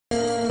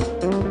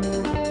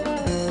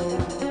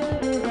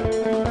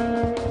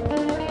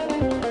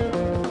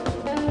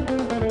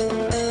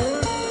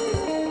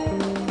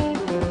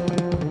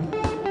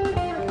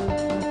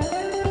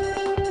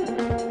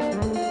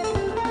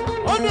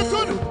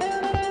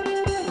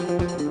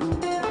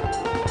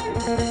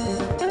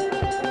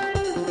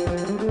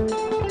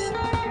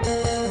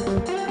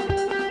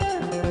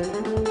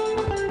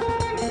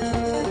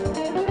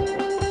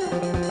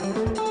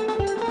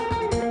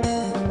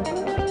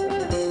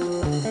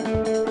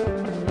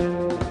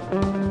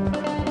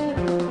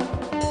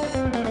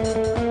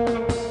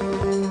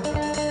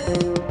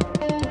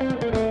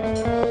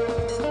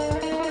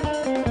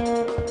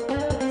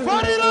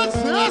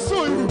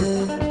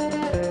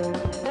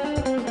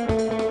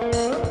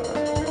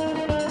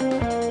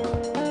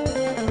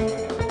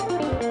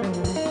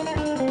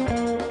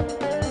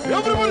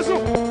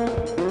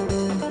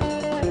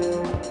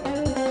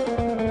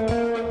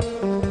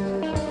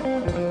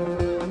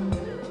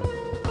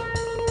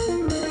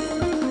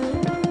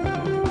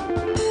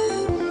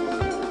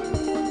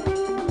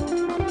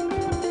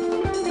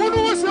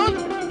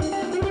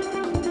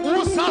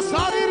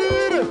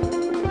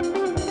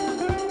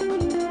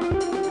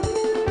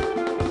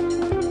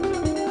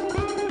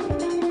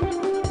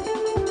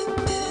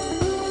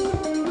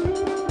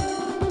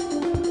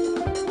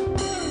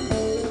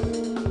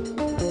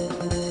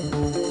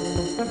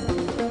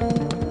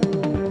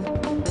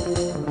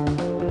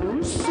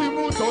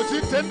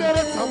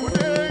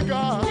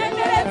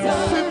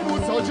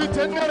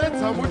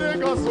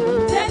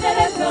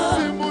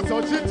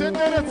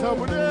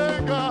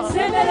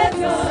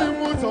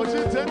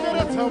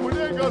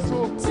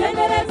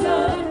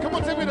Come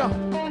on, take me down.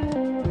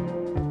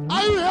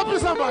 Are you helping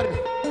somebody?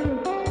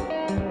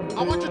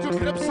 I want you to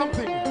grab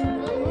something.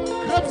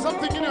 Grab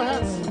something in your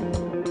hands.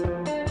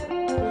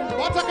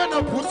 What a kind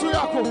of butu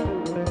yako?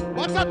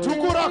 What a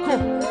tuku rako?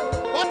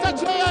 What a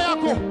chaya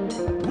yako?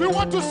 We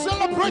want to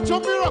celebrate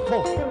your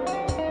miracle.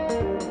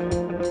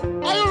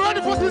 Are you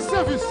ready for this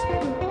service?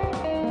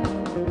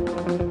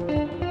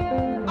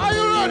 Are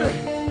you ready?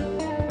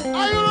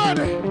 Are you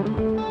ready?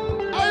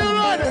 Are you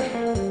ready?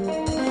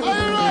 Are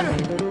you ready?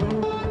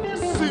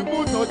 Simu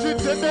toji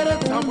tendere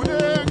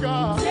tamunega.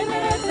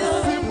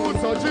 Simu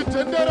toji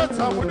tendere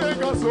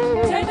tamunega so.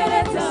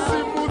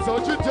 Simu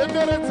toji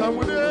tendere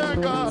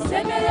tamunega.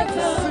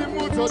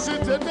 Simu toji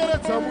tendere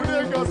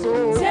tamunega so.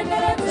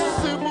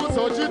 Simu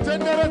toji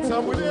tendere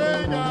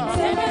tamunega.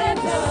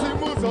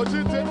 Simu toji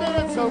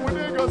tendere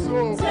tamunega so.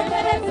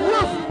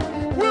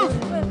 Woof,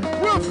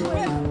 woof, woof,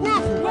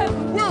 woof,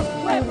 woof,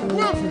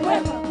 woof,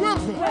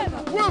 woof,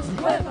 woof, woof,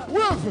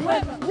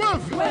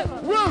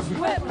 woof,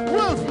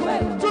 woof,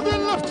 to the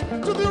left,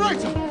 to the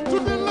right, to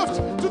the left,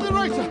 to the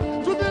right,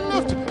 to the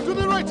left, to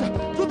the right,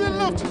 to the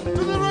left,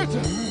 to the right.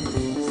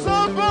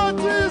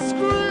 Somebody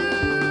scream.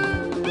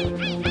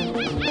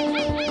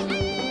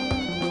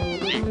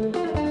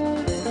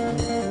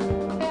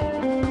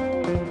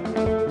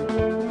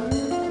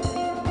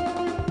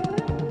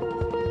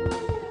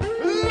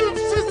 Lift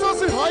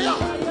sisters higher.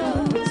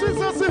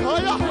 Sisters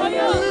higher.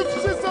 Lift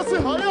sisters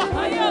higher.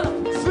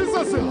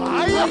 Sisters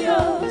higher.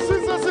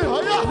 Sisters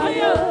higher.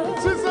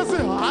 Sisters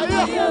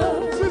higher.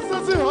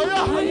 Sisters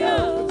higher.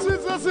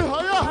 Sisters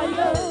higher.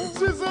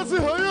 Sisters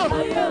higher.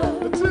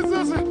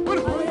 Sisters. What?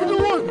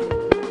 1,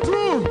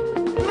 2,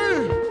 3,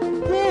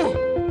 4.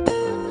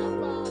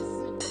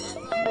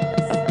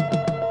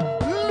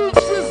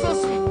 Lift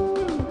sisters.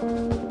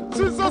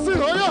 Sisters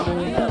higher.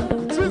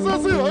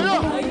 Sisters higher.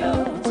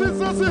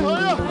 Sisters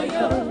higher.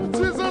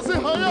 Jesus is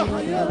higher.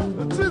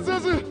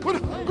 Jesus is. What?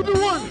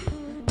 1,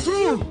 2,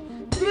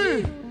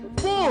 3,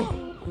 4.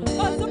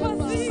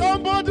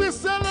 Somebody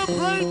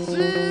celebrate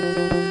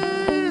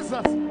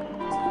Jesus.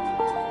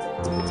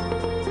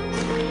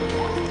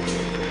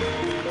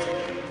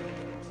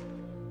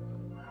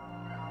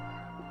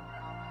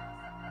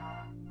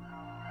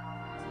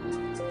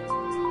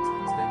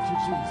 Thank you,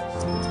 Jesus.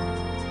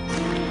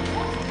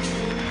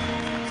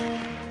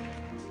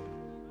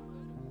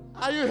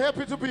 Are you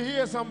happy to be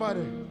here,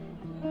 somebody?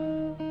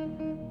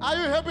 Are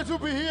you happy to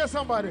be here,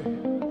 somebody?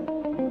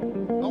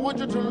 I want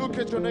you to look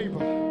at your neighbor.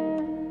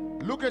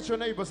 Look at your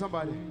neighbor,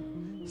 somebody.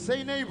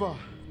 Say, neighbor,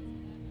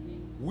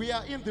 we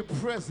are in the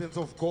presence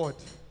of God.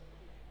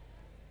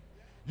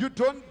 You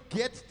don't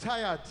get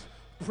tired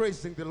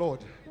praising the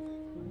Lord.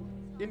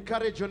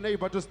 Encourage your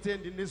neighbor to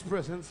stand in His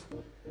presence.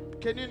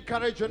 Can you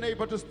encourage your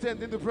neighbor to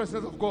stand in the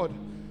presence of God?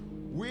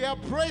 We are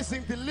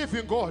praising the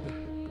living God,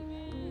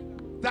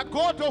 the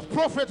God of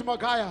Prophet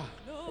Magaya.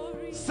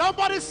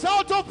 Somebody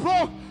shout of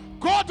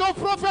God of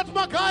Prophet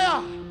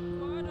Magaya.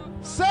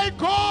 Say,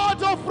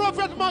 God of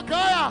Prophet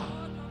Magaya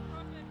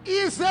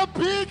is a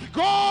big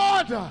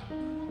God.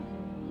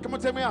 Come on,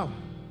 take me out.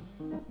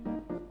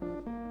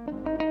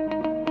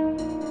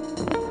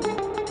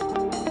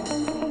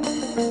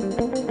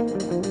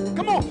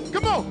 Come on,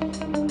 come on.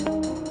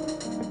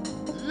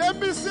 Let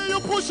me see you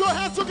push your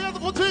hands together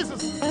for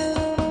Jesus.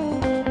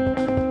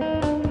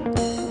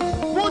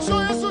 Push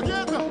your hands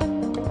together.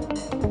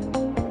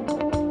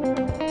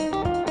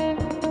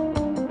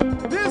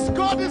 This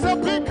God is a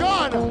big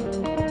God.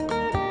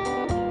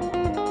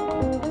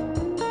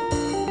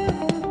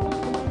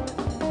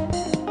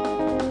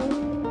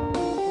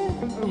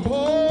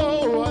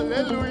 Oh,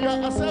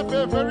 hallelujah. I serve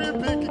a very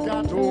big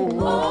God.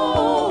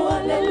 Oh,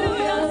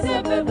 hallelujah. I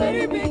serve a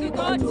very big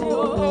God.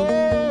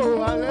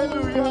 Oh,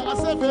 hallelujah. I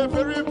serve a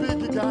very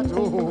big God.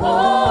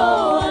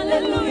 Oh,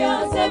 hallelujah.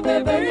 I serve a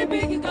very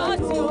big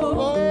God.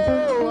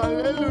 Oh,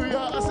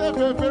 hallelujah. I serve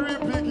a very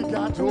big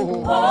God.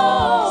 Oh,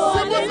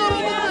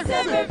 hallelujah. I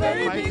serve a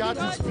very My big God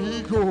God. is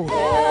big. Oh.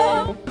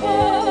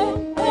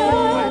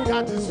 My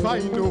God is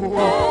fine. Oh.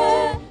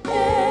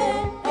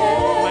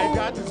 My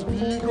God is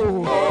big.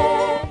 Oh.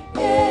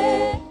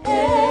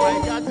 My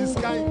God is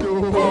kind. Oh.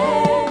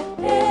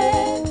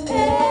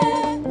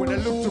 When I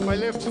look to my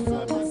left,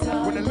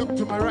 when I look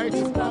to my right,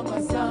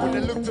 when I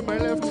look to my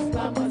left,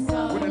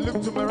 when I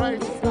look to my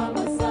right,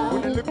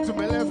 when I look to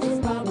my left,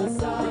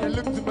 when I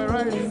look to my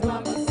right,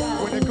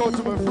 when I go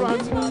to my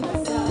front,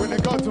 when I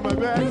go to my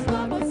back,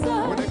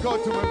 when I go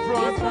to my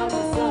front,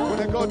 when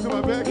I go to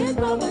my back.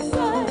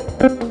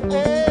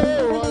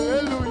 Oh,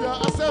 hallelujah.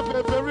 I serve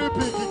a very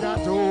big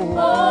God.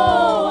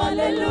 Oh,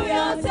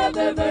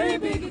 serve a very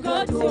big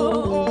God.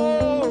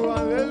 Oh,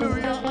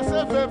 hallelujah, I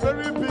serve a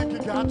very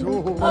big God.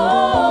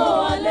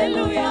 Oh,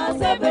 hallelujah, I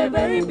serve a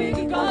very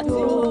big God.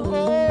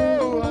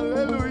 Oh,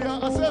 hallelujah,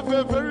 I serve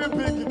a very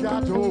big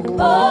God.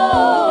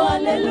 Oh,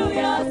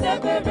 hallelujah, I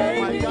serve a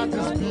very My big God is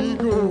God.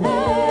 big.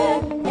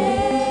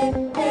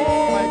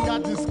 My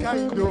God is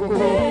kind.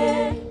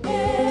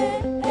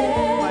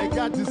 My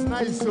God is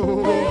nice.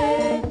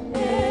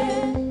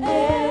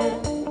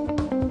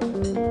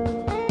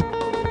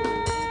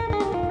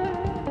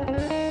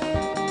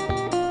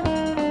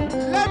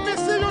 Let me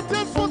see you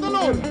dance for the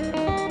Lord.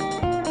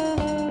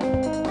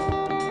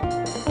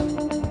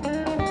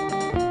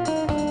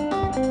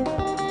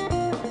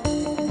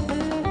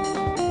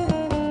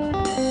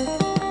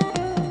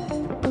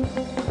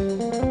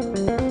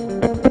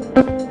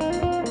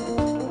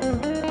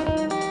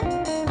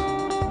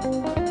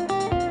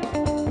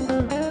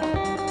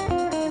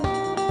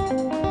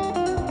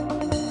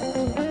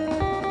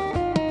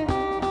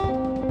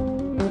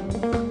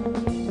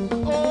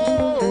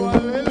 Oh,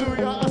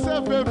 hallelujah, I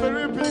serve a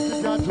very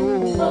big God.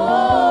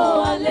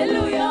 Oh,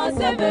 hallelujah, I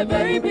serve a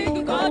very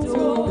big God.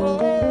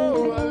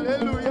 Oh,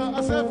 hallelujah,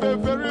 I serve a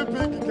very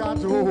big God.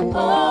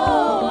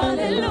 Oh,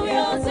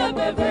 hallelujah, I serve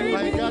a very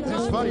My big God God.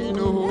 is fine.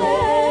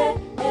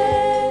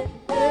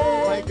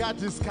 My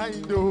God is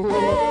kind.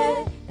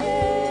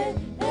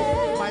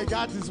 My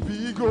God is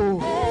big.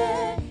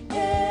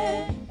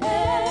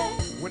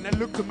 When I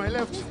look to my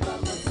left,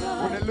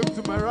 when I look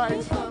to my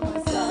right,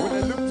 when I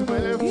look to my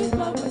left,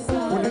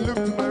 when I look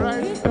to my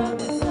right,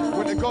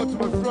 when I go to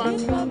my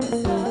front,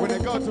 when I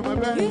go to my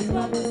back,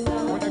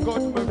 when I go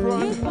to my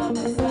front,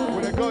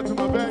 when I go to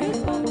my back,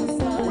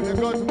 when I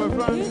go to my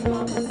front,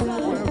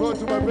 when I go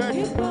to my back,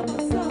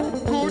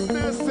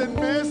 goodness and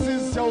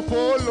mercy shall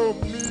follow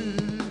me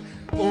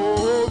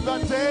all the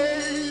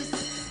days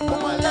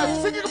of my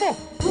life. Sing it, come on.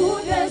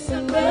 Goodness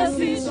and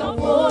mercy shall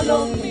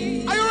follow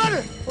me. Are you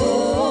ready?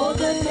 All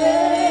the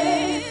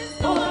days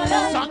of my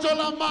life.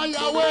 Sanjolama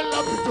Yahweh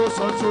Lapito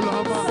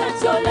Sanjolama.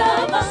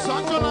 Sacholama,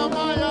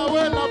 Sanjolama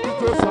Yahweh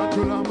Lapito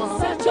Sanjolama.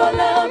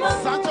 Sacholama,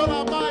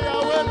 Sanjolama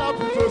Yahweh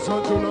Lapito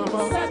Sanjolama.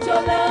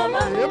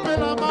 Sacholama,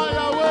 Yepelama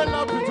Yahweh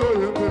Lapito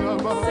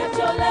Yepelama.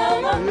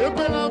 Sacholama,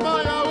 Yepelama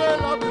Yahweh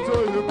Lapito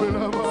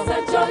Yepelama.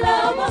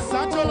 Sacholama,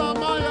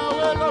 Sanjolama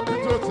Yahweh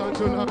Lapito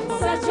Sanjolama.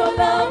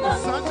 Sacholama,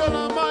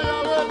 Sanjolama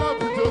Yahweh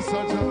Lapito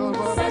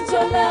Sanjolama.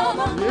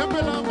 Sacholama,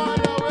 Yepelama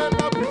Yahweh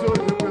Lapito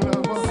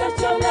Yepelama.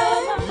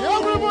 Sacholama.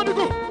 Everybody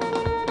go.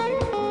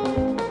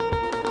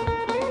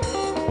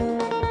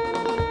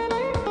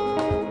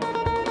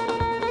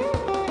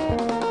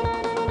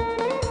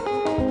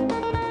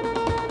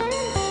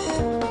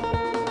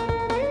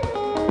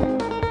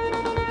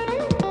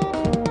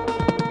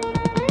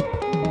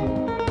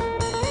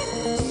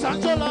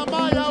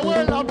 Sanjolama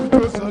Yahweh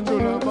Lapito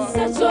Sanjolama.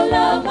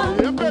 Sacholama,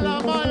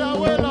 Yepelama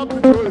Yahweh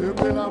Lapito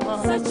Yepelama.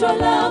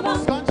 Sacholama,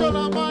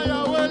 Sanjolama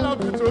Yahweh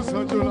Lapito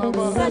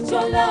Sanjolama.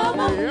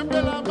 Sacholama,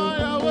 Yepelama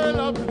Yahweh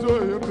Lapito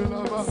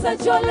Yepelama.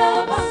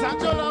 Sacholama,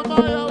 Sanjolama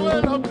Yahweh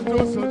Lapito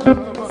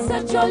Sanjolama.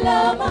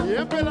 Sacholama,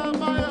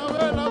 Yepelama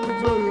Yahweh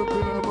Lapito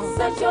Yepelama.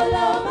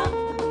 Sacholama.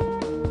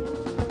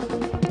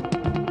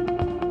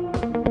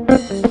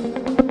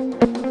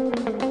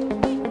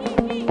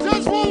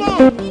 Just hold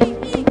on.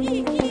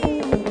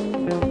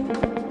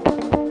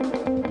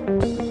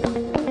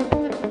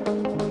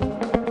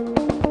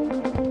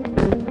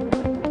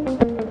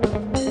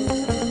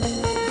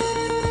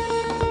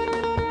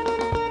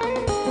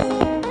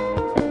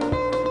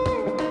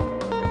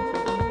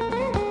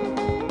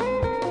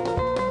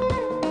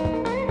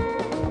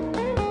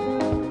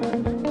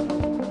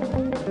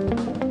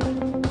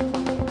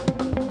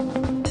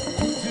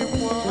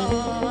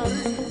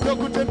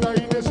 Dokutenda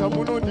ine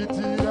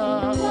shamunonditira.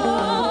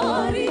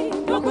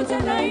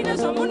 Dokutenda ine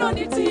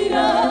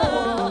shamunonditira.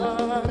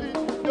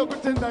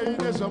 Dokutenda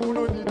ine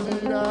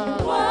shamunonditira.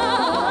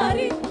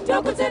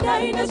 Dokutenda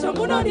ine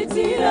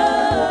shamunonditira.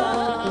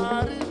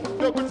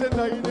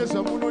 Dokutenda ine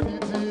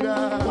shamunonditira.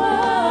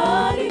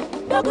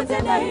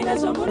 Dokutenda ine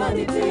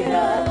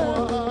shamunonditira.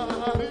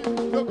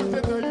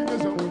 Dokutenda ine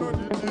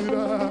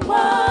shamunonditira.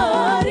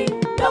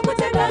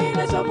 Dokutenda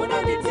ine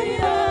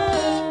shamunonditira.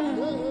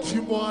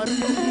 Chimwari.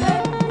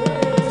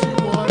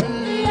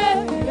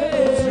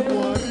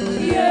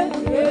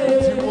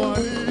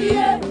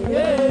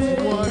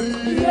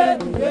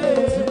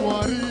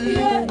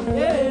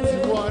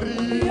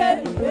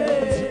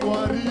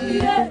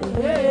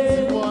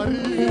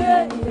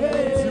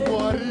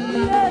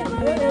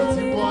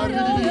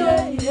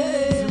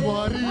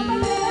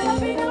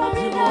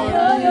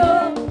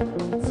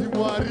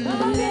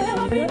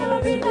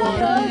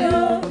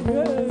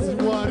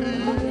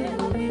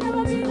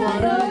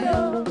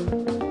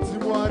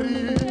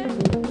 Zimwari.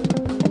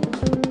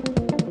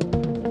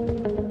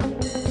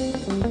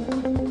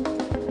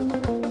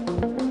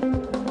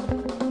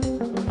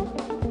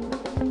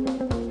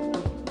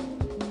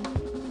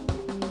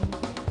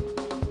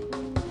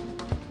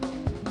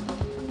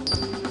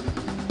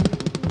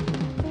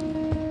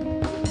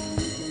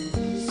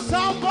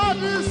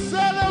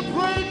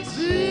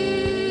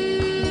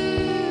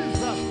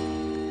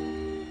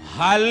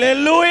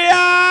 Hallelujah!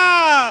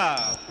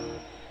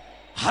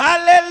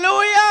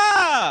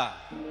 Hallelujah!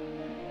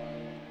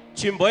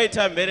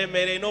 Chimboita mere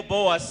mere no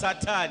boa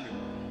Satan.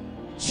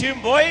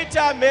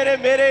 Chimboita mere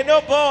mere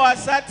no boa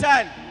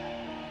Satan.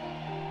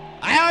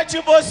 Aya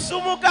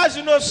chimbosumuka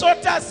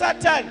zvinosota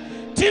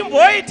Satan.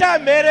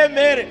 Timboita mere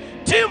mere.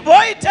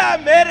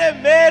 Timboita mere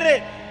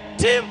mere.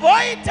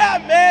 Timboita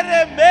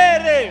mere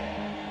mere.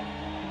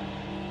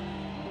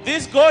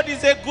 This God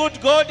is a good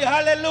God.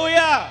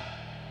 Hallelujah.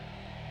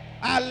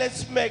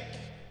 Let's make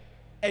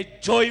a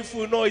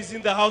joyful noise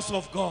in the house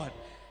of God.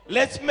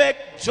 Let's make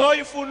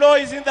joyful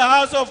noise in the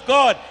house of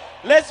God.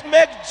 Let's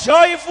make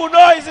joyful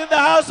noise in the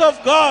house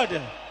of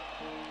God.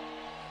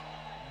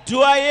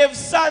 Do I have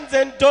sons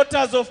and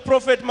daughters of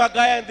Prophet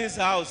Magaya in this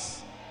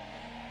house?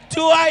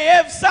 Do I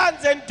have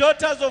sons and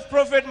daughters of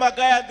Prophet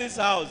Magaya in this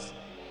house?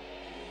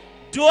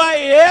 Do I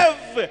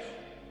have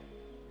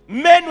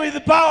men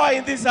with power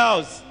in this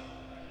house?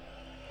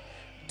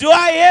 Do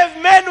I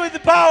have men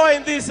with power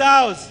in this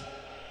house?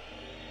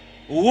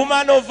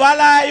 Woman of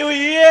valor, are you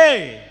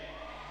here?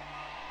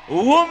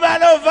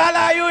 Woman of valor,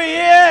 are you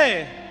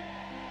here?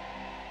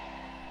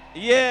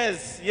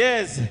 Yes,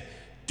 yes.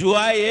 Do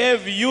I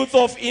have youth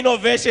of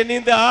innovation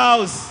in the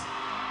house?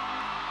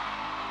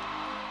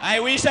 I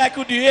wish I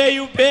could hear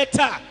you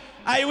better.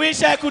 I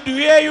wish I could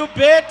hear you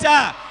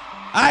better.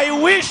 I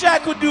wish I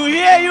could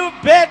hear you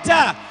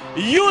better.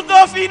 Youth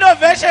of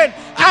innovation,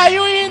 are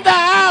you in the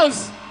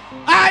house?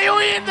 Are you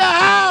in the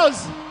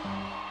house?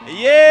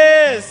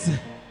 Yes.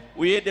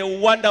 We had a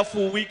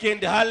wonderful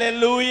weekend.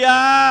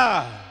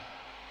 Hallelujah.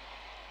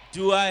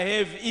 Do I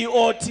have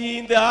EOT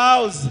in the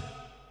house?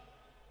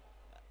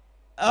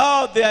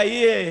 Oh, they are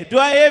here. Do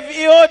I have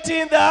EOT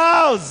in the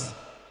house?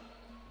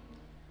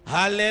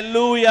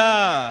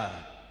 Hallelujah.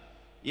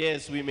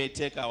 Yes, we may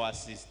take our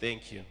seats.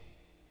 Thank you.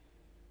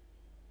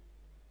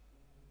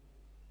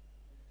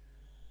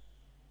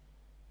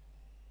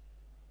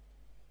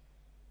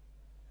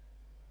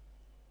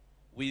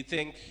 We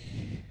thank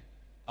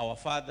our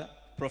Father,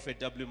 Prophet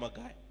W.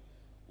 Magaya,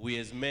 who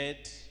has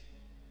made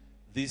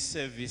this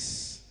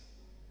service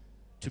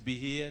to be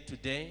here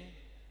today.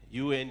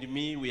 You and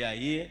me, we are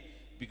here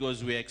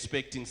because we are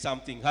expecting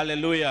something.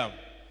 Hallelujah.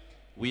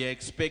 We are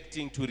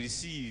expecting to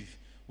receive.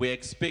 We are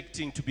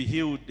expecting to be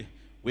healed.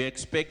 We are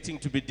expecting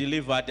to be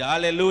delivered.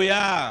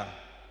 Hallelujah.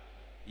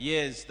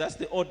 Yes, that's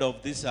the order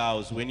of this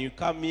house. When you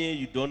come here,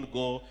 you don't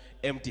go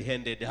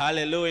empty-handed.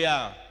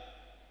 Hallelujah.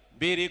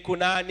 Biri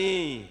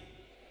kunani.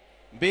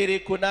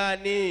 Biri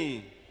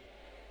kunani.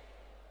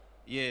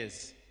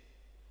 Yes.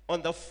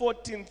 On the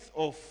 14th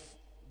of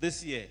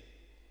this year,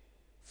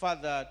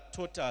 Father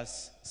taught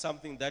us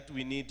something that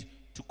we need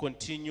to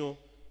continue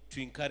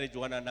to encourage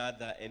one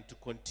another and to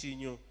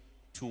continue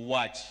to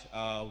watch.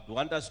 We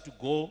want us to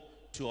go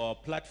to our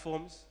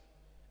platforms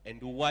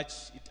and watch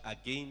it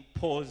again,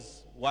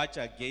 pause, watch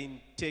again,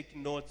 take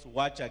notes,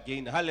 watch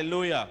again.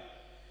 Hallelujah.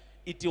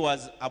 It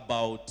was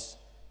about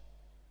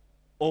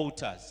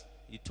altars.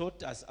 He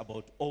taught us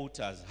about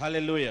altars.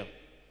 Hallelujah.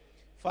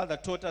 Father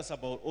taught us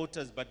about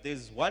altars, but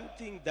there's one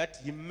thing that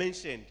he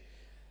mentioned.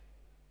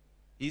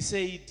 He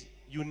said,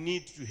 you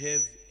need to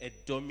have a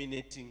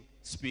dominating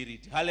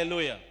spirit.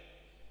 Hallelujah.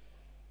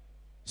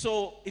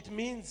 So it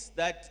means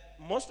that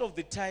most of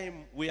the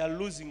time we are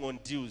losing on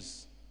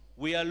deals.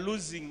 We are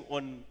losing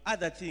on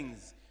other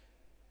things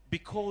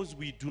because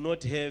we do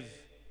not have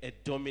a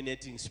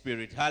dominating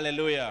spirit.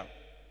 Hallelujah.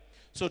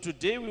 So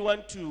today we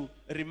want to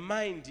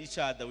remind each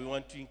other, we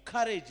want to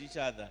encourage each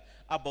other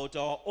about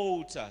our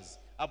altars,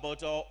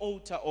 about our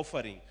altar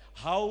offering,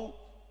 how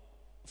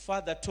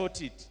Father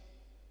taught it.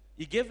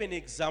 He gave an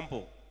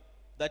example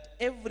that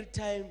every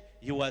time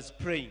he was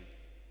praying,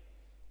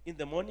 in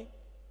the morning,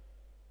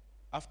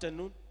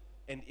 afternoon,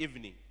 and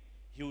evening,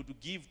 he would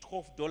give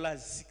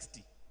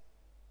 $12.60.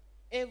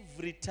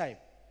 Every time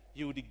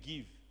he would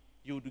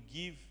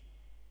give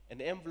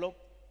an envelope.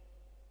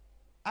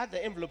 Other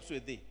envelopes were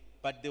there,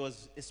 but there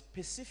was a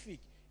specific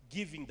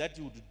giving that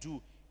he would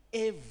do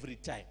every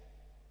time.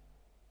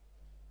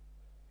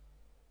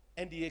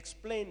 And he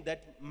explained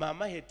that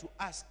Mama had to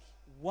ask,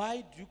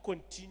 why do you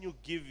continue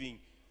giving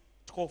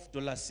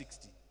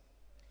 $12.60?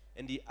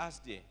 And he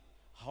asked her,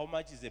 how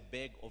much is a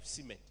bag of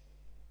cement?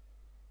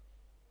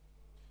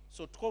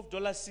 So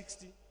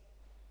 $12.60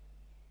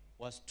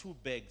 was 2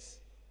 bags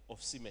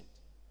of cement.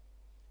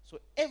 So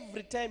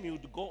every time he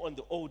would go on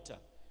the altar,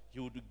 he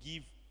would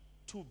give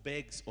 2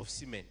 bags of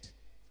cement.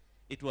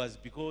 It was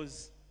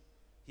because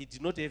he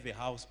did not have a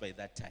house by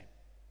that time.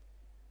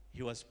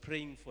 He was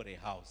praying for a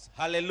house.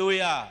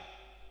 Hallelujah.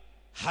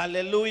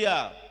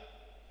 Hallelujah.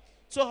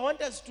 So I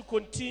want us to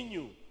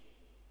continue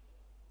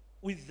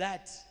with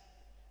that.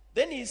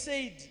 Then he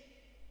said,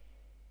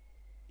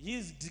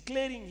 he's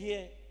declaring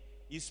here,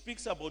 he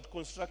speaks about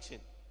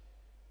construction.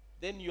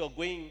 Then you are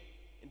going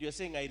and you are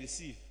saying, I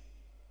receive.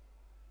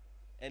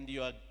 And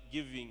you are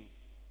giving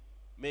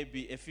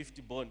maybe a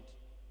 50 bond.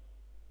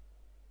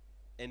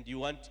 And you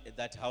want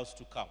that house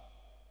to come.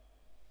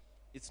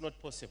 It's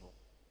not possible.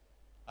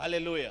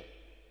 Hallelujah.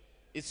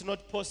 It's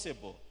not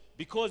possible.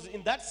 Because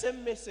in that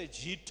same message,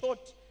 he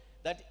taught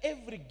that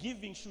every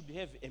giving should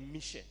have a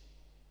mission.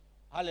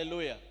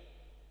 Hallelujah.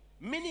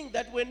 Meaning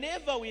that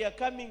whenever we are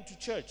coming to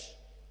church,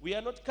 we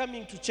are not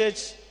coming to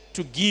church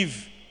to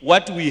give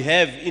what we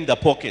have in the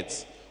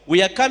pockets.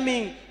 We are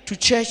coming to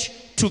church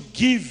to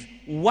give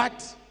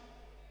what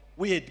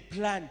we had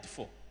planned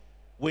for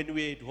when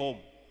we are at home.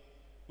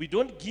 We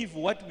don't give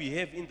what we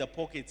have in the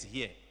pockets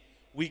here.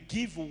 We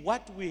give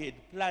what we had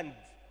planned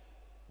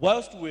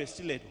whilst we were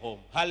still at home.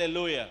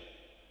 Hallelujah.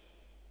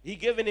 He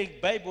gave a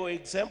Bible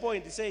example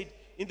and he said,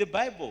 in the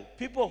Bible,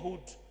 people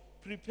would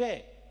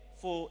prepare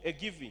for a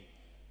giving.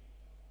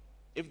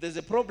 If there's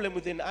a problem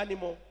with an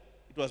animal,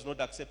 it was not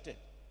accepted.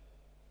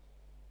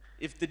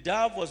 If the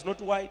dove was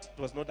not white,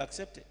 it was not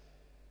accepted.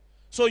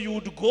 So you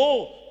would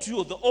go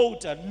to the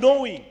altar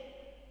knowing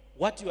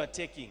what you are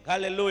taking.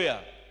 Hallelujah.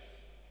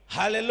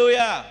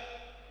 Hallelujah.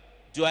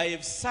 Do I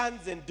have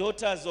sons and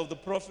daughters of the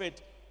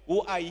prophet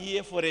who are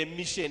here for a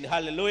mission?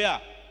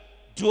 Hallelujah.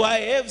 Do I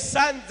have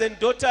sons and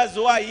daughters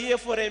who are here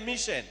for a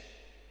mission?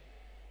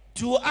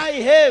 Do I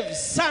have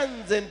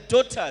sons and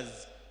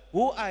daughters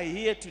who are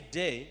here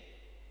today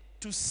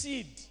to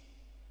seed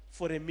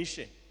for a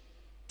mission,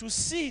 to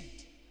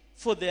seed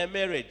for their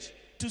marriage,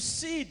 to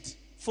seed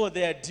for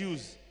their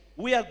dues?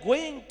 We are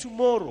going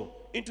tomorrow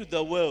into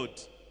the world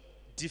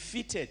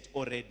defeated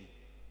already.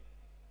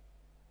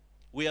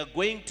 We are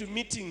going to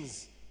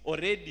meetings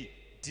already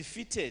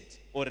defeated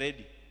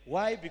already.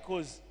 Why?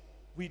 Because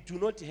we do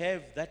not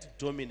have that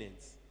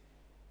dominance.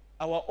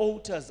 Our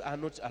altars are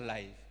not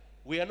alive.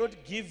 We are not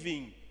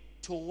giving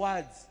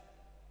towards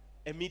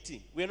a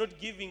meeting. We are not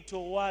giving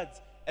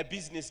towards a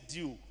business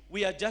deal.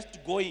 We are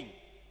just going.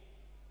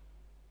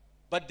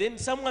 But then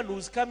someone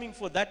who's coming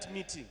for that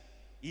meeting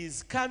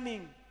is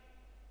coming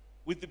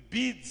with the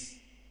beads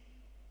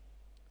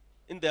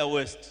in their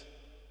waist,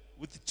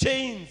 with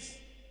chains,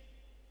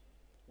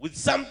 with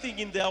something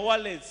in their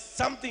wallets,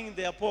 something in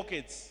their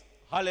pockets.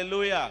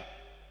 Hallelujah.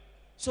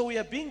 So we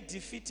are being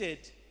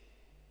defeated,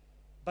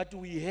 but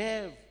we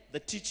have the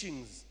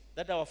teachings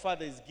that our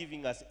Father is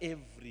giving us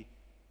every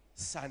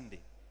Sunday.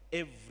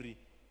 Every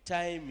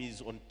time he's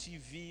on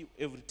TV,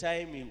 every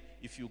time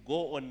if you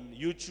go on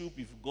YouTube,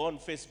 if you go on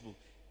Facebook,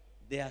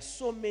 there are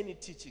so many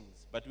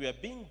teachings, but we are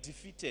being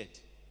defeated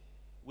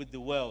with the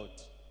world.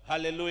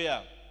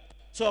 Hallelujah.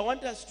 So I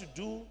want us to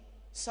do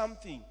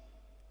something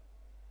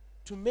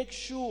to make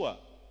sure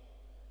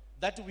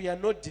that we are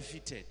not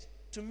defeated,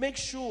 to make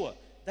sure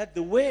that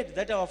the word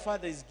that our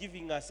Father is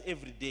giving us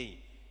every day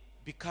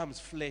becomes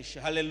flesh.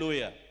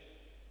 Hallelujah.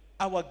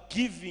 Our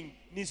giving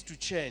needs to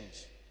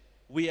change.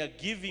 We are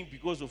giving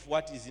because of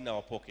what is in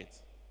our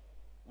pockets.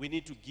 We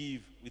need to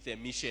give with a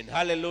mission.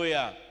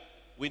 Hallelujah.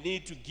 We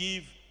need to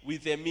give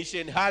with a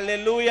mission.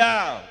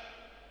 Hallelujah.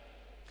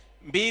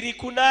 Mbiri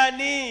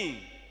kunani.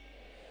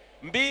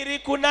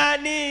 Mbiri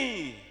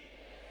kunani.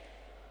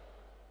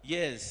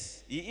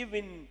 Yes, he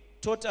even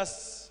taught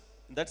us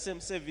in that same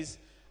service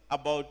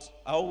about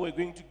how we're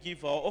going to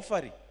give our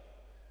offering.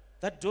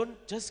 That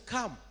don't just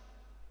come.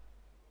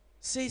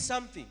 Say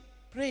something.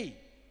 Pray.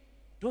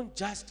 Don't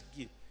just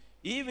give.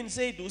 He even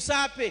said,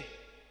 usape,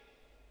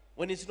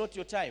 when it's not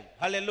your time.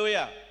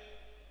 Hallelujah.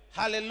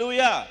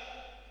 Hallelujah.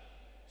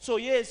 So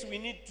yes, we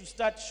need to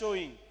start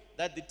showing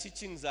that the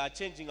teachings are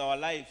changing our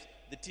lives.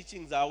 The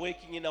teachings are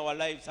working in our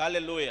lives.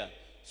 Hallelujah.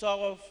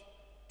 So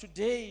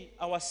today,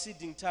 our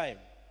seeding time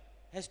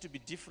has to be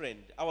different.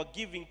 Our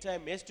giving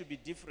time has to be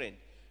different.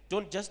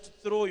 Don't just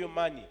throw your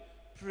money.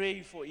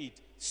 Pray for it.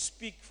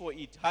 Speak for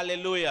it.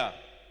 Hallelujah.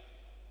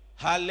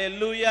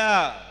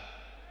 Hallelujah.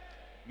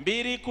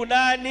 Mbiri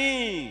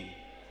kunani.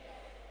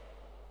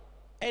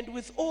 And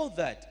with all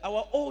that,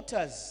 our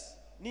altars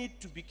need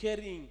to be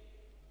carrying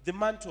the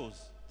mantles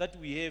that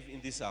we have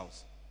in this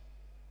house.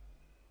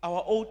 Our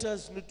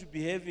altars need to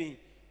be having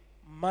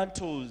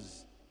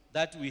mantles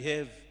that we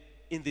have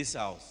in this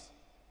house.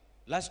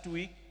 Last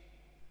week,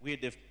 we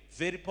had a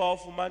very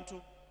powerful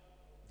mantle,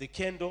 the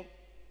candle.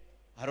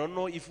 I don't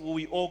know if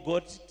we all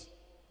got it.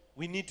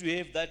 We need to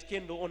have that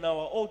candle on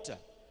our altar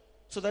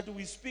so that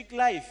we speak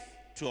life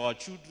to our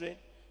children,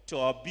 to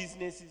our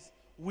businesses.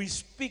 We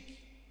speak.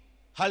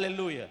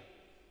 Hallelujah.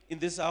 In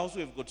this house,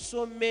 we've got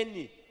so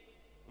many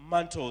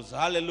mantles.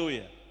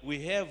 Hallelujah.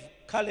 We have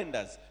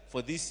calendars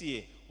for this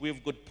year.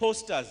 We've got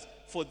posters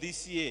for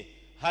this year.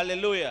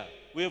 Hallelujah.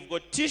 We have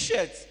got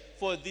t-shirts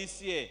for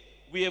this year.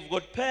 We have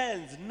got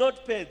pens,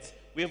 notepads.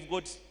 We have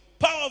got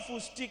powerful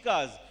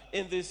stickers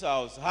in this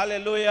house.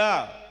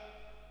 Hallelujah.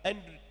 And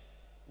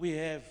we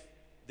have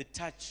the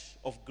touch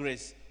of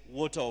grace,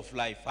 water of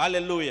life.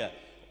 Hallelujah.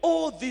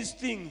 All these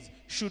things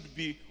should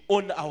be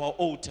on our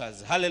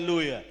altars.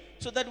 Hallelujah.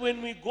 So that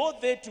when we go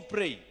there to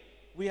pray,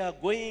 we are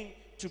going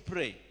to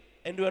pray.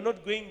 And we are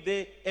not going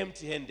there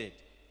empty-handed.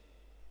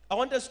 I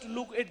want us to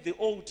look at the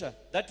altar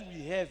that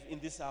we have in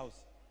this house.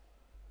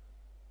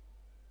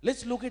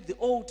 Let's look at the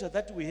altar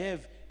that we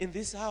have in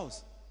this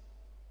house.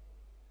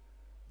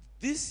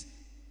 This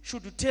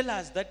should tell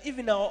us that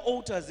even our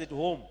altars at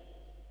home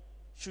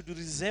should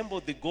resemble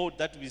the God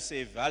that we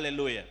serve.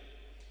 Hallelujah.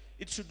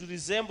 It should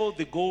resemble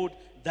the God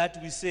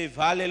that we serve.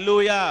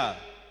 Hallelujah.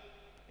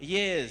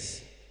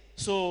 Yes.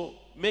 So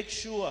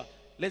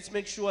let's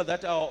make sure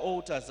that our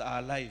altars are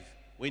alive.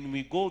 When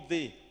we go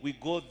there, we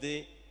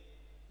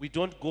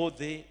don't go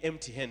there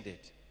empty-handed.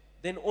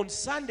 Then on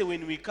Sunday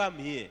when we come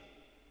here,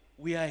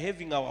 we are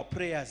having our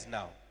prayers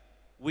now.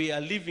 We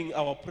are leaving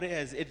our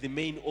prayers at the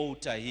main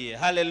altar here.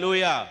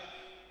 Hallelujah.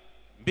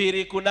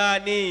 Mbiri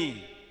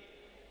kunani.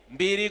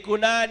 Mbiri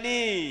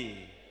kunani.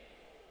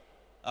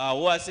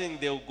 Who are saying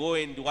they'll go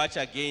and watch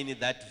again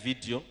that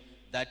video,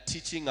 that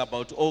teaching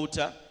about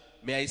altar.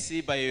 May I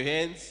see by your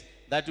hands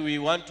that we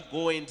want to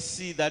go and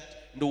see that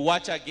and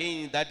watch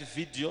again that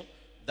video.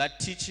 That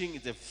teaching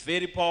is a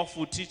very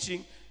powerful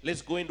teaching.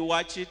 Let's go and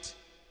watch it.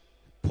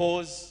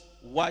 Pause,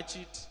 watch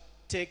it,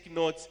 take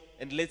notes,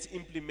 and let's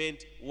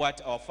implement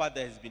what our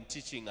Father has been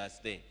teaching us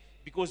there.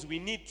 Because we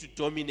need to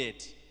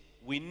dominate.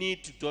 We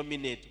need to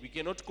dominate. We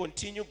cannot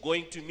continue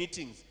going to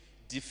meetings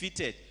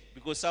defeated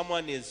because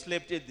someone has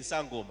slept at the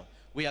Sangoma.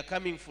 We are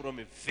coming from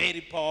a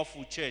very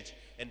powerful church,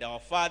 and our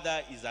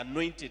Father is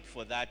anointed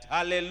for that.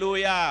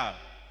 Hallelujah.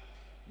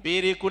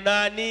 Biri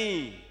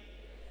kunani.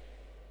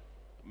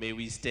 May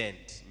we stand.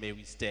 May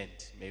we stand.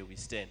 May we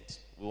stand.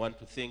 We want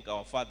to thank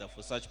our Father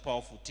for such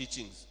powerful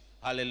teachings.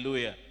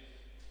 Hallelujah.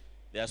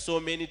 There are so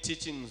many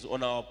teachings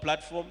on our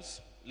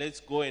platforms. Let's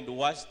go and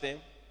watch them.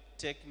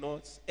 Take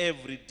notes.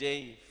 Every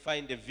day,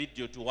 find a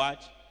video to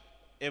watch.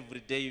 Every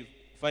day,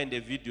 find a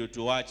video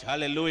to watch.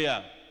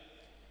 Hallelujah.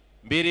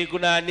 Mbiri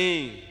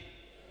kunani.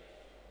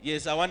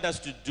 Yes, I want us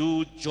to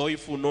do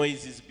joyful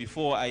noises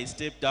before I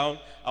step down.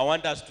 I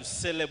want us to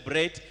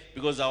celebrate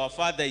because our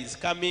Father is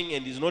coming,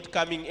 and He's not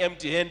coming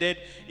empty-handed.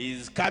 He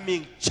is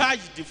coming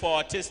charged for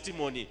our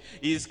testimony.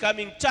 He is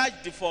coming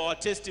charged for our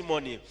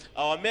testimony.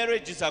 Our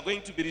marriages are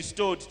going to be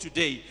restored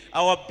today.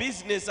 Our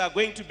business are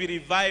going to be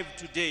revived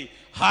today.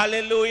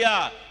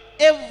 Hallelujah.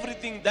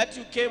 Everything that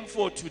you came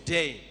for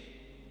today,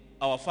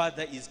 our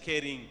Father is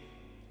carrying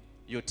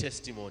your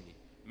testimony.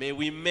 May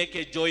we make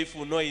a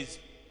joyful noise.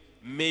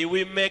 May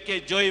we make a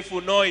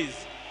joyful noise.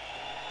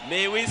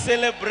 May we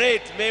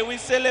celebrate. May we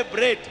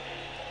celebrate.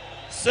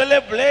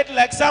 Celebrate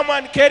like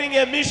someone carrying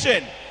a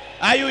mission.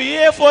 Are you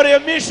here for a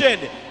mission?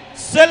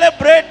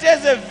 Celebrate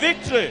as a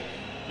victory.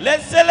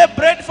 Let's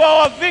celebrate for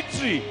our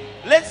victory.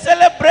 Let's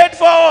celebrate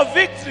for our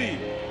victory.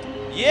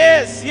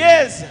 Yes,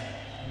 yes.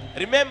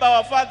 Remember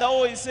our Father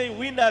always say,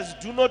 winners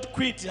do not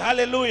quit.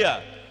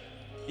 Hallelujah.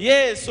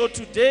 Yes, so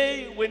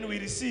today when we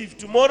receive,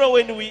 tomorrow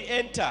when we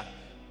enter,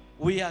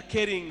 we are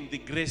carrying the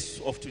grace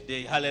of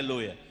today.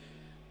 Hallelujah.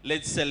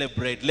 Let's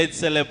celebrate. Let's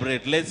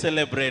celebrate. Let's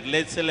celebrate.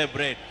 Let's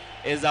celebrate.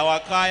 As our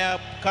choir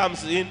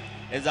comes in,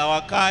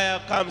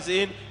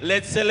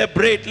 let's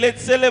celebrate.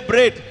 Let's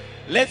celebrate.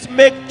 Let's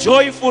make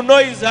joyful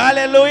noise.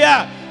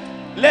 Hallelujah.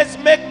 Let's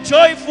make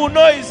joyful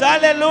noise.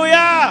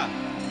 Hallelujah.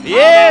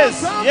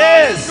 Yes,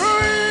 yes.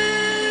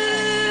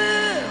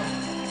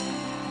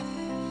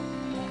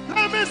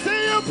 Let me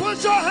see you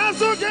put your hands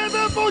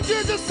together for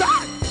Jesus'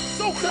 side.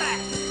 So clap.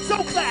 So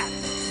clap,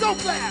 so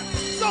clap,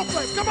 so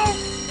clap. Come on.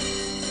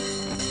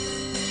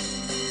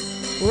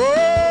 Whoa.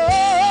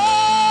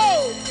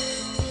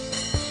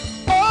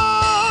 Oh.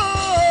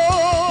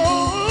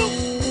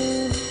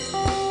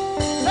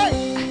 Hey,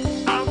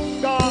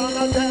 I'm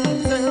gonna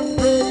dance and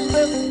praise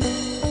Him.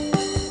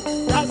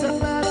 Doesn't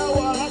matter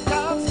what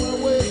comes my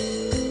way.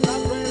 The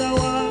greater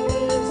one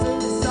lives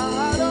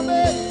inside of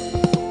me.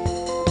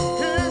 His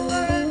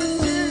name is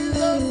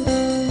Jesus.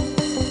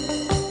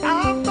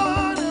 I'm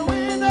born a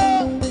winner.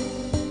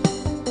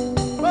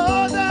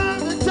 More than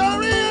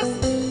victorious,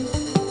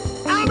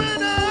 I'm in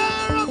the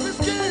air of His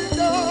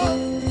kingdom,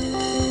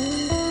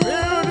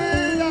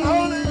 building the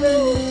Holy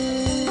Ghost.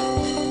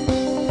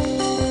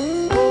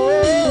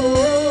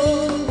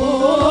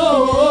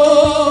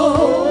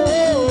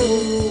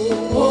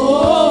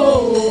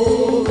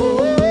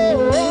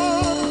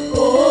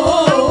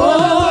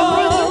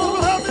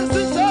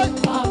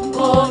 I'm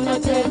gonna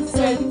dance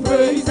and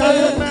praise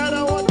Doesn't Him.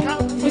 matter what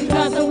comes. It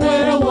doesn't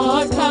matter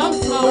what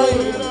comes my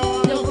way.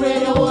 The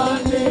greater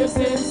one lives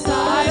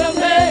inside of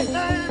me.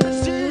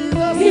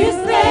 His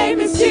name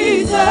is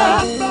Jesus.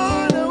 I'm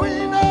born a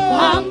winner.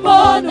 I'm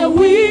born a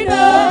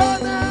winner. More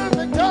than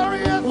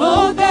victorious.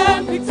 More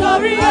than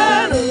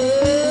victorious.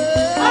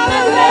 I'm a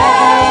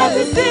land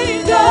of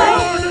kingdom.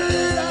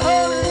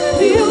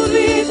 You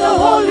lead the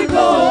Holy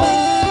Ghost.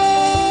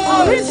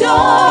 I'm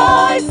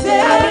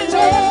rejoicing.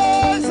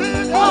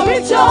 I'm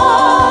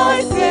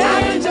rejoicing.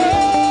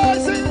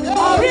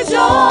 I'm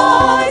rejoicing.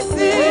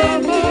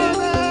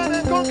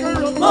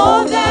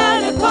 More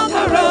than a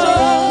conqueror.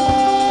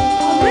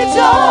 I'm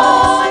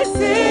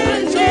rejoicing.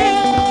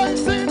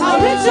 I'm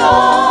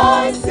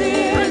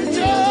rejoicing.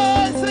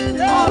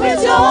 I'm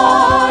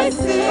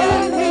rejoicing.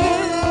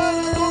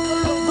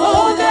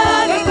 More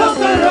than a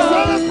conqueror.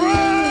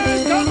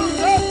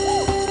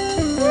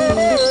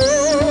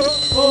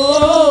 Oh,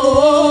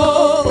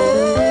 oh,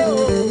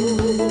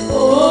 oh,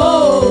 oh.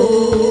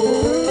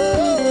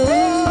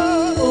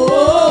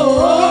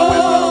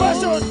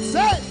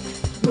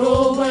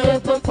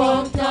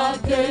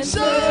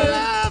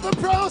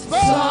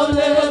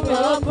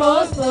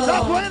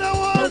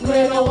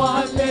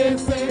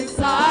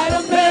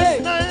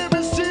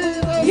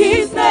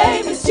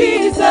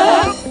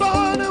 Jesus.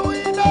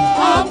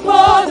 I'm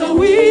born a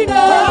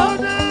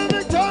winner.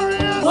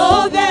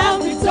 More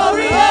than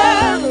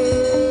victorious.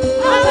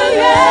 I'm a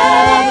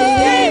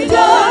yes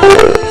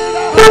kingdom.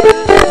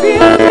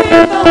 Filled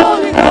with the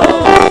Holy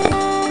Ghost.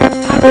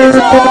 I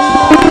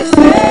rejoice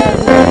in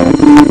it.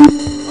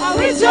 I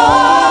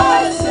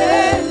rejoice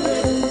in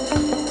it.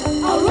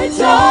 I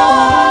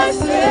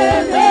rejoice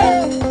in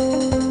it.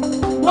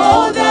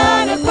 More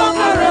than a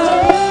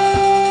conqueror.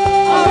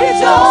 I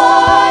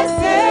rejoice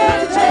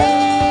in it.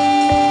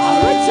 I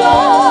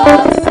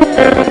rejoice in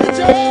it.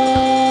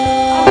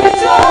 I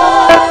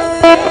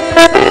rejoice in it.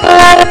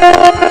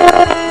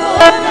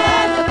 More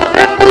than a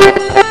conqueror.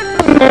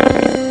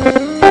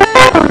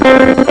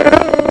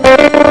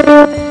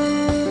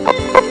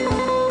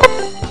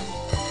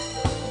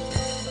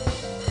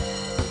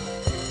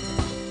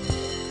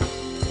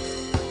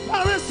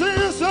 Let me see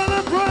you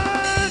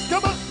celebrate.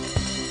 Come on.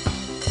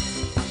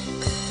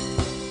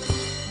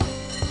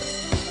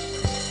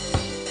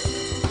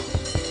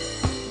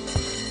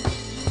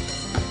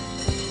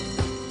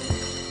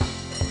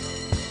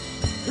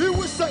 He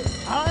will say,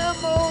 I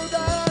am more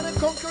than a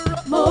conqueror.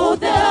 More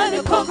than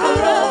a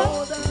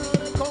conqueror.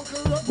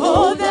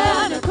 More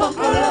than a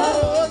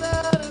conqueror.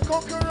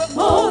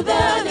 More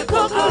than a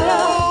conqueror.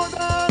 More than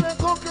a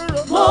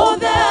conqueror. More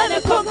than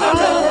a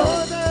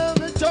conqueror.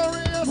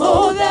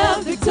 More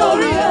than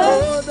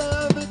victorious.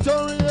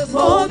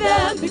 More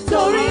than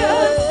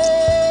victorious.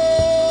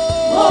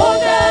 More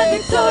than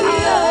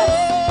victorious.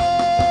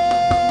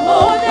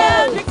 More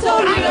than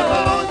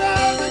victorious.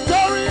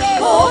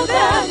 More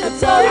than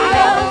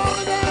victorious.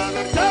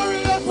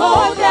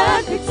 More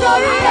than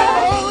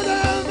victorious.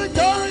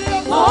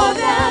 More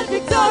than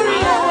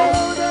victorious.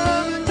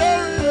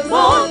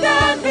 More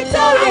than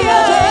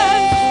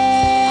victorious.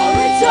 I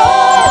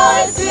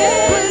rejoice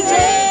in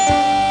it.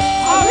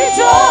 I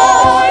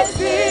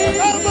rejoice in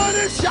it.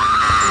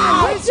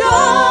 I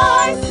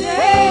rejoice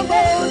in it.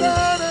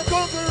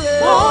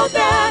 More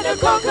than a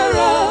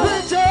conqueror.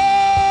 Rejoice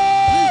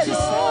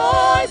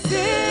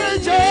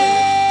in it.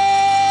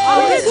 I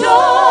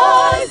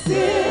rejoice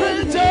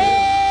in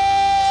it.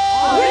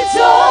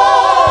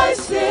 I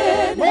rejoice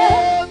in it.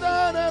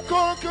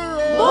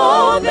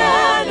 More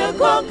than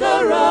a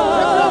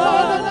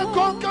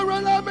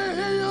conqueror. Let me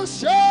hear you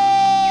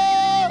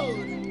shout.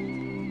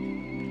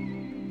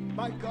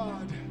 My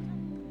God.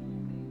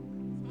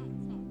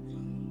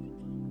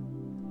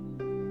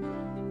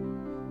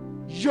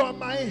 You're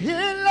my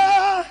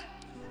healer.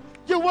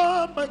 You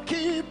are my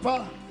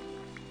keeper.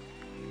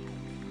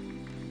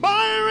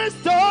 My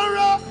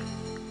restorer.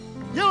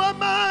 You are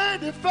my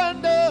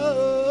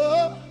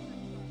defender.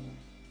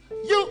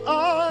 You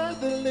are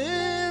the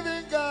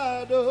living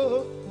God.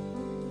 Oh.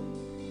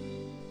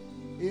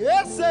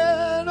 Yes,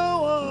 and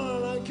no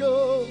one like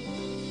you.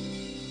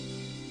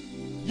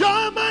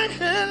 You're my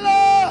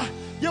healer.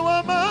 You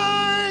are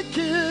my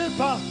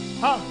keeper.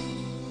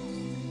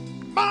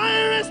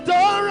 My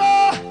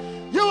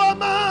restorer. You are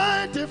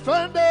my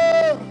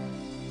defender.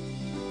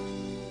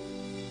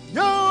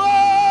 You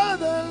are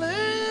the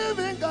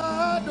living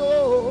God.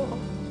 Oh.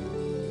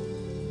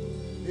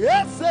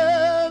 Yes,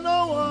 and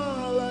no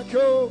one like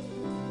you.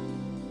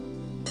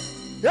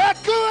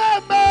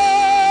 Ekueme,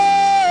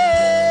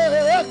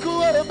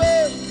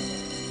 ekueme,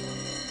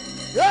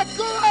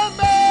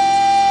 ekueme,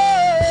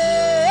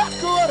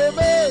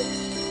 ekueme.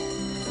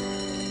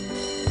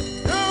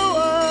 You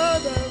are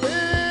the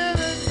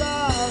living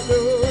God.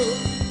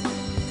 Oh.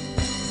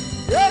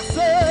 Yes,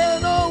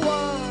 and no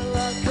one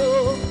like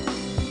you.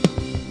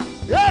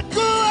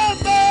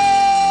 Ekueme,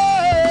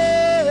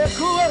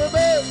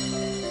 ekueme,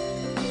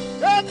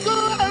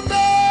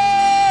 ekueme,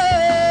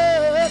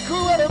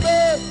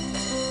 ekueme.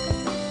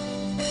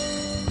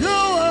 You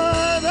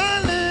are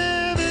the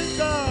living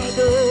God.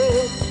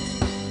 Oh.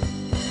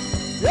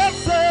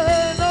 Yes,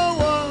 and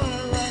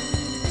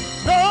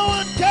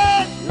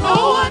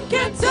No one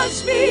can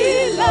touch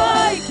me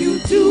like you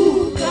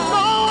do,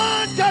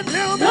 God.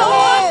 No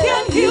one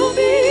can heal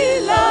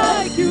me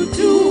like you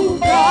do,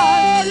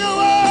 God.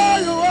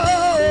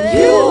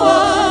 You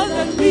are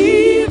the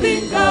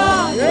living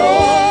God.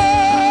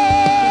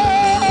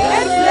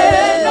 Yes,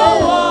 there's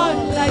no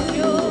one like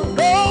you.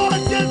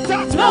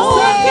 No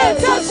one can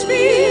touch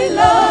me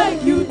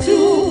like you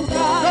do,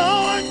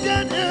 God.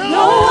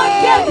 No one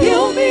can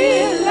heal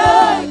me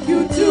like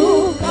you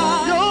do,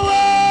 God.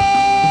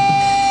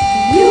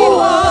 You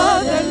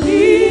are the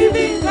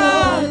living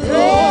God.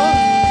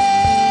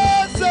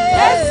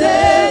 Yes,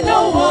 there's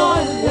no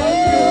one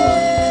like you.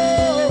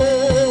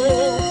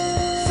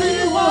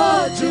 See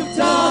what you've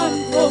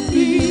done for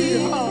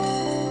me.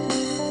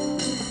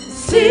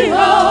 See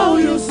how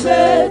you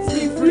set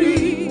me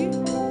free.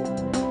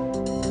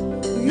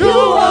 You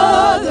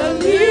are the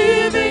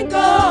living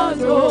God.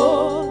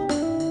 Oh,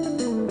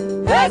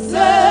 yes,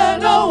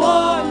 there's no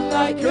one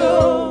like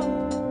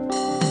you.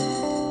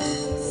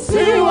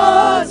 See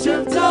what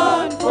you've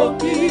done for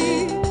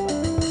me.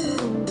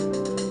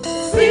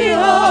 See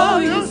how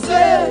you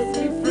set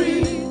me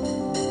free.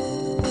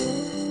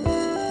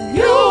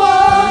 You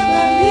are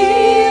the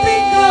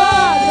living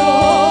God.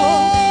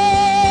 Oh,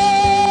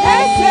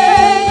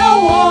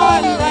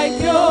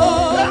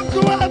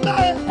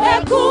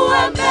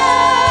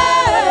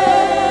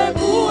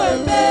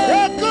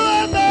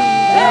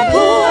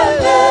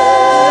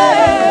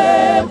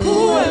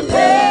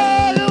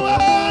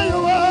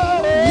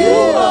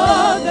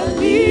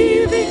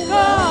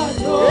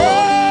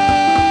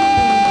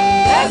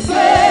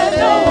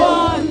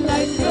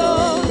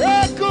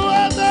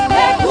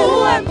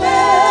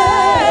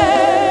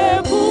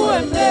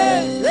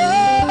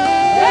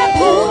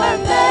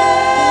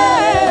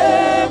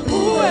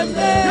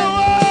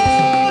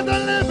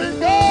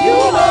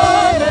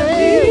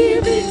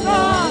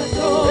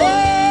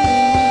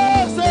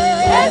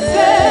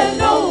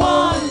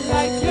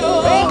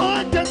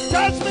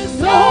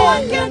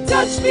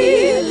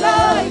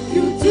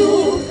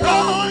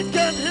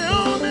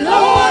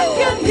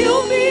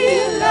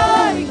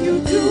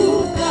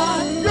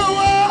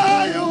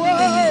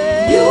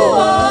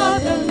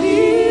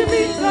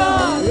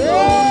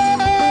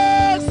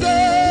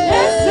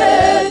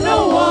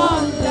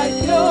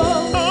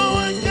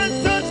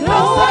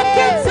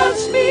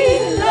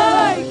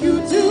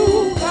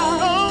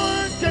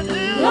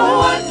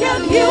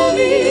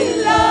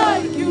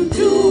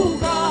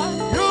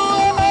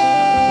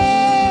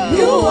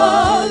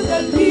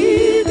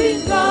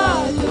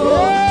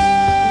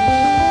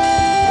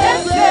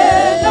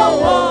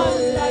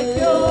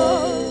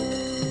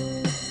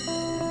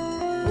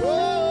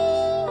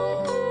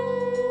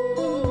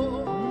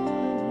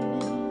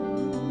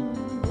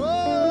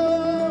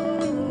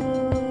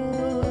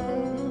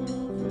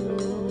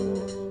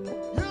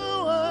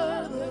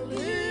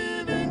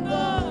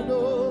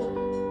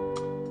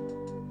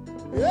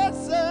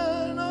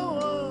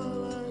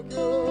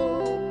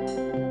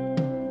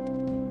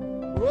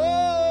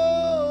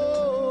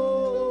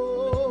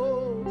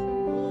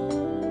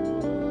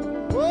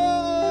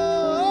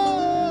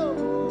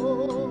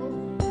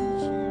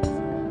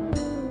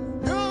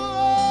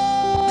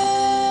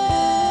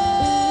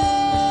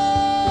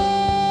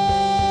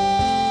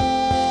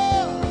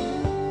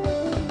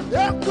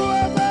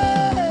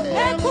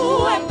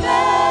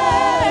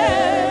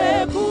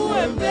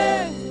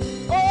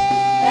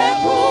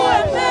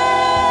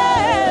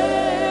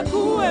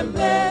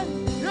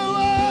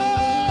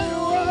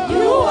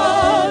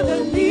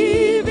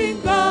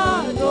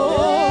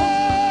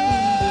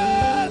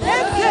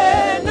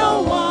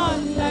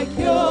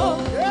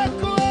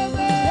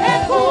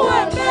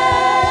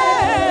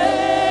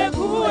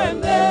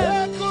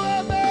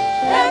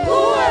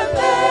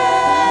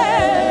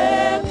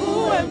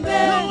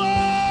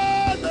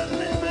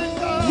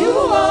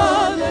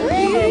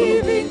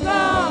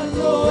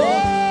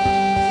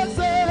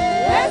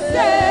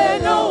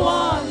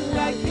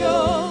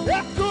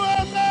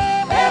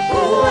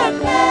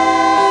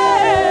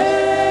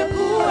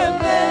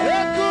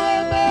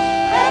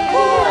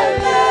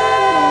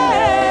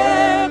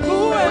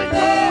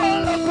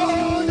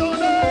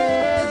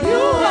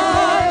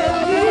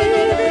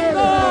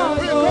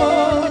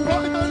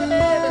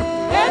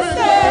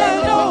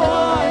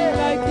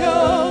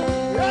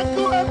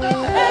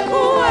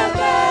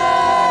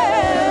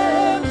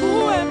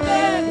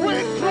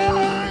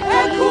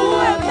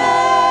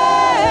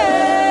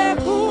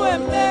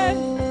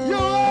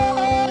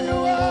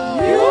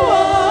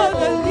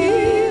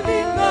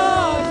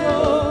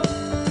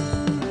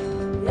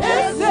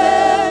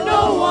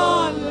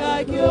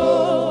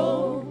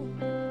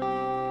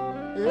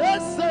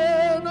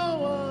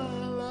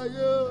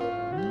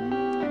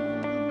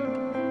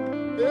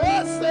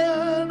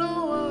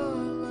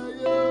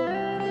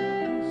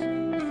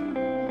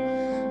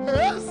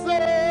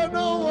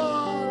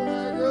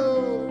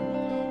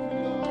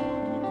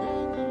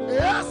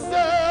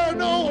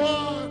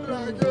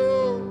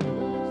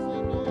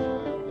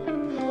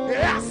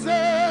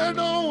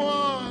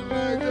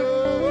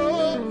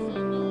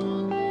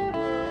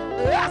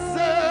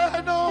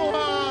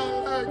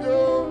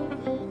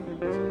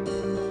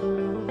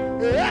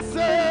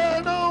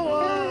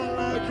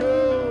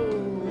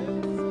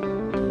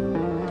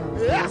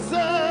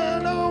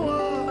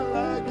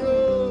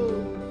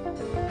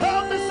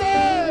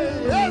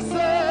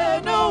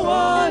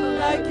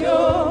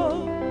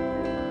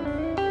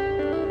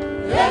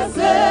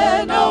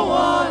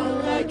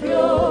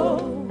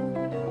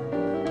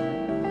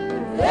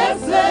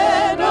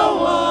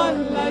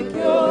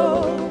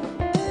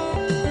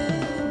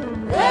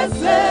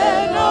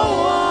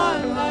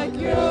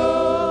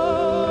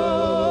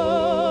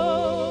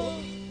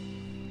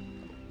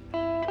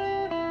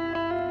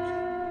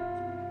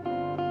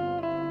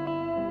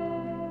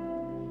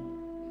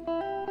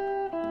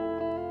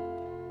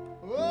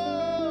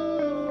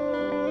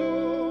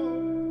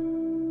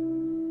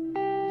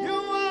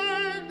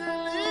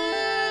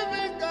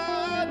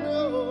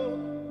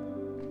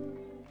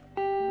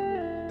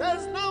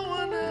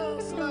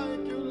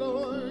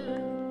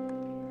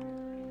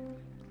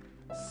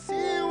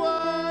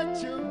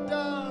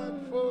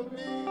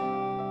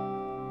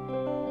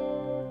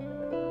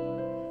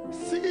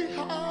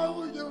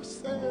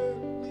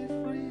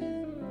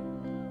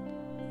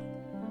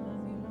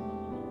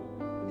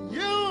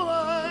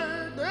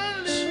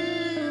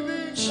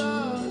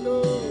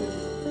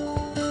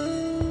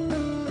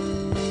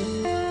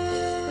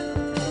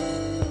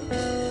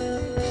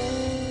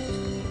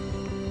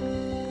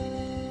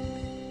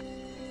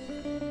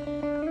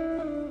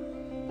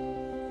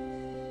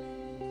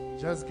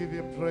 Just give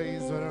him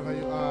praise wherever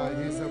you are.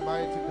 He's a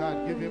mighty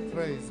God. Give him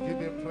praise, give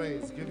him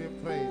praise, give him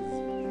praise.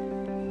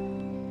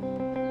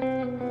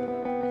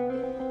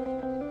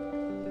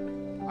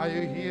 Are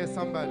you here,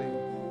 somebody?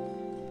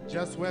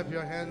 Just wave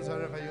your hands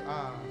wherever you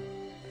are.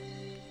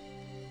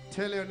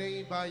 Tell your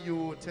neighbor you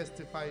will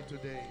testify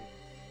today.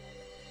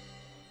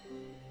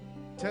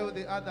 Tell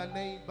the other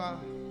neighbor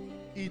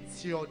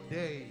it's your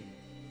day.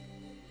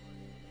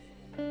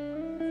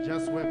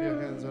 Just wave your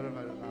hands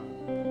wherever you are.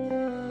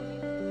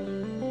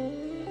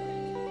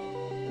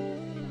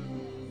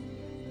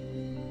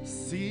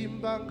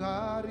 Simba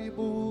ngari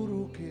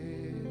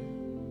buruke,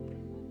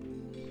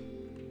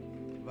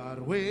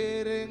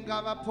 varwere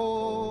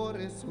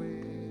ngavaporeswe,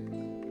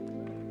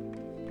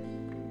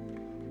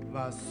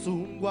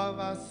 vasungwa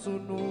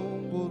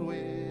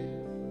vasunungurwe,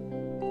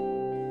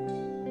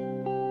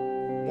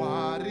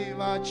 Mwari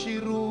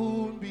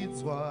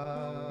vachirumbidzwa.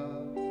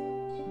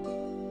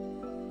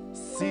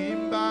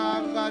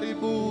 Simba ngari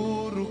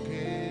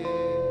buruke,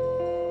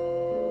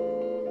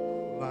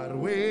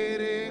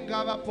 varwere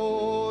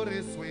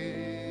ngavaporeswe,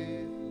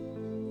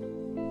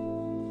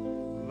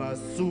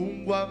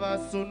 vasungwa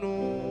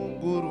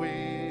vasunungurwe,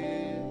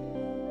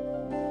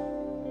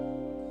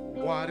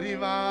 Mwari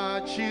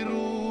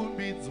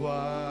vachirumbidzwa.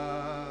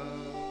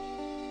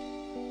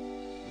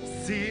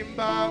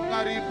 Simba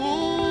ngari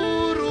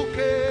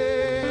buruke,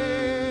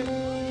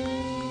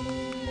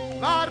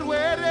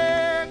 varwere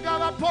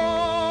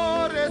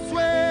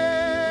ngavaporeswe,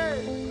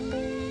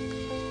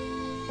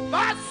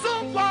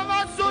 vasungwa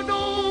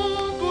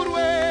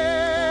vasunungurwe,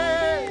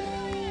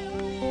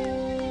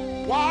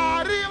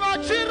 Mwari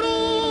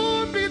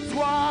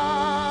vachirumbidzwa.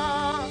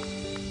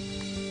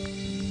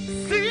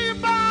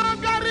 Simba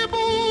ngari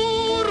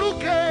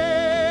buruke,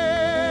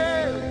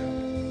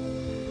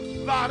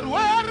 varwere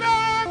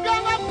Varwerega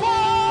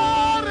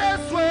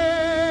vaporeswe,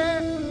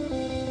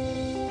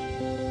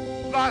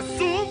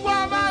 vasungwa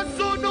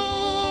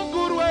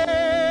vasunungurwe,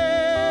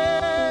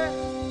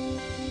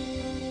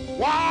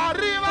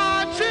 wari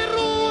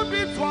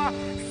vachirumbidzwa,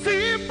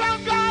 simba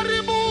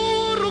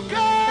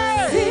ngarimuruke,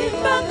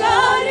 simba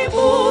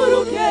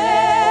ngarimuruke,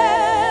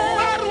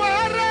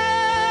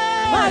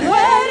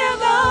 varwere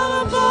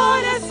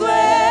ngavaporeswe,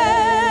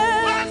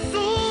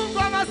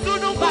 vasungwa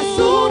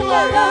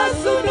vasungwa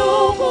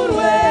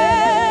vasunungurwe,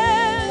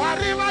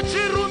 wari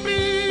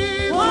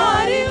vachirumbidzwa,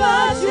 wari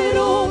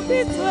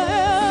vachirumbidzwe,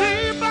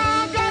 simba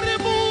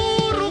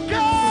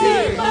ngarimuruke,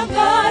 simba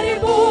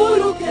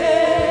ngarimuruke,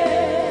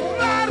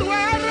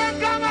 varwere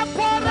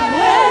ngavaporeswe,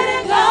 varwere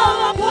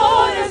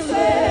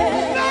ngavaporeswe,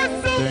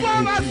 vasungwa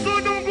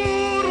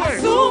vasunungurwe,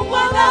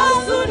 vasungwa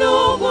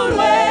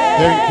vasunungurwe.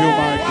 Thank you,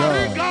 my God.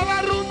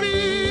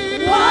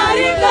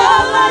 Wari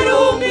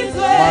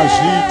ngavarumbizwe,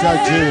 Majita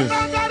Jesu.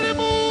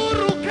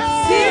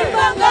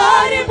 simba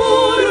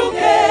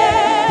ngarimuruke,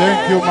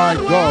 Thank you, my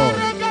God.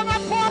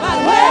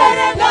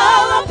 varwere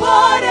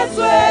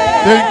ngavaporeswe,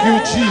 Thank you,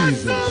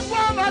 Jesus.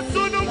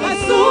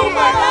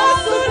 vasungwa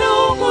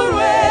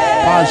vasunungurwe,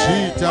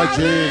 Majita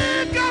Jesu.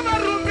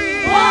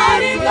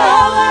 wari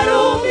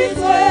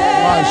ngavarumbizwe,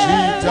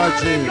 Majita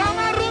Jesu.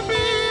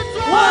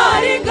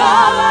 wari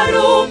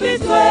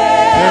ngavarumbizwe,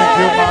 Thank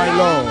you, my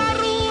Lord.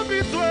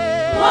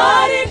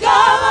 wari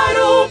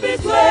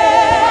ngavarumbizwe,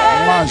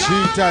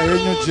 Majita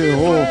yenyu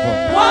Jehovah.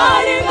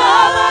 wari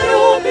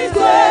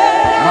ngavarumbizwe,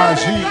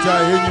 Majita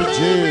yenyu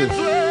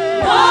Jesu.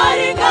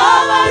 wari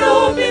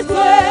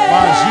ngavarumbizwe,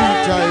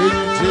 Majita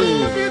yenyu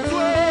Jesu.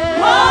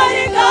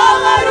 wari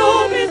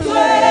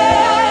ngavarumbizwe,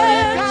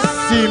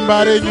 Simba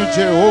renyu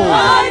Jehovah.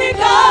 wari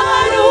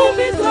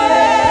ngavarumbizwe,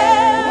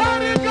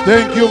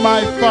 Thank you,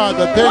 my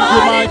Father. Thank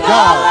you, my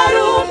God.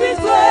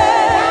 ngavarumbizwe,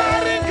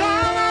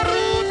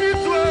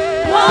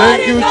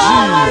 Thank you,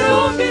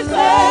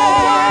 Jesus.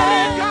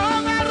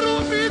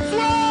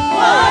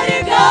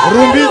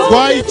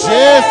 Rumbidzwai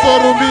Jesu,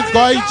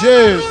 rumbidzwai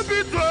Jesu.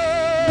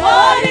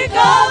 wari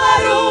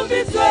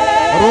ngavarumbizwe,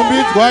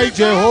 Rumbidzwai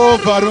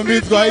Jehovah,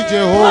 rumbidzwai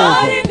Jehovah.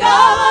 wari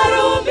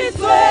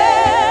ngavarumbizwe,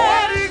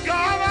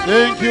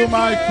 Thank you,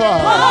 my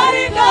Father.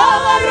 wari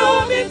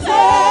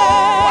ngavarumbizwe,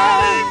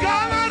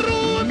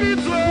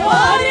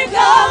 wari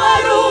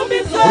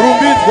ngavarumbizwe,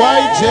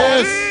 Rumbidzwai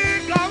Jesu.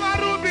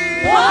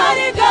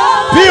 wari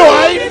ngavarumbizwe,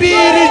 Piwai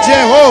mbiri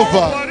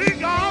Jehovah.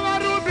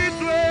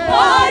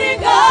 wari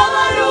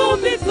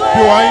ngavarumbizwe,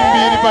 Piwai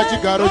mbiri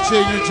pachigaro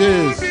chenyu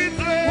Jesu.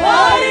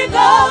 wari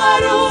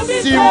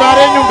ngavarumbizwe, Simba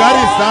renyu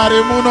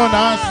ngarizare muno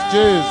nhasi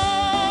Jesu.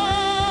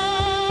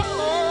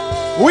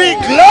 We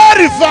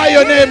glorify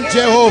your name,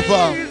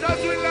 Jehovah.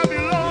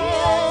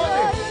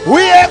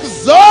 We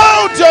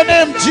exalt your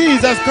name,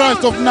 Jesus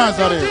Christ of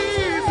Nazareth.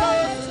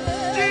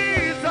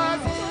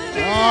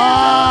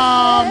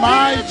 Ah,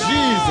 my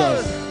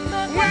Jesus.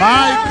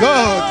 My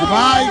God,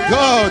 my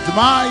God,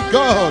 my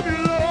God.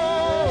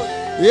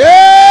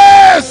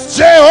 Yes,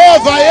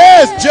 Jehovah,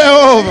 yes,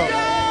 Jehovah.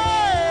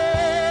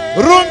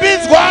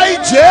 Rumbidzwai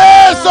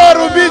Jesu,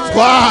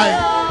 rumbidzwai.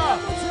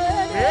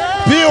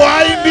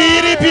 Piwai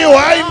mbiri,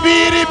 piwai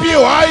mbiri,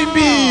 piwai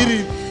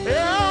mbiri.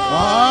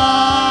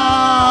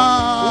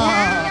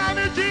 Ah,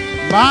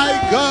 my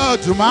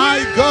God,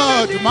 my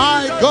God,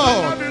 my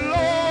God.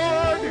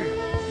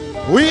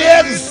 We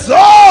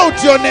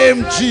exalt your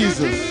name,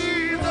 Jesus.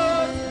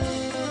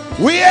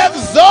 We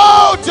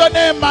exalt your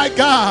name, my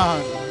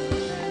God.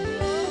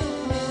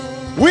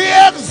 We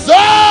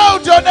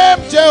exalt your name,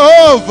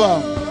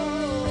 Jehovah.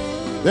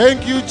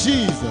 Thank you,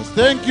 Jesus.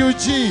 Thank you,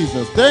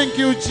 Jesus. Thank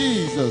you,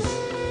 Jesus.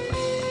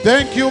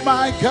 Thank you,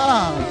 my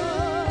God.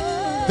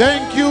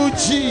 Thank you,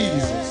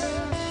 Jesus.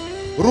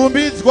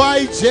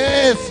 Rumbidzwai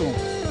Jesu.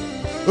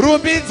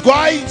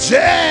 Rumbidzwai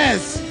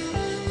Jesu.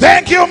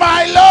 Thank you,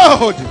 my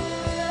Lord.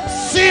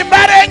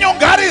 Simba renyu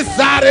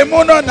ngarizare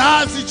muno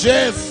nhasi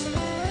Jesu.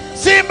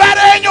 Simba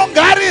renyu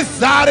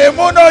ngarizare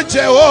muno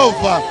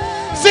Jehovah.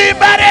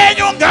 Simba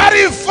renyu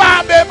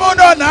ngarifambe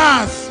muno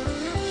nhasi.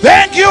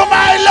 Thank you,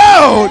 my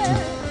Lord.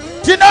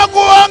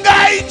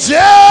 Tinokuongai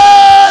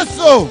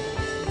Jesu.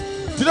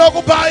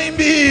 Tinokupai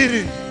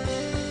mbiri.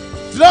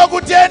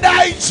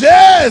 Tinokutendai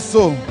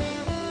Jesu.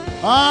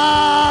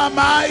 Ah,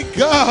 my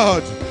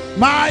God.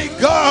 My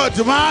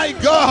God, my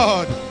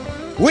God.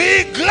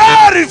 We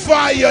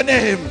glorify your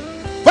name.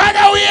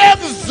 Father, we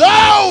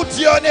exalt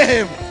your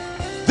name.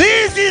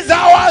 This is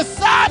our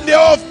Sunday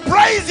of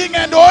praising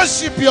and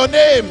worship your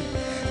name.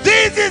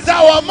 This is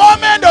our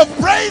moment of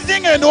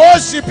praising and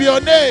worship your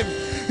name.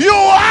 You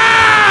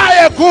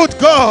are a good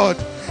God.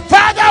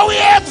 Father, we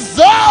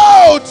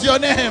exalt your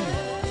name.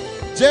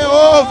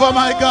 Jehovah,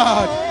 my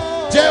God.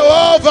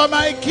 Jehovah,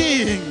 my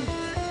King.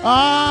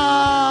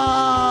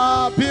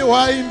 Ah,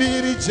 piwai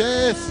mbiri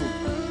Jesu.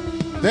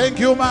 Thank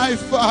you, my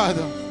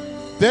Father.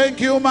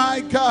 Thank you, my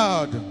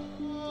God.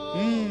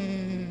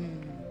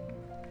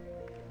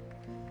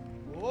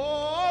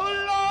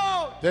 Oh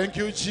Lord, Thank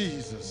you,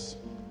 Jesus.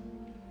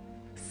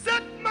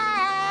 set my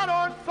heart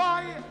on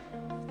fire.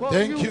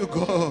 Thank you,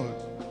 God.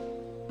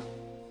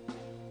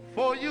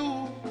 For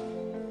you.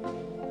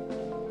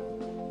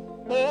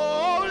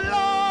 Oh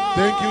Lord.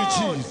 Thank you,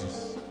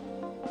 Jesus.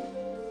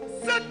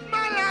 Set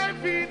my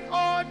life in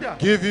order.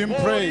 Give him for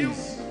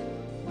praise.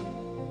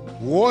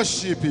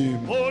 Worship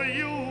him. For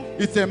you.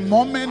 It's a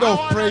moment of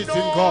praising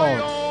God.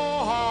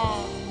 Your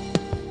heart.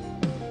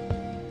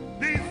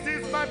 This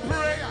is my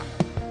prayer.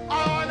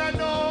 I wanna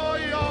know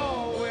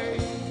your way.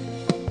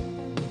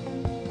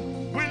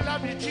 We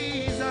love you,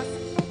 Jesus.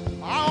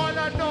 I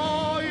wanna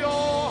know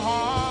your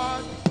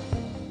heart.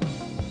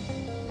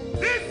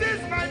 This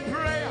is my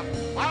prayer.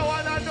 I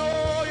wanna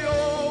know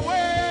your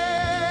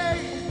way.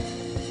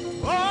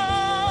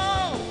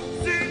 Oh,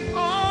 sing,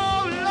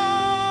 oh Lord.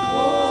 Oh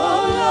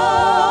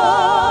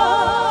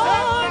Lord,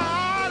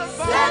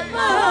 set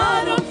my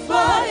heart on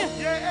fire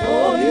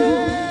for you.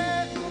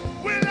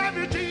 We love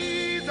you,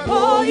 Jesus.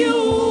 For you.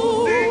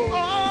 Sing, oh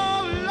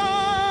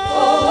Lord. Oh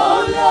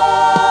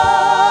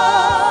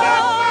Lord,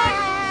 Set my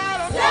heart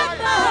on fire. set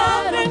my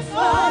heart on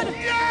fire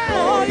Yeah.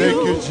 for Thank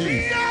you. you,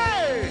 Jesus. Yeah.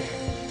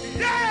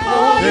 Yeah.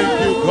 For Thank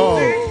you, you. God.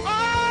 Sing, oh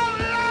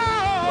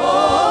Oh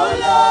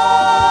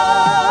Lord.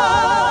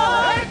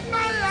 Lord, Set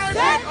my life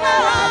set in my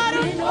heart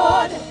order. in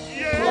order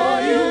Yeah. for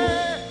you.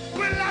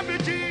 We love you,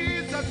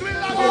 Jesus. We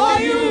love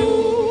For you, you.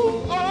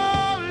 Jesus. Oh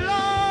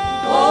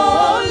Lord. Oh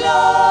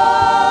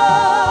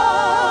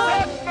Lord,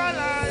 Set my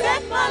life.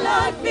 set my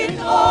life in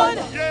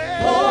order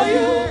Yeah. for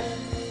you.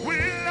 We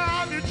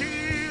love you,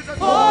 Jesus.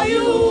 For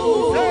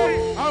you.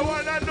 Say, I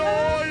wanna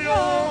know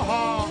your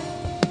heart.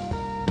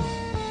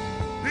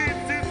 This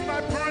is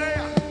my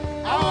prayer.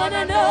 I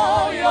wanna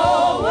know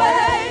your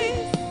ways.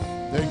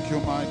 Thank you,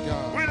 my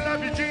God. We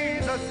love you,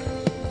 Jesus.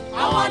 I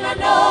wanna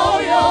know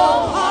your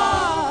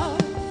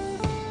heart.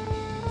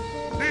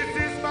 This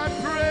is my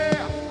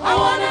prayer. I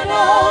wanna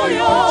know Thank you,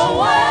 your Jesus.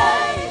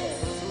 ways.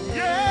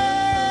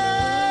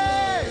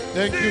 Yeah.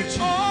 Thank you, Sing, Jesus.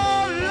 oh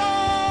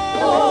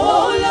Lord. Oh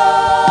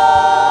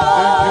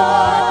Thank you,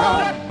 Lord, my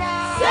God.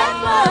 set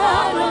my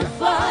heart on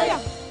fire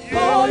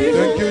for you.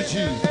 Thank you,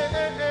 Jesus.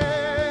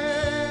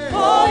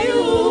 For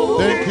you.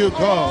 Thank you,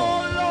 God.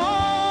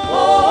 Oh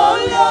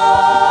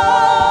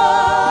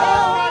Lord,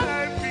 set my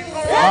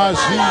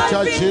Majita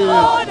life in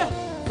Jesus. order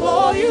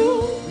for you.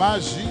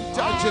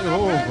 Majita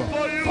Jehovah.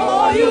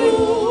 For you.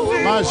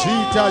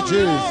 Majita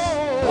Jesus.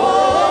 Oh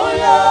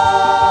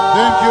Lord,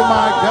 Thank you,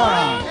 my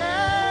God.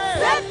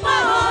 set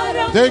my heart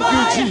on Thank you,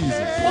 fire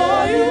Jesus. for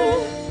you.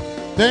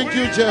 Thank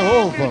you,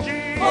 Jehovah.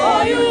 For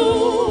you.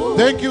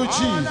 Thank you,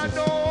 Jesus.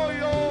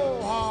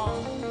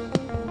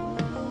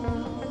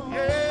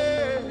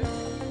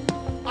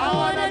 I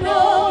wanna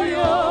know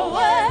your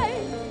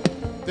way.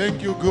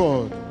 Thank you,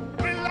 God.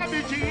 We love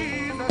you,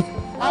 Jesus.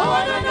 I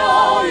wanna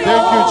know your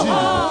Thank you, Jesus.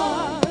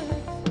 heart.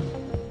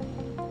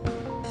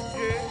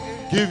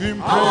 Give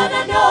him I praise.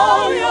 wanna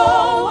know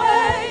your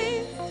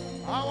way.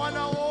 I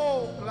wanna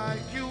walk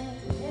like you.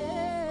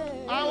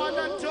 I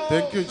wanna talk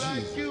Thank you, like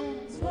Jesus. you.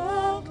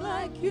 Talk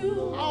like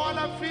you. I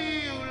wanna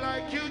feel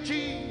like you,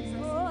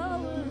 Jesus.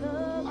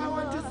 Oh, I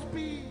want to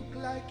speak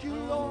like you,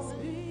 Lord.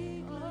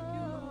 speak like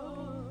you.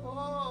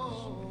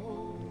 Oh,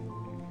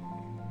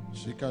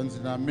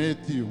 Shikanzina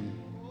Matthew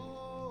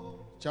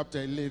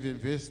chapter 11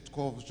 verse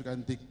 12.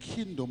 Shikan, the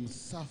kingdom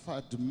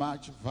suffered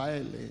much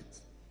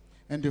violence,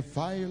 and the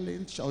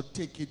violent shall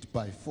take it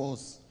by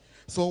force.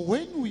 So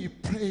when we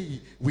pray,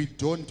 we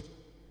don't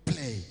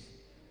play.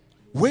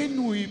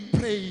 When we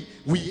pray,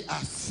 we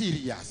are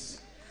serious.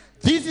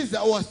 This is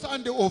our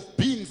Sunday of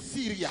being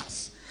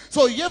serious.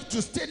 So you have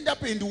to stand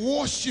up and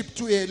worship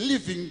to a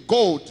living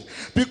God,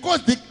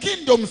 because the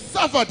kingdom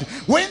suffered.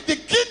 When the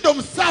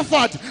kingdom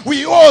suffered,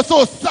 we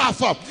also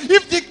suffer.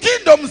 If the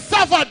kingdom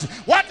suffered,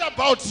 what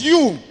about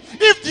you?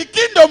 If the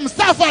kingdom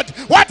suffered,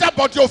 what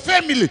about your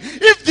family?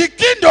 If the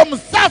kingdom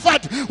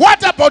suffered,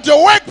 what about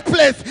your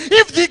workplace?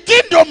 If the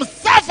kingdom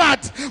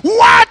suffered,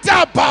 what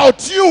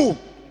about you?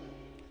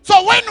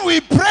 So when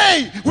we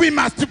pray, we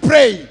must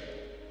pray.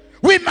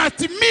 We must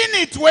mean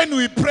it when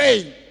we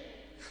pray.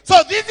 So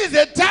this is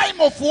a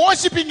time of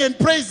worshiping and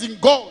praising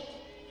God.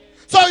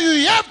 So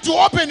you have to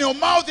open your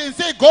mouth and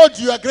say, God,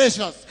 you are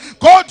gracious.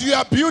 God, you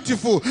are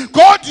beautiful.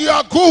 God, you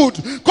are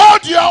good.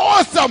 God, you are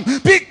awesome.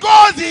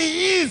 Because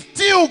he is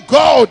still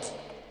God.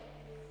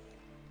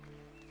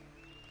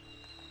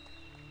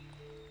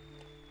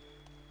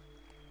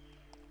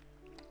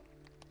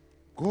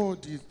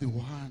 God is the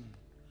one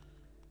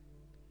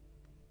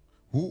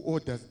who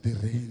orders the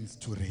rains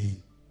to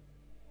rain.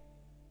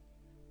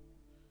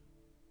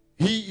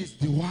 He is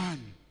the one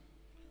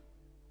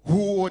who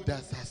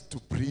orders us to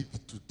breathe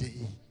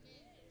today.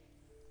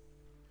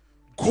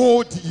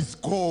 God is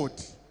God.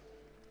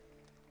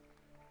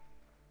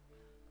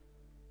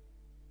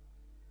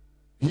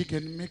 He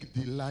can make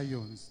the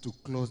lions to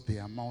close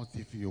their mouths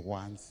if he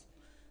wants,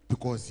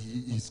 because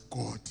he is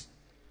God.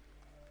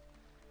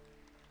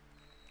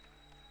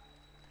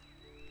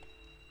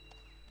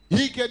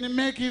 He can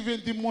make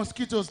even the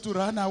mosquitoes to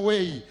run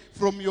away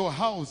from your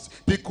house,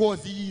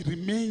 because he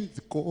remains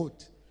God.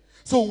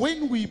 So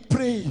when we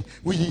pray,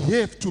 we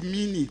have to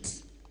mean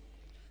it.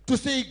 To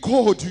say,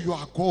 God, you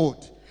are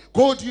God.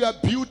 God, you are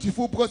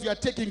beautiful because you are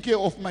taking care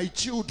of my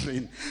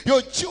children.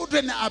 Your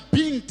children are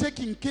being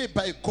taken care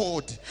by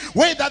God.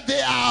 Whether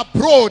they are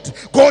abroad,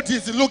 God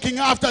is looking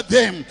after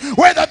them.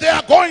 Whether they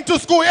are going to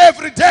school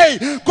every day,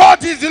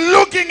 God is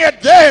looking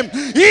at them.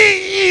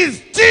 He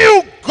is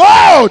still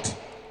God.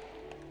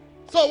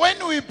 So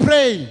when we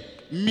pray,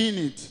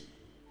 mean it.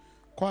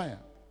 Choir,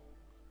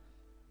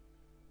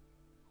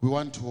 we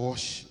want to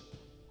worship.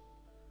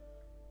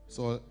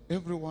 So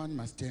everyone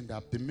must stand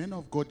up. The man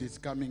of God is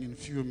coming in a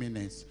few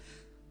minutes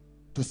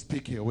to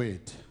speak a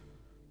word.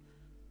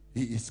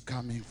 He is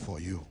coming for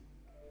you.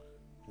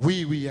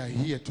 We are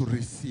here to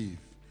receive.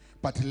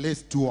 But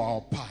let's do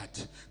our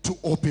part to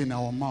open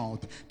our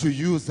mouth, to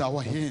use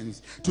our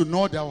hands, to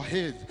nod our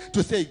heads,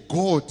 to say,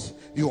 God,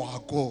 you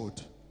are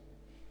God.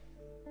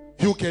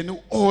 You can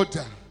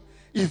order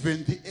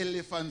even the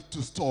elephant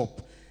to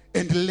stop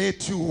and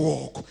let you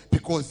walk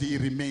because he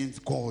remains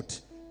God.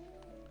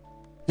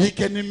 He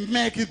can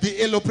make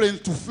the aeroplane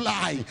to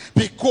fly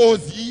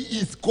because he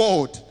is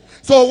God.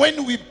 So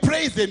when we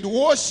praise and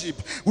worship,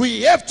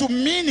 we have to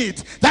mean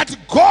it that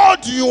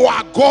God, you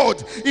are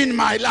God in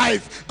my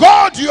life.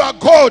 God, you are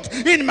God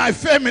in my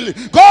family.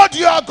 God,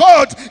 you are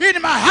God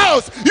in my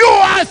house. You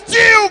are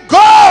still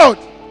God.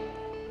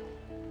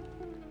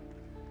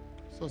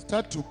 So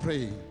start to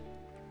pray.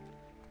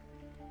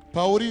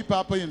 Pauri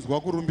papa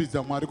inzwa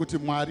kurumbidza Mwari kuti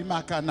Mwari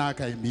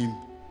makanaka imimi.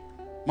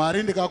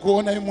 Mwari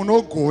ndikakuona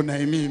munogona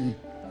imimi.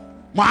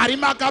 Mwari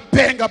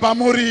makapenga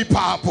pamuri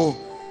ipapo.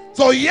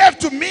 So you have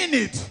to mean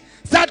it.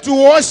 Start to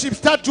worship,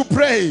 start to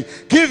pray.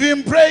 Give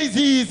him praise,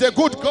 he is a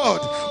good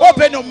God.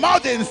 Open your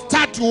mouth and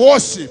start to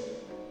worship.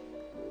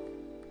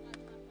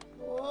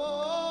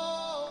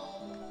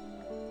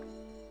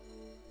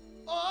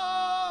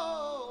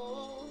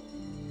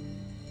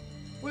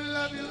 We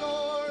love you,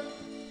 Lord.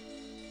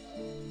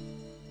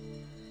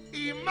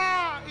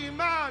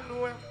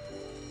 Emmanuel.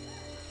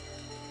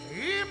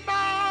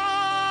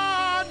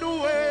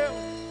 Emmanuel.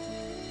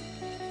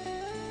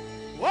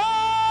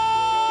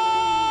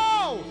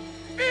 Whoa!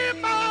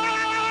 Emmanuel.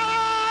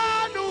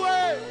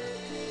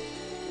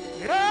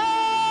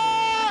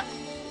 Yeah.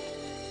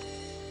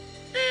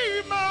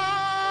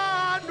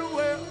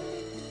 Emmanuel.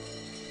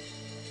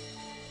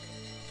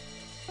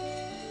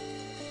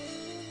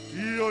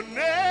 Your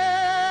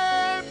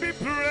name be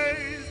praised.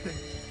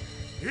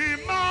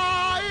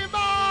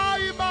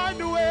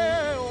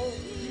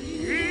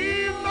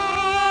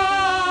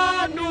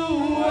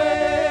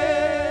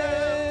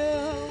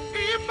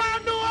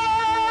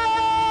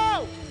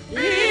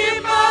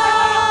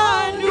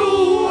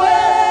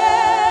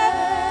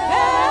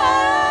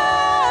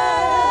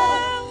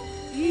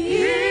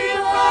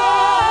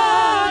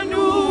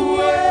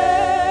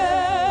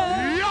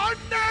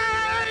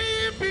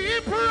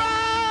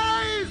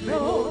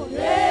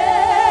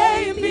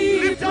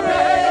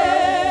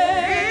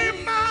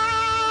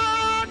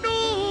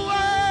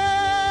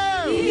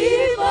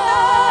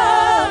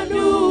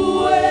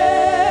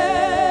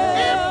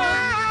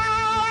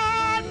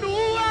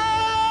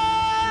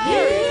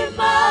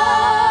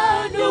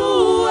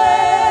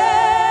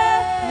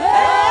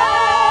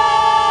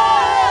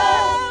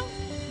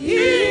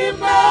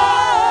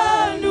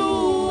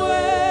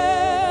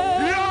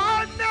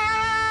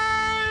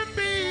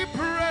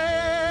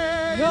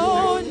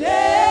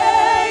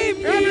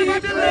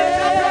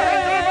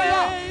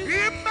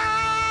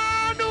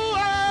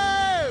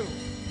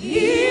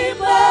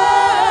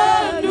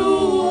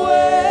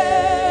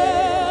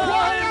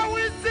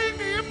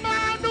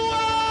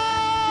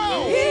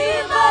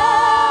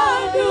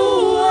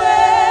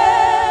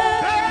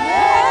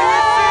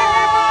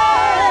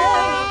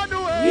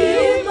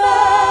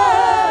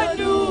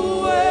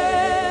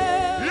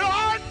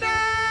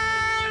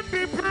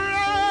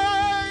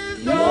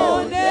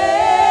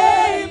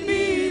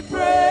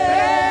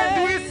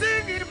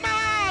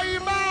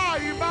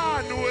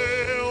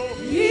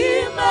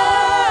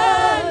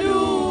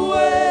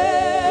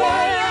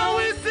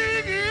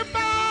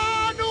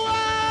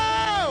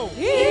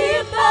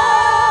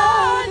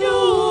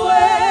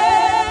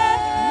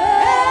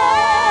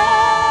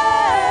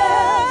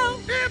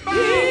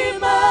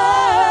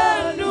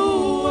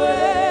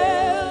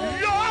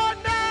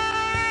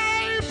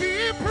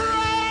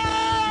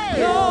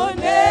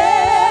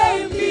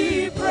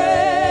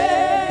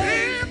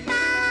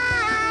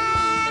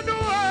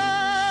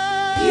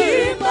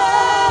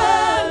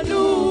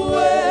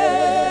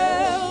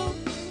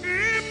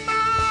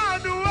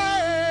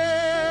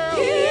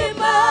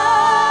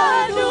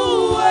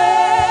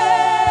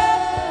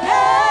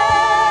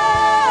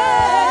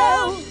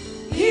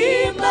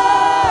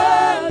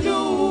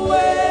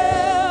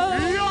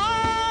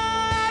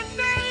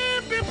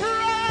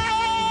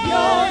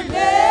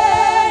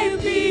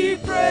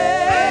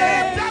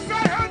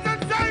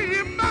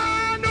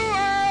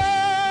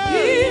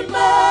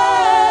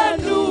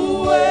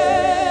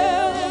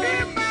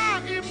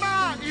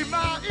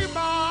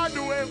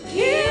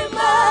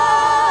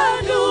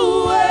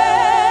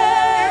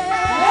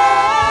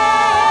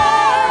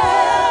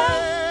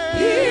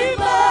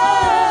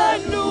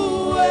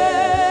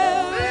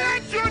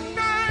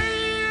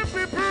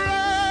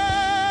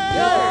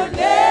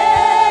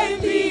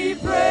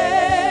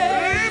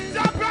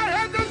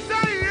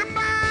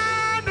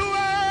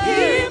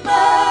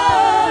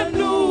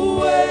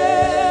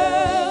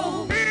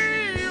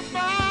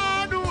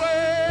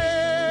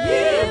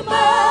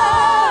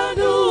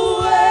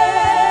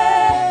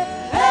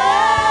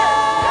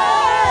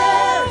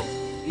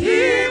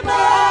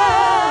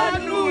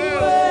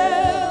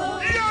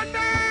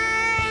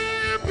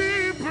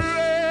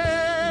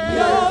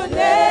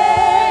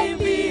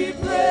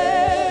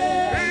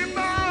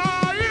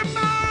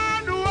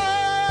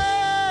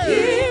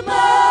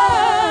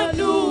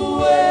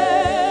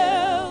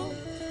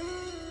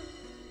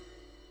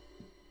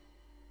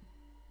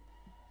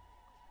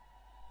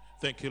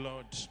 Thank you,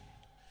 Lord.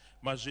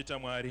 Majita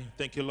Mwari,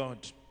 thank you, Lord.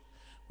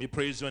 We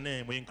praise your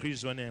name. We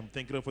increase your name.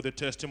 Thank you, Lord, for the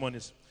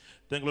testimonies.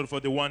 Thank you, Lord, for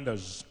the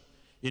wonders.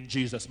 In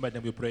Jesus' mighty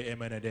name we pray.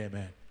 Amen and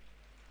amen.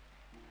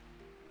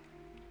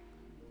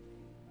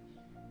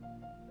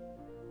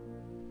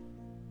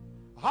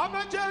 How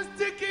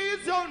majestic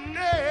is your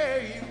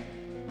name,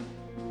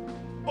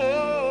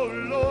 oh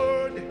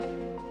Lord,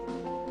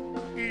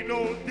 in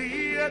all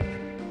the earth.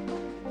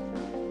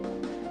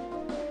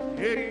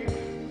 Hey,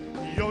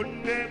 your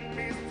name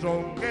is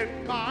strong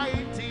and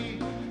mighty.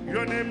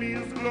 Your name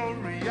is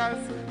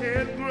glorious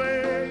and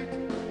great.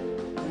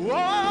 Oh,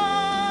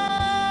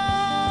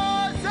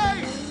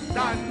 say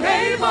the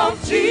Name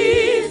of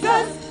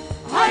Jesus,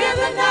 higher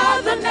than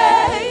other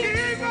name.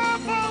 King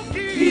of all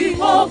kings.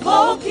 King of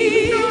all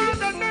kings.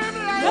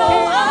 No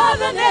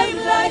other name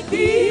like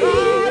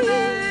Him.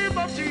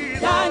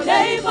 The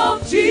name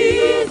of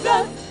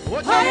Jesus,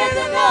 higher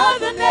than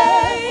other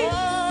name.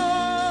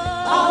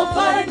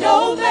 Alpha and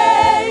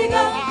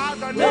Omega,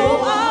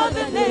 no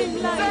other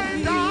name like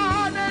Him. The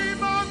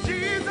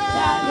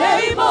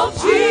name of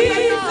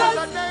Jesus,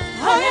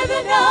 higher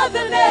than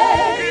other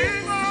name.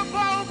 King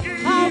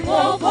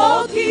of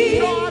all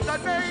kings, no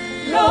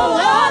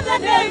other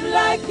name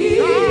like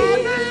Him.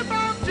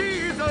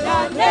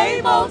 The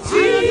name of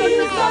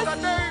Jesus,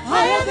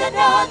 higher than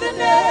other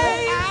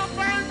name.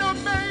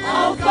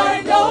 Alpha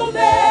and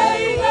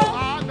Omega,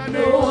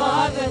 no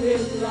other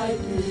name like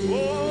Him.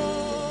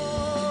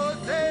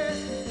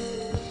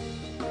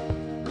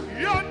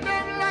 Your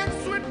name like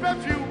sweet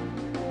perfume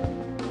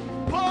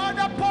poured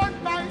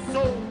upon my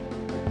soul.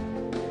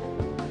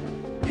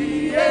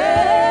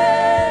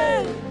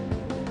 Yeah.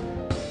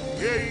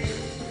 Hey,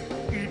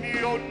 in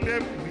your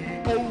name we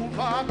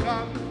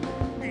overcome.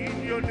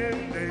 In your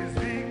name there's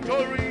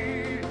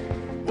victory.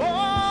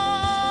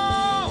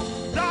 Oh,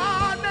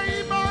 the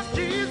name of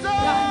Jesus.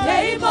 The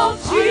name of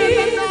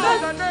Jesus,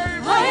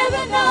 higher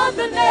than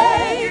other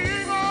name.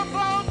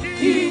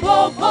 King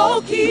of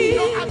all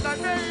kings,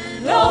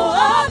 no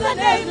other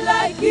name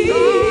like Him. The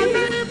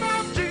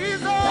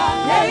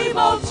name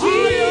of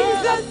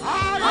Jesus,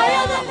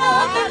 higher than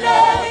other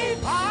name.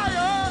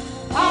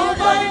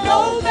 Alpha and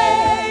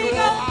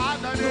Omega,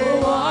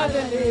 no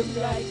other name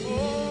like Him.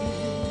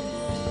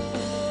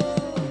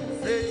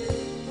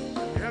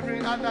 Every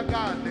other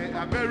God, they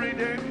are buried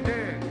in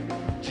dead.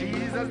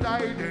 Jesus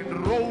died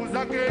and rose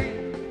again.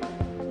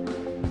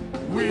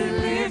 We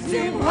lift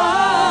Him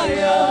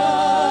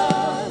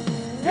higher.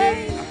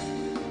 Hey.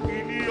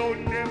 In your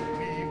name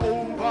we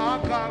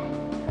overcome.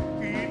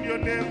 In your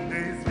name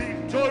there's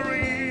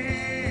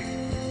victory.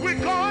 We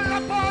call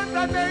upon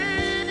the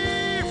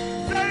name.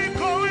 Say,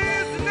 call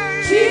His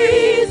name.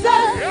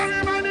 Jesus.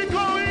 Everybody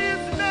call His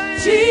name.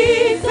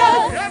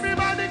 Jesus.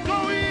 Everybody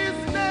call His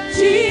name.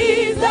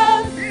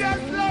 Jesus. Yes,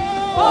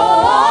 Lord.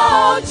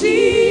 Oh,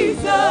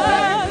 Jesus.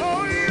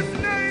 Call His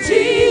name.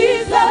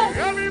 Jesus.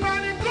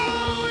 Everybody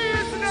call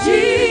His name.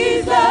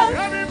 Jesus.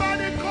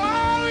 Everybody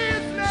call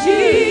His name.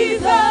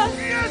 Jesus.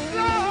 Yes,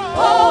 Lord.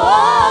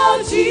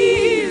 Oh,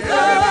 Jesus.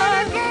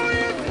 Everybody call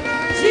His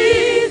name.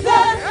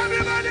 Jesus.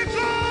 Everybody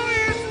call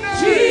His name.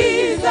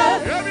 Jesus.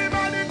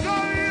 Everybody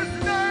call His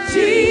name.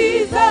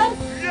 Jesus.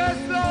 Yes,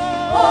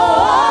 Lord.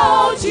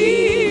 Oh,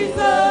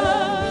 Jesus.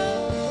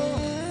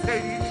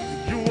 Say,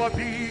 you are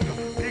big,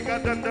 bigger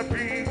than the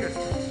biggest.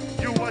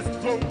 You are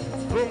strong,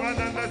 stronger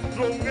than the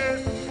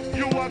strongest.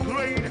 You are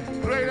great,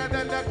 greater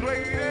than the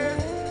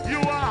greatest. You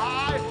are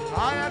high,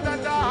 higher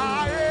than the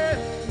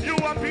highest. You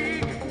are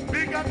big,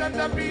 bigger than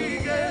the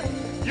biggest.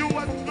 You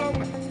are strong,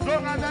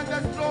 stronger than the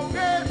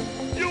strongest.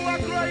 You are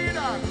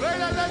greater,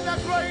 greater than the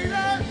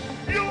greatest.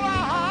 You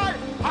are high,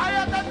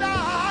 higher than the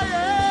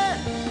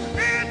highest.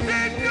 It's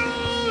in you,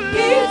 Lord.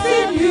 It's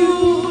in you,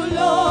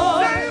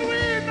 Lord. Say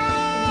we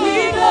know. We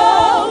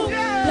know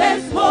Yeah.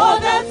 there's more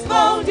that's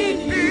found in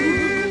you.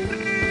 It's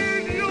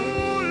in you,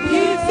 Lord.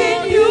 It's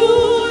in you,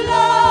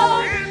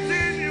 Lord. It's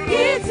in you,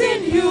 It's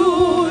in you,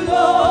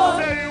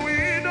 Lord. Say we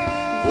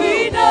know. We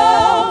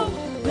know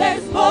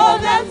there's more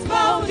that's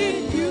found in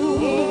you.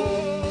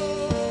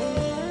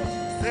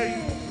 Say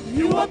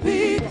You are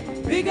big,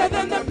 bigger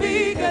than the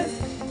biggest.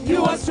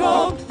 You are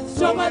strong,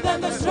 stronger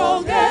than the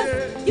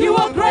strongest. You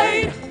are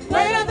great,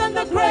 greater than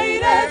the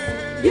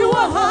greatest. You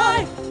are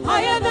high,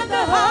 higher than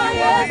the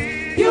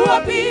highest. You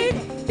are big,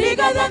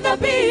 bigger than the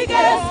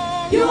biggest.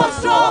 You are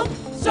strong,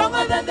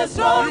 stronger than the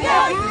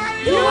strongest.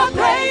 You are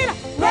great,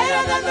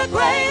 greater than the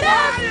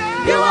greatest.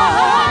 You are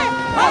high,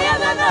 higher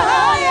than the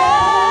highest.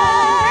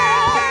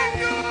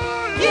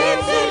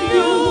 It's in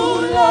you,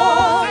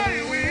 Lord.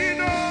 say we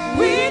know.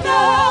 We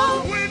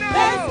know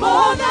there's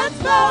more that's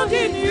found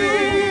in you.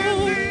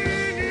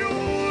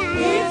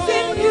 It's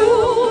in you,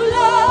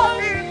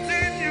 Lord.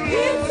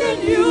 It's in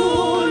you,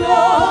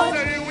 Lord.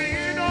 Say we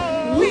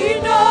know. We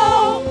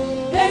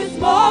know there's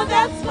more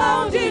that's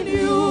found in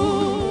you.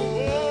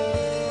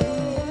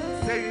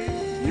 Say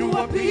You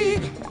are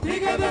big,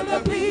 bigger than the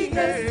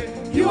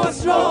biggest. You are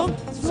strong,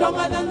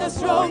 stronger than the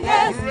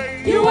strongest.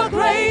 You are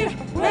great,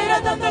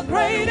 greater than the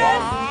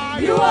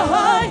greatest. You are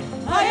high,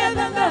 higher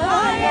than the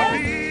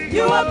highest.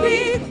 You are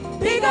big,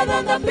 bigger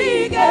than the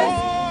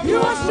biggest.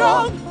 You are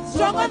strong,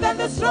 stronger than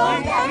the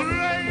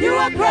strongest. You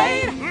are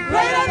great,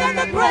 greater than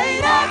the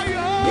greatest.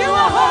 You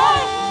are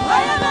high,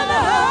 higher than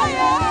the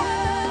highest.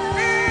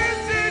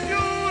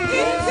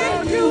 It's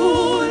in you,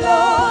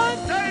 Lord.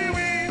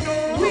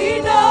 We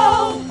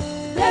know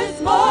there's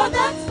more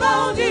that's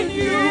found in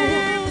you.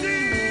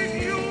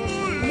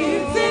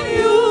 It's in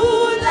you,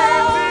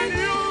 Lord.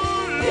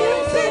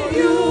 It's in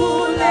you,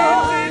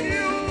 Lord.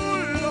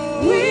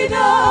 We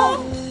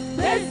know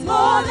there's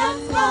more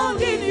that's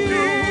found in you.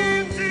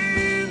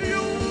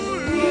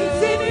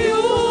 It's in you,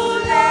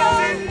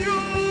 Lord.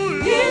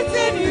 It's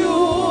in you,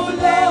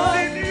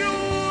 Lord.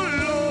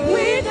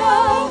 We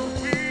know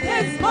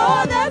there's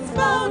more that's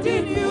found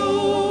in you.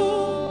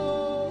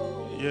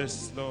 Yes,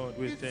 Lord,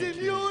 we thank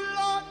you.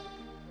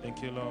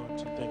 Thank you, Lord.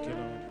 Thank you,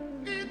 Lord.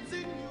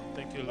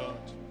 Thank you,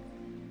 Lord.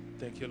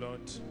 Thank you,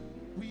 Lord.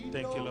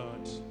 Thank you,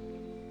 Lord.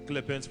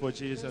 Clap hands for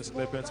Jesus.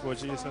 Clap hands for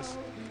Jesus.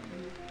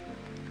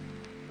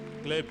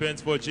 Clap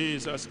hands for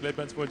Jesus. Clap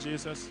hands for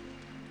Jesus.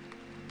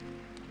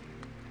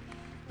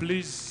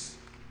 Please,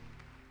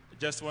 I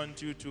just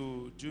want you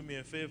to do me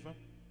a favor.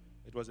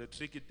 It was a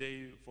tricky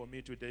day for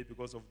me today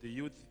because of the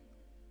youth.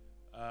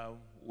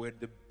 We had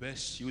the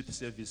best youth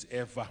service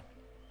ever.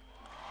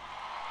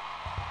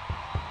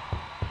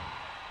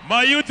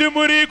 Mayuti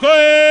muriko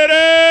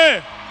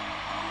ere.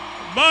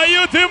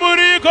 Mayuti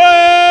muriko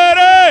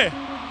ere.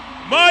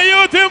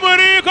 Mayuti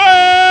muriko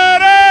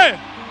ere.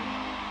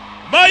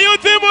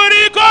 Mayuti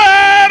muriko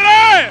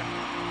ere.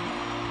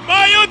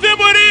 Mayuti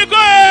muriko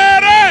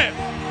ere.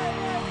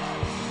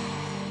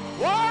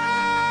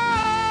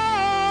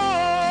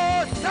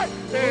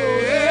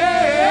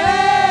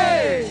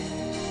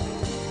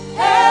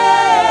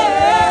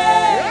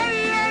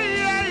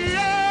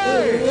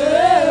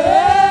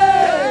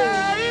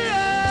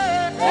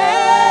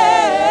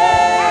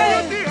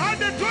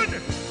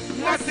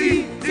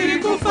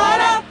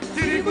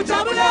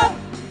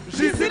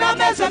 Jisina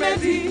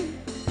measurementi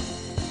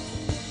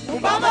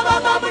Mubamba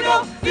muno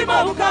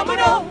Imabuka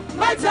muno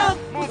Maita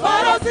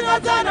Mufaro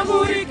sinatana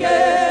murike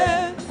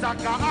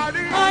Saka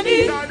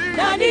Ani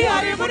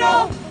Ani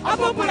muno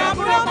Apopura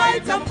muno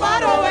Maita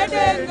Mufaro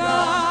wedenga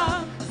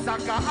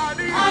Saka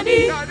Ani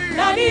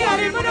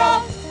muno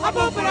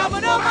Apopura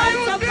muno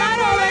Maita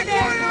Mufaro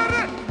wedenga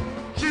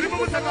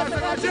Chirimu saka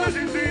chino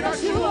shinzira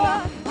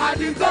shua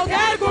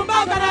Aditoke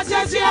kumbaga na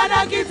chechi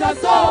anakita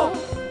so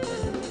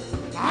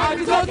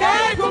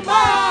Aditoke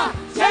kumba,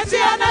 chechi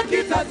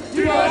anakita,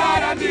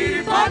 tiorara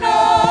miripano.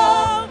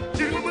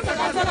 Chirimu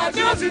saka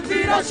chino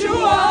shinzira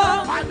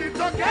shua.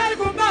 Aditoke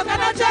kumba,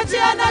 kana chechi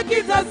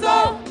anakita so.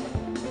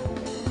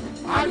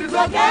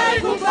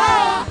 Aditoke kumba,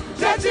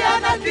 chechi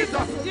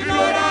anakita,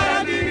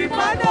 tiorara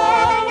miripano.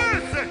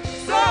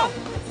 So,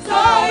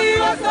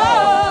 iwa so.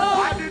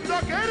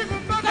 Aditoke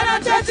kumba, kana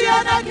chechi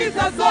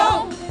anakita so.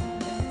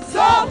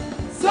 So,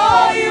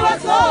 iwa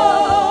so.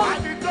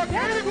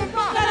 Aditoke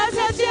kumba.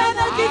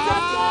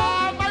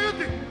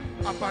 Mayuti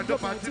apando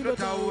patino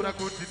taura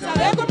kutita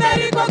Sabe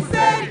kumeri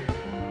kokseri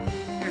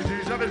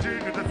Ejija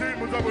vejini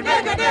tatimu zabu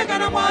Nega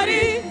na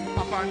mwari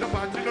Apando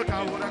patino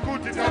taura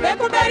kutita Sabe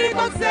kumeri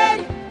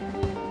kokseri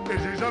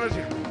Ejija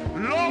vejini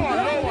Lowa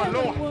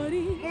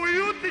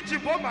Muyuti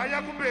chiboma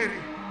ya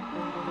kumberi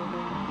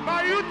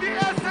Mayuti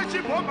ese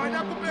chiboma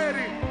ya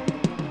kumberi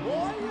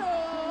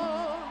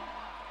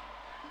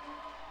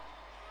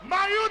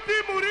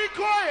Mayuti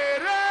muriko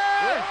ere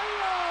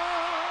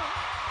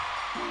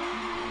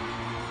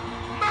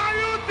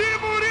Mayuti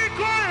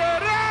muriko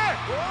ere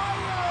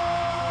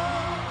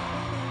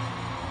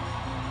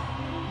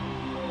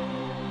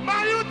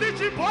Mayuti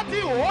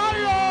chipoti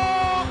oyo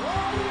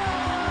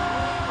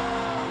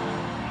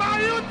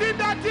Mayuti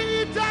dati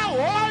ita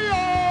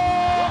oyo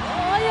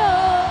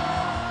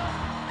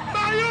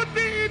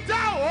Mayuti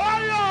ita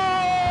oyo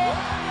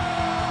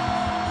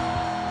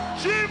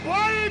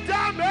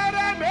Chipoita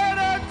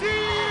mere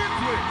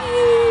titwe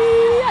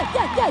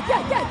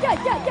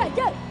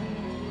Yeah.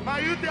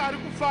 Mayuti ari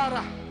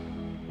kufara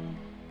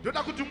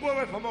Ndoda kuti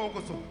mbove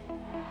pamaoko so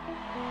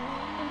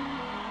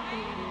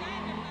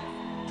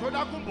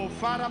Toda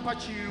kumbofara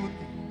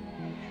pachiyuti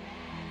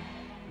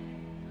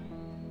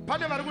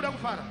Pane vari kuda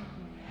kufara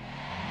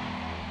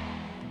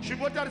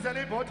Chimbotaridza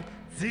neibhoti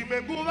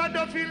dzimwe nguva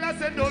ndofila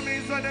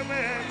sendomizwa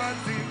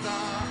nemwemanzinza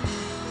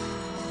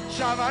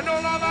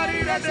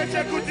Chavanovavarira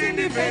ndechekuti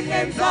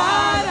ndipfeke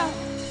nzara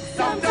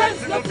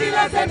Sometimes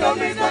ndofila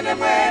sendomizwa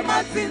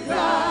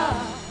nemwemanzinza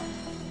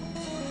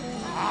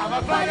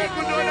Avafane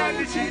kundona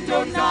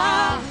ndichitonda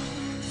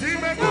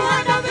Dzimwe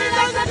nguva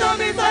ndofila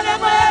sendomizwa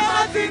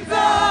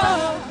nemwemanzinza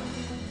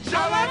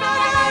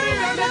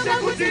Chavanovavarira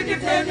ndechekuti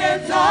ndipfeke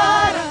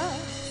nzara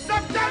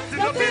Sometimes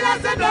ndofila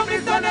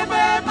sendomizwa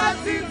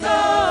nemwemanzinza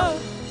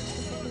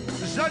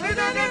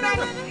Janina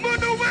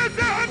munhu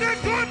wese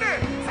anekone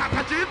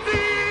saka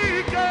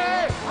chitsike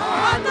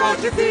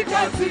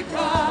anochitsika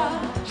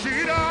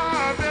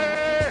chirave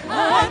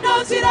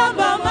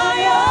anochiramba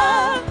maya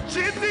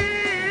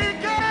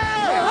chitsike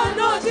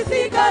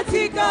anochitsika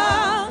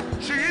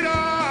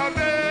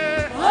chirave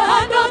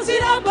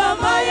anozviramba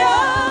maya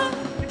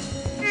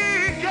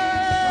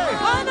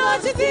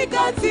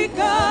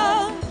anochitika-tika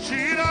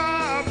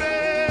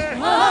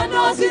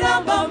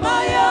anozviramba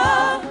maya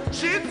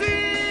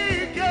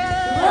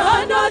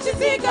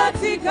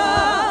anochitika-tika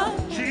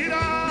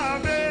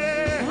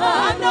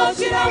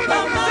anochiramba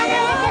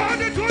maya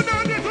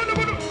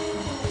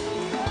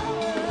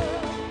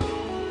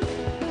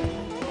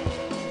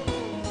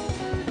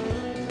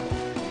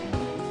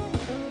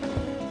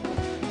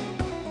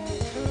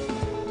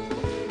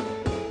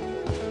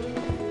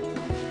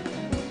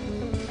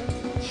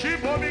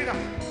Chibomira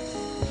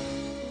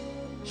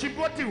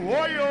Chiboti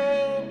hoyo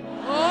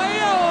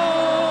hoyo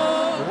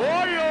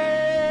hoyo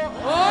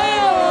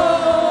hoyo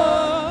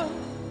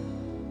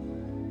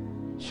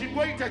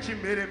Chiboita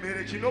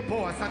chimere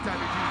chinopowa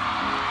Satani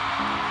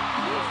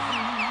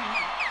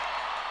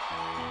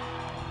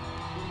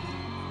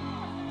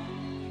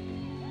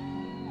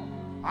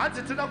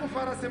Hanzi tida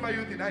kufara sema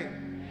youth 9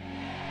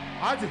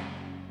 Hanzi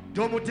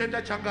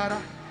domutenda changara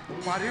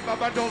Mwari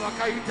baba ndo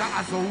vakaita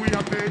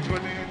azouya pedyo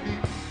neni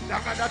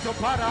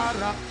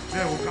Dakadatoparara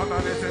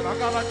neukamavese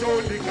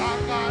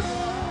vakavatondikangana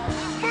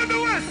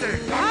munhu wese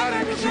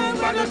kangari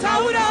mishumba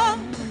notaura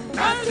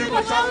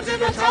nanzvimbo chauti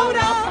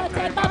notaura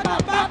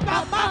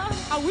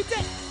awite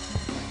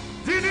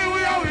dini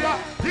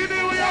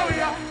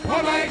uya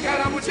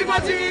wamaigara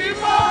muchimati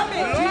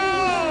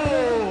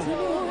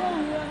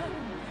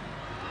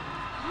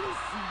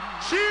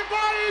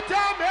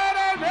chimboita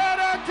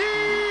mhere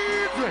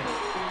tidzwe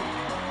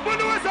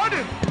munhu wese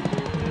adi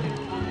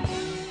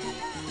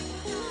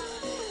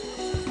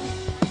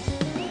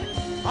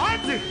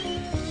hanzi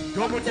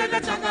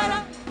ndomutenda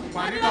chakara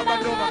mwari baba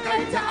ndo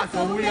vakaita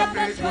azouya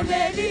pedyo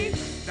neni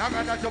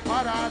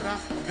ndakadatoparara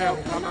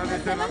neukama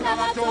vese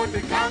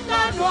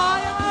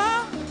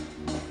vakavatondikangana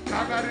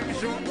kangari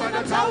mishumba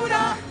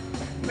ndotaura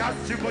nhasi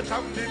chimbo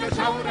changu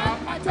ndinotaura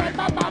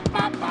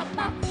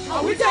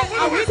awite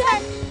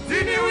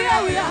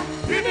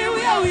dini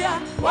uya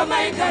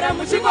wamaigara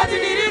muchingoti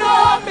ndiri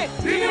rombe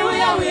dini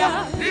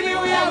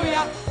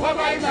uya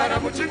wamaigara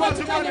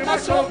muchingoti kane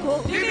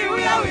mashoko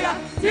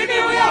dini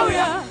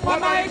uya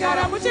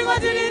wamaigara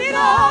muchingoti ndiri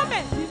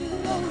rombe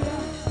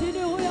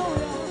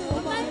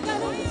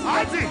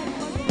hanzi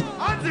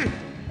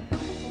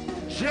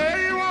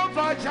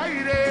Jehova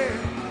Jaire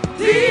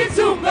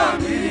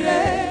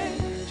titungamirire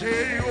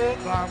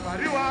Jehova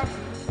Mwari wangu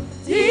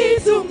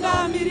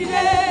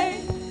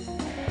titungamirire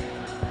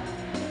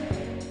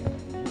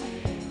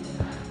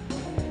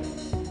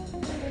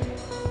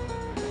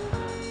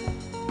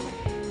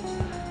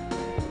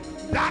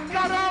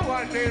Dakarowa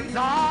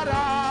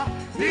nenzara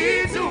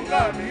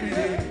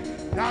titungamirire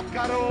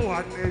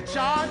Dakarowa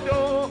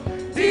nechando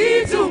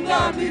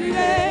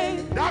titungamirire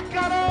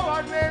Dakarowa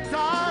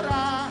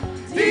nenzara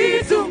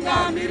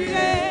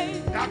titungamirire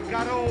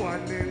Dakarowa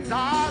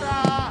nenzara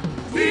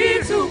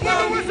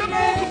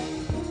titungamirire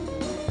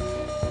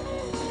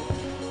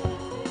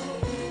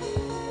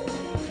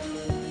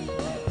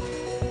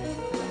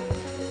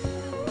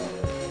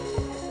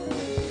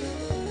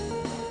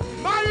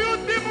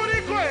Mayuti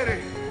murikwere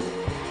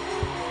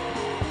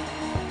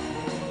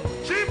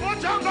Chipo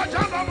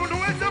changa munhu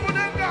wese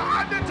munenga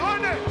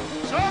adetone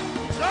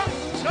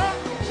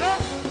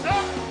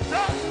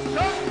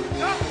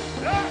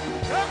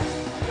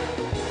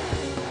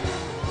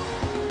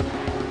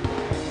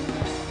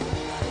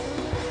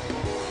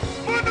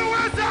munhu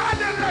wese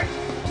adele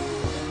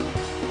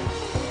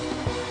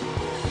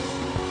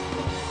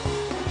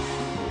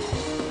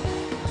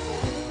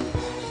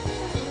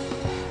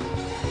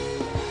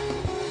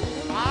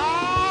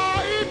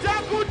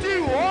itakuti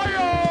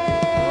hoyo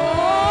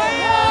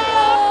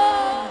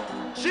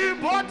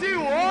Chiboti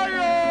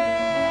hoyo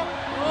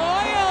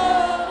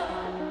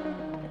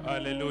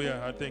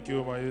Hallelujah. I thank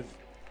you, my youth.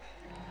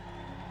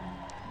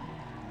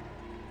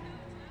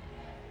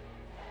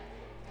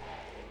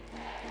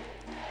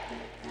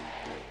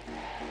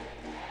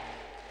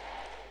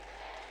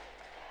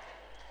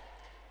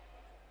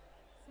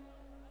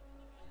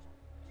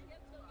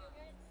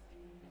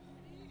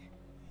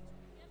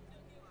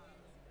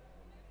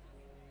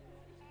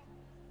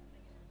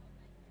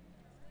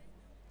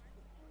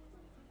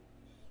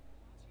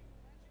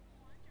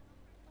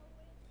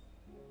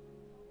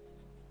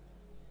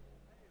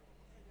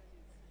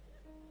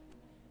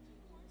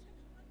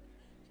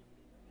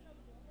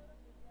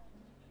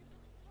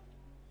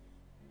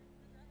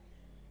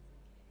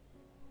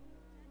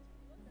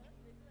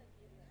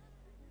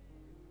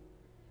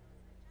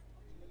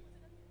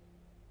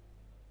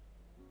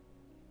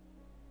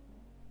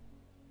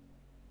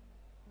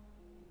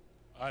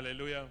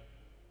 Hallelujah.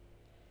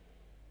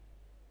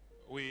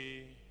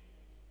 We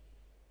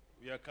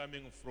are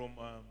coming from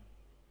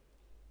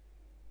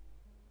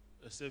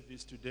a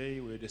service today.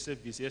 We had a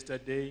service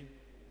yesterday.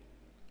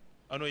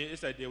 I know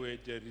yesterday we had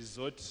a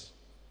resort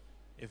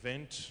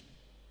event.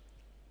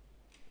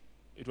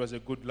 It was a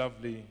good,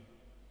 lovely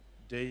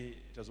day.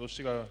 It was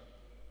also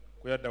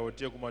Yadah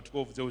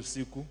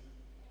TV.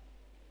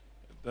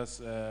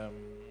 That's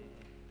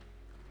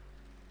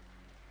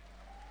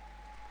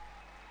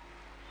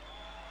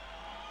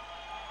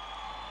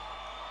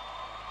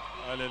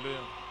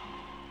Hallelujah.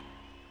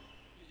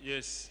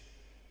 Yes.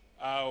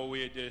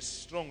 We had a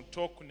strong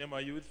talk in my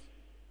youth,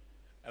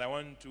 and I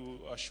want to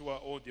assure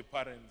all the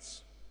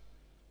parents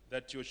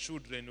that your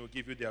children will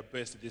give you their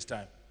best this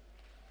time.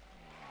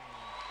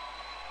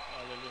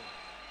 Hallelujah.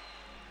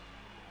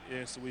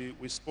 Yes,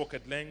 we spoke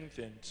at length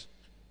and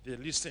they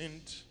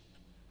listened.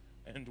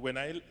 And when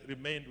I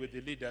remained with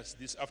the leaders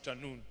this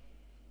afternoon,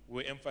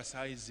 we were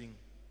emphasizing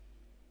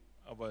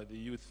about the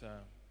youth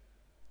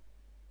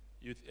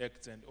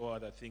acts and all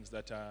other things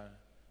that are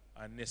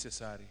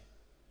necessary.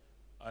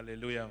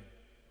 Hallelujah.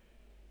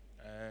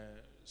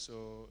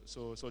 So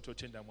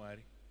totenda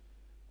mwari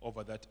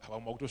over that.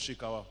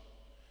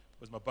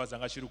 Because my pastor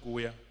angachiri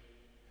kuuya.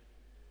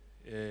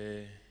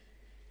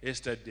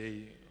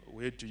 Yesterday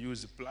we had to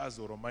use plus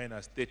or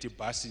minus 30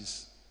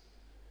 buses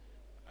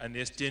and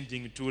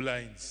extending 2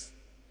 lines.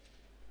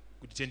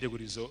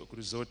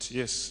 Resort.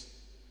 Yes,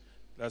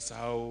 that's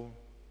how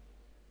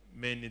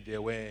many there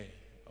were.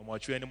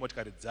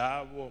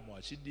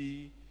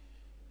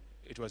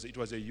 It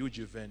was a huge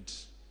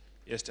event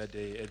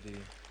yesterday at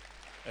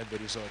the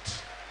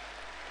resort.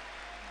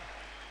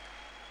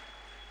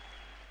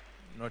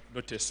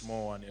 Not a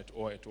small one at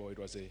all. It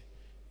was a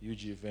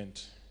huge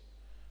event.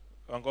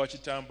 Wanga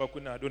wachitamba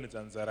kuna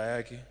adonedza nzara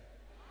yake.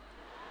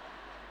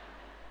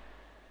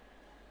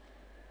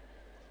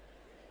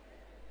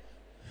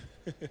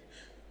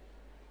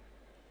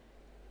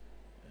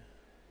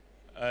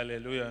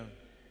 Hallelujah.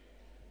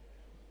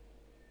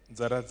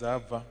 Nzara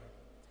dzabva.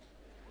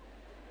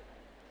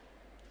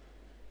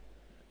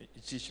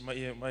 Ichi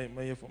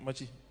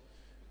machi.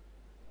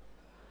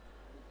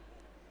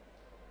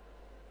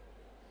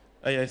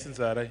 Aya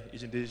sinzara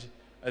ichi ndechi.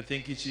 I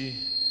think ichi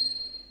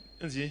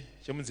nzi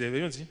chemunzeve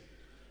yonzi.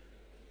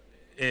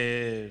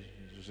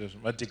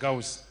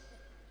 Madikaus.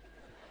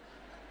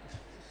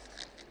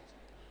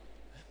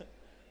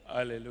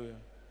 Hallelujah.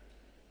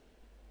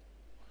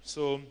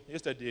 So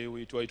yesterday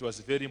it was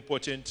very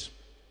important.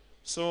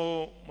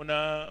 So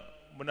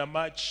muna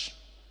march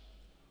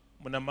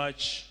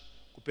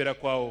kupera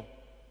kwao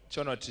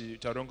chanoti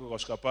tarongo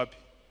kusvika papi.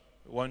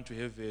 We want to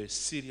have a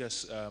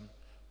serious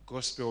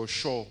gospel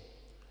show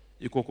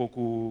ikoko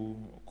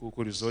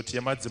ku resort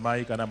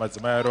yemadzimai kana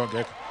madzimai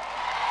arongeka.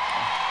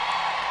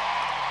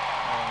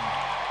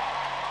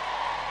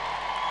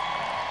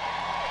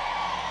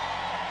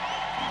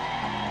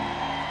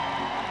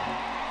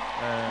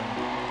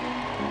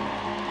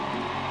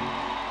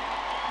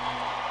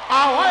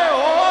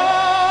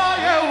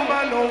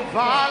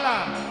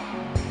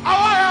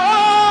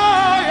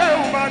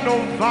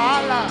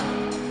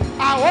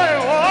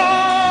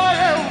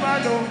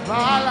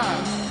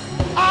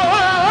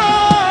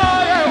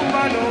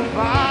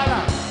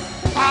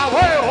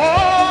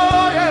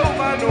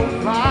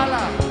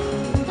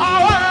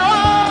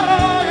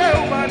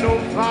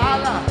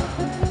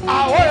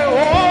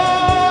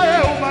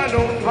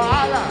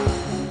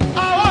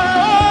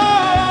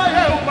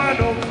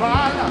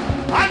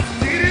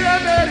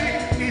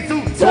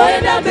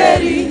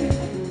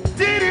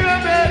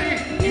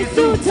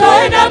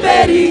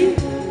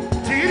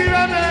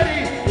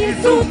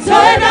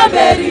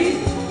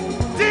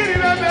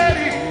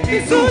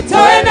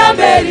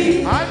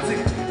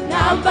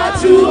 Number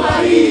two,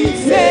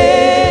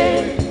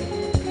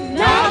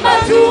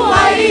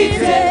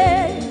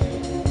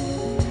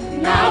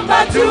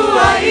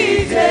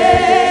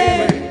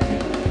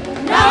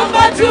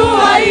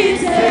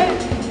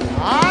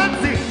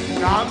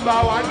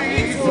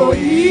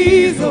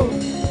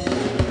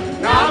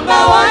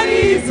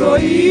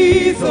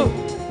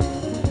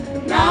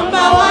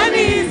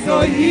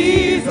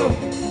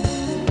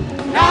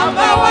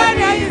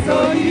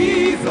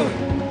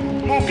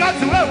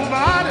 Mukadzi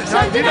weumare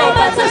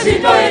chandinobata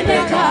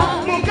zvinoendeka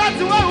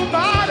Mukadzi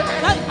weumare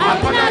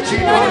hakuna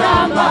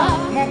chinoramba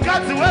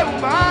Mukadzi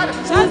weumare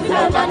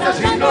chandinobata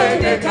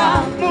zvinoendeka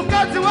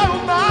Mukadzi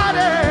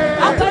weumare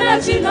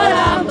hakuna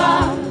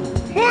chinoramba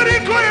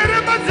Muriko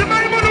here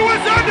madzimai munhu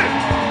wezane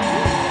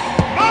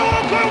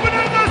Maoko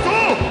emunenga so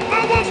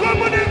Maoko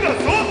emunenga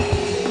so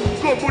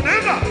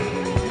Komunenga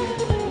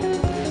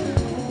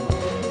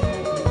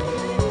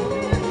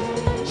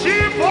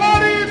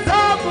Chiporitsa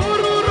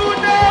bururu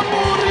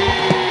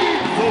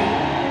nemurizo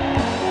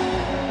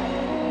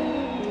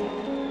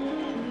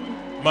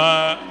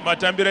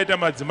matambiro aita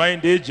madzimai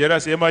ndeejera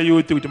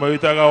semayuthi kuti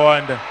mayuthi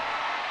akawanda.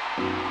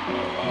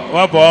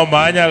 Wabva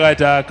wamhanya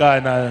akati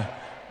akana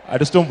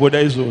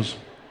hatisitomboda izvozvo.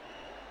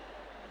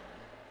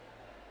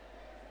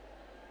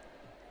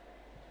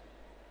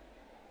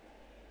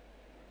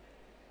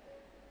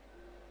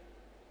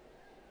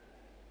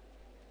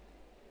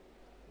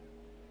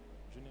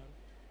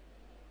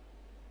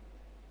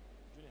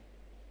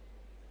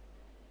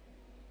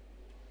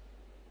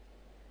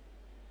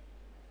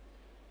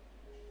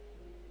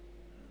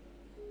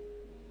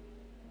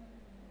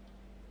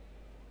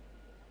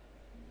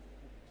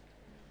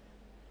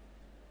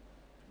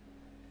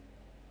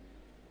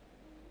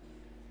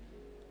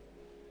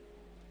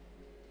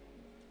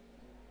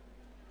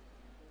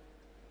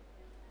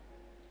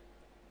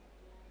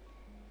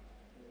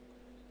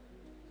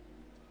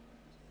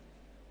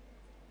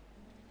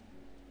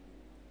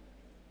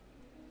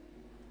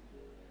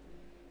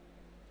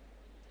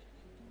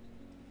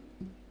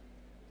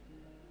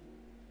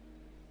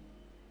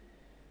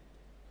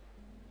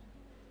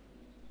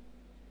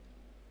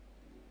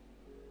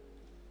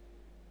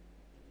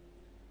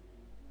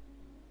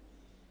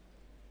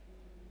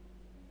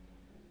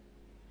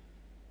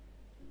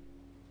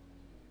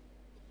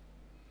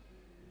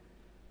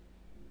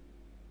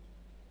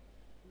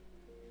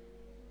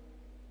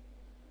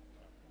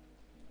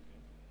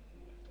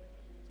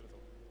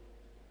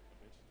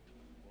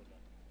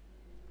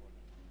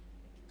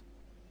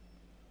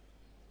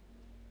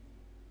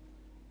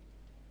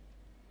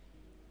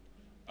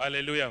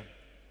 Hallelujah.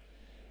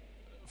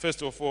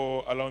 First of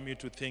all, allow me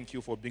to thank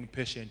you for being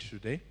patient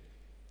today.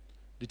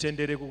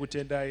 Nditendere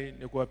kukutendai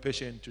nekuva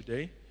patient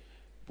today.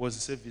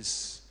 Was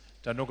service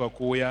tanoka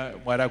kuya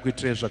mwari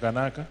akuitire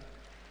zvakanaka.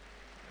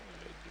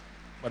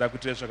 Mwari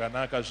akuitire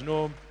zvakanaka.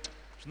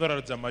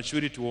 Zvinoratidza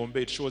maturity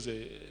hombe. It shows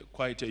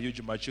quite a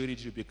huge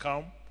maturity to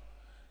become.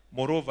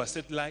 Moreover,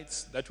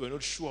 satellites that were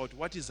not sure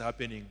what is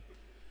happening.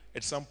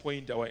 At some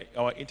point,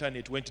 our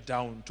internet went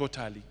down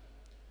totally.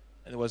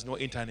 And there was no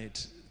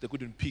internet. They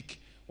couldn't pick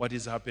what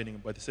is happening.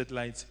 But the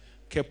satellites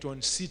kept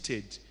on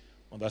seated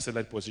on the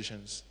satellite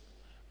positions.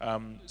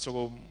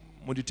 So,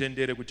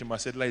 munditendere kuti ma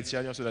satellites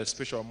are also a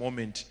special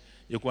moment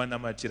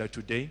yekuanamatira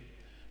today.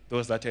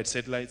 Those that had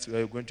satellites, we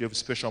are going to have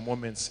special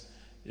moments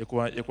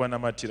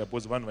yekuanamatira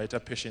because vanhu vaita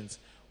patience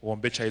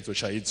hombe chaidzo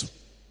chaidzo.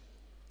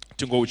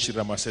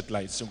 Tingouchira ma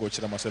satellites.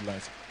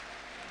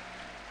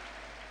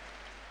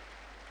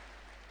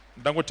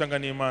 Ndangotanga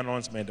nema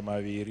announcement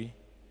maviri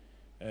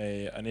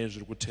ane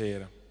zviri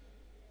kuteera.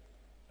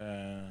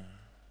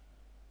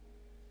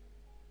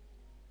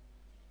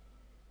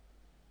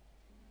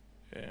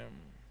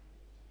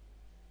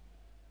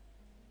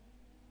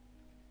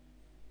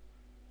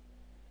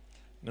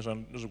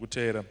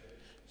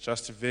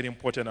 Just a very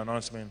important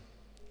announcement.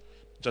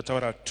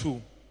 Jataura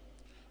 2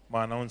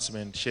 my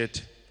announcement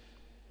shed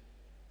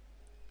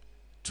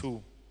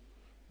 2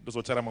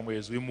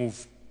 as we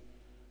move.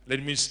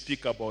 Let me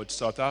speak about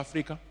South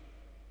Africa.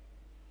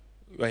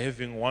 We are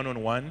having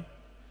one-on-one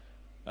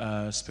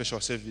special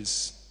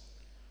service.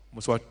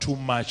 Too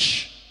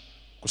much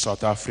to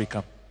South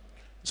Africa.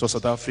 So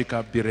South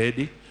Africa, be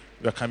ready.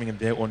 We are coming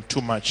there on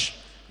too much.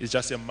 It's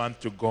just a month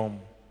to go.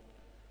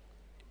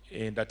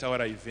 And at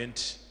our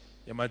event,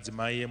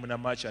 yamadzimai muna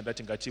match and that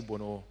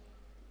ngatimbono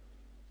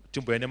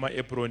timbo ene ma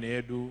apron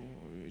edu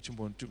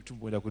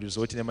timbo ku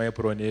resort ne ma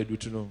apron edu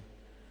tuno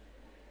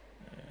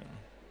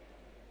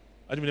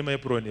ati mune ma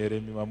apron ere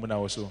muna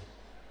also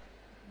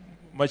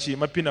machi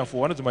mapina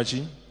for one of the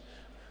machi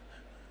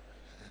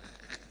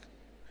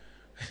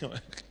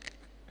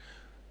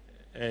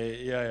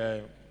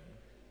yeah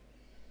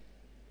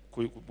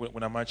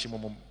kuna machi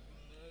momo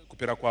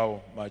kupera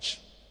kwao match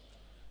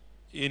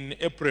in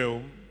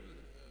April.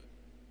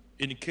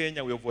 In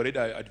Kenya, we have already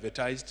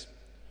advertised.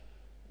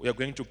 We are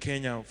going to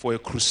Kenya for a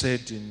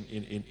crusade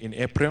in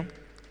April.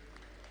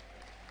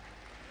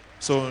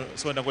 So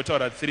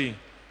Nagotara 3.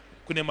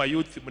 Kune my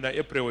youth in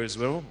April as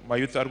well. My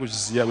youth are going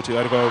to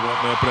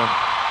April.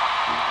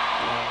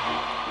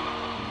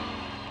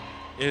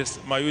 Yes,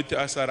 my youth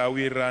asara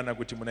we run a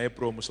good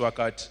April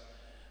muswakat.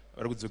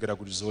 Arguzogera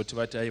good resort.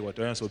 Vatai what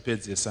I am so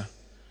paid this.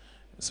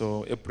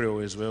 So April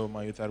as well,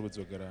 my youth are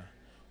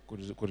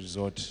good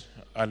resort.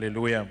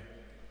 Hallelujah.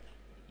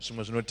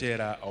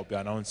 I'll be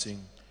announcing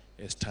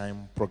as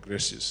time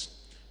progresses.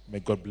 May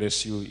God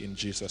bless you in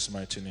Jesus'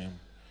 mighty name.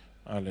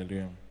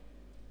 Hallelujah.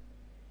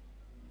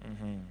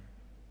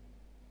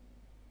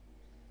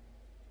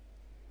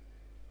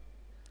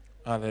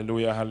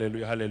 Hallelujah,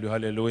 hallelujah, hallelujah,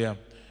 hallelujah.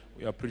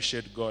 We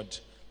appreciate God.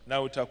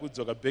 Now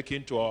we'll back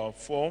into our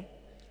form.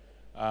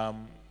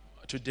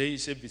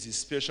 Today's service is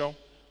special.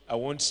 I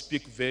won't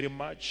speak very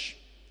much.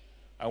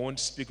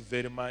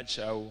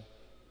 I'll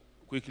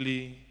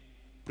quickly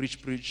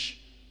preach.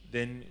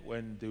 Then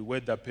when the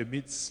weather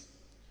permits,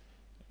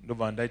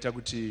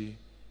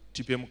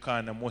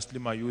 mostly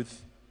my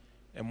youth,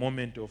 a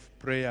moment of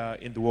prayer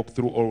in the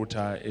walk-through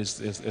altar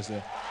as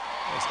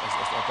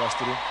pass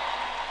through.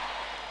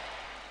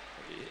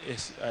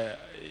 Yes,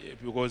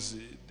 because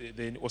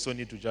they also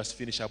need to just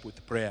finish up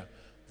with prayer.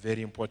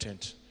 Very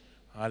important.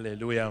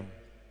 Hallelujah.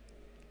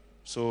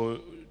 So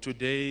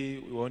today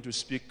we want to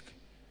speak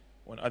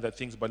on other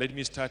things, but let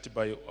me start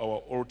by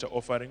our altar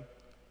offering.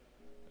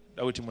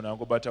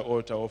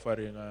 Altar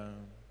offering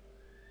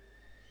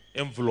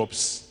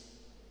envelopes.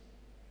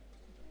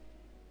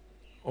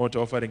 Altar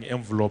offering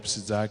envelopes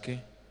dzake.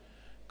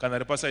 Kana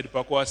ri paside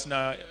pako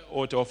asina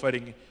altar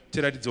offering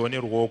tiratidzewo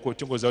neruoko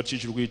tingoziva kuti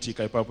chiri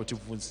kuitika ipapo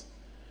tibvunze.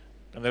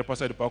 Kana ri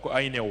paside pako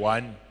aine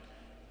 1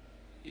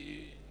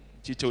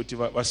 tiite kuti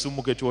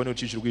vasumuke tione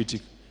kuti chiri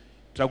kuitika.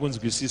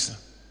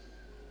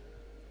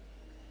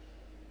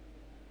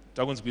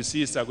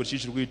 Takunzwisisa kuti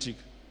chiri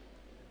kuitika.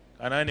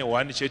 Kana ane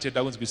 1 chete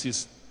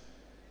takunzwisisa.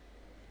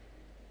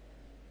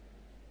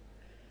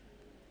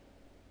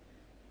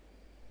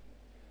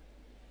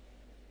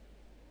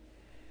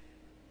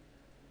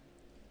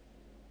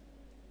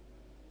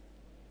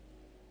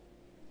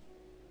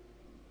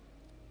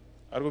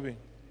 Argobi.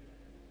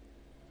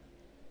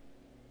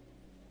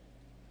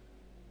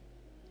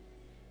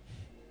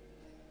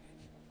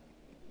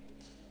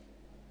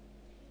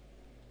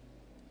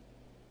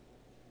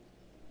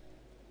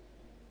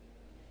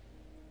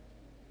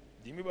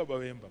 Ndimi baba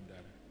wemba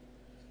mdara.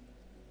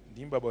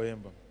 Ndimi baba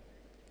wemba.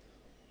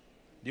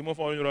 Ndimo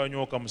fa onyora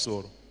nyoka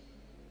musoro.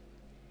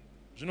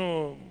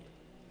 Zvino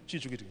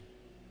chichukiti.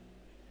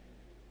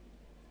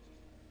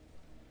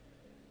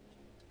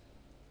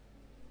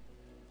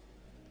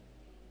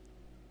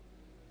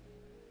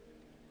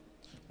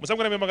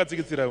 Musamukana mema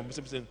katsikitsira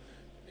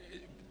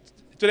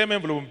Today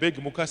envelope big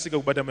mukasika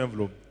kubata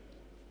envelope.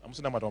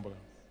 Amusina matomba.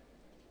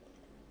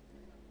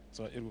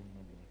 So it will.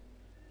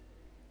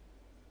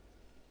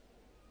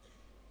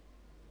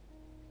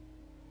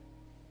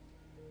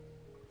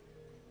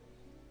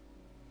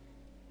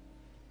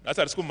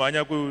 Asa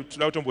sikumanya ku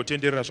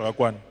tinotombotenderera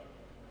zvakakwana.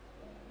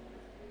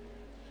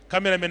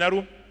 Cameraman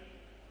aru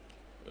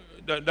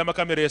dama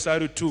kamera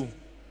yesaru 2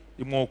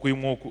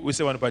 imwoku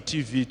uise vanhu pa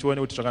TV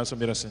tuone kuti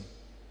zvakansomera sei.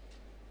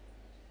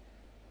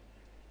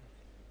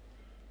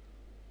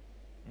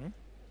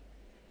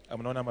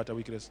 Amunaona mata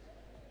weakness.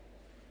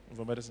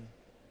 Mvomera sei.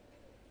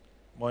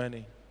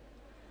 Moyani.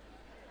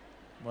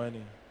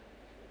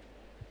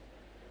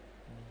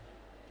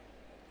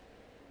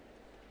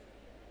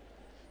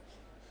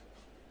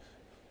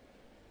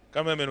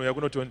 Cameraman uya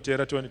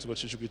kunotontera tuone kuti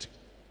chichikuitika.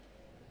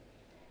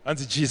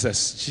 Hanzi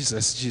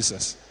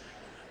Jesus.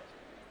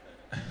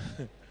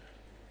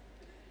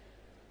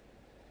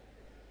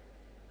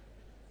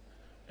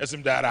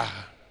 Esimdara.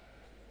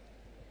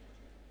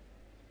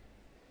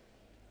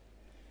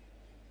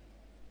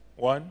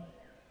 One,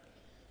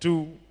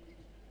 two,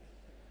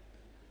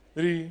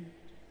 three.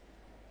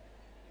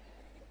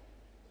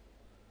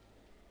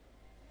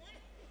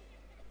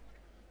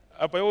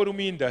 Apa yo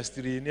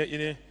industry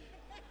ine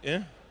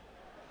eh?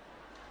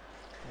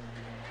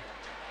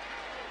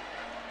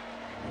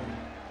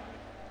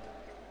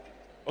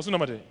 Osuna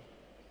mate.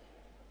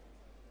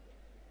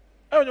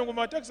 Ayo nyongo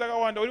mataxi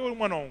akawanda uri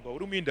mwana wanga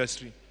uri mu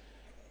industry.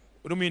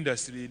 Uri mu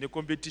industry ne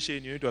competition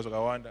inoitwa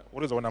zvakawanda.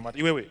 Ureza ona mate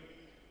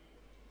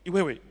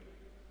iwewe.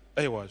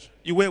 Aiwaje.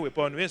 Iwewe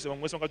pano wese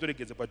vamwe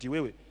vangatorengedza but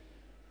iwewe.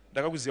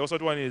 Ndakakuziva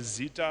usati wane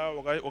zita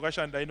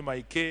wakashanda in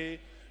my care. You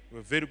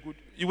were very good.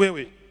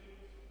 Iwewe.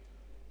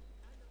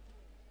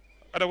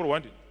 Ada kuri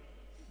wandi.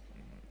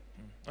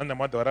 Ana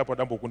madhara pa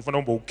dambo kunifana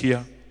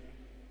umboukia.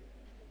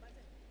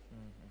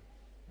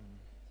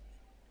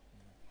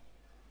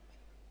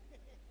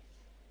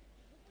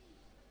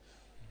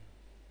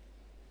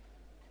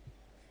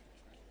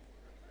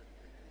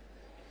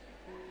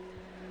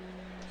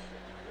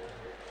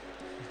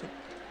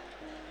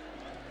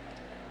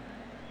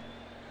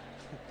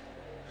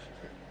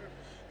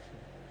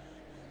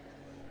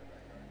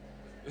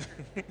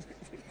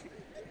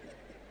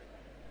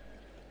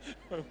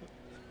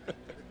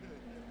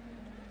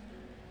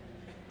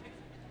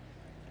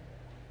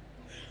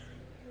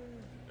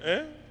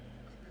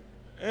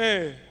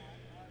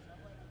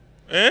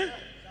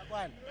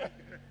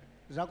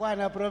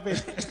 Zakwana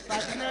prophet.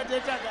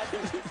 Patinoteta gato.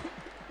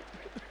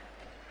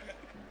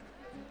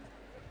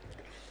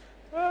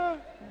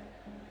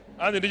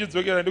 Ande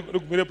ndichidzokera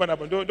ndogumire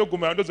panapa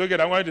ndogumira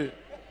ndodzokera mwati.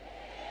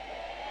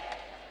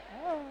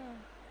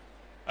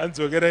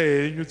 Andzokera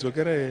henyu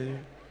dzokera henyu.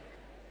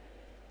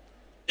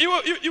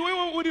 Iwe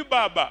uri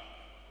baba.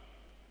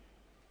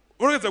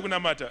 Unokedza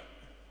kunamata.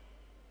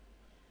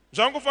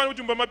 Zvangofana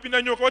kuti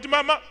mbamapinda nyoka wati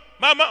mama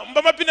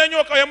mbamapinda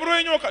nyoka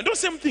yamuroye nyoka ndo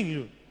same thing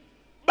you.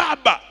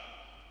 Baba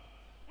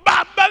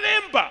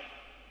vemba.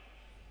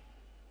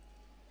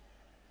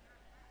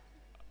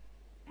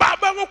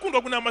 Baba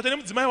vokundwa kunamata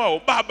nemudzimai wawo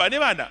baba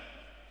nevana.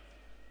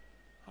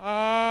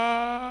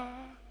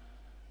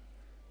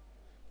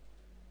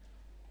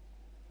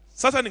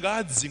 Sasa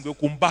ngadzingwe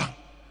kumba.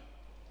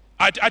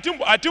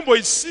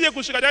 Atimboisiye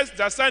kusvika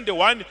dza Sunday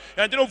 1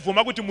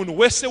 yandinobvuma kuti munhu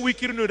wese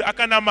wiki rino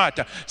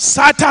akanamata.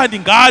 Satani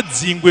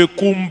ngadzingwe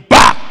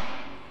kumba.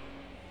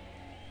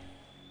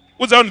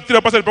 Udza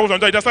unotira pasari pauza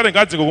ndaita Satani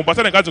ngadzingwe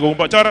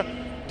kumba. Chara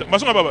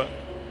masunga baba.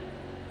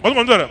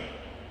 Masunga mzara.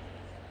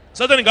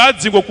 Satani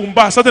ngadzingwe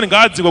kumba.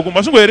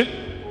 Masunga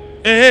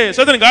ere?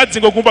 Satani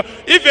ngadzingwe kumba.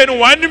 Even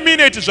 1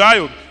 minute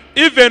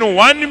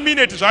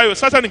zvayo.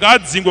 Satani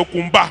ngadzingwe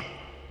kumba.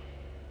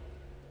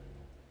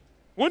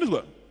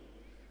 Wonizwa?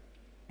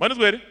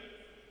 Manizwa ere?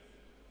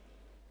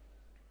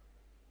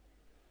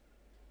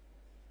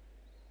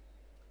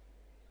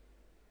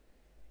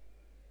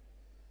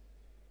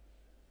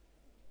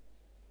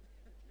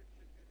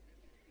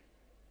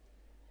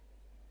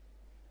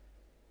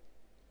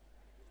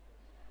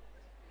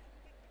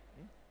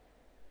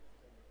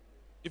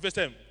 First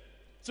time?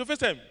 So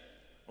first time?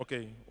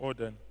 Okay, all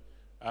done.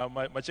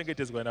 My chenget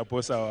is going to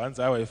post our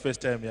answer our first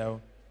time yao.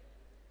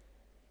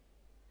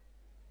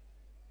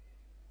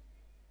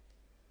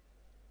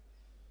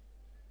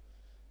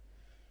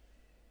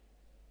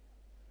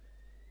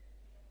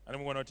 And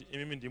I'm going to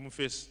imimi ndimu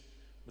face.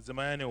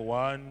 Mzamayane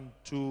 1,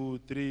 2,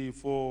 3,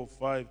 4,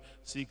 5,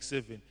 6,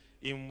 7.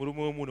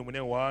 Imrumu mune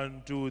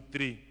 1, 2,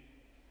 3.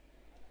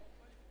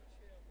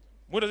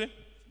 What is it?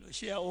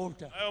 Share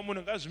altar.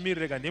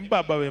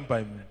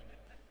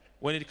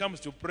 When it comes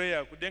to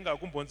prayer, kudenga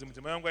kumbonzi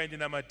mudzimai wangu aindi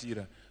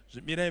namatira.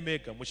 Zvimirai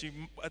mega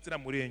muchibatsira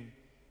mhuri yenyu.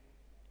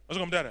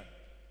 Wasvika mudara?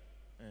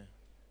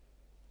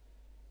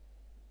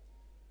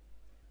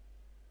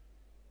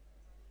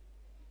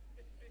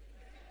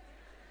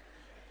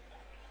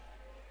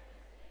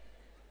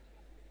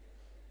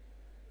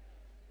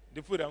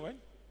 Ndipfuura ngwani?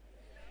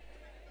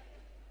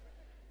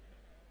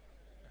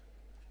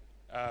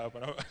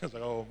 Pana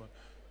zvakaoma.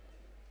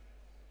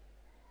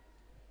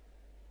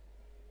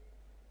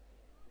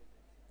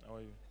 How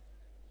are you?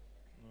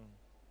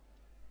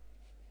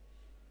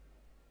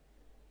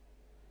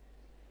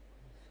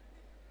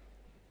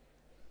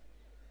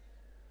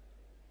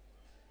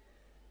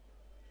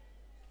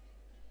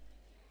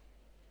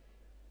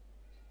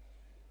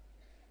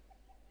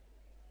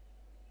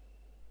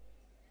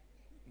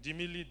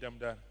 Ndimi leader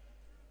mdana.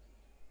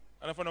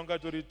 Anafana kunga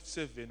tori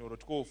 7 or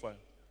 12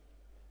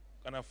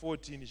 kana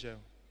 14 chaiwo.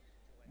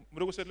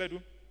 Muri kusatellite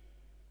tu?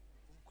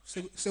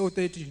 Seu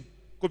 13.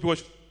 Kopi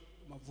wacho?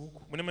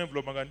 Mabvuku. Mune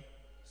envelope mangani?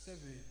 7.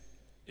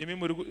 Imi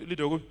muri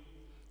leader kopi?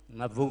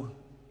 Mabvuku.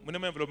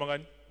 Mune envelope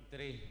mangani?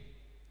 3.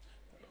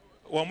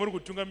 Wamuri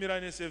kutungamira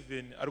ne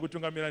 7, ari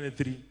kutungamira ne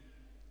 3.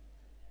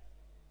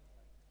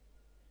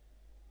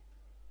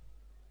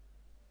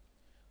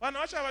 Vanhu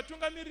vacho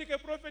havatungamiriri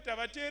keprofeti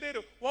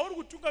havateereri. Wauri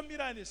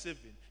kutungamira ne 7,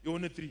 iwe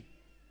ne 3.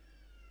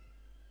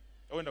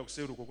 Awenda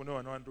kuseru uko kune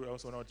vanhu vandu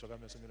avasaona kuti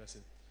zvakamira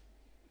 7.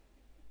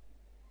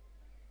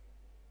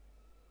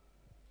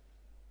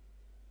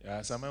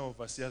 Ya samai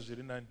ovasiya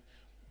zviri nani.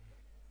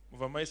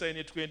 Mubva maisa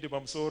ine 20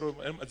 pamusoro,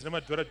 dzine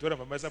madhora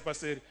mubva maisa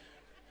paseri.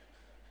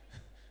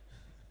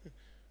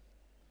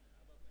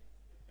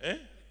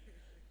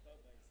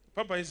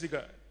 Papa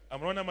isika,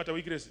 amunaona mata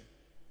weakness.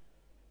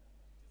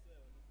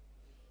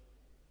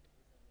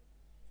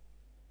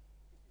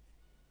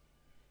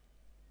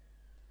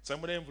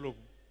 Samuna envelope.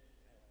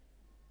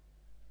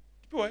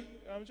 Piwai,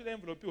 amuchida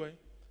envelope piwai.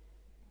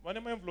 Vane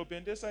ma envelope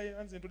endesai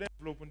anzi ndoda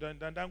envelope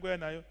ndandangoya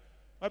nayo.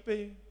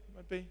 Mapei.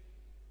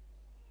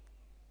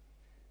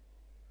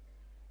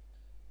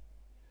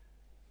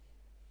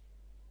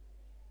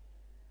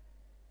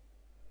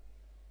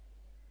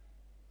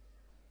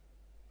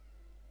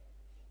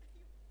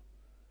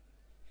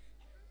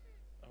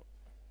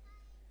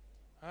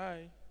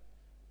 Hi.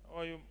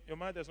 Oh, your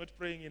mother's not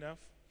praying enough.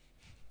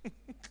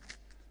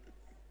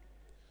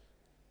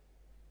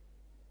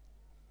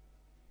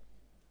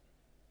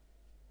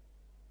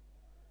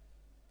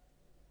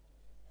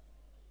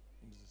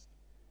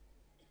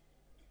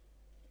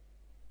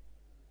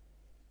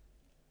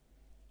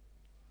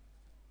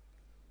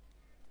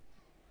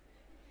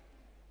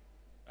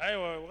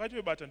 Aiwa, wakati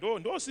webata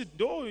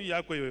ndo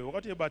yako iwe,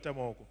 wakati webata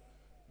maoko.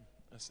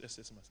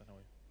 Yes, masana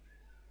wewe.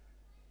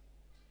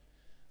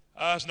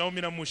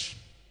 Zvinaumira mushi.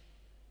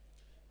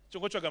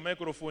 Chongotsvaga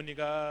microphone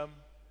ka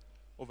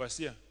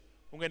overseer.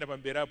 Ungaenda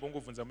pamberi apo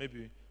ungovhunza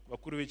maybe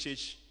vakuru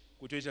vechechi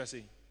kuti toita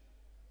sei.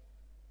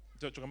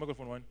 Tsvaga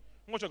microphone 1.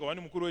 Ungotsvaga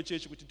wani mukuru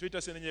wechechi kuti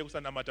toita sei nenyaya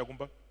yekusanamata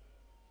kumba.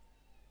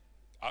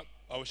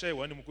 Aushai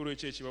wani mukuru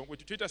wechechi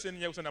kuti toita sei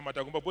nenyaya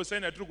yekusanamata kumba. Bosi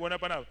saina tiri kuona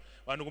panapa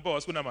vanhu kumba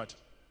wasi kunamata.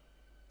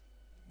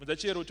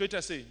 Muzachero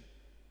toita sei.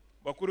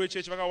 Vakuru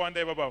vechechi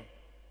vakawanda ipapo.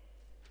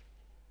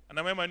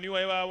 Ana mai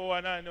maniwa ivavo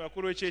wanani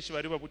vakuru vechechi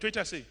vari ipapo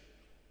toita sei.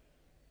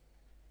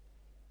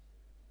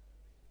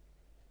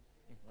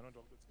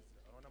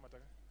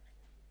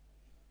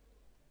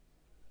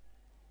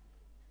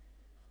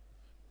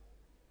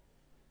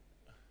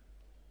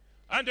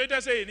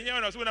 Andoita sei ninyaya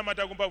vanhu vasina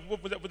mata kumba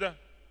bvunza.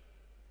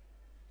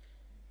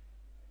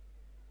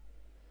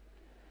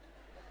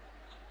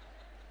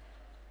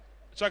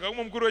 Tsvaga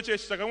umwe mukuru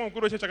wechechi.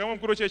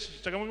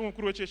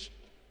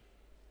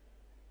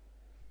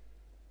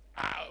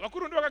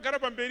 Vakuru ndo vakagara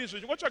pamberi izvo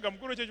chingotsvaga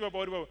mukuru wechechi papa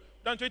uri papa.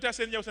 Dan toita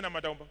sei ninyaya kusina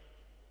mata kumba.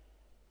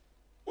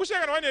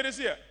 Ushaka na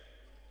vaneresiya.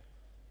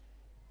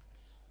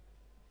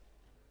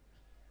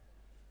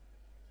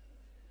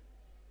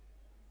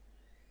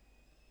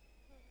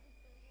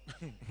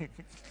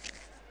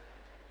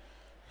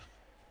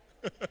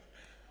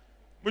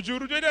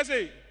 Mujuru toita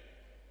sei.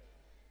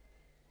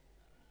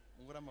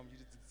 Mungoramba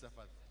muchidzidzisa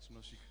fadzi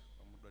tinosvika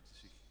pamuda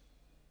tisvike.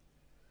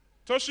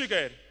 Tosvika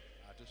here?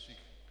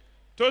 Tosvika.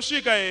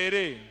 Tosvika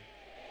here?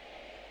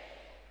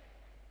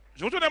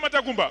 Zvinotoda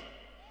matakumba.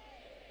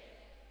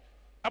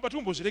 Apa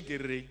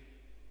tikumbozviregererei?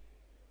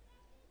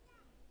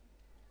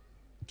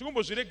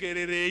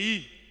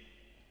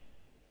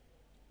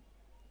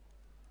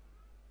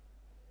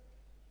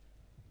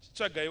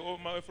 Tsvagai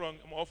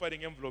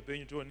offering envelope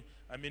yenyu toni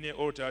amine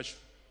altar acho.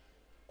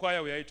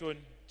 Kwaya uyai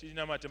toni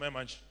tinamate mai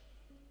manje.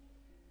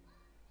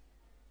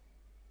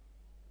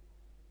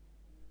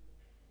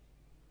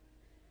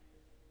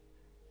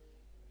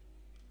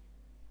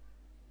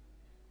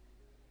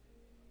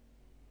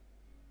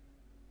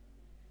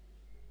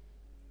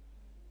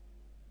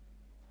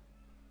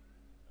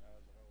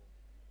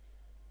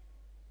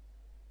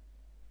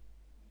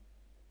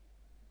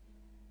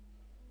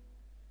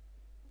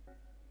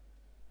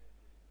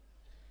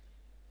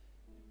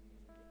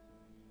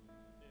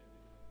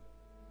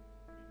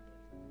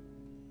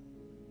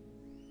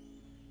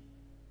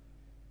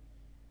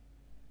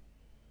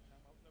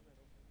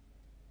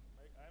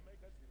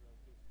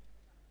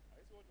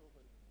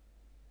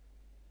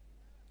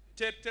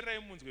 Tererai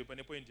munzwe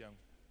pane point yangu.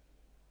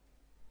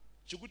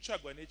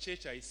 Chikutsvagwa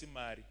nechechi haisi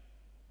mari.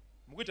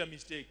 Mukuita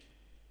mistake.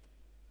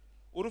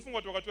 Urufunga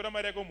kuti wakatora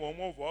mari yako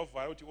muhomova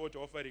wavhara kuti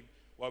altar offering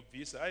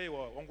wabvisa.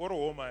 Aiwa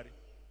wangorohwo mari.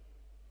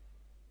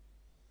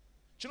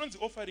 Chinonzi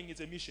offering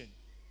is a mission.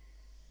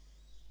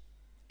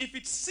 If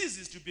it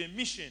ceases to be a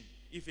mission,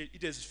 if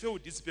it has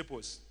failed its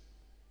purpose,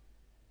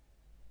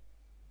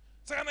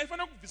 Saka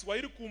naifana kubviswa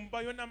iri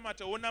kumba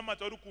yonamata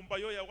wonamata uri kumba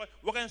yoya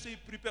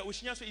wakanyasoiprepare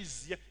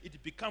uchinyasoiziya,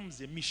 it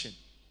becomes a mission.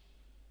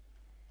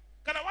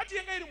 Kana wati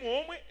yenga iri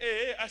muhomwe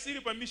asi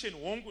iri pamission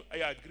hongu,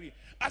 I agree.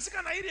 Asi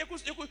kana iri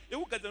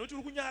yekugadzira kuti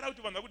uri kunyara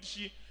kuti vanhu vakuti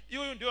shi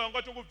iyoyo ndio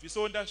wanga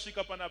tongobvisawo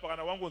ndasvika panapa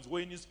kana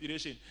wangonzwa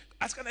inspiration.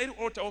 Asi kana iri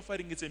altar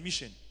offering, it's a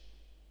mission.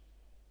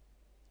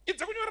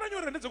 Idza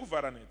kunyorera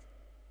ndedzekuvhara nedzi.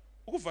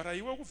 Ukuvhara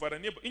iwe ukuvhara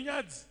neighbor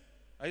inyadzi.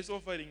 Haisi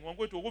offering,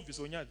 wangoita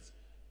wokubvisa nyadzi.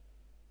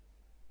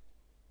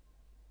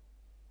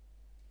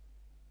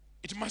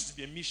 It must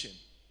be a mission.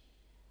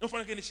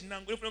 Inofanira kunge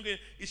nechinango, inofanira kunge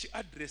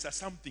ichiadressa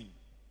something.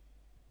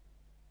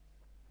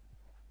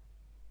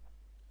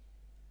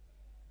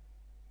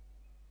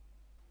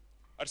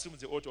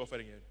 Atisumudze altar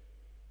offering yedu.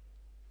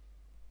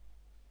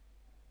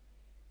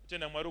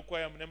 Tena Mwari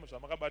ukwaya mune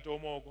zvamakabatawo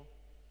maoko.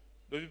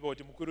 Ndovipa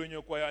kuti mukuru wenyu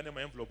wekwaya ane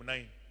maenvelope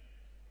 9.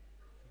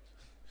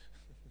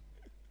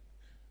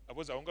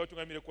 Apoza unga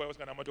utungamire kwaya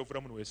usikana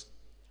matovhura munhu wese.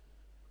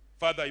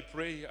 Father, I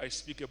pray, I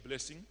speak a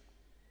blessing.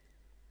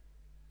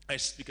 I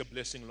speak a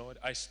blessing, Lord.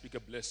 I speak a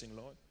blessing,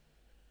 Lord.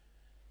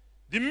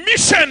 The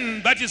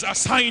mission that is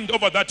assigned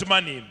over that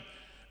money,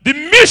 the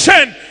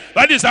mission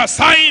that is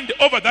assigned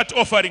over that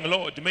offering,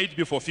 Lord, may it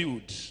be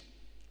fulfilled.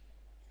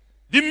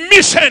 The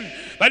mission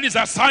that is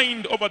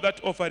assigned over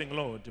that offering,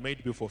 Lord, may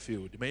it be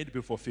fulfilled. May it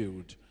be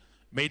fulfilled.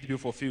 May it be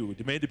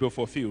fulfilled. May it be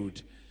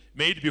fulfilled.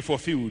 May it be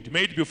fulfilled.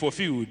 May it be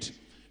fulfilled.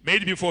 May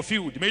it be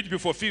fulfilled. May it be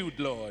fulfilled,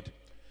 Lord.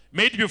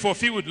 May it be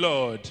fulfilled,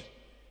 Lord.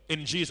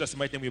 In Jesus'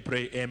 mighty name we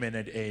pray, amen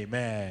and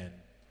amen.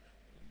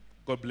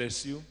 God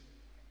bless you.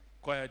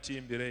 Choir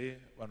team birei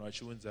vanhu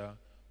vachiunza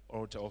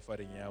altar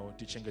offering yavo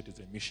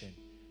tichengetedze mission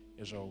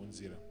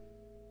yezvaunzira.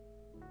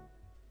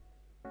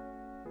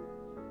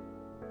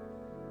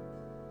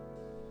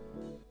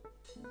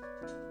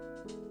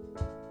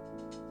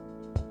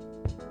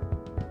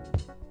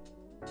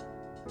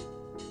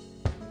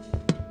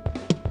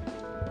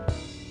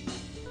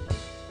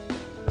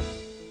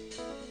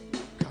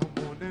 Come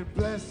on and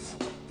bless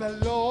the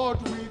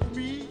Lord with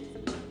me.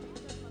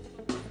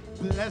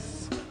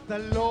 Bless the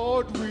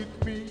Lord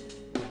with me.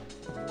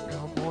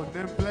 Come on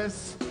and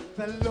bless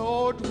the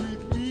Lord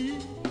with me.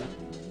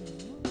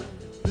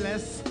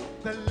 Bless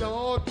the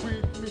Lord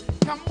with me.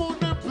 Come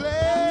on and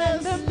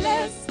bless. Come and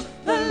bless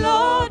the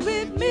Lord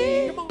with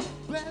me. Come on,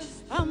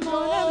 bless. Come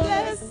on and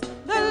bless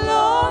the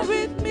Lord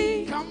with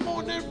me. Come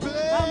on and Come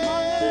bless.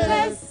 on and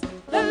bless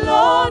the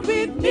Lord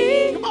with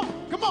me. Come on,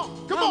 come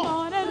on, come Come on.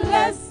 on and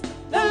bless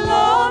the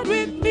Lord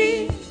with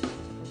me.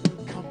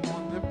 Come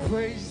on and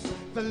praise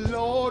the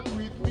Lord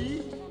with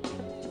me.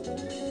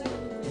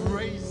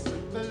 Praise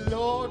the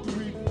Lord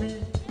with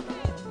me.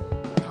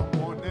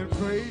 Come on and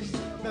praise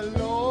the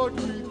Lord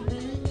with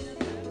me.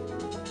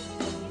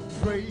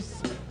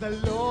 Praise the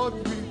Lord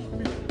with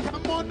me.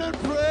 Come on and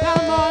praise.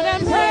 Come on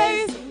and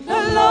praise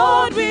the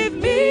Lord with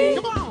me.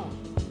 Come on.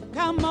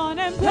 Come on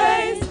and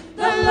praise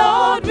the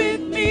Lord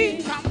with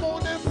me. Come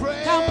on and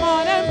praise. Come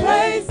on and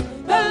praise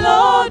the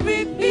Lord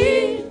with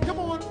me. Come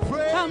on,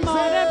 praise. Come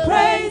on and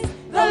praise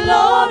the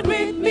Lord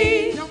with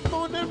me. Come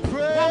on and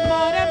praise. Come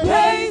on and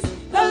praise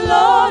the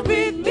Lord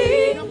with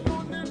me. Come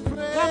on and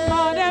praise. Come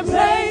on and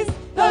praise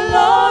the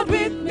Lord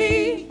with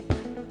me.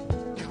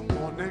 Come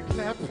on and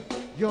clap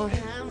your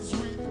hands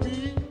with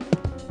me.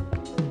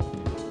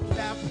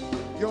 Clap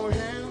your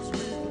hands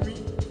with me.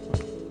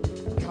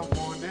 Come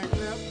on and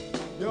clap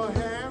your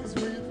hands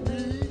with me.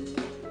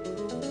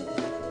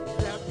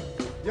 Clap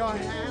your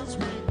hands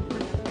with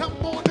me.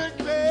 Come on and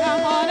clap.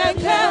 Come on and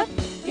clap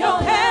your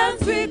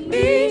hands with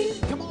me.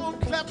 Come on,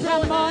 clap your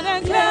Come on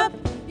and hands. clap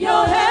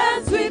your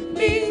hands with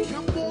me.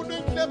 Come on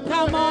and clap.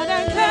 Come on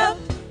and clap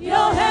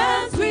your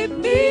hands with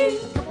me.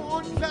 Come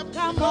on, clap.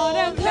 Come on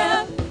and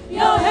clap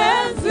your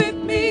hands with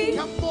me.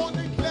 Come on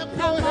and clap.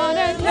 Come on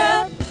and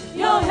clap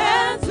your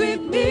hands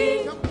with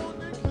me. Come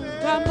on and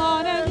clap. Come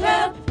on and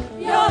clap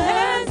your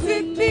hands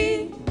with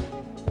me.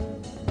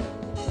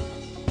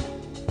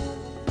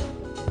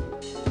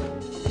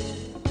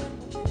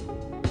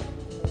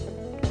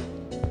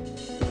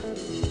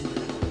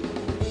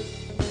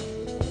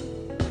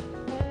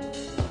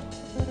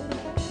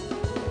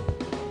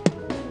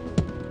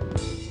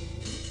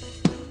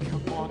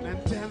 Come on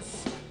and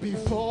dance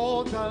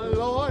before the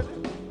Lord.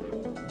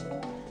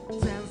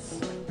 Dance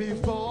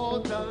before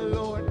the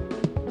Lord.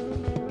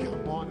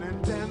 Come on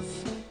and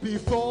dance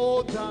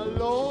before the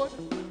Lord.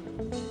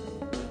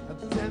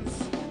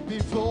 Dance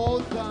before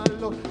the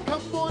Lord.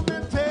 Come on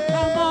and dance.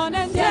 Come on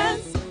and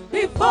dance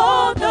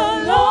before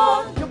the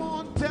Lord. Come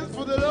on, dance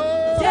for the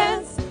Lord.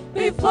 Dance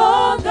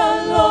before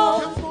the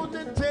Lord. Come on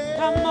and dance.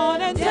 Come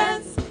on and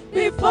dance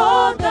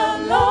before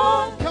the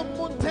Lord. Come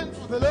on, dance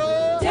for the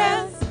Lord.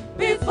 Dance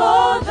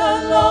before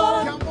the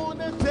Lord. Come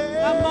on and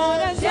dance. Come on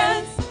and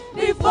dance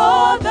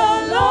before the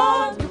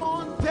Lord. Come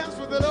on, dance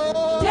for the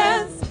Lord.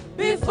 Dance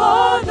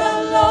before the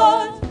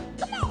Lord.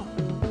 Come on.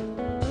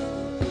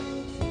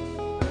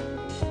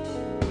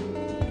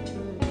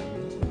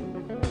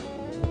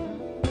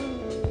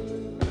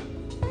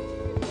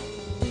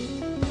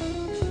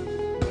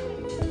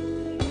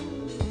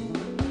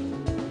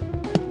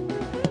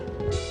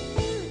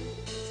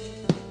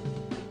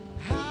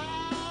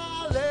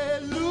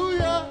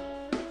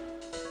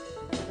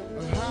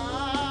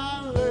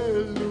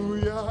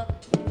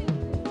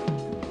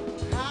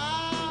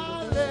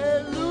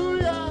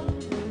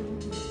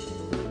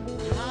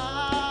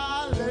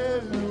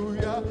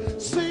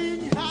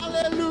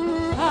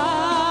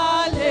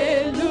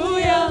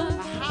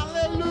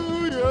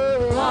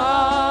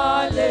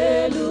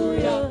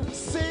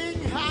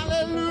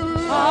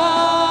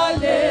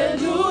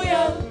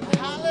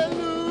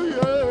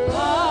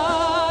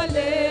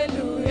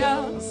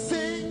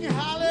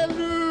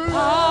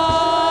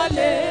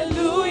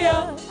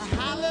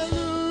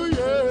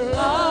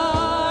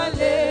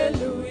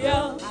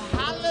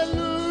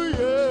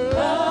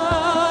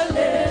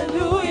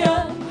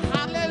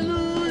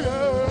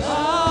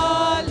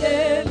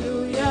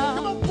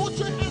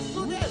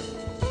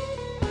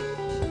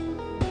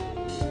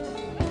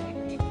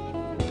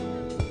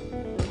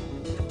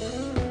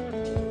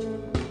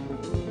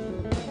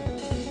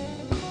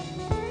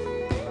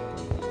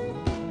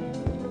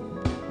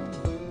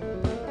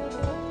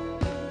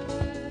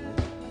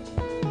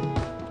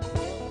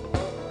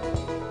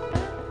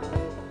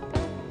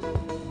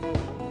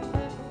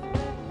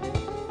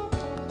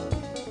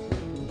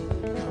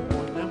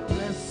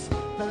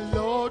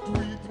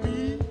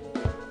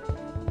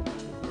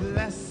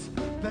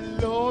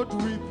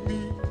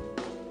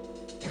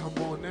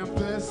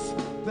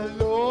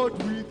 Lord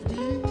with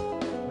me.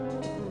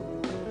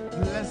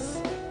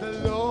 Bless the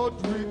Lord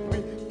with me.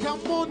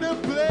 Come on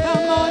and bless.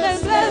 Come on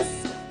and bless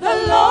the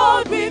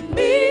Lord with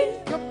me.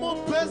 Come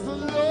on, bless the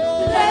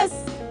Lord. Bless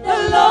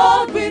the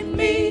Lord with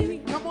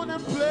me. Come on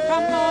and bless.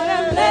 Come on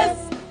and bless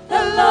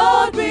the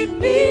Lord with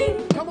me.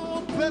 Come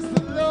on, bless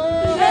the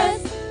Lord.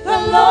 Bless the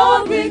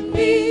Lord with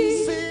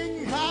me.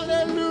 Sing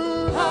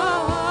hallelujah.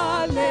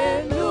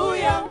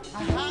 Hallelujah.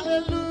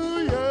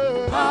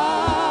 Hallelujah.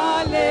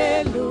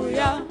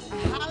 Hallelujah.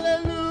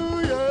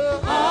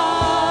 Hallelujah.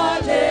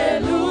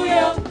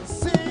 Hallelujah.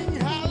 Sing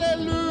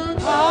hallelujah.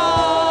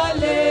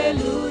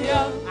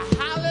 Hallelujah.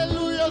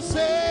 Hallelujah.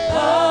 Say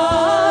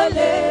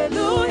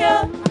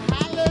Hallelujah.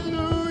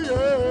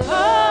 hallelujah.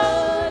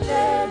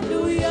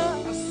 Hallelujah.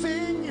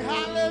 Sing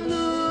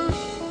hallelujah.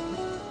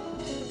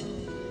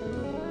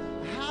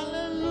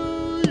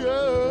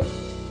 Hallelujah.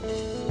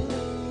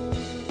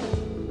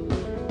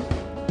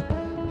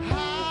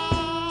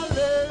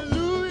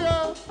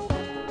 Hallelujah.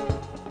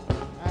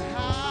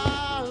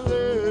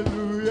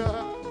 Hallelujah.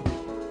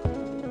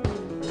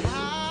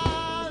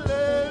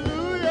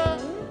 Hallelujah.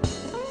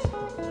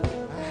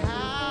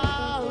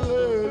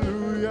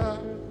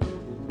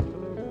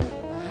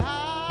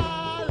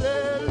 Hallelujah.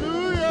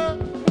 Hallelujah.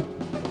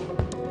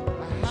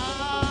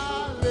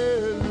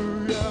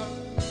 Hallelujah.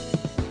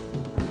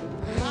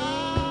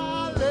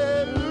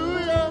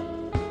 Hallelujah.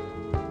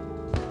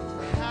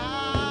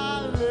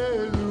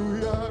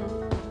 Hallelujah.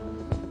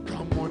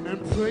 Come on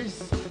and praise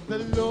the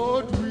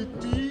Lord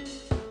with me.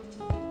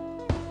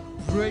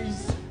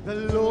 Praise the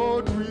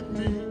Lord with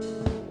me.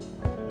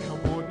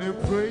 Come on and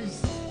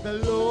praise the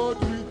Lord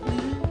with me.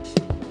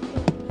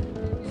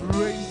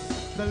 Praise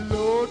the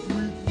Lord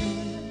with me.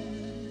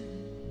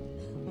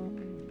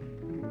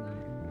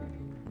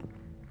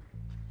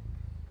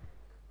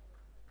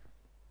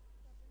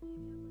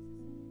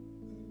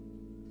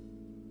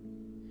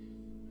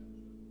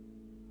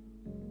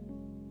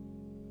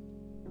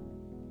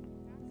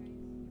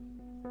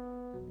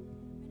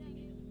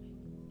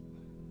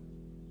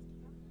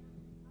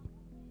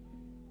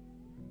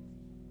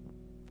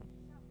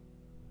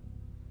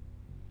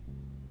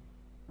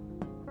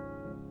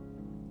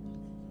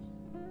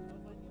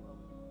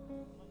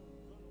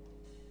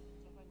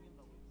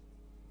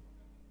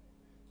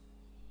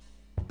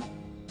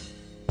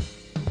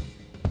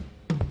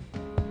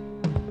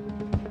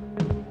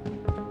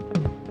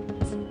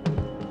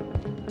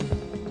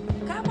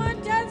 Come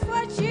on, dance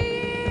for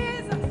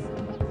Jesus.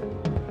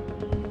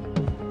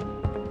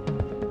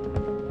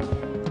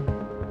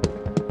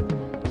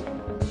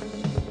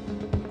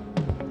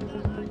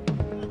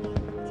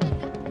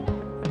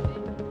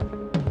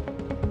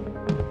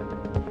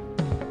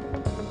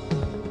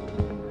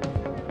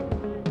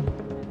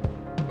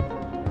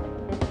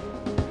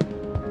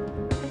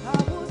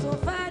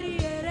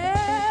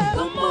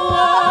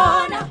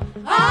 Kumuona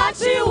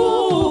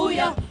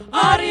achiuya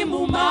ari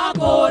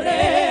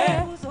mumagore.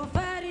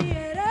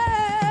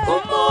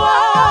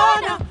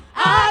 Kumuona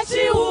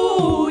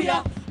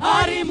achiuya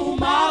ari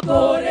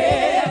mumagore.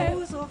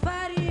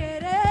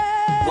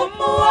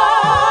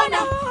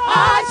 Kumuona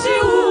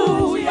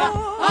achiuya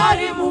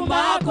ari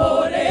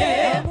mumagore.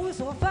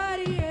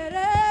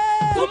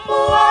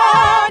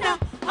 Kumuona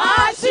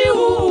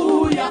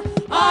achiuya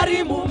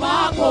ari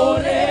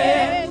mumagore.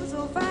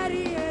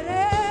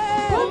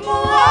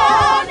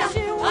 Kumuona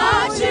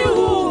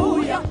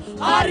achiuya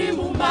ari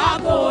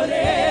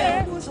mumagore.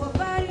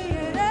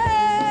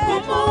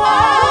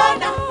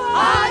 Kumuona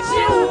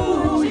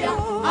achiuya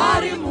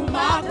ari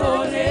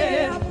mumagore.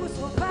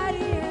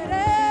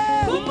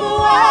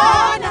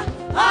 Kumuona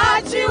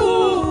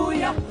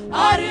achiuya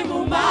ari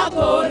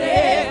mumagore.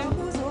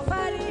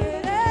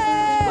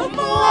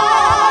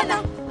 Kumuona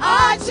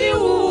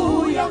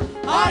achiuya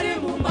ari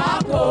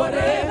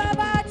mumagore.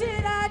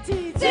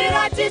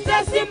 Tiratise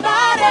simba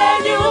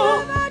renyu.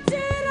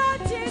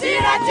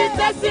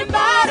 Tiratise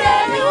simba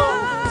renyu.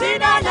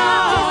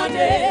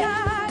 Tinanane.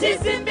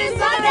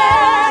 Tisimbisane.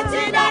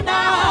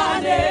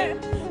 Tinanane.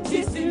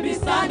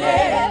 Tisimbisane.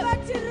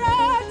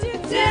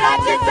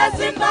 Tiratise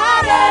simba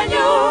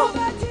renyu.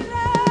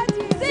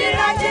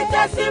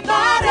 Tiratise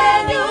simba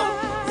renyu.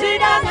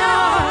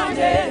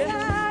 Tinanane.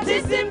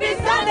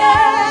 Tisimbisane.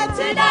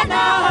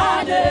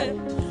 Tinanane.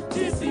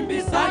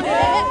 Tisimbisane.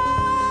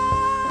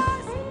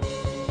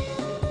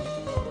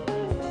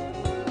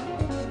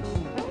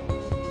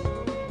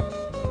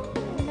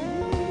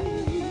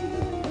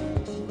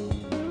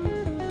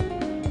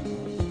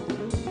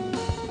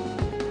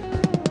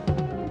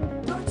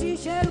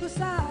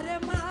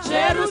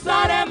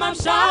 Jerusalema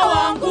msha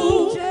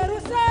wangu.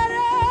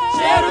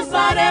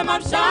 Jerusalema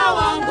msha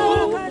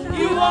wangu.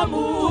 Iwo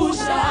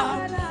musha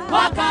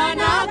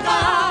wakanaka.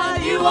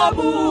 Iwo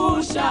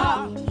musha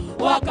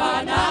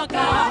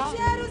wakanaka.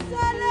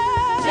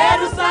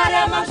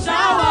 Jerusalema msha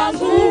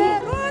wangu.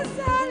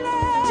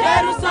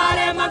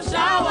 Jerusalema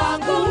msha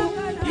wangu.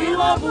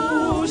 Iwo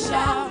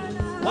musha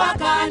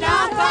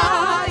wakanaka.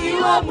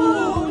 Iwo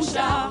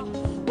musha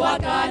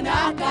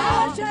wakanaka.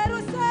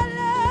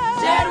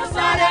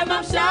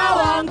 Jerusalema msha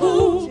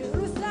wangu.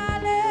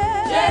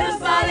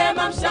 Jerusalem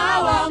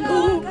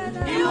mshawangu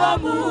iwo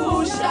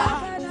musha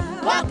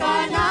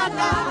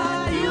wakanaka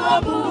iwo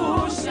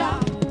musha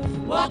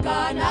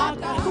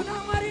wakanaka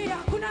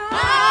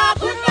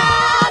hakuna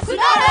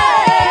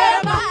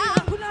sunarema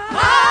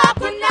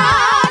hakuna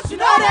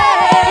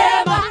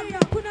sunarema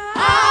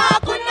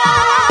hakuna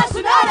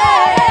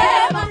sunarema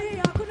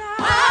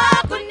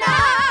hakuna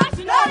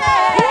sunarema hakuna sunarema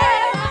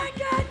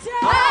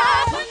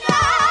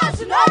hakuna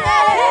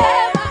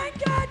sunarema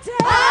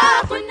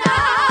hakuna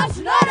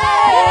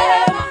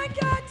sunarema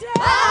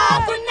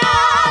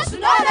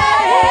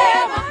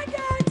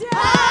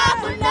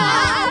hakuna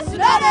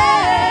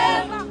sunarema.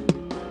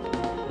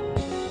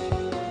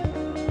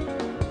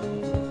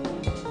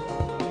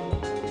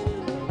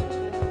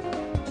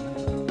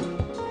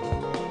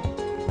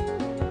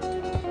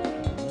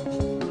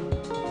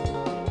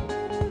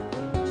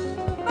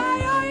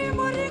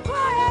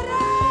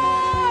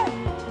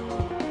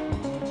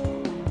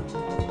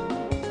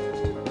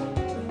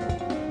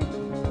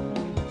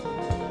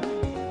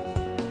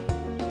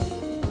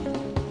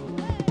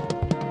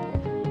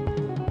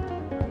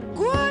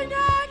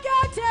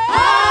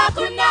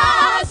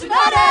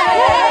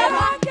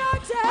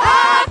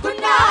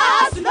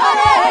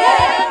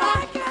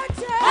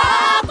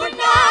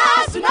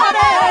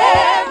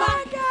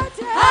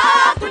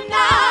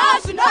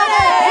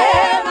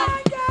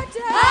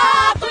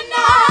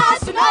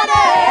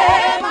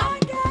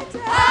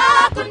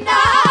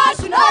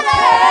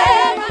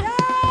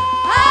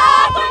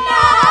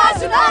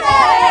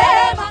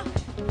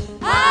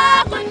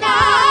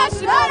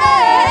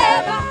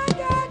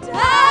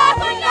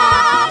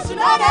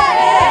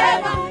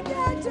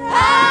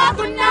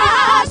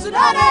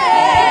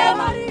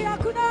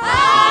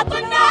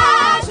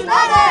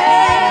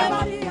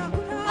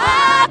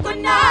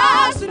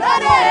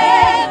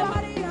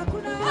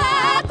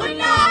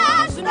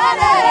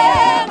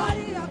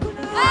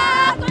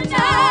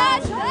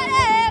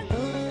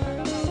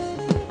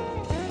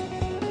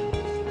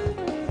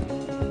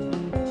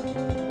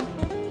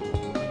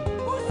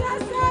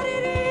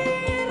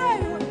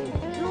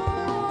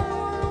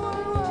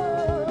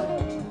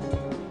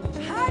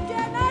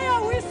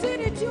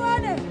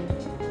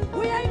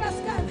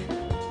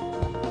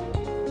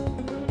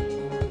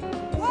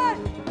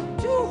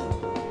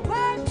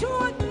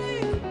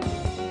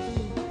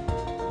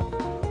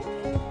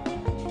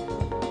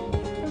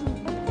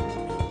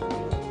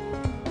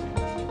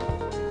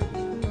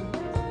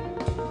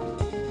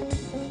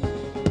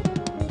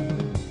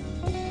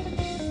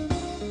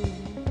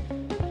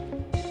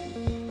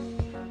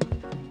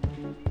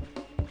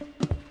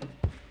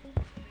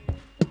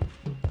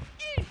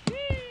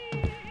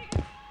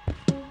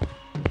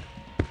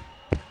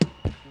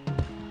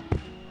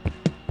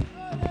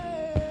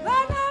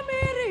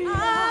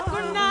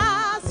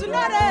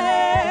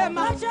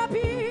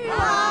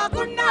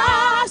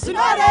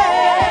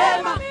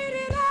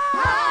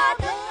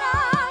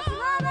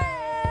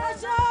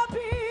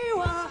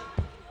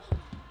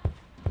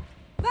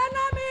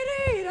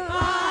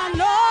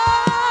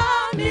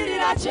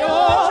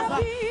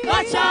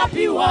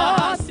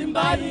 Vachapiwa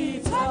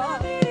simbaliza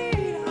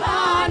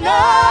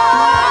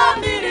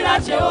mirira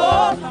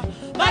Jehova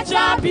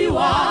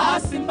vachapiwa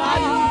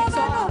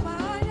simbaliza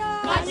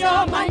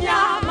vanyomanya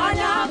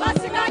manya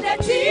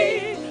vasinganeti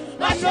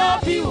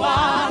vachapiwa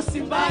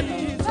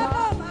simbaliza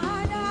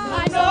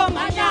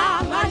vanyomanya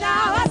manya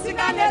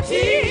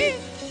vasinganeti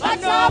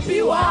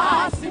vachapiwa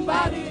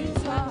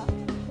simbaliza.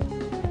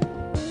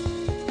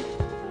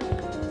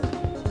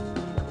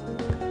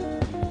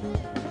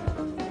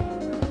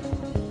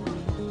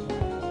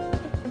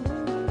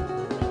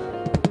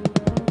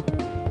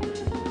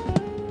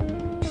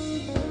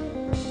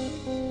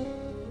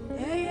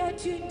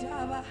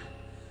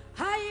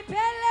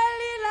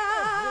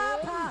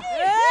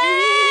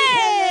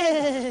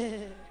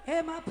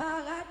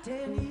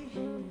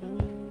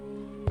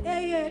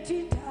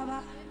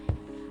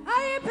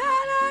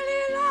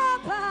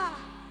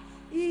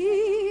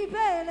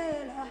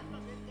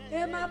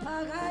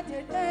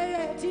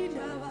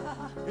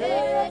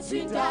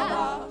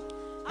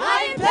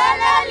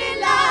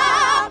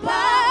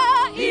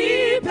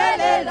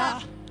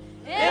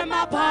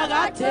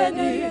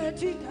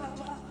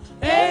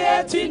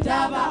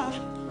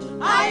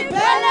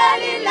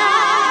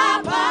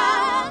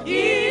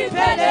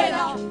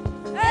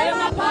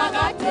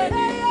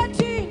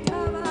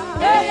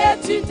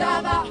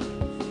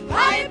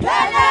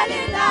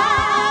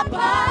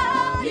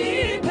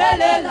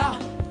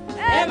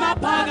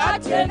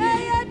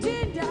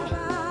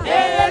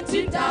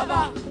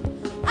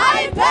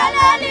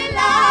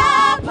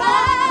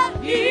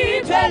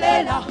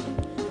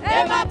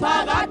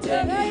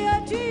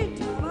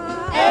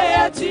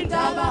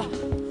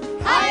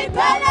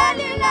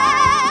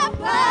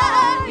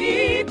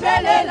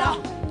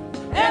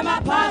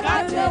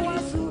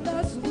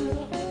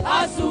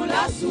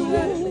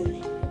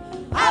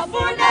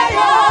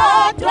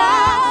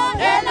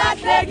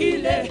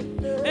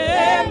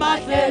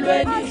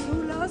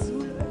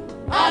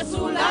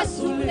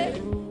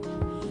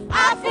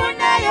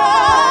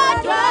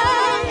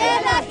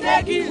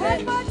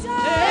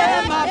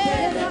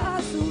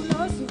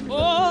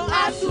 Oh,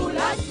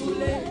 asula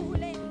sule.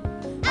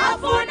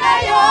 Afune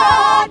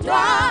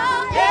yodwa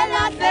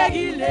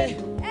elahlekile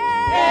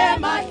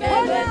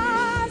emahlelweni.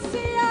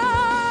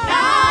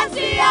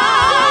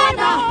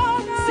 Nasiyana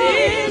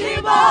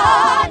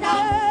silibona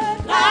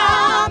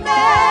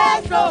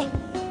ngamehlo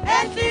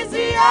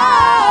enhliziyo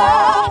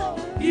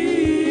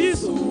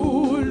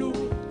izulu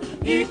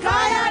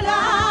ikhaya la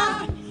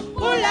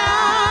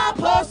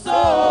kulapho so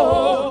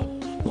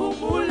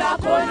phumula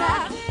khona.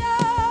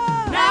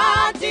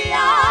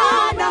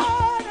 Nasiyana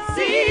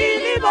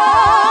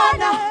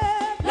silibona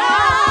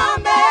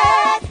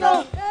ngamehlo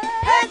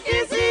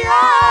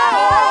enhliziyo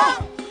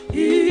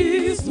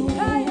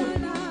izulu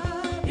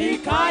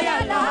ikhaya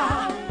la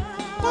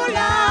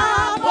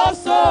kulapho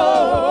so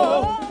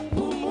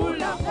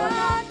phumula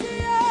khona.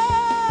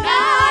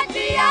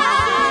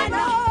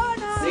 Nasiyana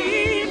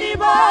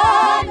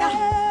silibona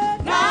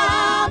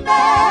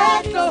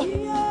ngamehlo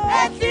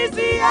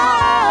enhliziyo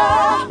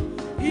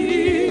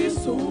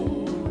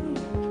izulu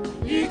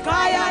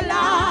ikhaya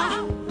la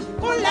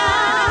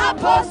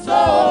kulapho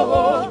so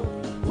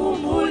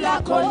phumula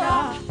khona.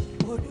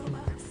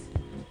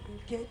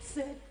 Get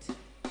set.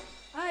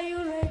 Are you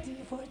ready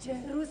for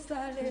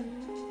Jerusalem?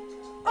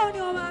 On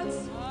your marks.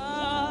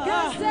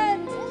 Get set.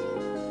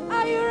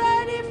 Are you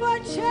ready for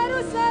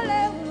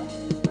Jerusalem?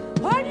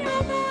 On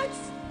your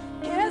marks.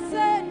 Get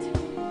set.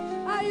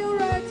 Are you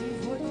ready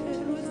for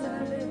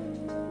Jerusalem?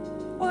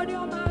 On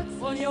your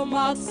marks. On your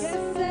marks.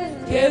 Get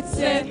set. Get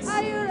set.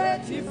 Are you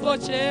ready For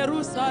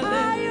Jerusalem.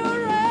 Are you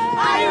ready?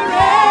 Are you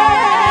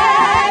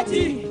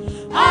ready?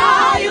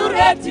 Are you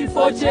ready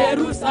for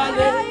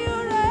Jerusalem?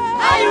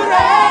 Are you Are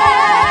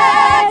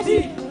ready?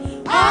 you ready?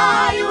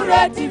 Are you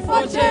ready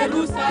for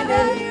Jerusalem?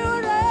 Are you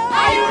Are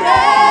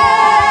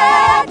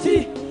ready? you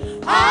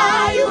ready?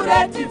 Are you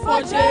ready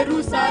for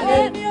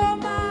Jerusalem?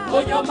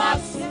 On your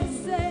marks.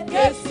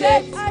 Get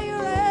set. Are you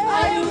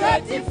Are you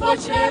ready for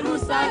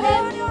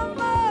Jerusalem?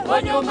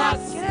 On your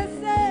marks.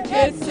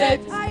 Get set.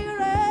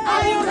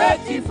 Are you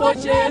ready for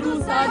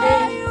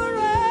Jerusalem?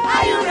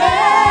 Are you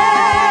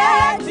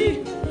ready?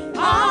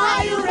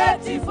 Are you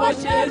ready for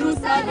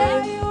Jerusalem?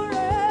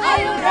 Are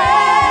you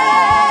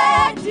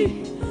ready?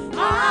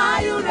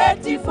 Are you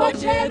ready for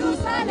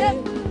Jerusalem?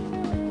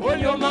 On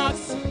your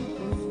marks.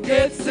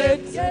 Get set.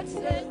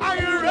 Are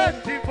you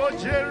ready for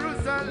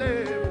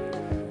Jerusalem?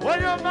 On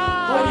your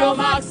On your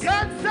marks.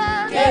 Get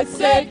set. Get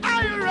set.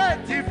 Are you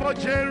ready for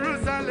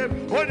Jerusalem?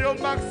 On your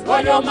marks.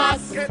 On your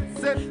marks. Get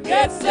set.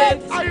 Get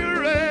set. Are you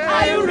ready?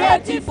 Are you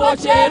ready for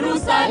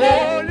Jerusalem?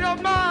 On your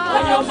marks.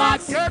 On your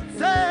marks. Get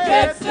set.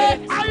 Get set.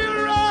 Are you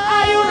ready?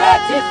 Are you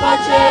ready for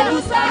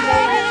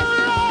Jerusalem?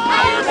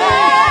 Are you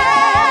ready?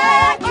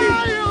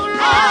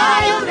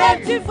 Are you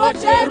ready for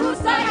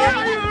Jerusalem?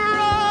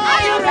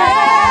 Are you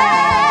ready?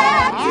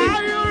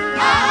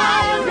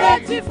 Are you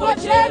ready for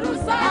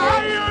Jerusalem?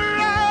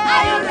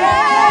 Are you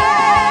ready?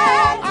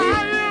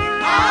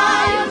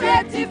 Are you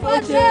ready for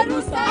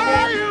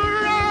Jerusalem?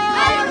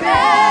 Are you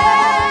ready?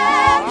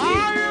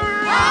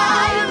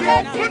 Are you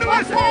ready for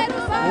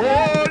Jerusalem?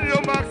 On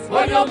your marks.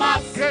 On your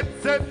marks. Get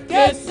set.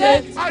 Get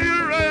set. Are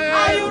you ready?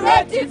 Are you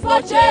ready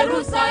for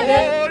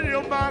Jerusalem? On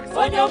your marks.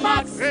 On your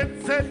marks. Get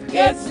set.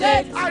 Get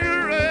set. Are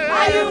you ready?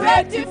 Are you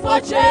ready for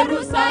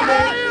Jerusalem?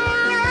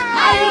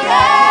 Are you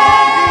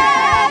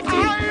ready?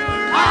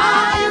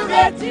 Are you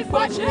ready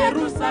for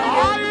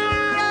Jerusalem?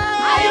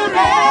 Are you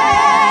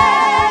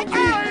ready?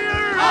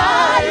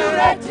 Are you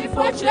ready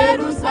for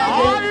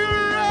Jerusalem?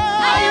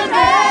 Are you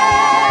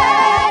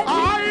ready?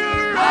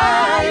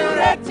 Are you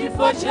ready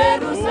for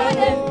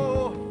Jerusalem?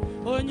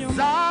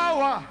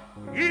 Zawa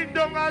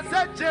indonga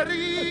za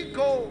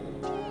Jericho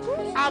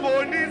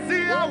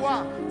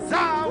aboniziawa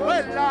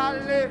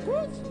zawelale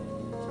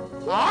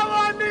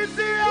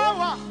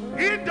aboniziawa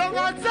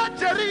indonga za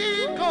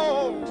Jericho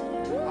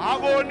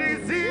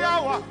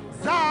aboniziawa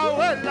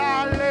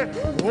zawelale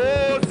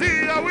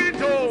ozia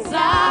wito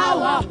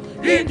Zawa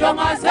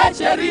indonga za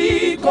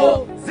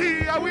Jericho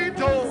zia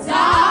wito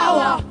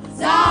Zawa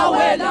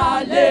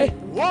zawelale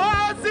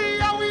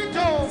ozia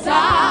wito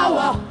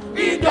Zawa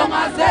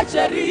indonga za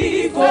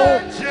Jericho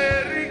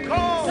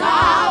Jericho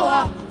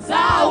Zawa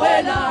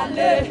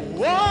zawelale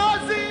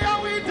ozia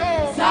wito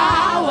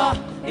Zawa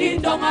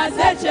indonga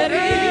za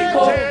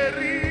Jericho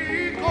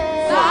Jericho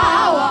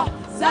Zawa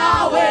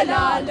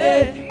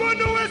zawelale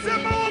Mbona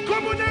wesema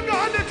wako munenga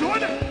hane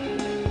tuone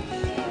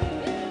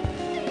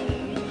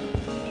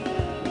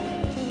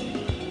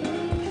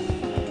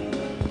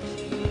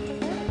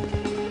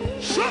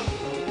Shut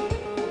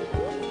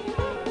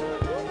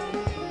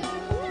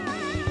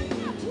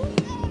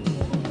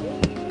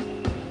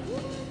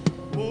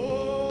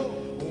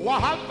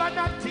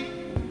Wahambanati,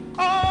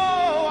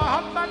 oh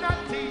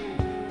Wahambanati,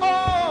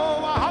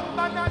 oh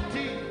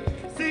Wahambanati,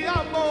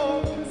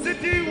 Siamo,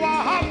 City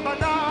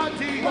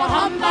Wahambanati,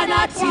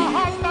 Wahambanati,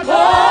 Wahambanati,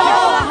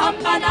 oh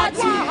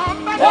Wahambanati,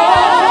 oh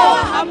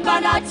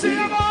Wahambanati,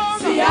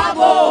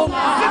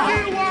 Siyabonga, City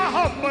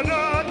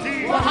Wahambanati,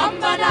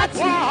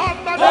 Wahambanati,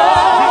 Wahambanati,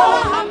 oh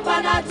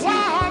Wahambanati,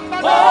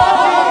 oh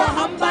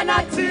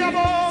Wahambanati,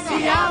 Siamo.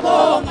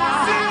 Siyabonga.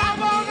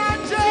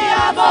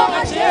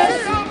 Siyabonga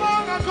Jesu.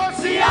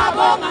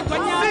 Siyabonga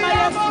ngonyama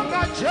Yesu.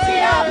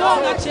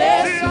 Siyabonga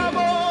Jesu.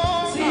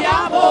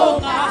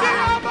 Siyabonga.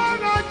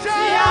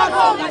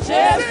 Siyabonga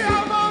Jesu.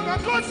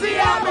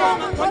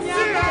 Siyabonga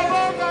ngonyama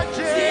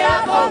Yesu.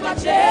 Siyabonga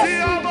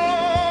Jesu.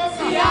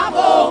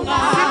 Siyabonga.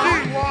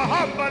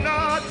 Wahamba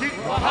nathi.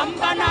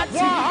 Wahamba nathi.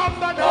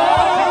 Wahamba Oh,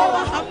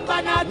 wahamba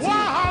nathi.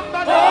 Wahamba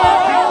Oh,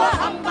 nathi.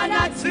 wahamba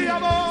nathi.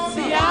 Siyabonga.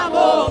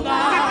 Siyabonga.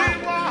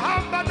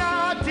 Wahamba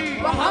nathi.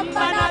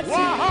 Wahamba nathi.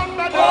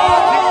 Wahamba Oh,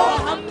 nathi.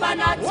 wahamba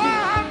nathi.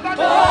 Wahamba Oh,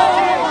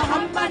 nathi.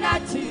 wahamba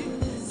nathi.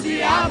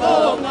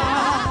 Siyabonga.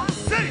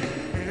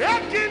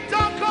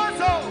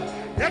 Ekitokozo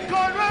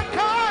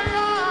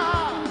ekolwekaya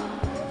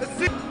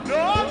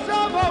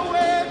sinotaba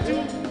wethu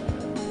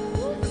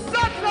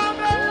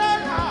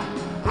sahlabelela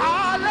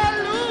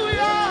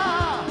haleluya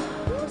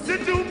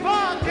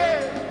situpake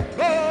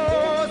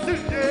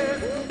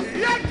ngositezo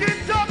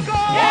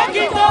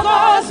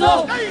Ekitokozo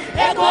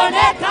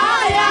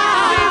ekonekaya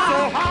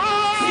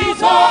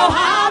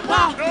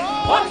sizohamba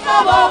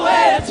omhlobo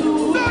wethu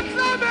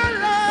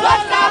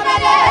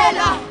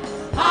sahlabelela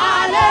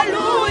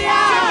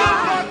haleluya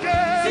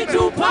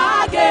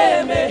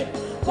situphakeme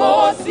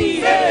Nkosi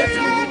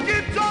yethu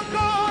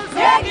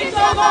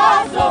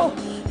Ekitokozo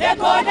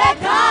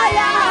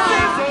ekonekaya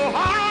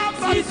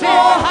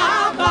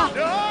sizohamba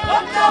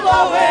omhlobo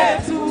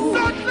wethu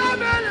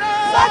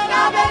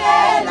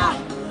sahlabelela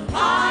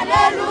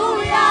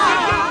haleluya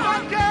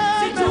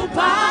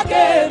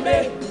situphakeme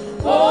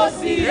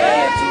Nkosi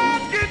yethu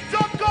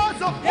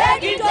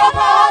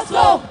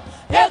Ekitokozo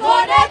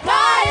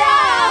ekonekaya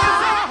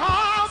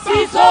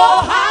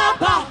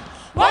sizohamba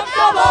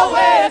omhlobo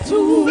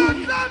wethu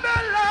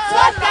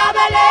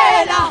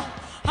sahlabelela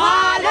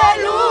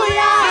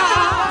haleluya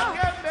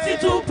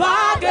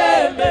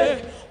situphakeme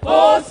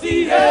Nkosi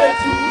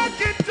yethu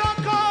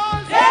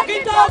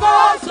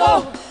Ekitokozo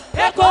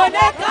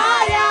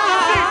ekonekaya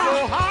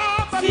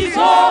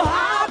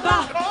sizohamba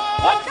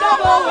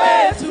omhlobo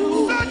wethu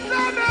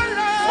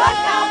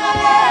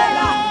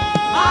sahlabelela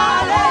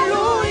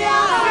haleluya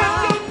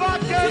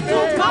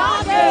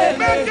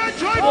situphakeme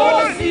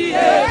Nkosi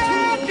yethu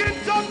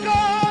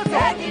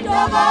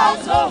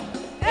Ekitokozo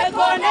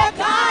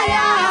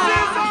ekonekaya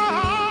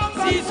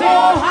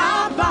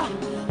sizohamba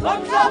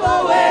omhlobo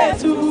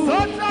wethu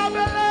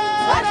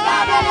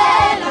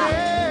sahlabelela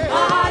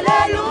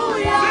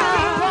haleluya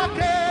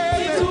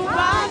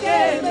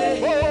situphakeme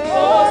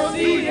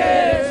Nkosi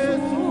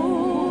yethu.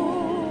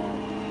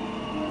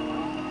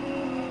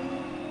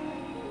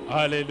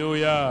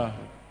 Hallelujah.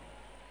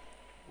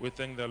 We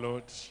thank the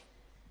Lord.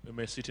 We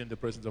may sit in the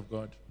presence of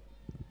God.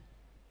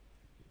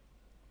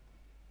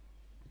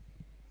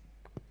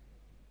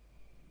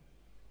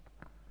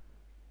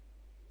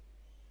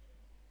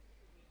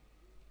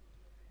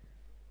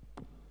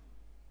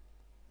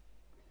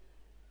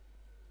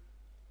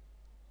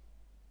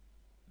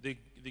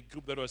 The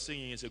group that was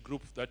singing is a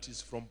group that is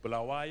from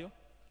Bulawayo.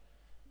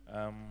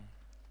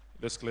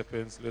 Let's clap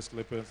hands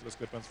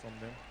from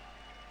them.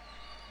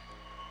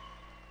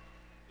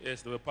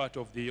 Yes, they were part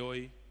of the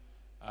OI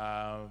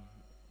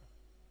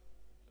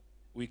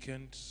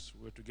weekend.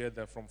 We were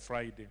together from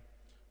Friday.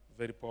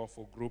 Very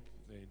powerful group.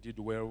 They did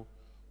well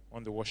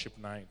on the worship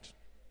night.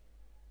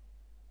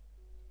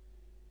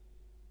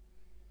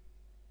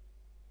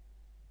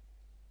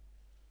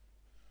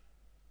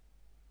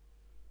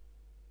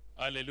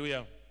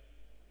 Hallelujah.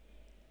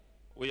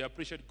 We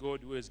appreciate God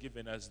who has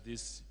given us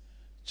this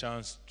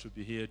chance to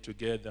be here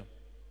together.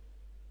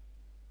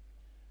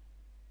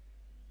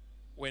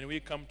 When we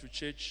come to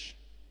church,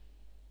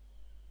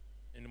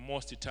 in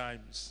most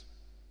times,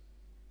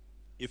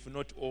 if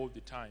not all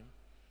the time,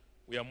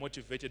 we are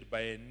motivated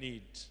by a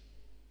need.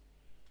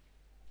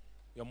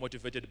 We are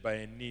motivated by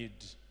a need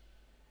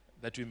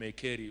that we may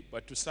carry.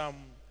 But to some,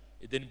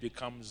 it then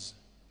becomes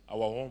our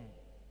home.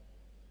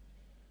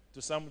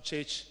 To some,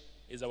 church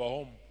is our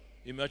home.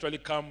 You may actually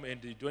come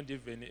and you don't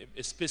even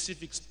a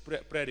specific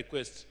prayer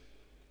request,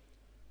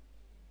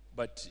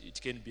 but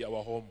it can be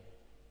our home.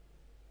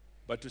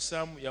 But to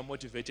some, you are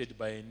motivated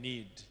by a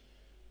need.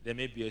 There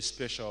may be a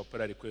special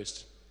prayer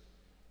request.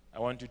 I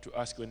want you to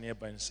ask your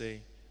neighbor and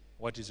say,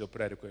 what is your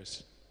prayer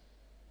request?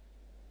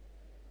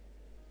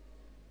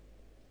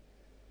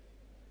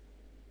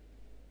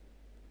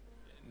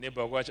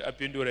 Neighbor, watch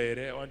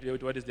apindura. I want to hear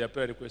what is their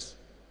prayer request.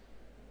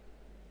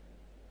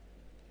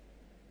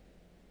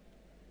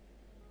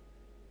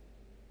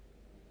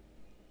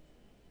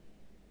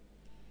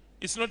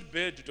 It's not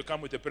bad to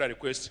come with a prayer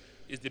request.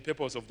 It's the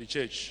purpose of the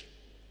church.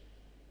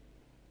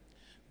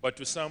 But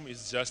to some,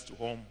 it's just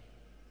home.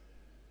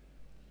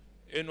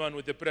 Anyone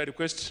with a prayer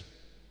request?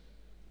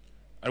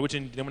 Anyone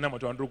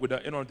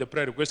with a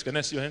prayer request? Can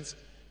I see your hands?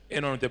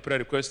 Anyone with a prayer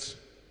request?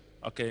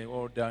 Okay,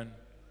 all done.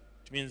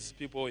 It means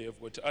people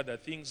have got other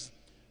things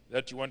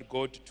that you want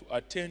God to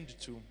attend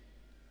to.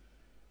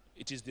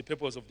 It is the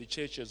purpose of the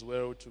church as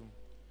well to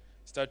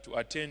start to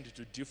attend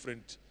to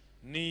different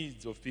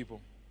needs of people.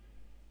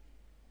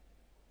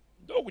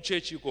 Dog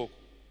church you go.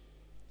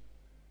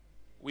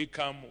 we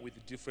come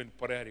with different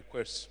prayer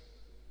requests.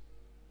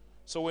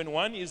 So when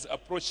one is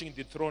approaching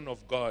the throne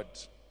of God,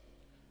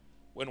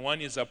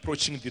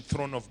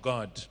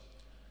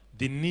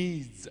 the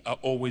needs are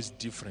always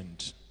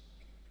different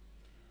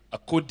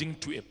according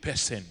to a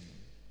person.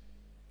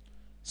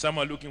 Some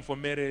are looking for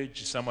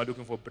marriage, some are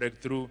looking for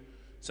breakthrough,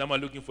 some are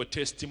looking for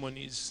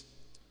testimonies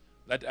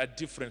that are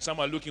different, some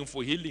are looking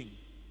for healing.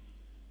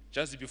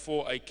 Just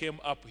before I came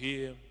up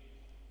here,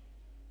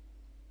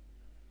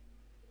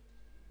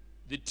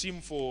 the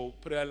team for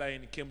prayer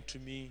line came to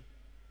me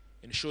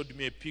and showed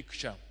me a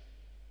picture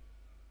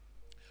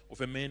of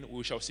a man,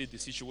 we shall see the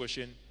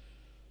situation,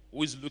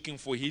 who is looking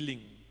for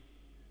healing.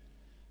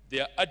 They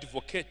are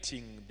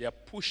advocating, they are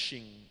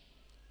pushing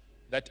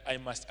that I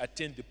must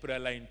attend the prayer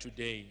line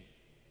today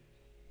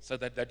so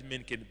that that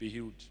man can be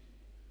healed.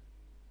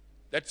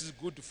 That is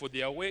good for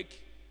their work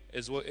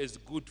as well as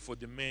good for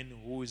the man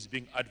who is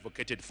being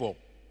advocated for.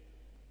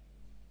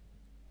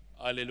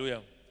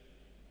 Hallelujah.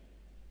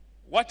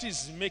 What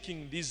is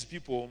making these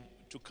people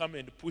to come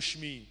and push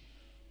me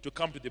to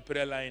come to the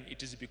prayer line?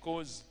 It is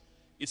because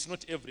it's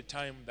not every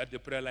time that the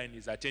prayer line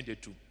is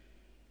attended to.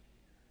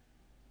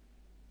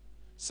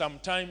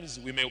 Sometimes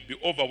we may be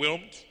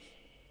overwhelmed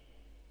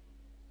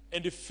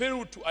and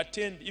fail to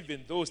attend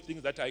even those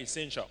things that are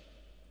essential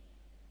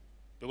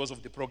because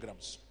of the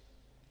programs.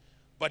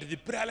 But the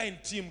prayer line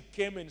team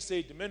came and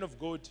said, "Man of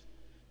God,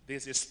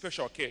 there's a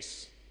special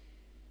case.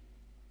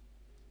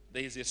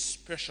 There is a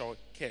special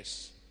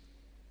case.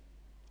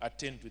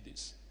 Attend to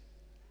this."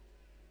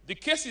 The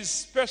case is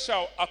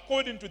special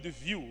according to the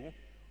view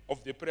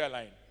of the prayer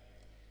line.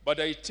 But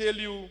I tell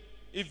you,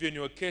 even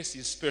your case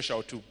is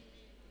special too.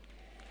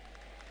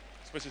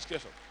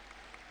 Special.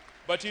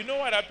 But you know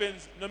what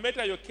happens? No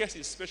matter your case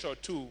is special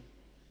too,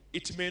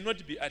 it may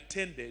not be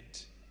attended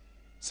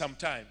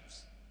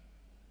sometimes.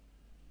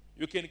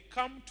 You can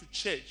come to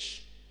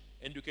church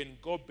and you can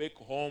go back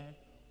home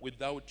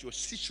without your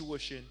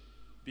situation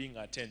being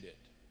attended.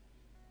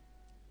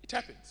 It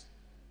happens.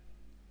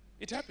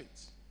 It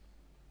happens.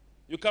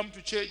 You come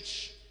to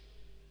church,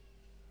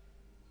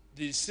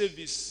 the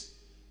service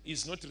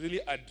is not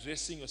really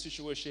addressing your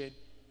situation.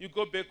 You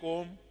go back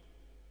home,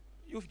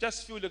 you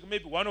just feel like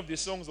maybe one of the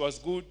songs was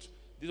good,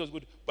 this was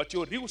good, but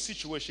your real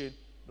situation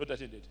not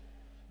attended.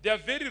 There are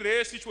very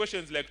rare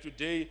situations like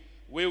today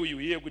where you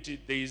hear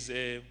there is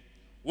a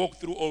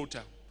walk-through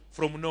altar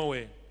from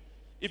nowhere.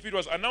 If it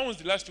was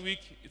announced last week,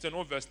 it's an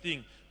obvious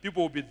thing.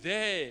 People will be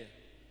there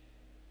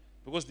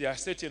because they are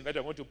certain that I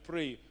want to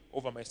pray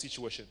over my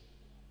situation.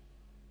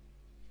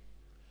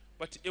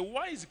 But a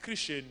wise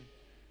Christian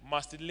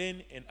must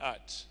learn an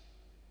art.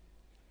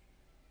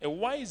 A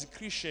wise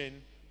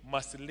Christian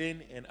must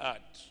learn an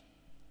art.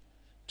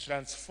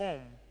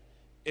 Transform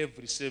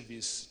every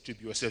service to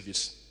be your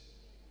service.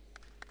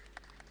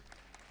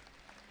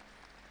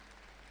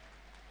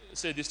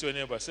 Say this to your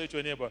neighbor. Say to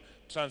your neighbor,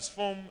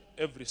 transform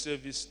every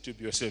service to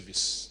be your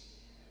service.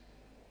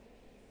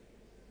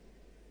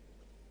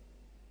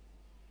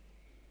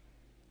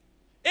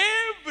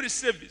 Every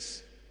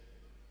service.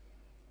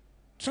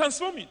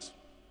 Transform it.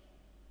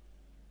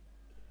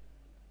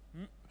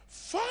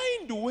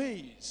 Find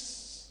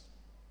ways.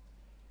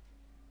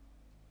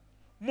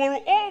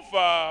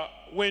 Moreover,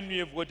 when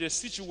you have got a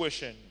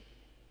situation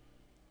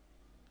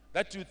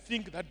that you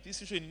think that this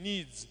situation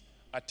needs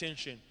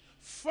attention,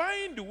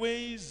 find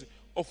ways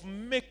of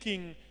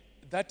making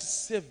that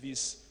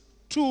service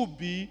to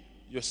be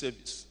your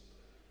service.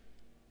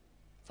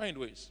 Find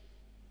ways.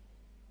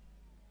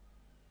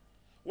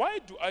 Why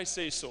do I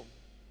say so?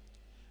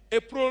 A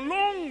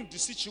prolonged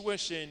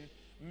situation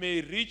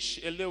may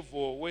reach a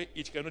level where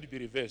it cannot be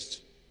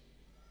reversed.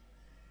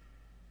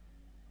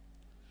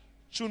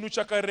 Chunhu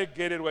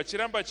chakaregererwa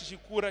chiramba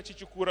chichikura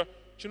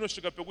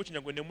chinosvika pekuti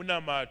nyangwe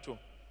nemunamato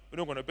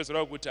unogona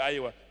kupedzera kuti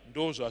aiwa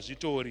ndozvo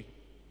hazvitori.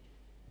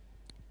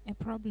 A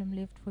problem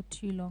left for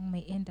too long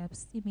may end up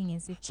seeming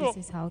as if this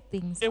is how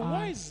things are. A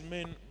wise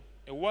man,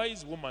 a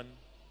wise woman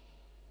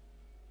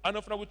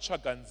anofana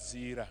kutsvaga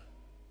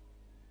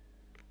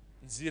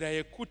nzira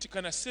yekuti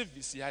kana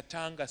service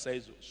yatanga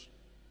saizvozvo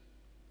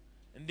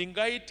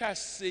ndingaita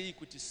sei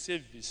kuti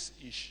service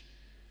ishi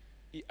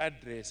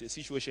iaddress a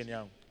situation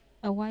yangu.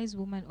 A wise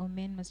woman or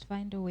man must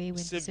find a way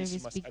when the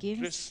service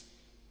begins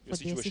for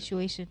their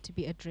situation to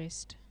be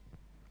addressed.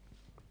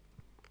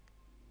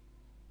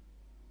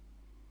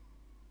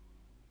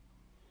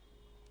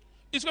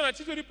 It's going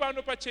to teach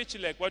pano pa church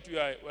like what we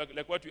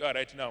are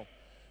right now.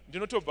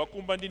 Ndinotobva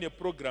kumba ndine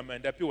program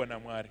ndapiwa na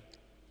Mwari.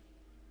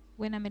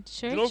 When I'm at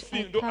church,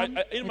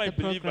 in my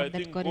belief, I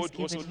think God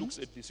also looks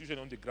at the situation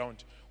on the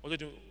ground.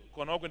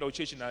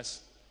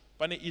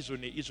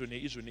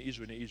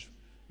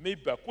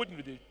 Maybe according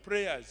to the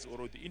prayers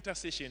or the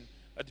intercession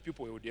that the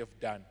people would have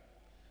done.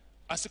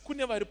 As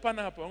kune vari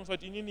panapa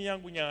unosati inini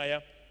yangu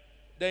nyaya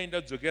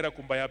daenda dzokera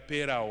kumba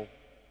yaperawo.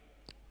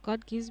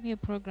 God gives me a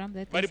program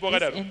that is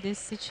this in this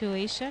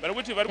situation.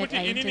 But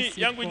inini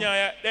yangu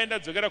nyaya daenda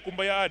dzokera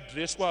kumba ya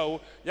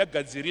addresswawo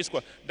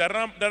yagadziriswa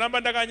ndaramba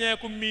ndakanyaya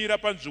kumira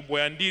panzvimbo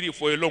yandiri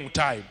for a long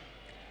time.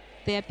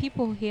 There are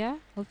people here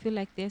who feel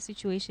like their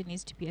situation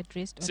needs to be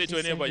addressed on Say to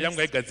your this neighbor, yangu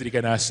service.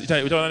 haigadzirika nasi.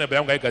 Utaona neighbor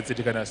yangu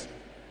haigadzirika nasi.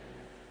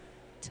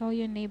 Tell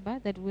your neighbor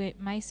that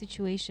my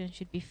situation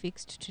should be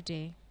fixed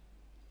today.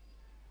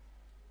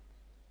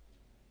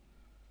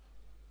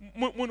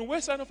 Munhu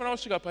wese anofanira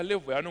kusvika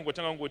palevel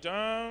yaanongotanga ngoti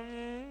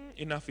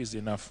enough is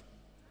enough.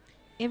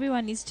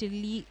 Everyone needs to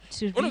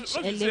reach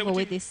a level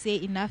where they say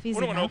enough is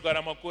Unogona enough.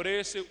 kugara makore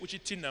ese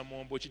uchitinha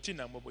mombe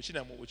uchitinha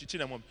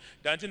mombe.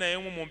 Ndantina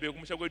yemwe mombe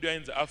yekumusha kwedu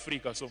yainzi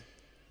Africa so.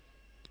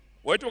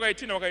 Waiti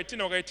ukaitinha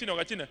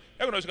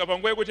yagona kusvika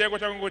panguva yekuti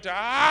yaikotanga ngoti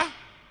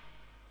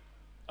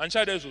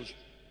andichada izvozvo.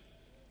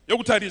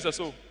 Yokutarisa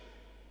so.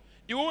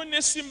 Iwe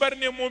une simba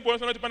rine mombe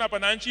unofanira kuti panapa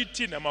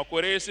nandichitinha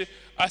makore ese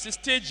asi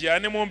stage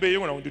yaane mombe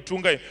yegona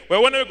kunditunga iyo.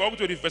 Waiona wega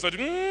wakutorivhesa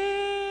kuti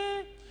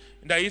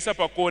ndaisa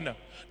pakona.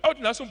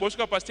 Auti nhasi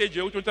umbosvika pastage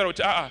yekuti unotaura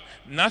kuti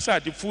nhasi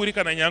hatipfuuri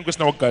kana nyangu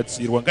isina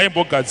kugadzirwa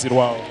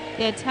ngaimbogadzirwawo.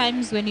 There are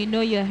times when you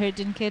know you're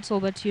herding cattle,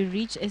 but you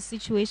reach a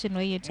situation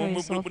where you tell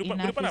yourself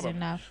enough is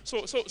enough. So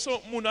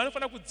munhu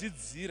anofanira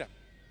kudzidzira.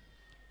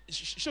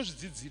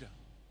 Zvidzidzira.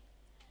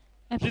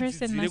 A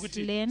person must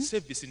kuti learn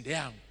service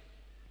ndeyangu.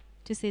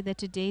 to say that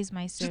today is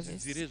my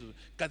service.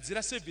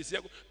 Gadzira service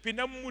yako.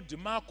 Pinda mumudhi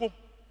mako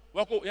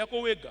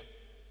yako wega.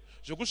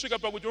 Zvokusvika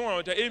pakuti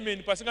unoona kuti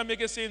amen pasinga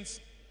make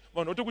sense.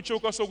 Vanhu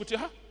votokucheuka so kuti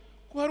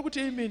kuvari kuti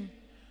amen.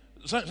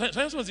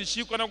 Zvaisonzi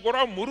chii kana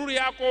kugora mhururu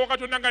yako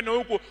wakatonanga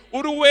neuko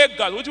uri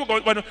wega kuti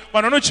vanhu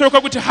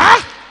vanocheuka kuti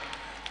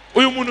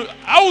uyu munhu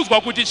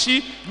audzwa kuti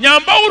chii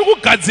nyamba uri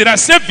kugadzira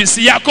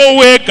service yako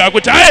wega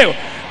kuti aiwa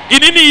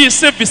inini iyi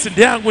service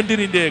ndeyangu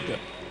ndiri ndega.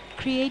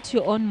 Create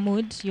your own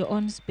mood, your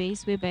own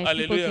space, whereby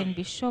Hallelujah. people can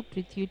be shocked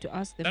with you to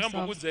ask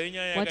themselves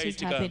what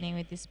is happening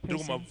with this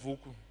person.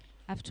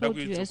 I've told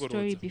you a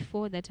story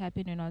before that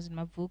happened when I was in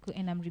Mavuku,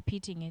 and I'm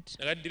repeating it.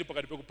 I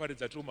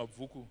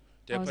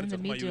was in the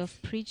middle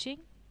of preaching.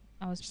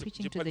 I was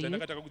preaching to the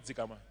youth.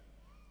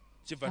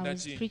 I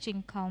was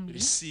preaching calmly.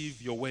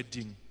 Receive your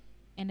wedding.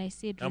 And I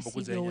said,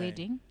 receive your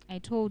wedding. I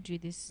told you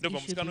this issue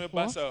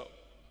before.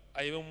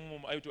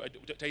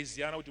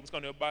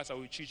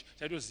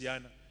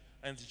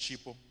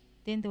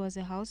 Then there was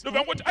a house.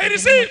 I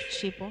receive.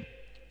 Said,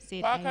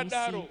 I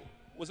receive.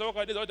 When she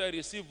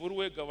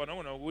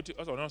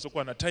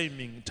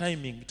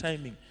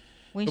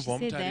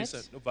said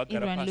that,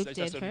 everyone looked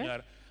at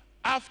her.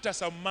 After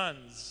some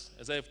months,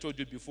 as I have told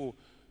you before,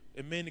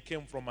 a man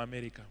came from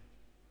America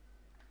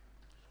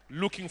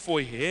looking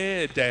for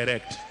her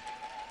direct.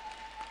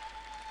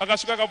 I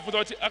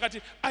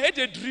had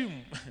a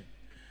dream.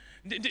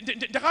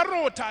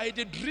 I had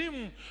a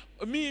dream.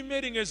 Me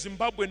marrying a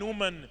Zimbabwean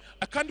woman.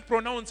 I can't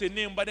pronounce her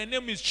name, but her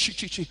name is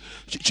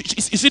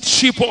is it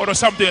Chipo or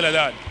something like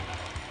that?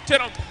 Tell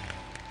them.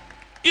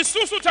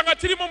 Isusu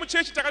tangatirimo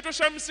muchechi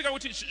takatoshamisika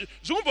kuti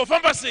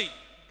zvikumbofamba sei.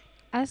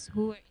 Us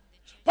who were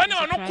pane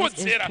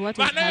vanokodzera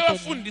vana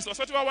vevafundisi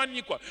vasati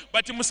vawanikwa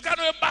but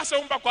musikana webasa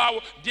umba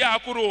kwavo ndiye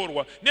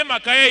akuroorwa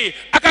nemhaka yei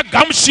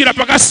akagamuchira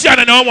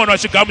pakasiyana nevamwe vanhu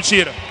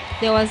vachigamuchira.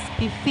 There was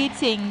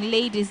befitting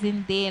ladies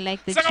in there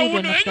like the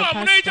children of the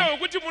pastor.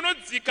 Kuti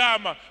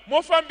munodzikama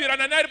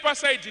mofambirana neari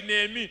pasaidi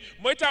nemi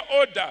moita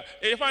order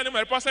eifana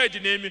nemari pasaidi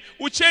nemi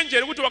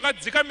uchenjeri kuti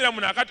wakadzikamira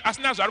munhu akati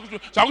asina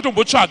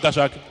zvakutombotsvaga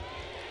zvake.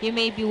 You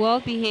may be well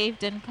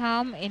behaved and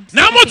calm and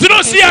namo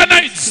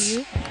dzinosiyana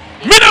idzi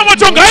mina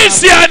moto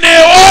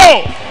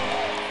ngaisiyanewo.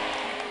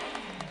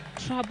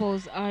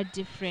 Troubles are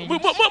different.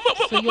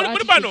 So your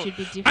attitude should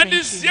be different.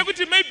 Andiziye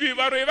kuti maybe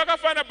varoyi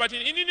vakafana but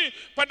inini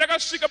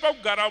pandakasvika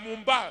pakugara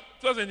mumba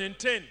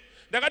 2010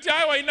 ndakati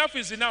aiwa enough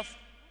is enough.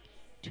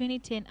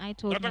 2010 I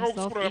told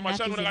myself enough is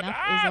enough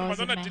as I was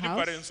in my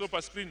house. So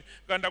pa screen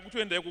kanda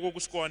kutoenda ikoko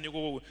kuswani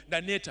ikoko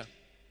ndaneta.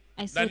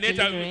 I saw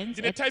deliverance.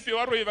 Ndine type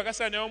yevaroyi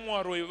vakasiyana nevamwe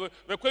varoyi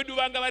vekwedu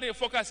vanga vari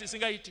focus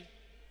isingaiti.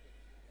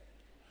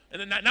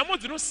 Namo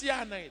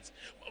dzinosiyana idzi.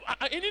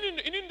 Inini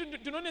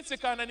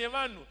ndinonetsekana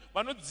nevanhu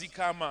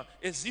vanodzikama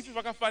ezifi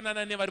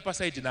vakafanana nevari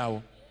pasaidi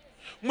navo.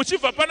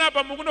 Muchibva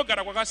panapa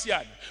mukunogara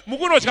kwakasiyana,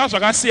 mukunodya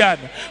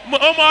zvakasiyana.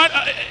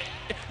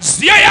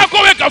 Ziya yako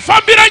wega,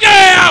 fambira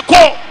nyaya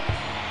yako.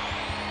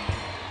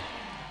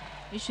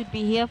 You should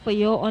be here for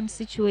your own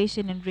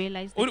situation and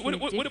realize that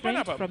you're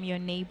different from your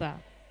neighbor.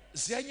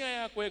 Ziya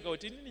nyaya yako wega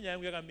kuti inini nyaya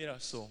yangu yakamira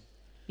so.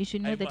 You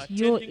should know that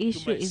your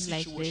issue is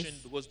like this.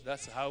 Because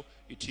that's how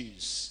it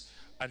is.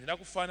 And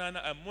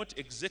I'm not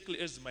exactly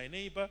as my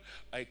neighbor.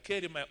 I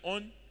carry my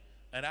own,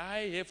 and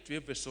I have to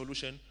have a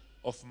solution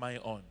of my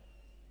own.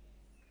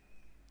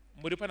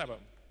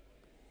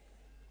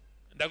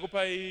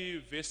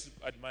 Ndakupa verse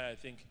admire, I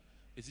think.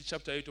 Is it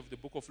chapter 8 of the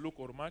book of Luke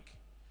or Mark?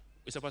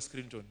 It's about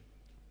screen tone.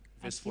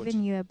 Verse 40. I've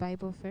given you a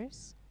Bible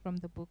verse from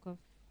the book of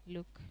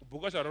Luke.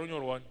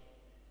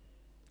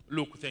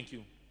 Luke, thank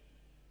you.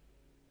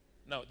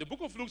 Now, the book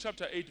of Luke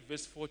chapter 8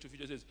 verse 40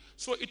 says,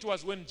 so it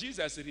was when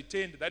Jesus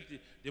returned that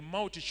the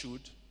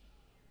multitude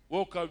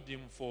welcomed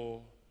him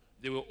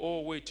they were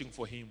all waiting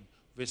for him.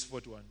 Verse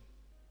 41.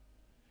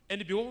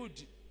 And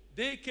behold,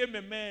 there came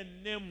a man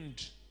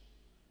named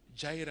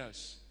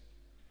Jairus,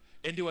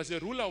 And he was a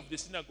ruler of the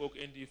synagogue,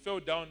 and he fell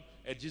down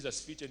at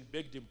Jesus' feet and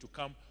begged him to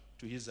come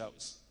to his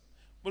house.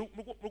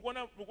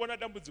 Mukuona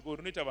dambudziko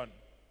rinoita vanhu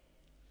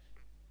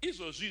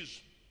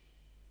izvozvizvi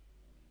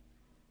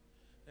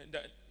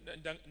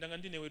ndanga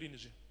ndinewe rini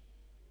zvi.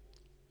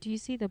 Do you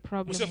see the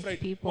problem with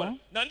people? I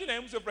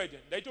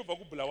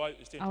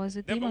was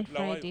with him on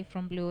Friday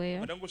from Bulawayo.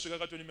 And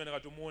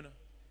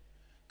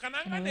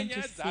I went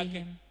to see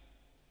him.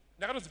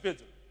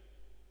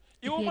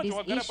 If he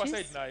had his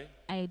issues,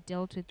 I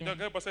dealt with them.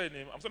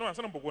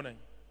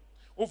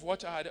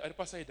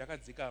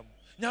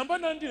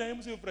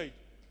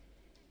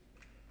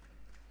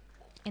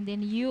 And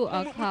then you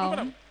are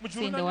calm,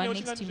 saying the one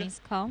next to me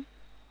is calm.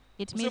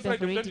 Yet maybe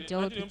I've already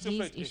dealt with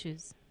his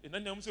issues.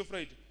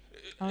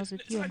 I was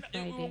with you on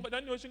Friday.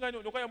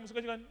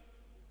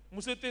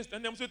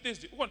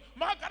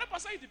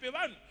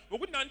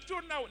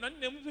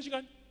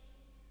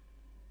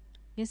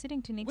 You're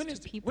sitting to next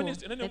to people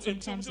that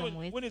sometimes I'm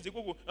with.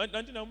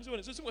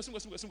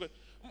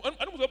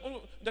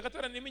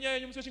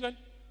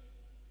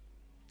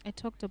 I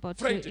talked about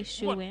your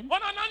issue when,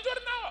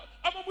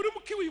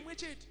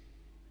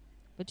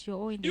 but you're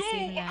all in the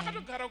same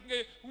line.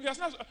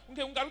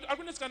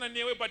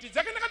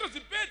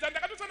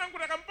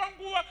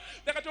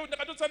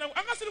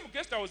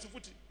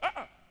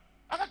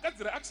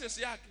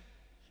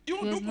 He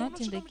was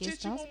not in the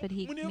guest house, but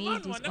he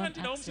made his own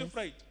access.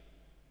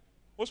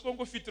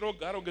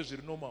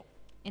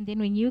 And then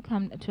when you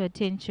come to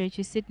attend church,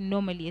 you sit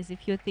normally as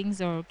if your things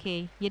are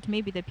okay. Yet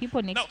maybe the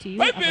people next to you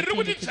have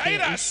attended to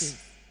their issues.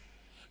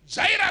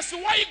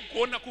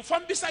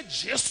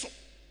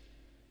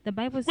 The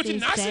Bible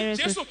says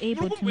Jairus was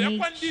able to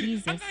make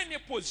Jesus,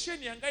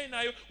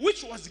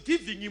 which was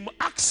giving him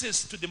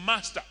access to the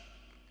master.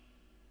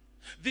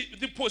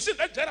 The position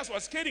that Jairus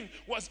was carrying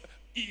was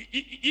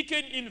he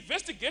can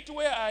investigate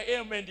where I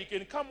am and he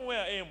can come where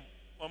I am.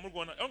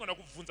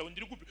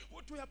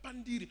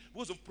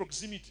 Because of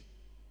proximity.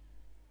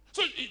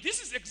 So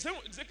this is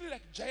exactly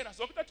like Jairus.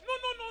 No.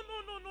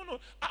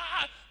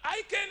 I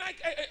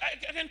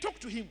can talk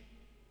to him.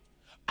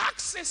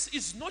 Access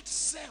is not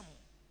same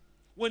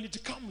when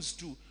it comes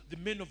to the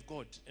men of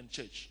God and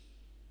church.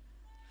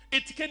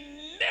 It can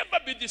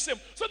never be the same.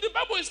 So the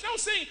Bible is now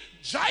saying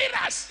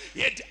Jairus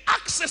had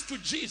access to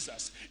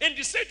Jesus. And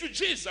he said to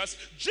Jesus,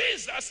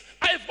 Jesus,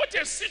 I've got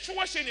a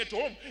situation at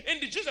home. And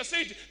Jesus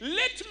said,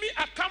 let me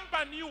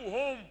accompany you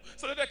home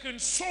so that I can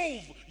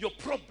solve your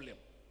problem.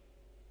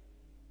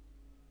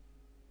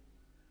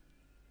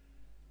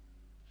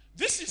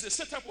 This is the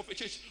setup of a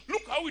church.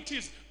 Look how it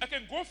is. I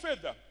can go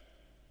further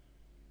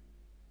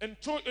and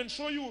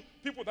show you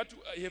people that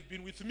have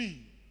been with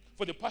me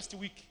for the past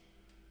week.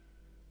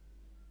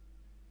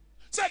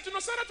 So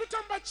tinosara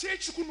tutamba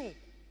church kuno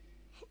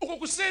uko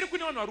kuseri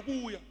kune vanhu vari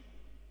kuuya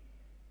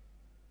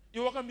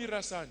iwe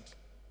wakamirira sandi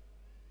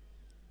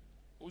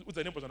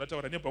udza nembo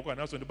zvandataura nembo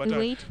kwako we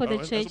wait for the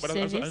church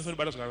service,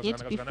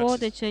 yet before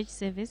the church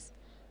service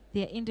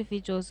there are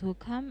individuals who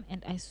come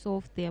and I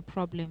solve their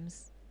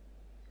problems.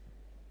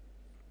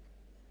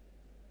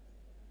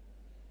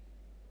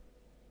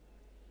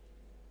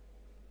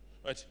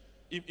 Right.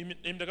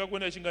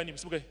 Ndakakuona chingani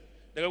msibukai?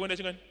 Ndakakuona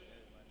chingani?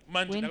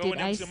 When did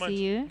I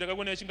see you? How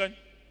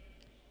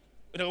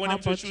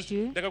about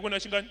you?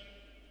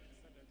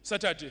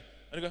 Saturday.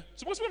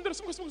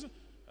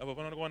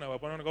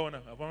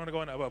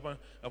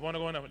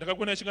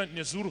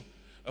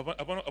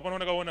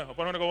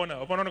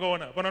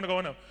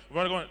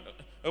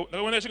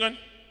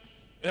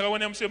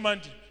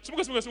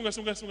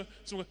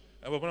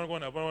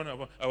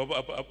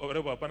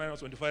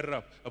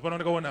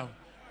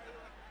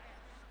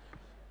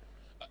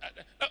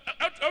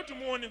 Out to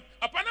morning,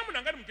 apana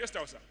munanga mu guest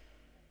house.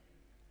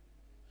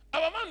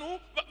 Abamanu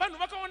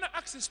vakaona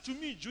access to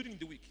me during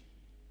the week.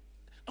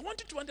 I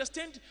wanted to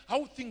understand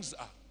how things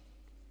are.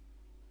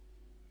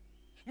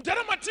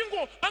 Mutara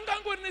matingo anga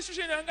angori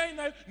nesituation yanga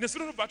inayo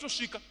nesiro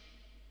vatosvika.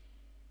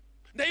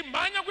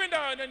 Ndaimhanya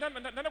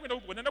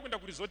kwenda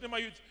ku resort nema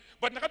youth,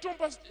 but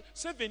ndakatomba 7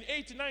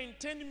 8 9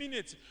 10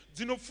 minutes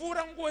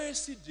dzinopfuura nguva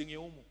yeseeding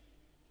yeomo.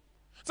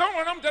 Saka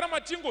mwana mutara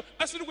matingo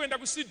asiri kuenda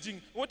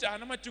kuseeding woti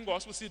ana matingo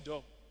awasi kuseed.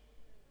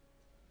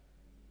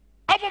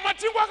 Apo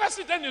matingo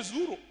akasida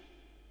nezuro.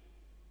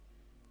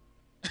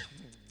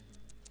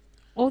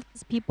 All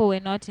these people were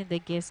not in the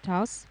guest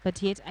house,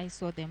 but yet I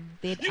saw them.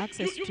 They had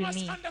access to me. You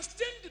must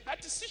understand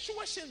that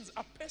situations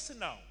are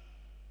personal.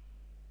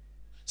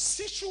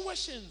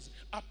 Situations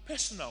are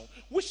personal,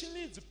 which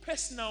needs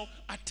personal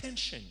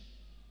attention.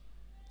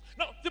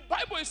 Now, the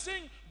Bible is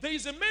saying there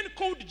is a man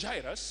called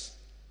Jairus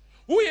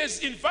who has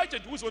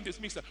invited, who's on this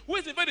mixer, who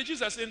has invited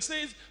Jesus and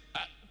says,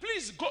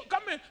 please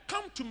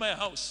come to my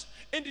house.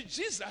 And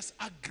Jesus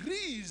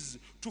agrees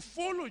to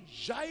follow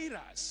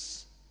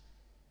Jairus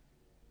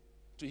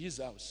to his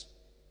house.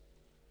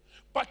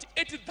 But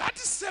at that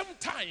same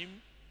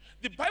time,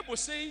 the Bible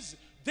says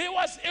there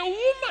was a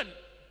woman,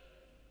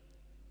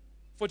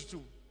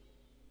 42,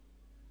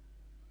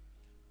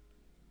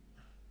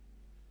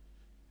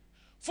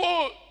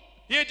 for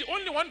He had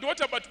only one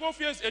daughter, but 12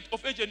 years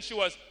of age, and she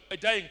was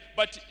dying.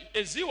 But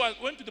as he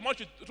went to the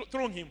multitude,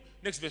 throwing him.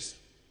 Next verse.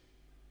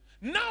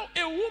 Now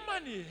a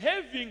woman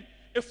having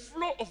a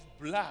flow of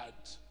blood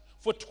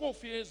for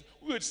 12 years,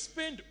 who had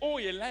spent all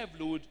her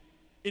livelihood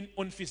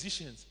on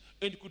physicians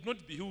and could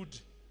not be healed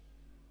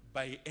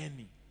by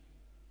any.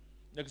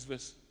 Next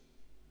verse.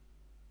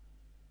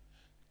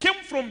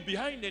 Came from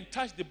behind and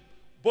touched the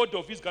border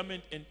of his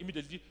garment, and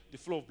immediately the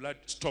flow of blood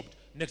stopped.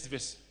 Next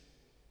verse.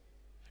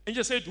 And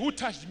Jesus said, who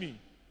touched me?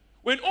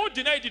 When all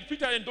denied it,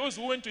 Peter and those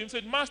who went to him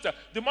said, Master,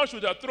 the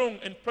multitude are throng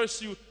and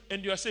press you,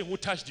 and you are saying, who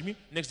touched me?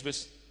 Next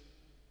verse.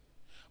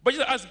 But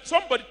Jesus asked,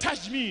 somebody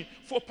touched me,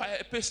 for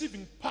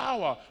perceiving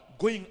power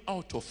going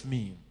out of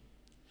me.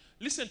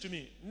 Listen to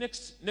me.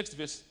 Next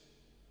verse.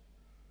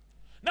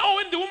 Now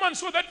when the woman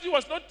saw that he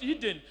was not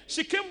hidden,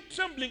 she came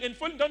trembling and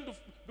falling down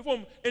before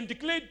him and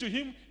declared to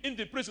him in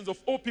the presence of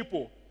all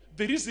people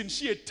the reason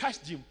she had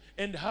touched him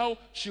and how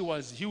she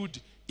was healed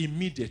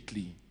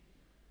immediately.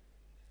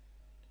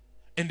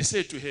 And he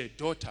said to her,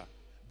 daughter,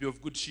 be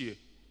of good cheer.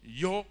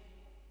 Your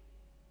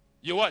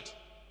what?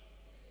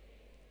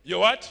 Your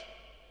what?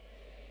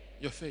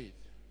 Your faith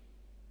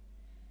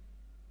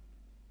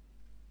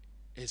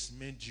has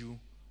made you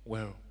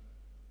well.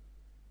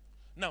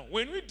 Now,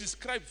 when we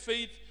describe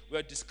faith, we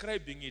are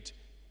describing it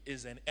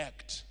as an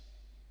act.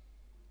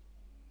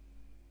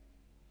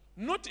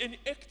 Not an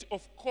act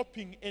of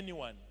copying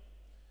anyone,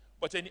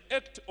 but an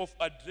act of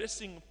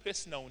addressing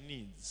personal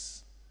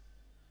needs.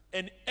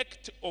 An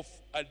act of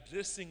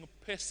addressing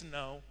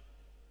personal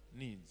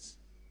needs.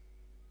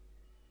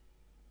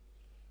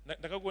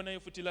 Ndakakuona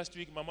futi last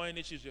week, mama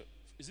yenechizwe.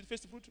 Is it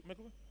first fruit?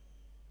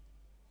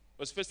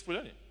 Was first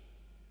fruit?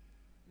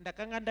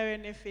 Ndakanga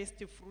ndawe first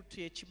fruit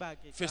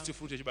yechibage. First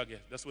fruit yechibage.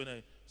 That's when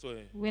I saw.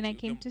 When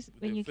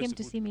you came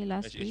to see me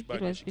last week,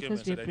 it was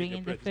because we were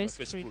bringing the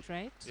first fruit,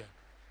 right? Yeah.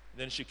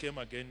 Then she came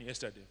again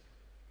yesterday.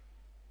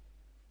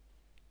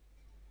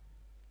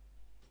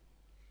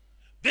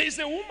 There is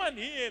a woman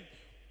here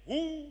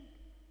who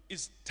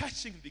is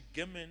touching the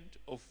garment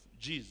of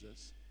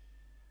Jesus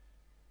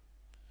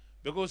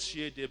because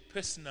she had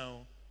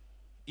personal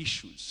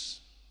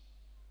issues.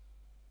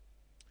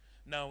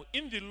 Now,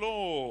 in the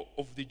law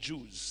of the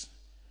Jews,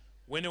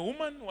 when a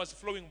woman was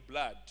flowing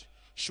blood,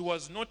 she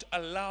was not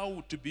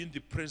allowed to be in the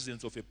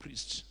presence of a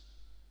priest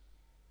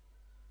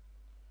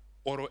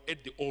or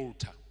at the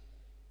altar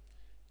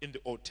in the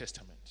Old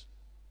Testament.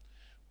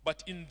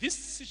 But in this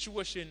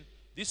situation,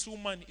 this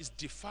woman is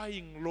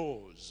defying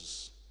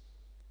laws.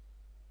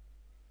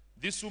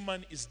 This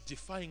woman is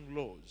defying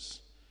laws.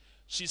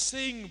 She's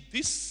saying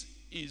this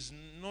is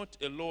not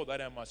a law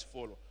that I must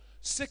follow.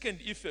 Second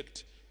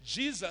effect,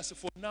 Jesus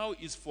for now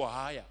is for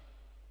hire.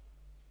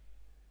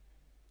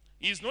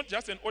 He's not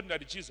just an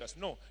ordinary Jesus.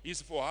 No,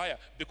 he's for hire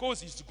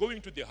because he's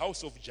going to the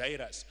house of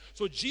Jairus.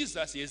 So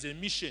Jesus has a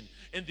mission,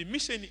 and the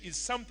mission is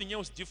something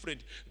else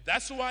different.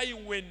 That's why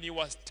when he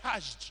was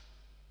touched,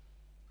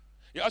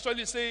 he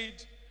actually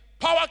said,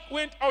 power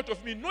went out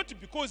of me, not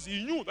because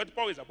he knew that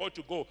power is about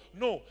to go.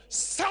 No,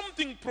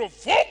 something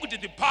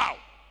provoked the power.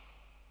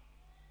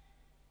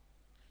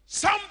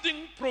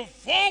 Something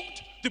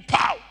provoked the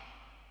power.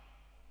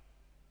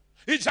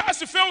 He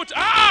just felt,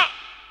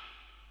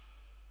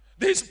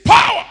 there's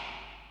power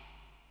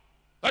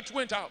that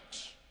went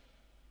out.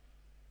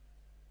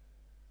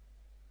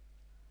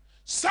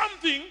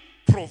 Something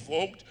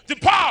provoked the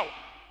power.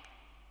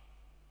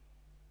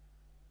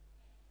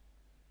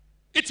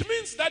 It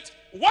means that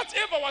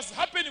whatever was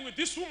happening with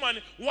this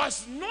woman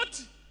was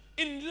not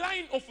in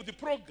line of the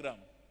program.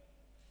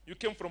 You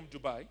came from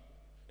Dubai,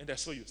 and I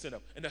saw you, stand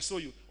up, and I saw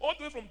you all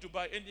the way from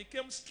Dubai, and you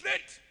came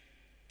straight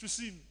to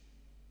see me.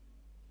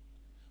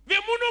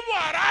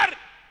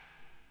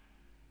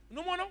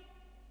 No more.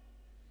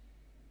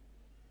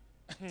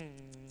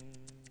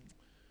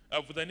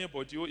 For the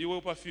neighbor, you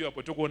over few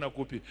about to go on a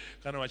copy.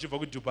 Can I achieve a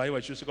good Dubai?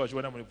 What you say?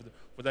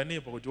 For the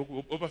neighbor,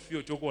 over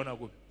few to go on a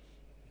copy.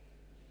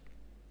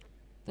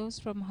 Those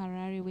from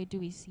Harare, where do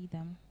we see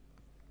them?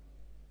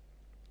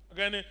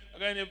 Again,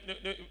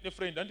 the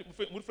friend,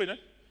 good friend,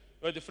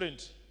 you are the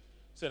friend.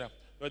 Set up.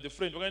 You are the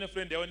friend. We're going to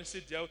friend. They want to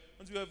sit there.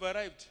 Once we have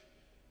arrived,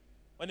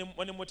 when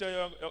the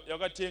motor you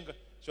got tenga,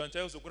 so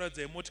until you grab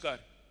the motor.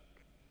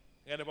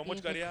 They have a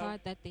car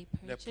that they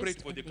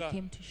purchased and they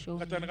came to show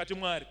me. And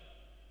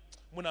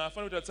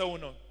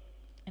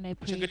I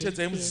prayed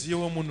and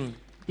said,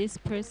 this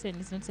person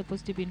is not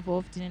supposed to be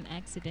involved in an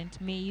accident.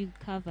 May you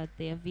cover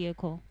their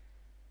vehicle.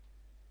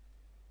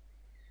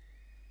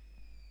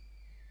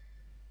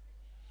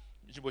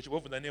 Ask your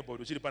neighbor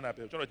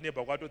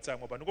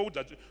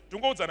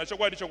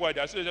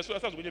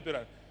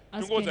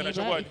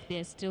if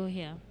they're still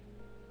here.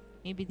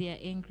 Maybe they are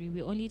angry.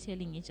 We're only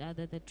telling each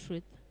other the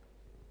truth.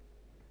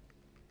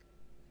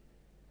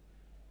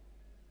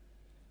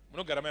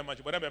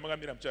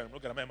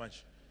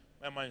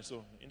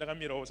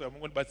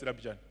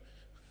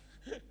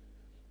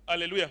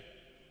 Hallelujah.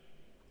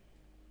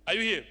 Are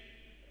you here?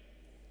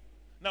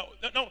 Now,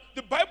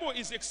 the Bible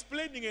is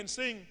explaining and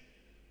saying,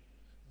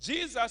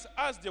 Jesus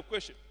asked the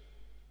question.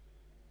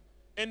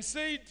 and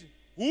said,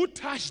 who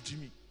touched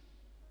me?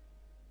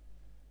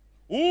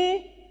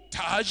 Who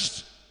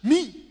touched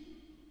me?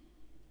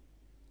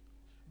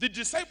 The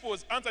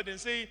disciples answered and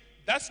said,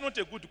 that's not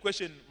a good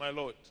question, my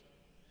Lord.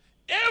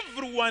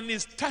 Everyone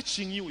is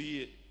touching you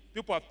here.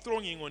 People are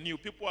throwing on you.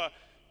 People are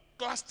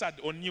clustered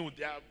on you.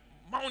 They are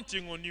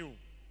mounting on you.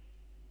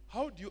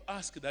 How do you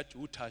ask that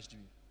who touched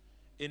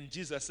you? And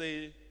Jesus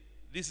said,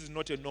 this is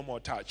not a normal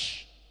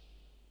touch.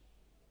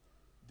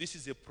 This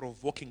is a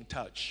provoking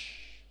touch.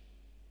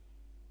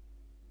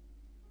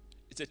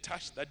 It's a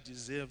touch that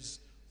deserves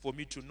for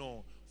me to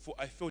know, for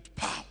I felt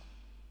power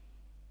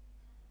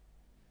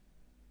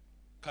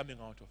coming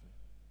out of me.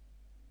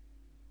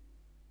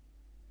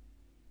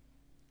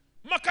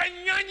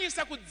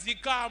 Makanyanyisa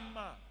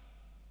kudzikama.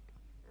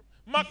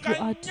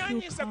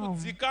 Makanyanyisa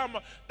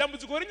kudzikama.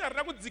 Dambudziko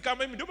rinyarira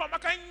kudzikama imi ndipo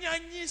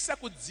makanyanyisa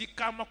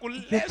kudzikama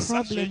kulesa. The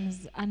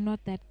problems are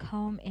not that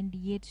calm, and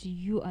yet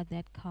you are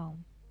that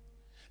calm.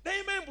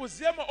 Daima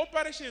imboziya ma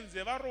operations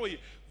evaroyi.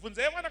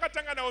 Bvunzai mwana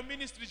akatanga nawo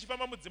ministry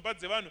chifamba mudzimba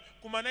dzevanhu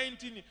kuma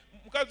 19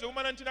 mukadzi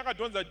kuma 19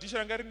 akadhonza dish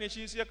ranga rine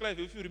chisiya Clive,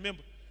 if you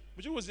remember.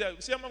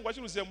 Muchiruziya siya mangu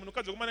achiruziya munhu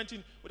mukadzi kuma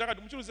 19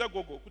 utakati muchiruziya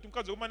gogo kuti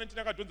mukadzi kuma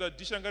 19 akadhonza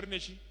dish ranga rine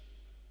chi.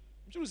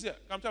 Muchiruziya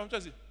kamta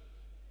muchazi.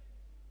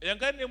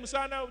 Yanga rine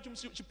musana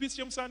chipisi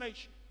chemusana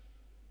ichi.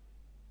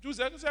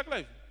 Muchiruziya siya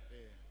Clive.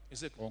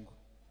 Exactly. Ongo.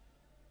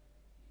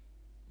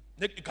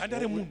 Ganda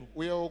remunhu.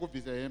 Uya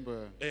wokubvisa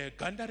hembe.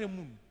 Ganda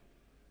remunhu.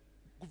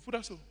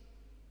 Kupfura so.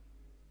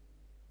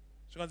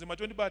 Svikanzi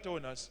matondibata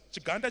onhasi.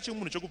 Chiganda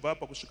chemunhu chokubva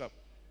apa kusvika apa.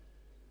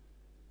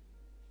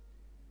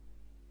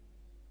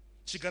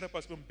 Chigara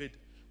pasi pemubhedha.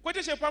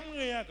 Kwete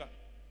chepamweya ka.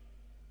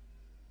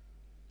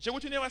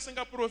 Chekuti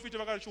nevasingaprofita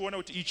vakachiona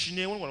kuti ichi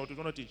newe unogona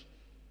kutoona kuti ichi.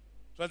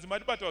 Svikanzi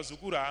mandibata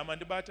wazukuru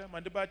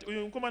mandibata.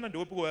 Uyu mukomana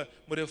ndewepiko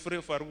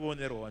murefurefu ari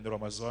kuonerwa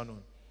mazuva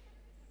ano.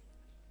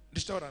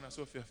 Ndichitaura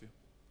naso fefe.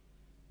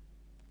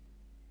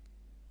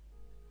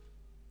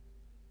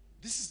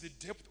 This is the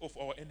depth of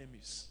our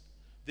enemies.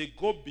 They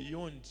go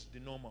beyond the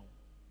normal.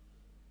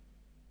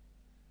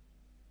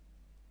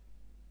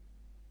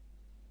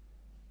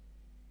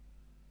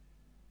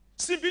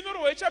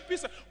 Simbinoro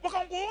wechapisa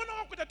wakangoona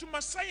wakuita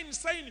tuma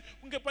sign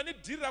kunge pane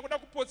dhiri rakuda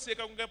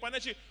kupotseka kunge pane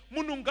chi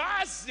munhu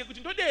ngaziye kuti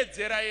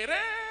ndodedzera here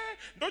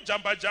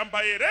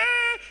ndojamba here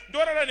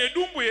ndorara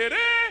nedumbu here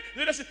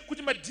ndoda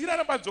kuti madhiri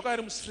arambadzoka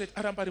ari straight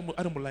aramba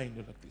ari muline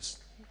like this.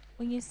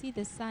 When you see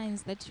the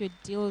signs that your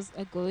deals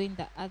are going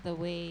the other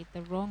way,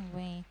 the wrong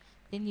way,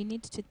 then you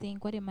need to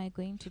think, what am I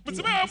going to do in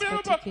this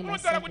particular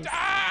service?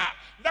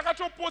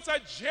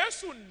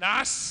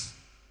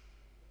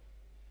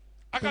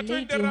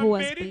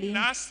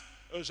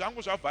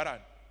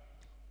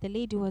 The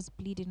lady who was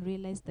bleeding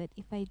realized that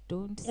if I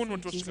don't see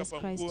Jesus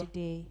Christ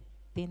today,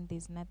 then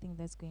there's nothing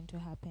that's going to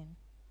happen.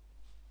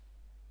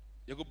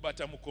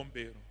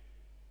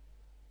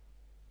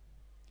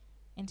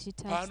 And she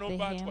touched the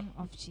hem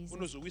of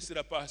Jesus.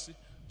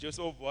 Just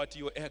of what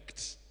your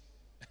act,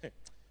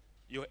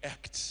 your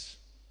act,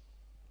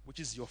 which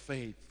is your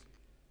faith,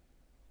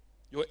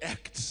 your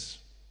act.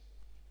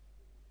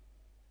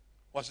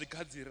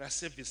 Wazvikadzira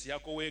service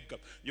yako wega.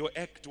 Your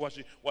act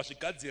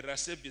wazvikadzira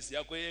service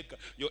yako wega.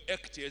 Your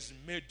act has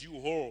made you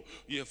whole.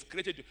 You have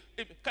created.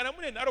 Kana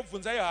mune nharo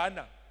bvunzai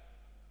Hana.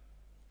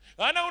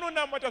 Hana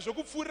unonamata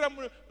zvokupfurira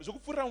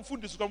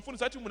mufundisi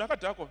ukamufundisa ati munhu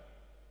akadhakwa.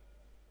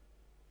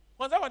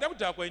 I'm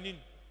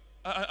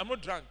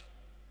not drunk.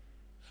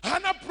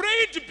 Hannah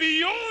prayed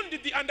beyond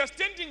the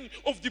understanding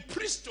of the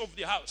priest of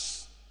the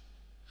house.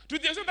 To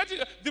the extent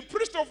that the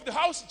priest of the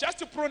house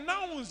just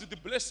pronounced the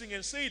blessing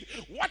and said,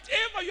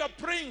 whatever you are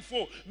praying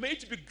for, may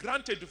it be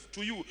granted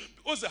to you.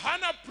 Because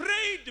Hannah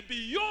prayed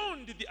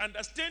beyond the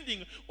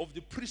understanding of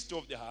the priest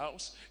of the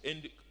house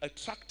and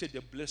attracted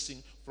a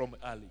blessing from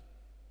Ali.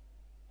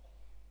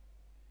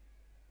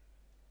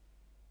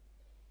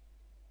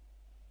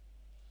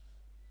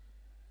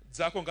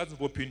 Dzako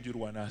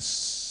ngadzimbopindurwa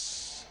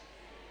nasi.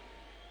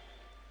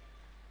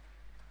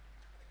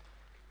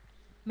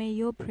 May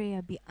your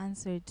prayer be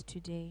answered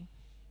today.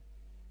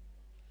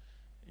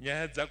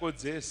 Nyaya dzako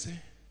dzese.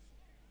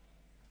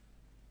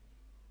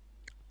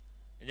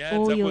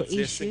 All your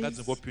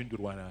issues,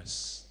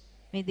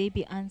 may they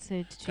be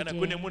answered today.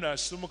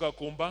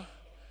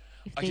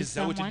 If there's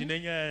someone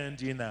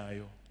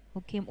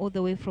who came all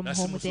the way from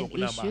home with an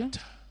issue,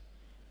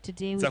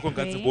 today we pray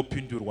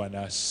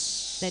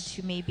that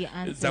you may be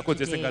answered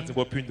today.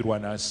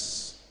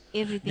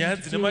 Everything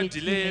to do with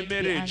you may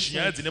be answered.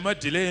 Nyaya dzine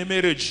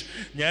marriage,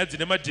 nyaya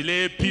dzine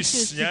delay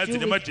peace, nyaya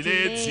dzine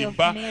delay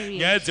dzimba,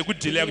 nyaya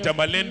dzekudelay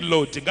kuita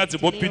landlord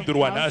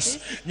ngadzimbopindurwa nhasi,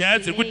 nyaya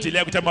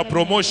dzekudelay kuita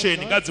promotion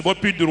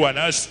ngadzimbopindurwa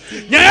nhasi,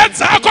 nyaya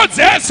dzako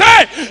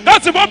dzese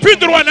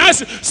ngadzimbopindurwa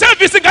nhasi,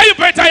 service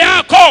ngaibeta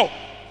yako.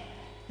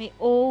 May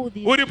all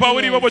these uri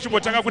pauri prayers ipapo be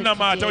chimbotanga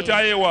kunamata answered kuti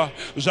today. aiwa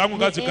zvangu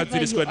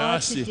ngazigadziriswe Wherever you are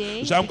nhasi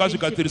today, zvangu begin to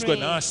ngazigadziriswe pray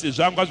nhasi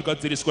zvangu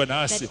ngazigadziriswe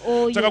nhasi that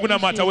all your taka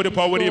kunamata issues uri be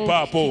pauri solved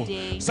ipapo.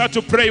 today. Start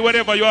to pray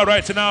wherever you are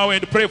right now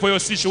and pray for your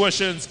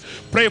situations.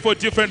 Pray for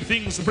different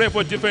things. Pray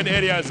for different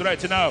areas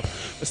right now.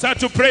 Start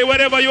to pray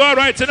wherever you are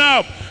right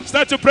now.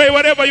 Start to pray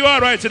wherever you are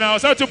right now.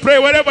 Start to pray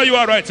wherever you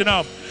are right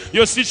now.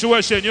 Your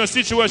situation, your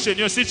situation,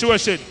 your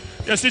situation,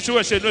 your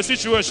situation, your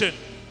situation.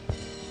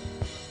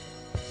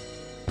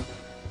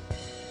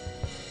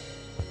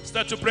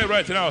 Start to pray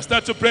right now.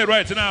 Start to pray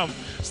right now.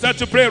 Start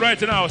to pray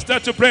right now.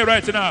 Start to pray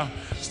right now.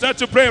 Start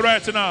to pray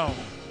right now.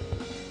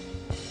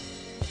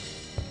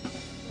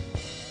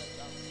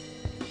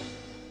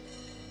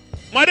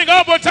 Mwari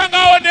ngawapotanga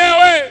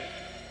aonewe.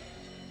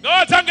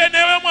 Ngawatange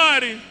newe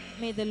Mwari.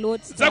 May the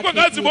Lord start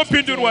with you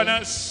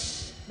today.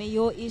 May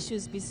your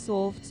issues be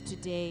solved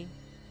today.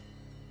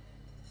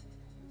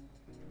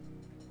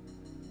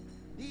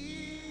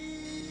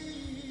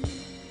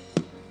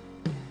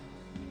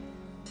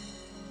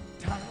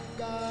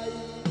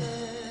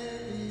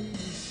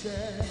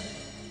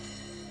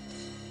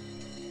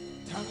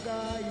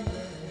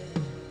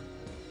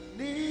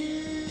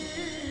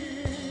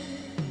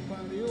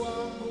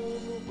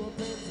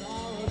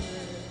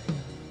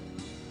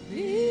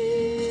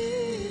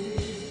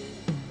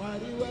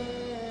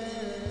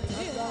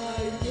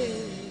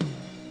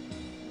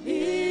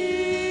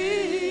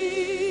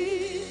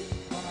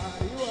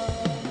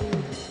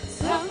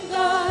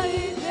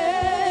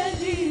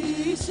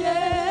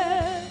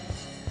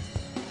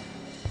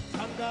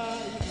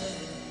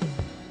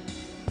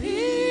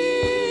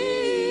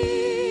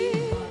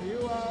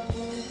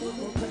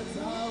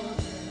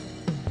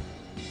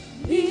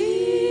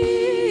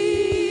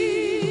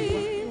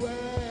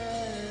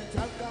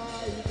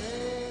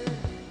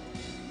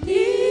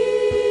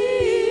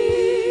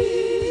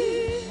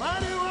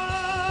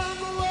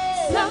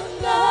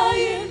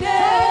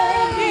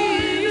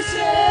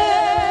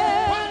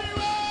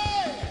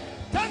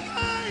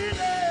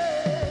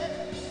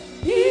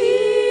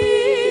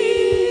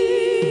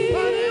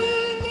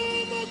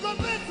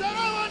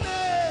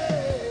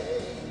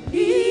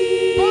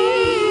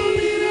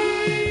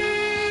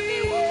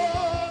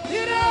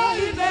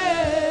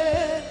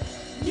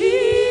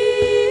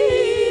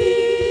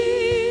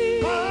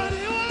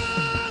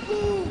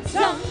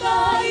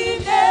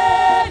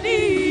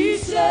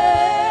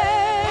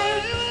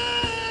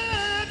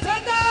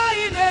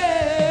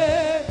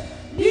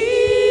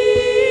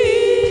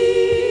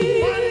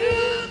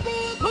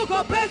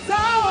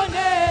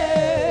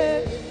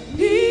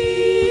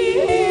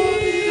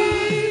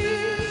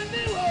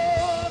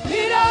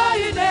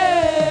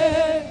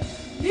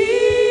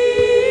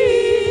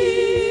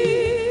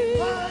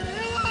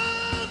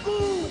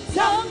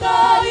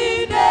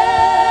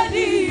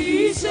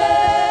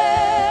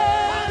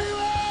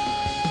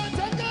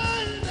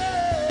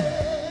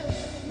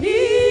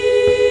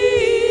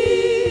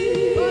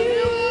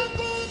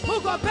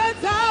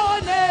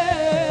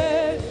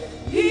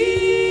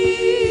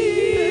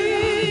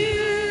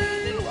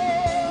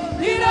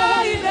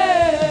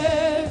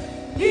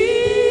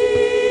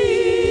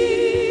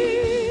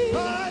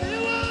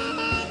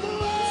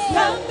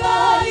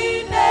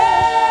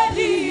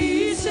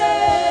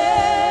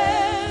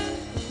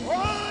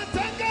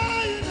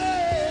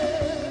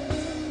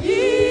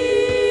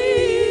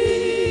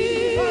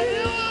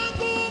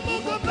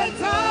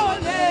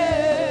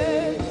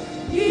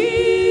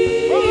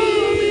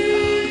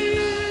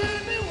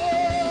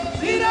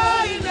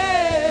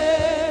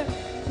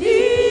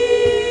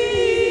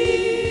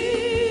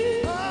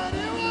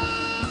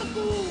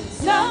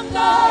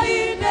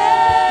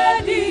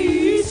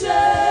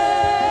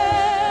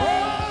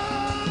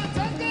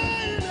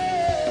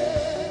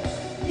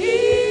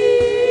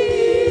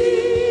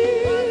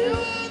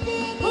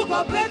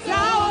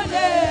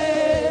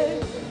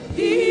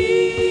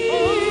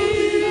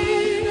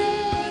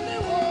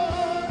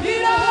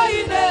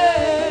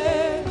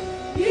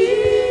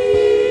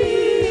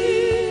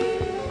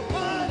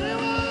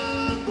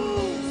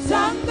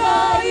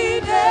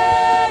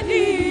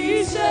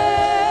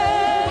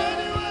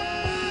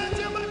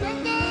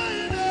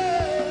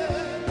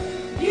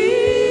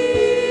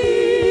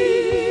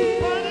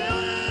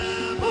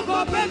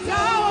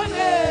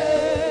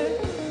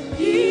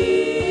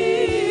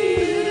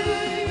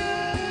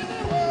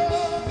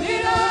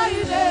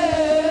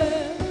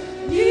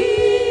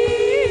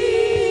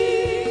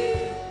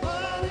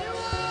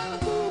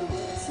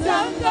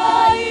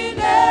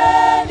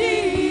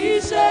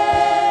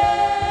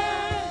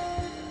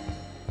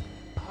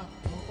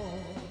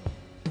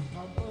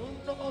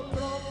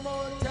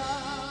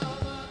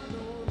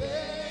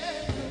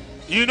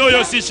 You know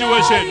your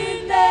situation.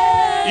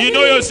 You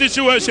know your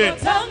situation.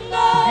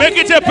 Make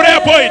it a prayer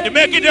point.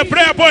 Make it a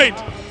prayer point.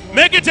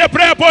 Make it a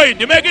prayer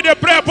point. Make it a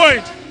prayer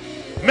point.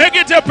 Make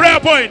it a prayer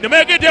point.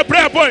 Make it a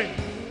prayer point.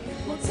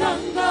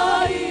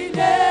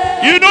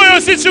 You know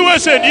your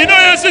situation. You know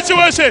your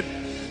situation.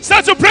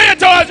 Start to pray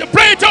towards it.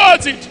 Pray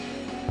towards it.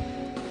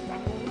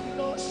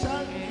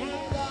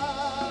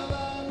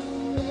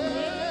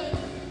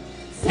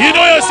 You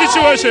know your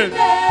situation.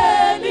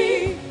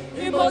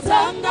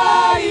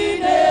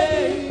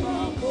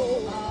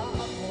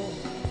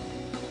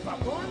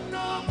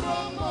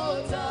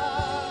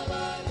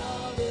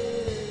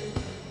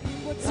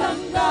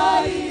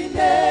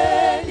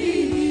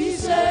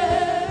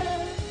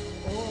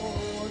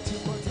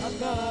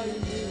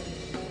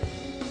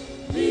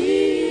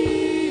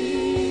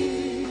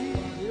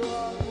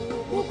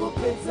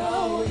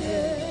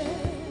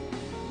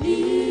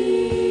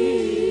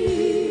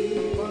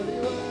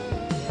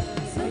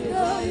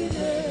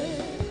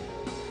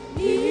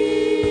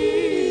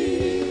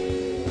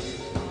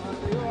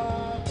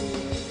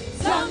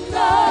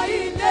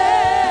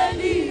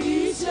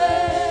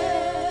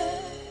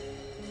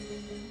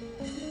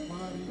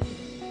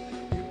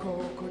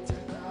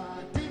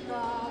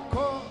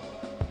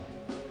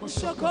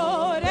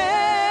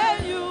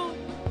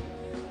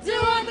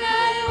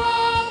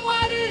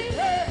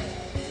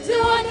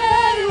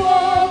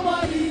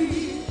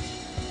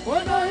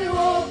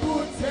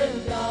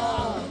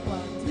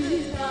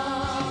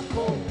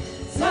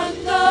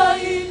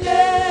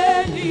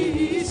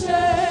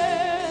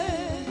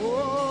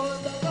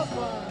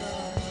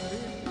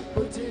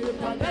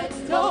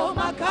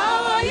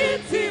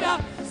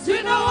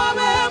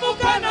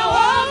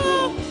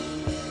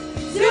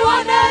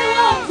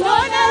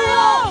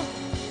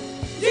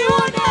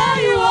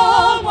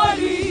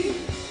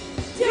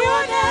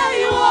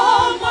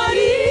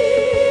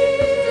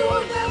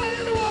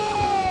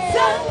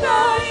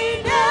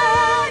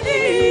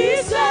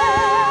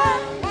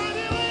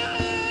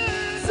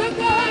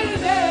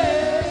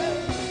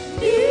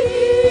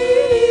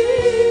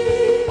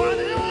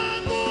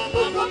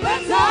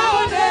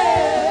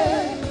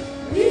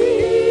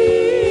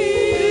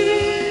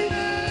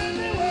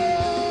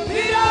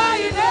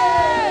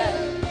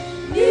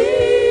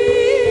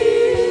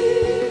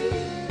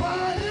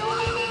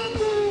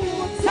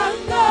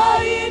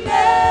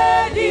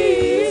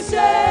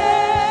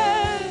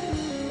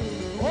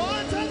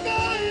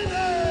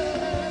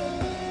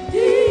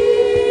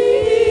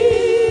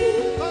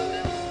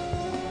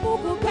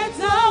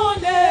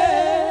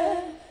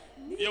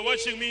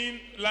 Watching me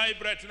live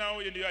right now,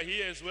 and you are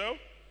here as well.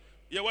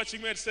 You're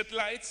watching me at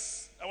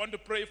satellites. I want to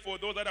pray for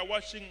those that are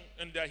watching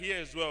and they're here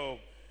as well.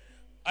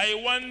 I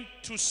want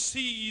to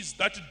seize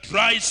that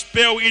dry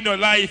spell in your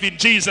life in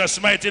Jesus'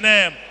 mighty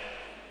name.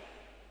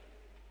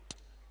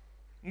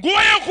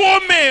 Nguwa ya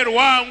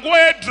kuomerwa, nguwa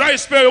ya dry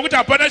spell yokuti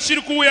hapana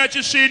chiri kuuya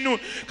chishinu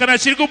kana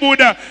chiri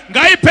kubuda,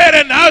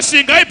 ngaipere nhasi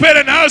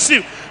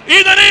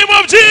in the name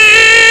of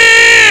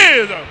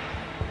Jesus.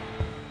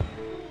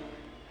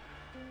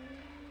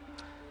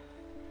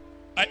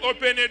 I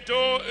open a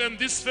door in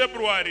this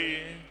February.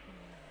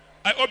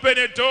 I open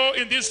a door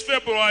in this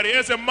February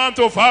as a month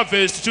of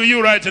harvest to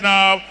you right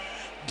now.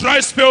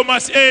 Dry spell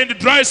must end.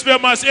 Dry spell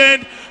must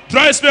end.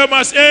 Dry spell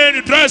must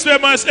end. Dry spell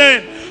must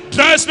end.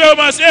 Dry spell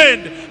must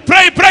end.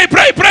 Pray, pray,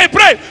 pray, pray,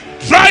 pray.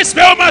 Dry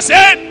spell must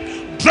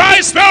end.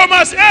 Dry spell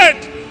must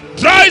end.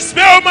 Dry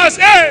spell must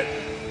end.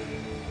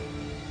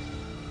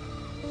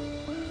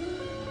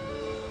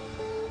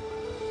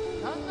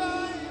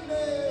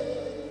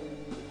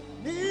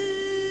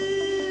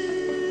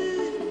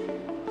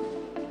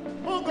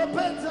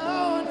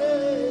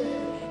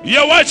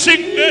 You're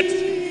watching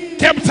at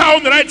Cape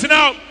Town right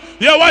now.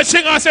 You're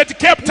watching us at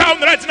Cape Town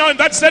right now in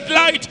that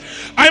satellite.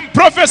 I'm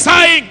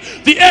prophesying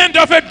the end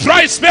of a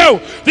dry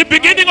spell, the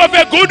beginning of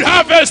a good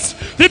harvest,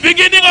 the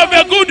beginning of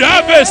a good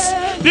harvest,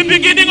 the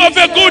beginning of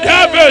a good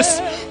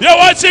harvest. You're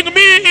watching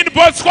me in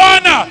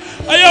Botswana.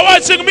 You're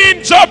watching me in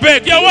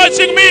Joburg. You're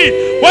watching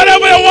me,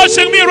 whatever you're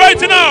watching me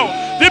right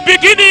now, the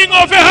beginning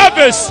of a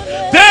harvest.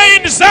 They're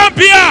in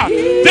Zambia.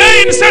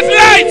 They're in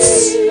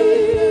satellites.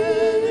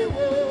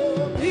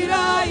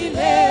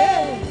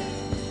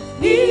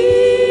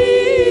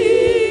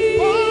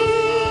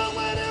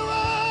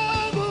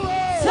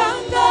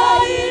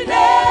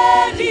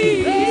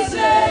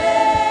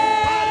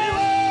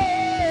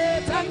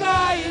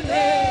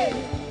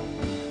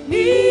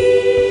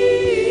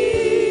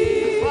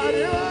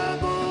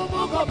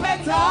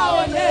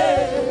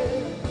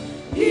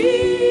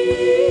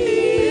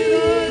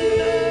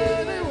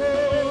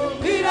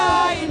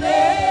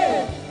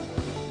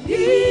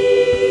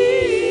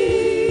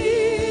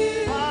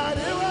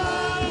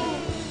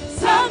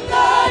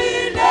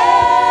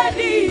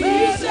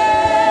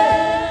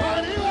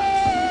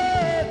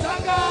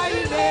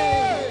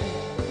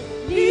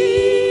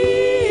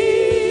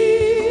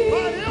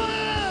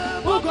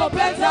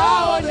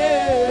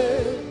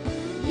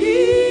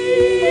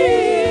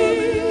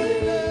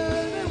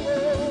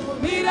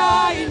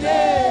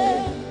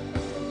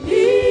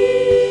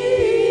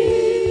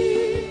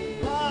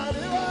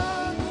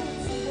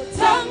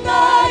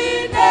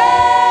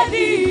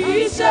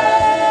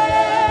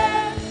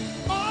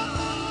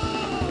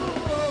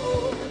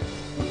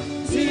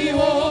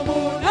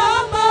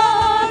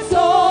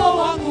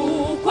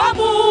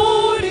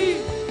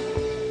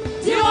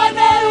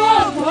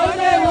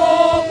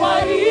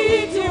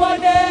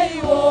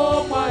 Tiwane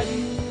wo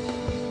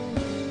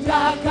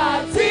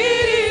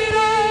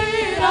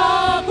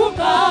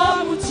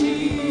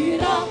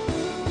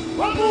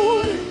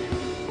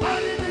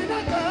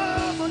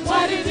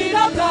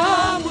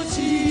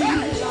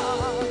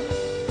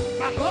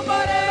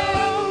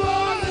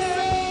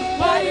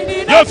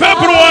Your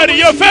February,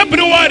 your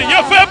February,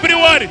 your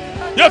February,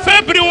 your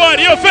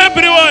February, your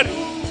February.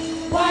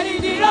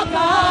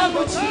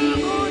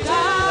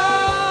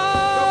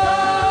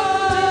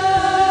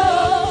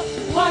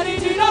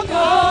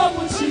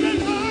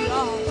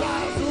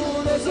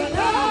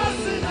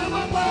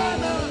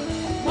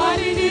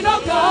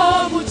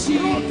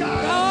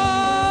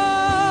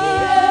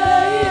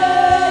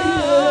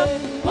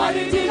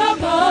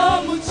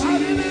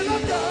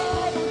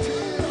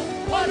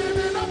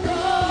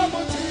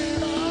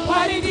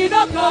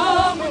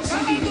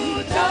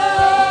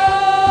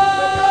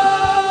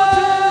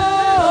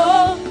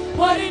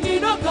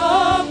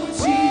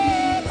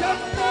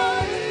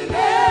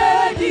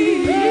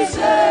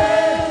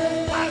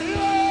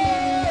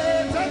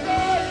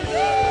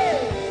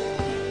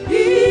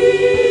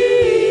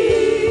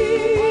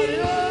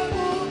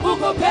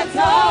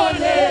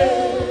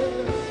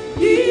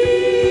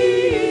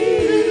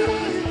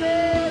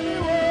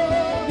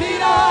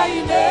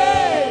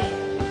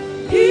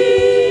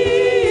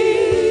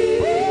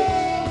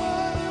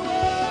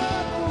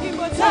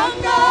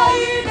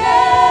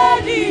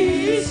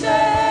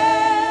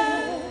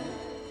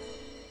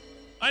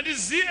 And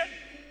is here.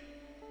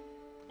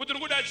 But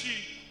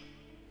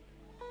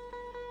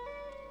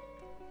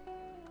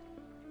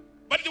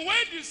the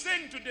word you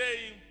sing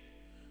today,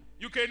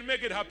 you can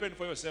make it happen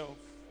for yourself.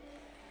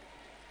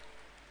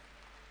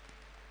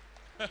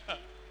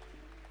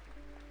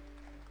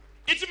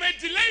 It may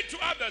delay to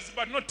others,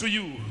 but not to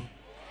you.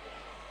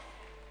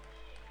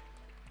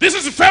 This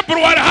is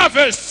February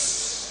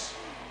harvest.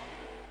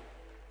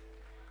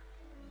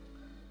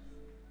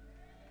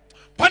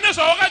 Pane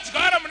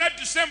zvawakadzara muna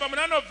December,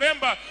 muna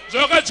November,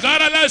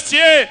 zvawakadzara last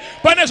year,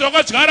 pane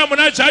zvawakadzara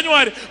muna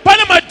January,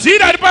 pane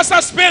madhiri ari pa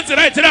suspense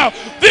right now.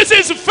 This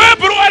is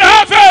February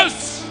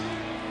harvest.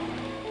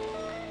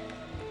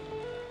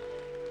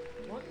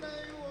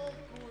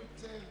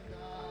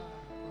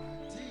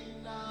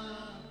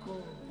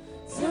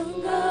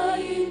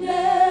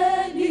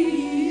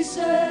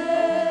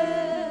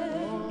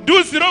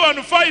 Do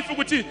 015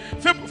 kuti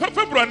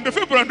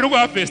February ndo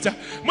harvest.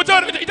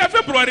 Ita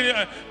February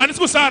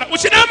andisikusara.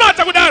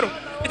 Uchinamata kudaro.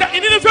 Ita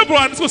inini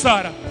February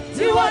andisikusara.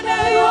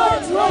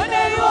 Tiwaneyo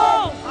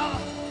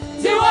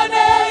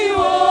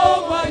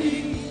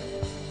Mwari.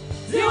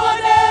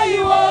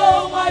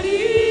 Tiwaneyo Mwari.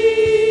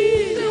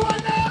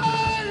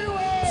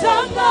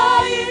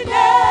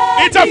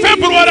 Ita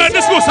February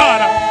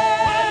andisikusara.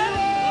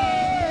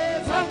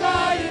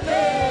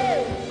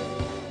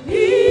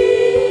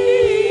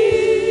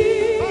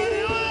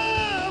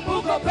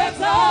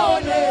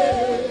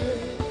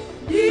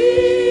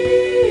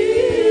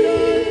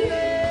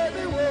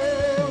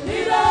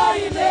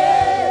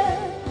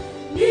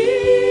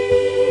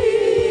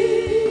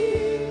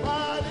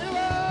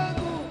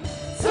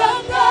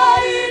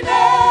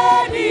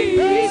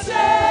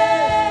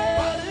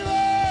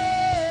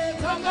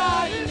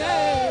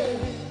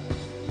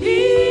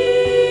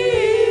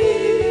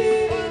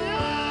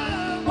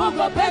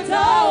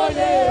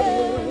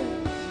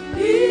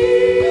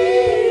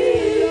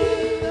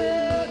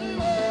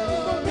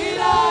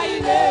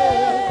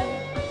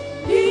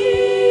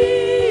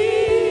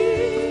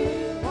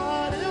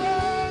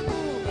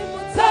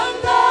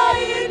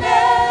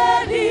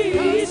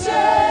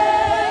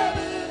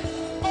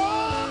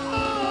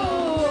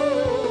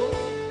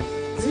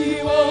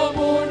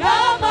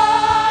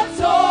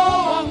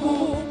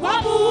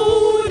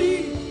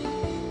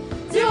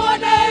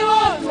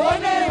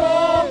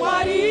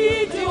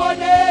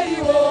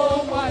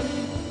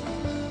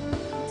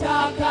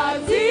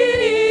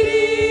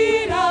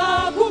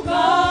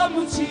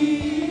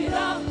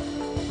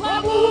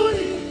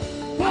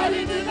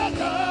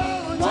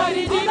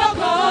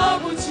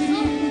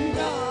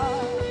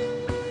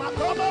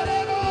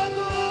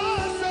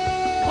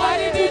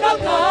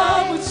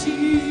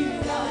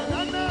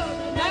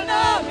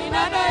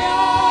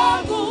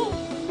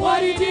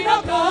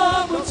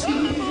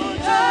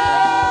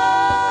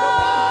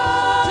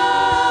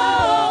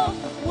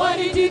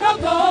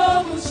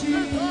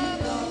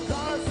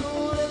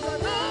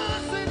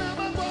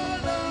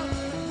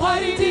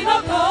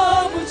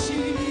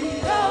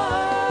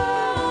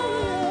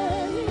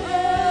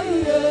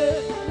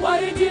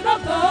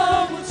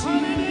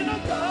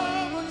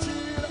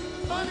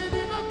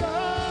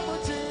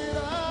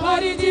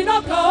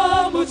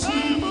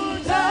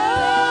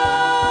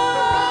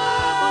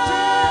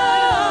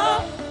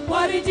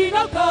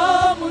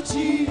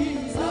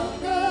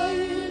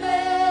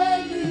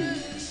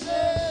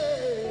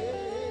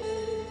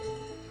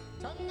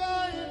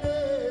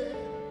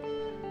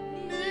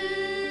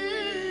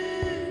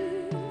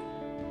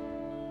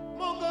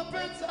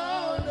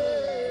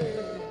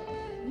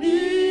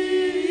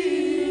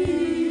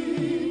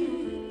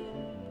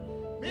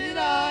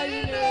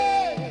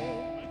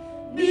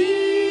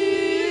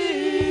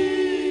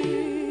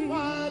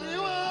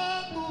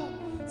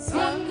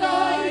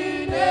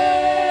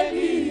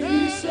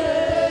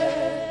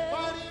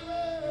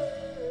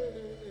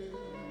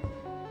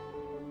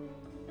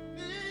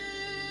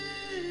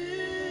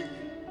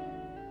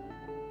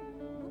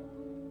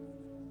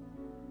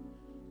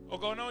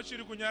 ukaona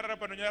uchiri kunyarara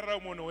panonyarara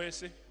umunhu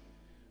wese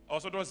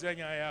ausotoziva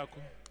nyaya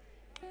yako.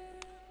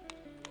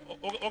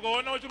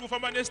 Ukaona uchiri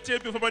kufamba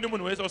nestepi ufamba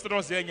nemunhu wese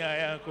ausotoziva nyaya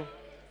yako.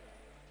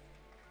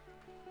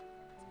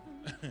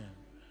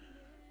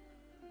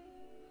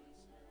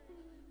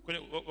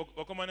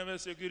 Vakomana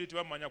vesecurity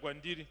vamhanya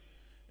kwandiri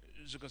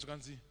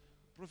zvikanzi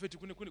Prophet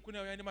kune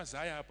auya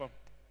nemazaya apa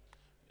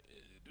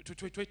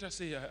toita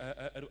sei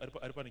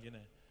ari panenge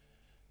naye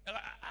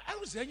ari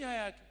kuziva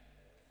nyaya yake.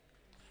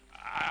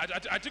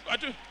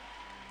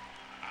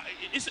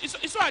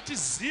 Isu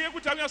hatizive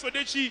kuti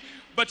anyatsode chii,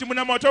 but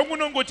munamato wangu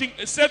unongoti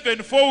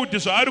 7-fold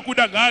zvaari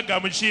kuda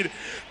ngaagamuchire.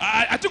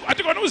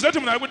 Hatikoni kuziva kuti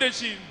munhu ari kuda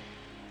chii.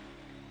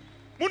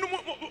 Munhu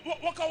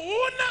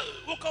wakaona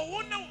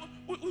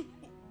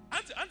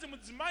hanzi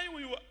mudzimai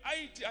uyu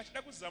aiti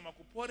achida kuzama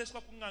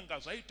kuporeswa kun'anga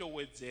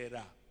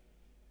zvaitowedzera.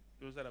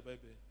 Ndosara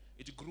Bible.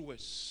 It grew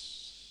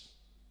worse.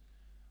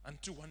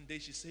 Until one day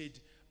she said,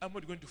 I'm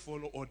not going to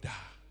follow order.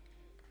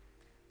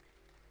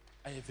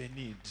 I have a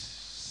need.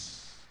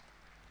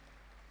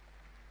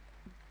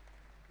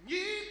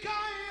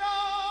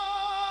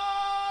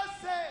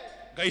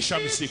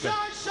 Gaishamisika.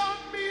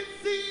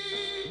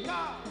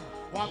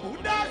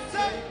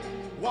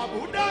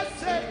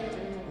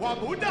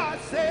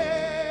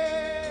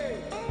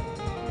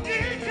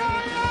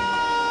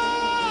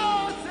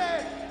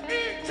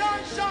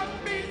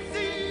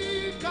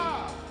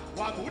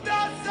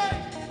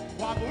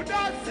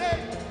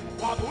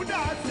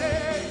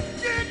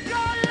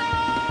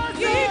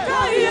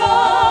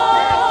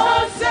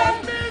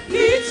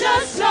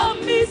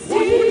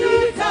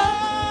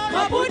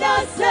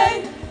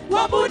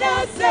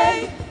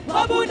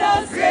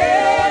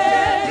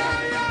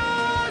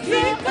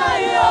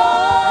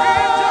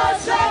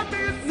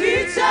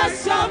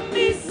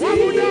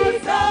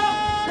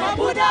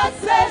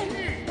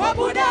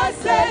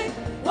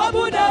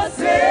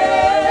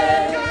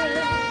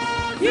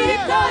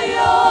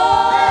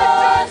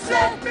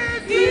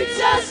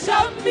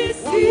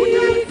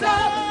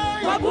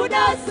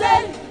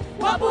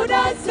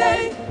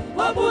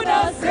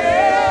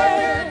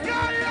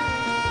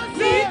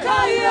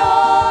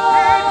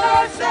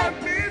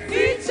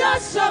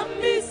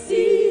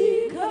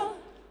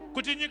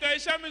 Kuti nyika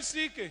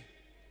ishamisike,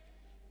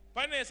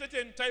 pane a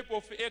certain type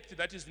of act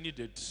that is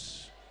needed.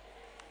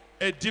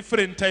 A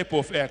different type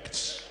of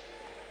act.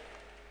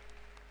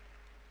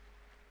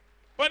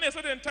 Pane a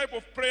certain type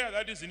of prayer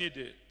that is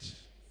needed.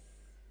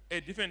 A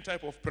different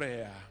type of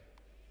prayer.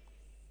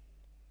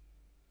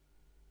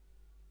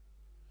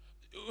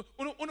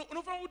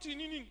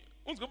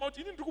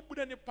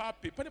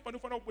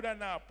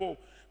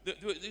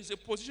 There's a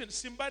position.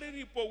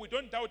 We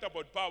don't doubt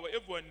about power.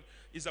 Everyone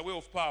is aware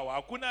of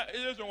power.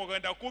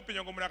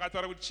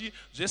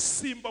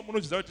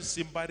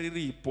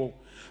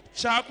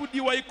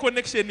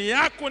 Connection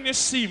yako ni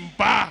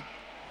simba.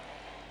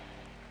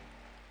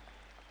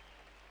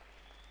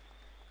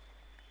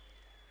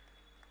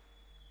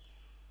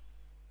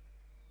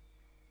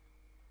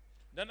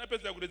 Ndana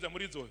pesa kuredza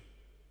muridzo.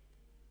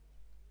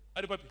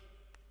 Ari papi?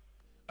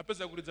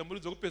 Apesa kuredza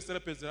muridzo kupesera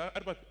pesa.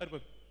 Ari papi? Ari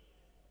papi?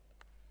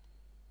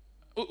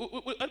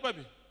 Ari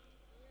papi?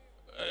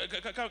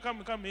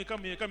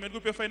 Come here.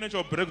 Kupe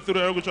financial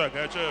breakthrough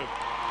yakutsvaga chayo.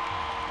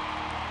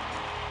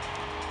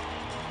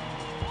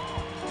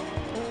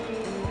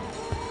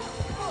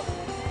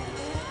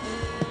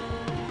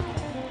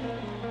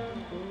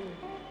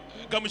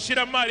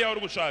 Gamushira mari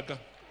yauri kutsvaga.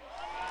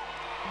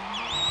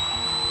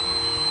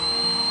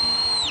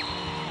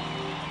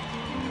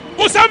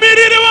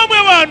 Usamirire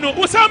vamwe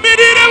vanhu,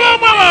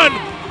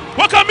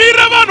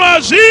 wakamirira vanhu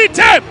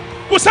hazviite.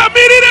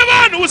 Usamirire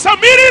vanhu,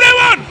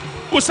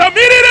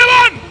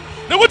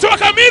 nekuti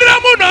wakamirira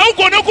munhu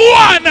haugone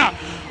kuwana.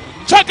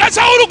 Tsvaga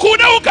chauri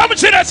kuda,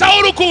 ugamuchire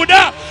chauri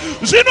kuda.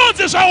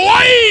 Zvinonzi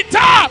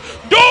zvawaita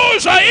ndo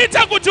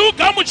zvaita kuti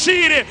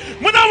ugamuchire.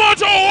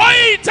 Munamato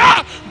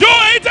waita ndo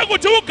waita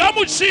kuti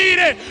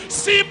ugamuchire.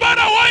 Simba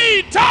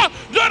rawaita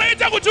ndo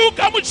raita kuti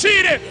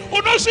ugamuchire.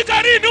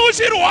 Unosvika rini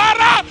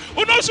uchirwara,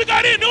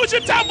 unosvika rini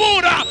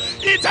uchitambura.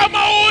 Ita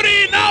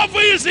mauri, enough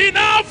is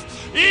enough.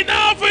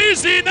 Enough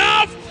is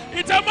enough.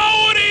 Ita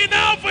mauri,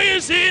 enough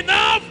is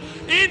enough.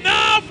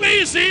 Enough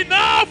is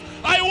enough.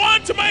 I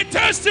want my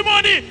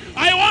testimony.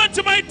 I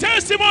want my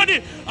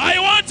testimony. I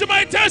want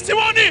my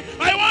testimony.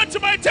 I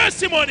want my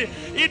testimony.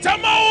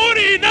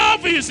 Itamauri,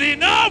 enough is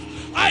enough.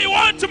 I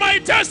want my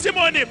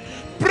testimony.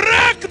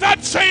 Break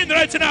that chain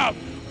right now.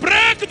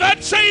 Break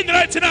that chain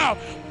right now.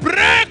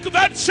 Break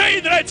that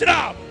chain right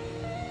now.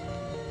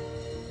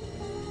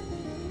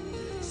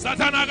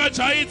 Satanaga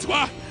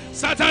chaitwa.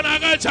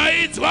 Satanaga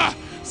chaitwa.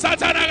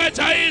 Satanaga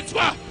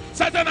chaitwa.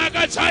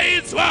 Satanaga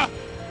chaitwa.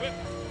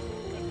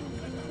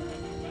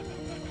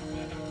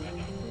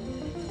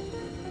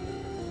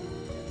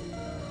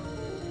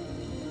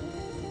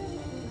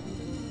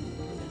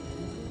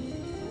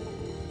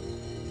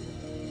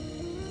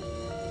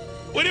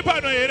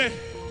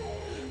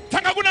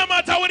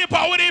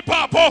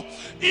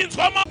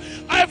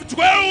 I've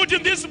dwelled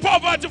in this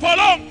poverty for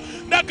long.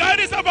 The God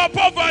is about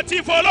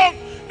poverty for long.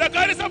 The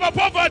God is about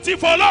poverty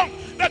for long.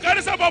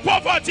 Ndakarisa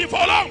poverty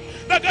for long.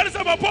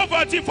 Ndakarisa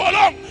poverty for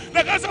long.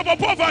 Ndakarisa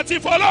poverty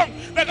for long.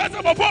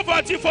 Ndakarisa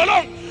poverty for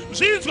long.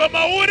 Zvinzwa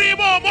mauri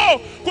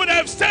momo. Could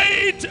have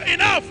stayed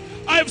enough.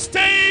 I've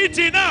stayed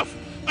enough.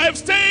 I've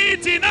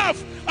stayed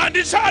enough.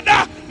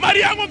 Andishada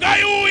mari yangu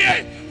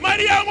ngaiuye.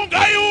 Mari yangu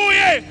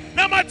ngaiuye.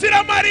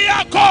 Namatira mari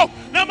yako.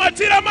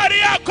 Namatira mari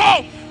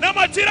yako.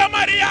 Namatira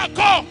mari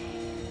yako.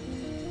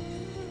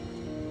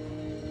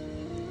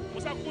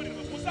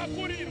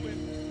 Musakurirwe.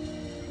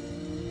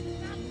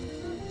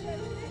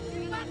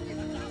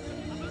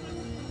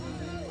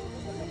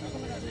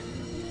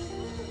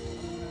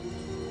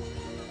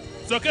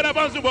 Zokera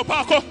banzumbo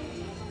pako.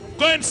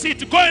 Go and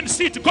sit, go and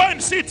sit, go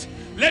and sit.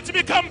 Let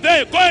me come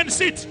there. Go and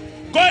sit.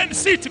 Go and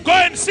sit, go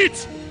and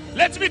sit.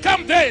 Let me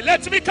come there.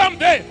 Let me come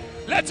there.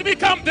 Let me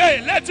come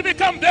there. Let me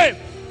come there.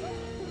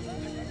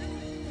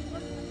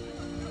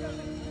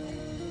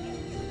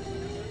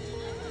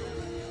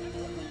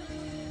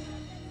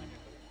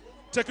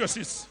 Take your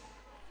seats.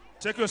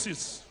 Take your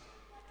seats.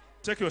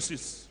 Take your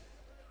seats.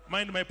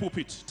 Mind my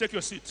pulpit. Take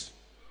your seat.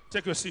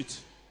 Take your seat.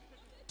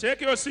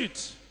 Take your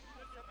seat.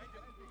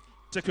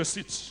 Take your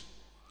seat.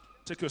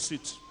 Take your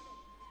seat.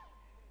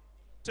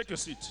 Take your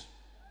seat.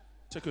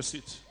 Take your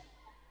seat.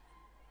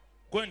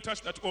 Go and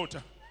touch that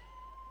altar.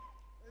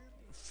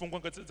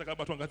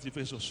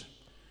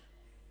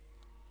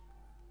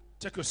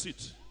 Take your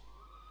seat.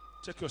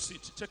 Take your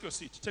seat. Take your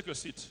seat. Take your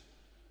seat.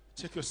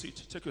 Take your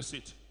seat. Take your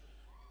seat.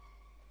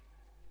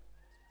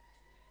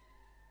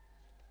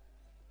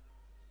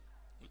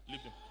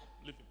 Leave him.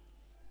 Leave him.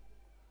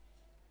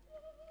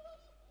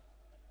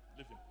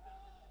 Leave him.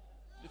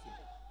 Leave him.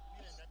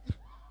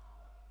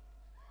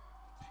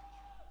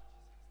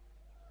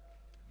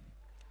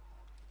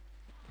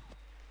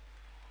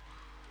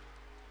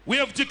 We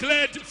have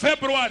declared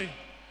February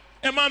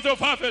a month of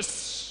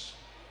harvest.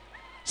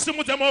 Start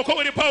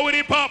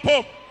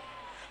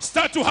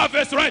to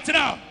harvest right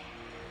now.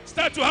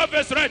 Start to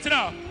harvest right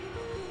now.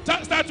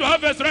 Start to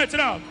harvest right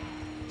now.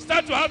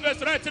 Start to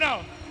harvest right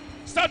now.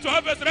 Start to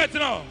harvest right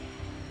now.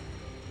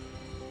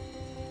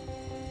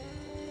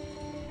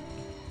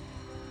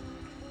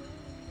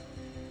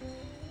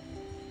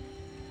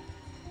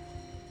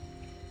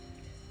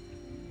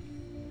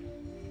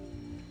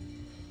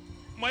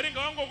 Maringa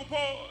wangu kupo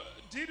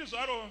diri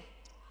zvaro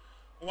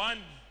 1.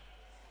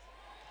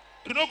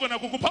 Rinogona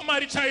kukupa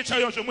mari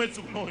chaiyo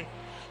zvemwedzi unoyu.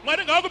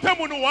 Mwari ngakupe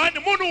munhu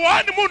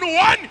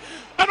 1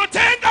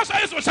 anotenga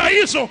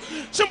chaizvo.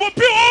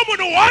 Chimbopiwawo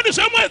munhu 1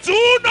 zvemwedzi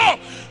uno.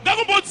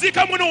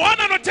 Ngakumbodzika munhu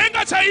 1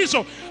 anotenga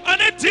chaizvo.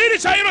 Ane dhiri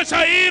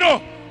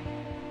chairo.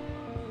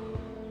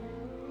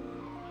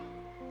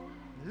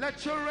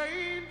 Let your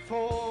rain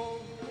fall.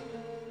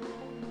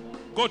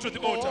 Go to the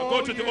altar.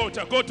 Go to the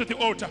altar. Go to the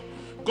altar.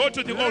 Go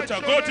to the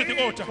altar. Go to the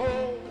altar.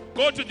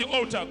 Go to the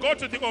altar. Go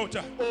to the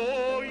altar.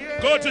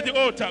 Go to the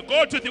altar.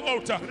 Go to the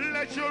altar.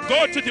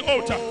 Go to the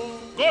altar.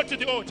 Go to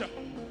the altar.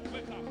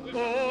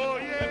 Oh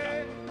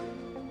yeah.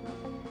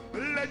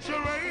 Let your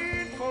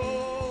rain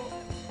fall.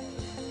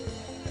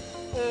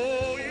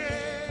 Oh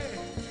yeah.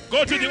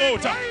 Go to the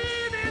altar.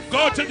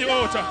 Go to the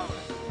altar.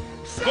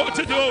 Go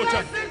to the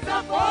altar.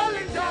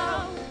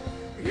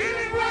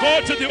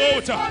 Go to the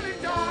altar.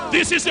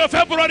 This is your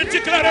February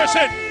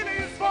declaration.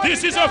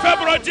 This is your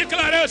February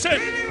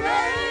declaration.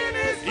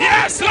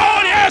 Yes,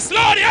 Lord. Yes,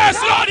 Lord.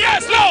 Yes, Lord.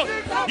 Yes, Lord.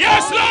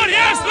 Yes, Lord.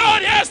 Yes,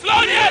 Lord. Yes,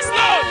 Lord. Yes,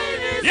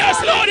 Lord. Yes,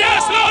 Lord.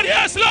 Yes, Lord.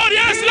 Yes, Lord.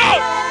 Yes, Lord.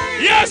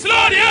 Yes,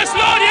 Lord. Yes,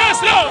 Lord.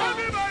 Yes, Lord.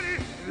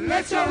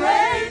 Let your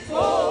rain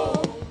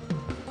fall.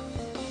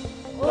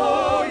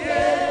 Oh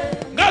yeah.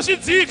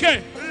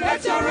 Ngazvidzike.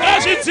 Let your rain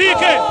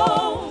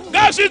fall.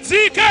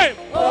 Ngazvidzike.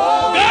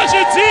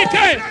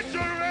 Ngazvidzike.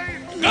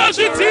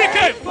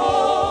 Ngazvidzike.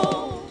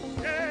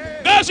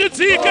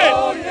 Ngazvidzike.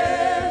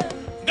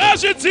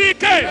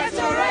 Ngazvidzike. Let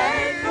your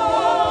rain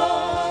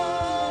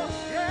fall.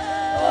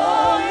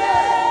 Oh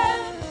yeah.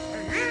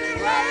 Healing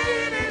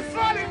rain is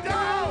falling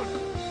down.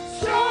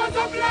 Showers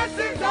of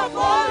blessings are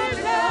falling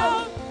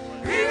down.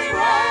 Healing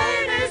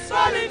rain is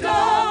falling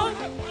down.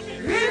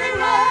 Healing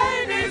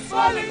rain is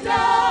falling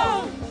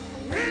down.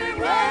 Healing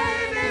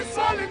rain is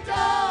falling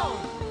down.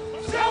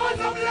 Showers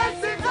of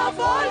blessings are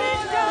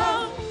falling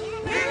down.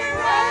 Healing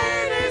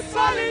rain is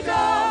falling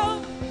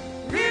down.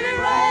 Healing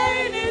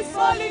rain is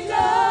falling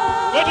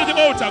down. Go to the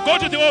altar. Go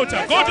to the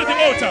altar. Go to the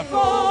altar.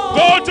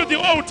 Go to the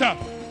altar.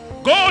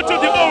 Go to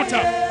the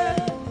altar.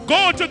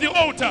 Go to the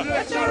altar.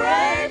 Let your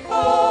rain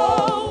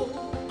fall.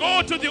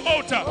 Go to the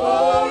altar.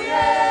 Oh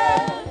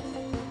yeah.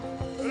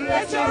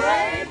 Let your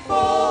rain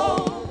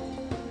fall.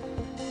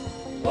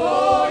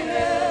 Oh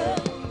yeah.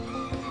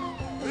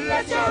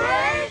 Let your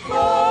rain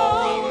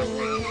fall.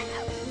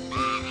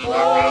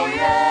 Oh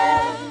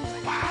yeah.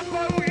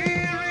 Papa, we're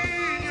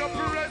in your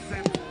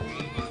presence.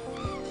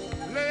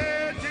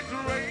 Let it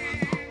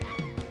rain.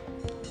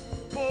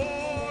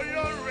 Pour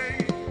your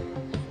rain.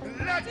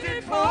 Let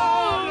it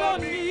fall on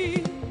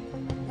me.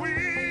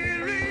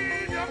 We're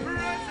in your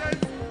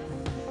presence.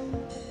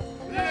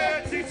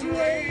 Let it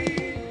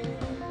rain.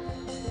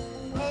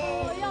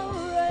 Pour your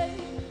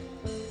rain.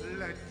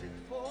 Let it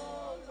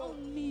fall on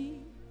me.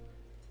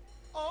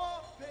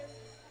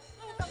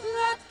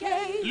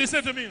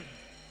 Listen to me.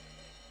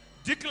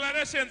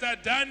 Declarations are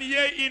done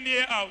year in,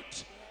 year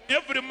out.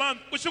 Every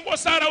month.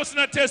 Uchingosara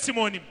usina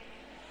testimony.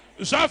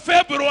 Ja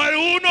February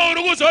uno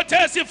uruguzo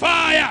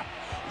testify.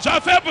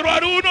 Ja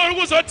February uno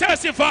uruguzo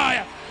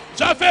testify.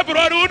 Ja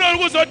February uno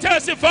uruguzo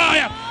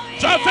testify.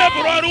 Ja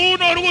February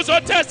uno uruguzo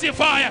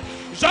testify.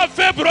 Ja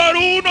February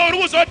uno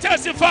uruguzo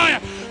testify.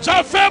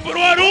 Ja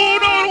February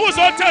uno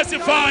uruguzo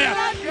testify.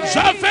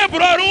 Ja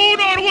February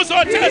uno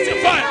uruguzo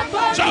testify.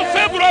 Ja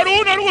February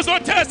uno uruguzo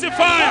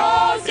testify.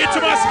 It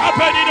must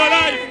happen in your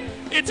life.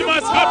 It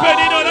must happen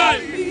in your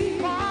life.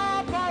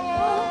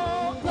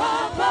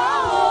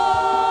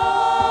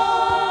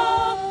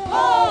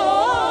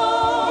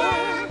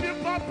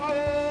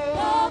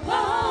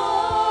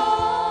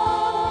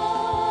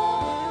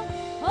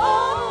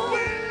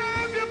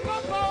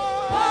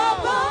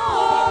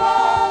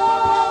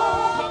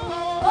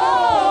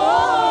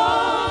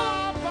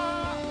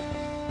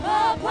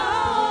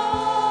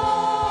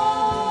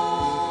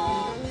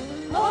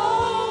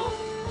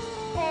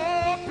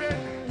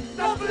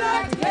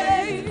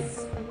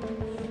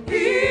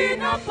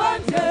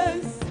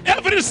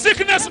 Every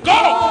sickness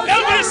go,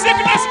 every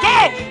sickness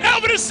go,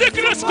 every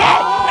sickness go,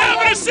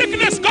 every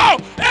sickness go,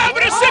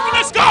 every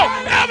sickness go,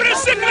 every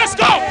sickness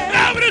go,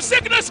 every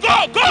sickness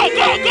go, go,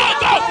 go, go,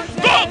 go,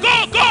 go, go,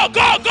 go,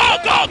 go, go,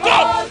 go, go,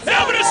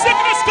 every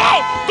sickness go,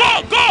 go,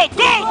 go,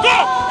 go, go,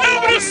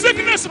 every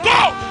sickness go,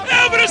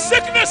 every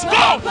sickness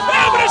go,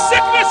 every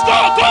sickness go,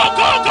 go,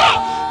 go, go,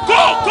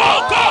 go, go,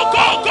 go,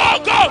 go, go,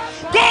 go,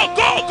 go,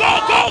 go, go,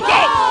 go,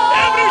 go,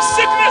 every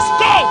sickness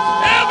go,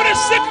 every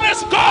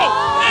sickness go,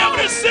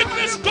 every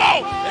sickness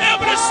go,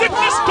 every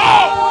sickness go.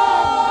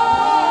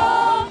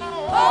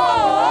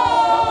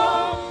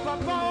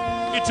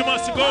 It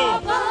must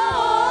go.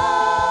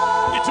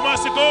 It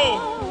must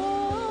go.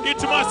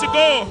 It must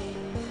go.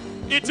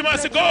 It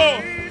must go.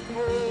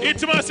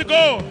 It must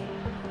go.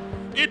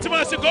 It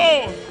must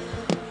go.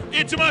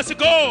 It must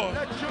go.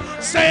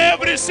 Say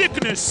every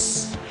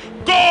sickness,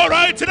 go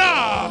right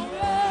now.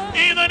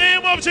 In the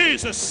name of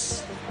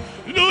Jesus.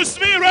 Loose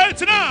me right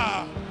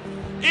now.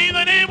 In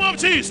the name of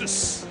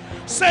Jesus.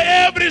 Say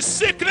every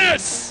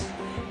sickness,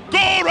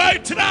 go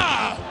right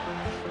now.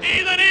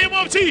 In the name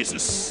of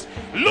Jesus.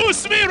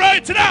 Loose me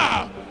right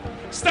now.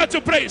 Start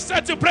to pray,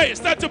 start to pray,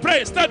 start to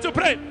pray, start to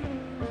pray.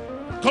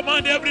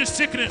 Command every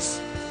sickness.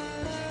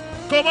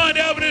 Command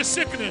every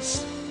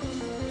sickness.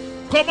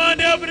 Command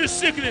every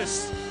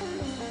sickness.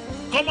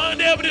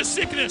 Command every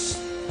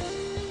sickness.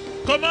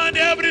 Command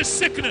every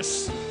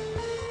sickness.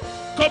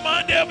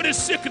 Command every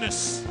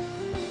sickness.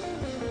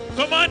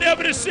 Command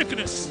every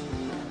sickness.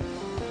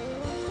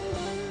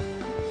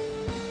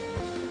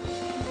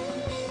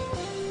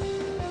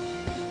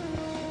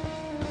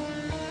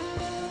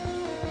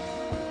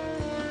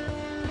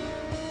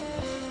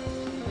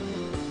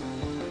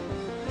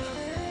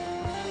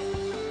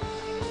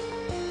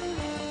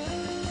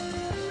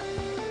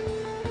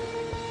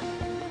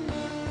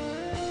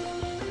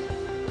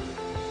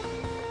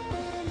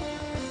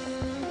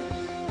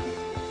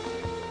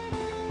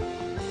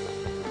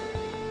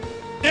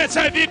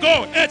 HIV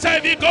go,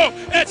 HIV go,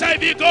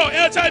 HIV go,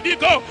 HIV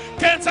go,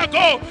 cancer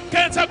go,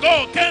 cancer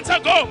go, cancer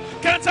go,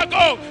 cancer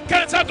go,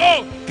 cancer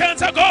go,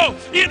 cancer go.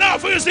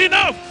 Enough is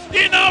enough,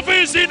 enough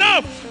is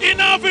enough,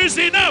 enough is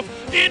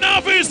enough,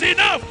 enough is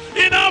enough,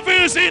 enough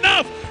is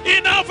enough,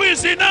 enough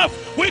is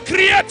enough. We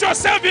create your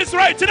service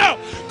right now.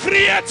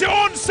 Create your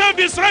own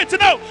service right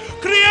now.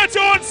 Create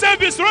your own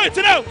service right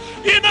now.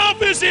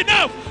 Enough is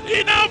enough,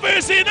 enough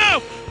is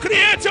enough.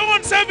 Create your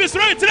own service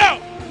right now.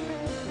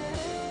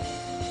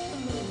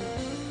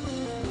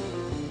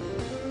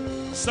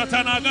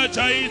 Satanaga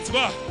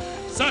Jaitwa,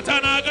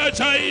 Satanaga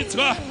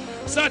Jaitwa,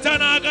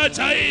 Satanaga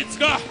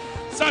Jaitwa,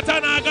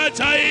 Satanaga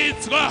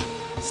Jaitwa,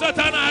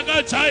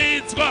 Satanaga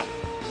Jaitwa.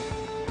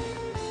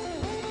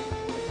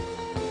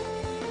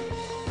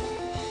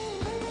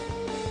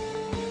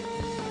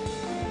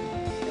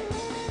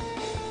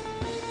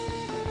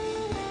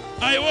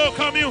 I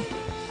welcome you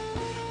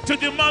to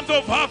the month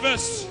of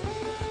harvest.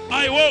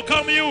 I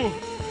welcome you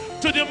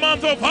to the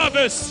month of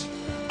harvest.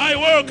 I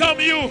welcome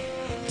you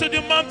to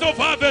the month of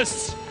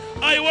harvest.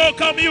 I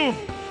welcome you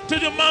to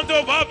the month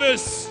of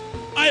harvest.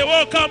 I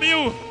welcome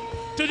you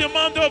to the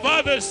month of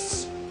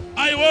harvest.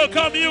 I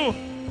welcome you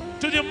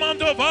to the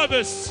month of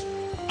harvest.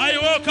 I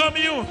welcome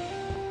you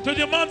to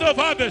the month of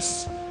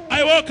harvest.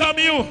 I welcome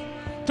you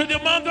to the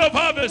month of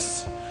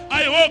harvest.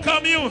 I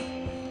welcome you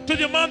to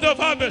the month of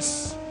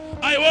harvest.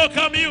 I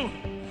welcome you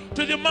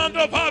to the month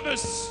of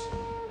harvest.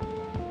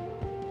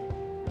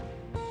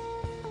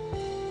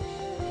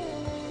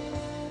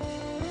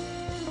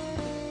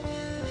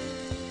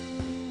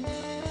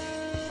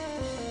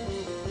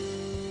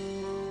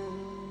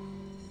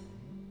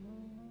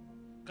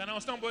 Can I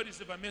somebody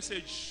receive a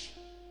message?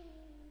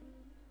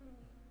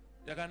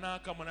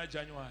 Yakanaka mwana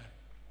January.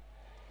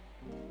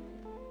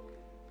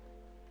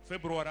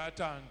 February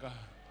atanga.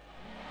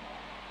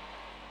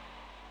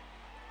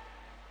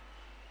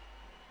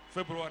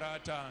 February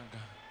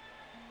atanga.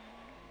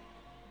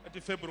 Ati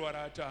February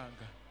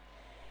atanga.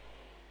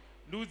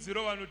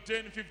 Ndudziro vanhu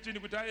 10 15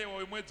 kuti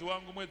aiwa mwedzi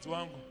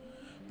wangu.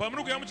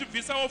 Pamuri kuya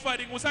muchibvisa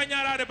offering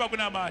usanyarare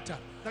pakunamata.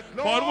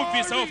 Pauri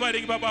kubvisa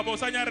offering papapa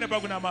usanyarare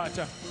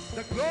pakunamata.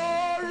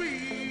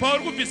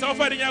 Pauri kubvisa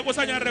offering yako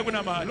usanyarare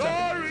kunamata.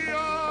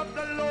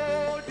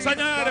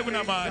 Usanyarare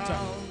kunamata.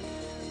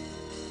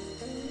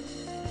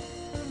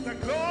 The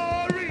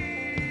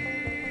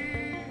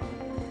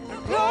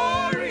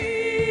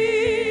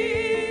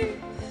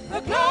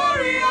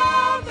glory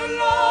of the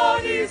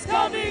Lord is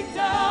coming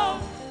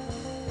down.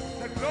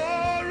 The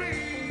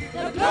glory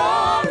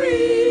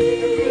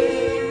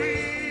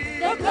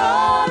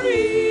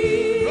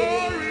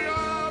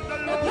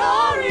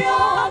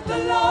of the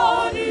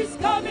Lord is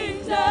coming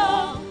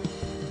down.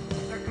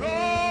 The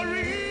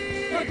glory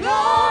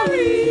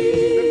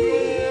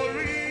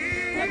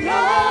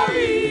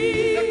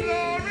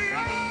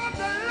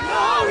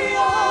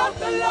of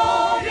the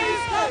Lord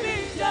is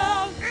coming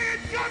down.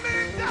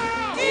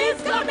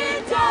 It's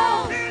coming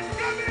down. It's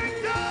coming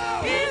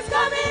down. It's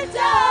coming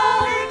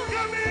down.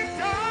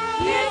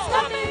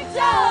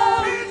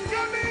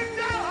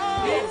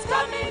 It's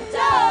coming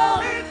down.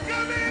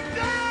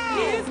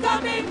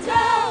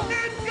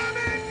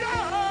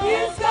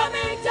 It's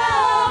coming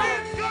down.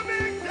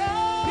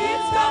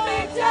 It's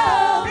coming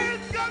down.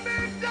 It's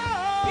coming down.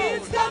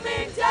 It's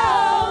coming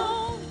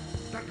down.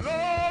 The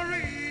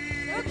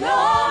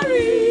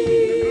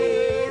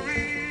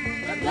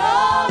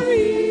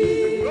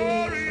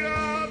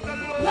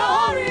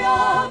glory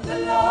of the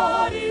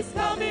Lord is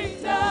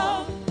coming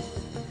down.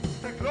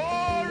 The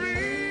glory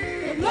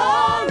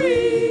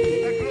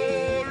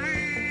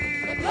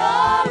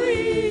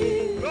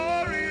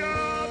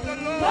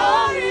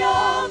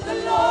of the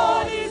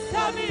Lord is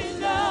coming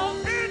down.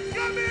 It's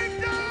coming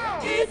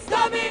down. It's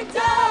coming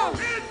down.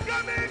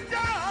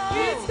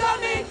 It's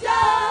coming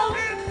down.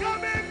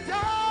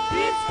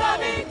 It's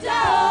coming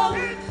down.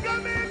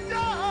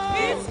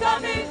 It's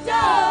coming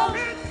down.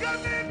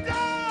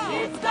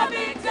 It's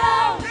coming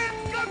down.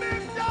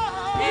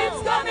 It's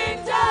coming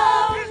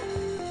down.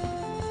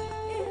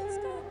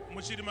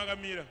 Mushiri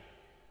Magamira.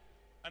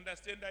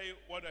 Understand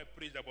what I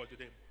preached about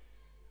today.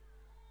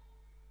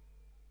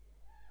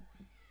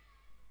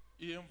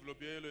 I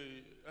envelope yelo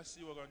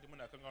asiwa kanti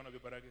muna akanga na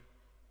bebarage.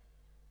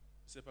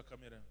 Sepa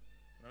camera.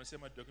 Na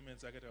sema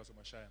documents akete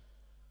kasomashaya.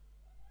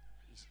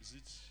 Is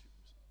it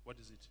what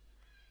is it?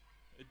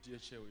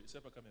 DHL.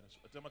 Sepa camera.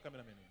 Atama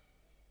cameraman.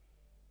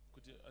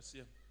 Could you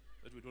see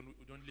that we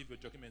don't leave your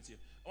documents here?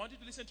 I want you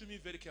to listen to me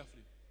very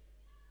carefully.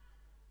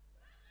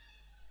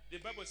 The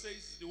Bible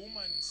says the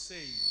woman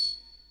said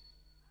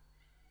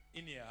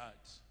in her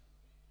heart,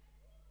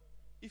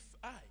 if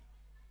I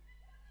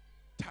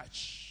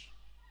touch,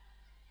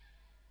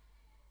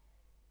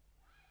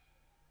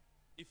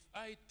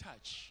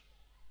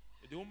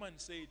 the woman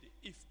said,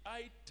 if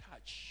I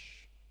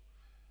touch,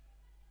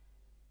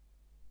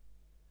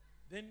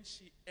 then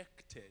she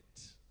acted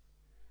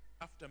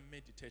after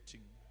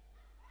meditating.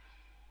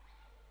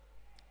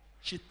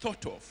 She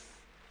thought of.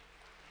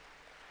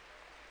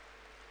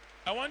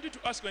 I want you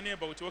to ask your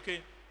neighbor,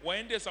 okay,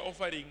 when there's an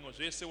offering, when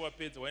there's an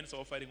offering, when there's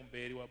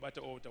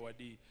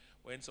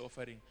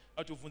offering,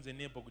 how to find the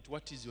neighbor,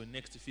 what is your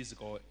next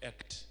physical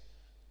act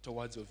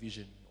towards your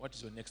vision? What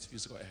is your next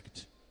physical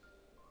act?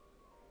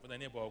 For the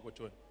neighbor,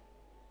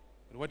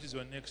 what is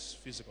your next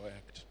physical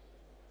act?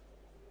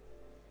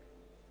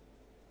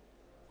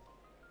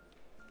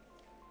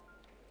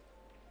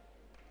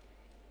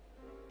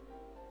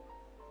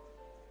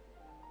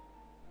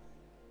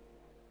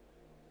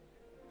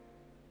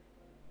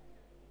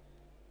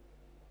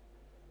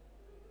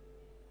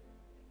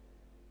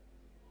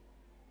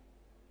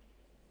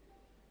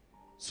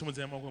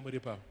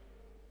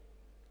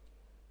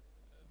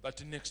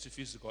 That next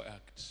physical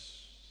act,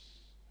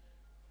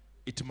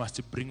 it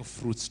must bring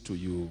fruits to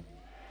you.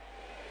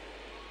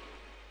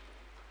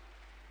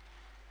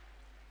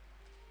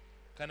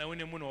 If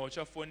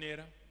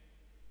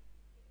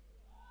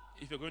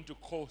you're going to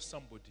call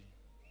somebody,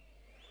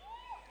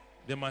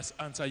 they must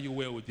answer you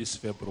well this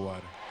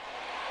February.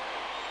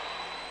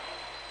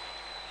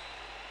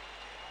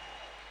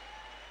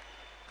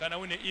 Kana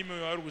une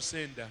email yaru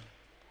kusenda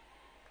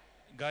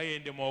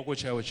ngaende maoko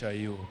chawo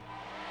chaiwo.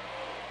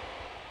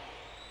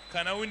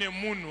 Kana une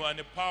munhu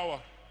ane power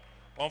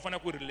wamfana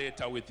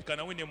kurelate with.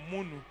 Kana une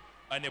munhu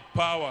ane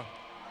power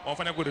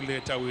wamfana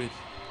kurelate with.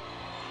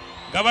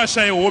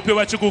 Ngavashaye hope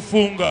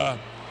vachikufunga.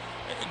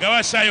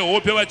 Ngavashaye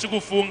hope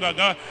vachikufunga.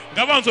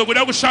 Ngavanzwe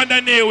kuda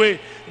kushanda newe.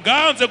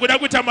 Ngavanzwe kuda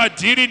kuita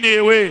madhiri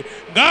newe.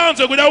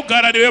 Ngavanzwe kuda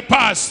kugara newe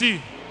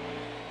pasi.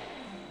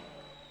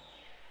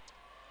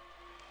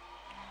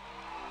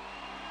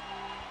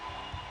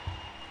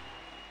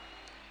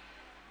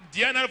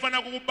 Ndiani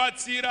anofana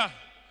kukubatsira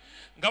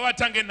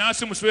ngavatange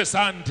nhasi musi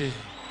weSunday.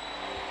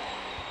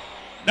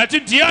 Ndati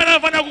ndiani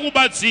anofana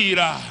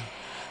kukubatsira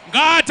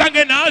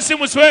ngaatange nhasi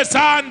musi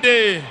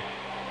weSunday.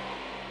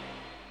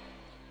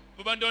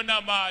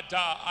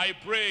 I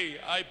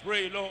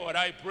pray, Lord,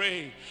 I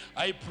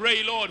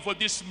pray, Lord, for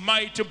this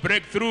mighty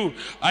breakthrough.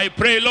 I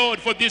pray,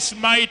 Lord, for this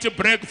mighty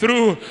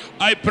breakthrough.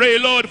 I pray,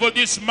 Lord, for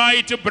this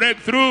mighty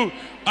breakthrough.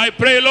 I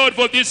pray, Lord,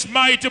 for this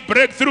mighty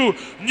breakthrough.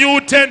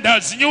 New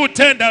tenders, new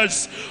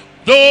tenders.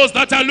 Those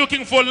that are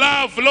looking for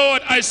love,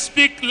 Lord, I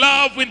speak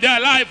love in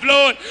their life,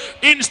 Lord.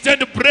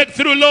 Instant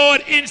breakthrough,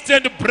 Lord.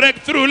 Instant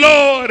breakthrough,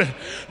 Lord.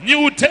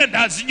 New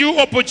tenders, new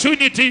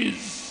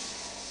opportunities.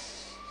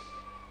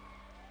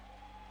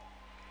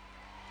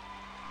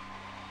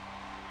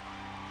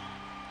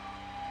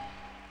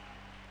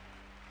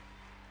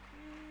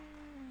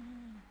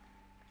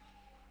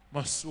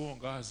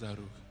 Masuonga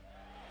azaruka.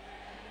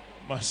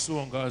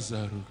 Masuonga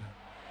azaruka.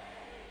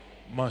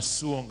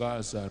 Masuonga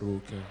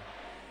azaruka.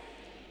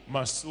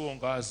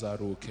 Masuonga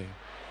azaruke.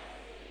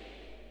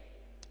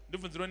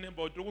 Ndivunzira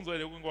nemba kuti ukunzwa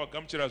ile kunga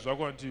wagamuchira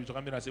zvako kuti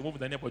zvakamira sei.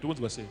 Mubvunza nemba kuti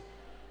ukunzwa sei.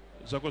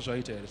 Zvako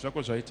zvaita here,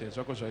 zvako zvaita here,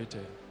 zvako zvaita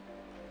here.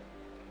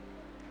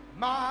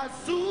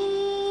 Masuo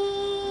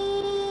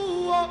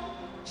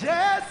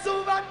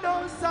Jesu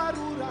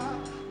vanosarura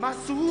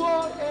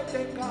masuo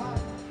edenga.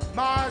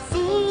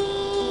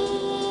 Masuo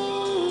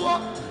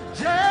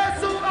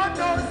Jesu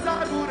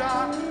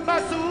vanosarura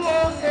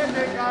masuo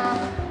edenga.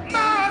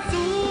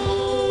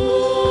 Masuo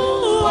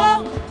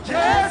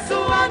Jesu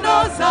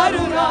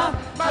vanosarura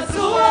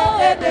masuo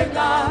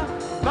edenga.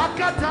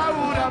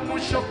 Vakataura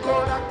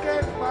mushokora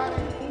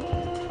kefari.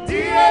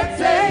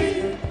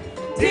 Dietei,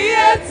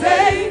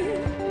 dietei,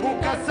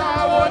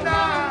 mukasaona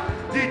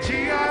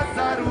dichia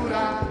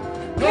zarura.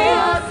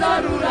 Dia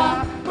zarura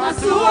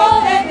masuo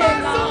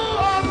edenga.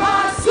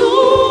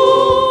 Masuo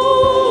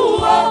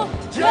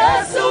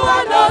Jesu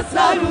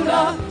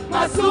vanosarura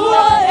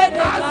masuo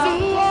edenga.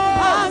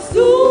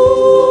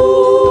 Masuo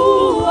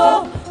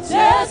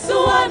Jesu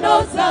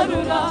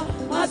vanosarura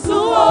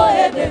masuo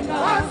edenga.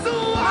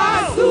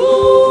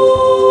 Masuo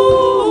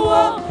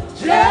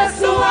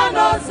Jesu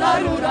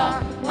vanosarura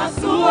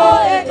masuo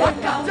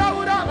edenga.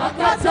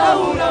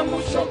 Vakataura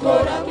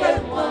mushokora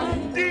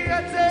kwemwari.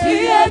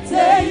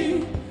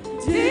 Dietei,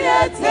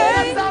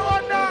 dietei,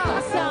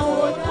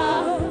 kasaona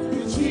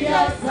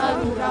dichia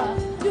zarura.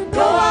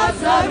 Doa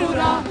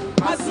zarura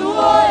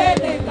masuo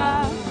edenga.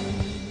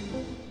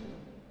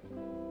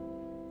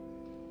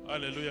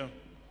 Hallelujah.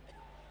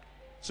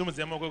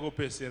 Sumuzema kwa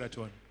kupesera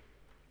tuone.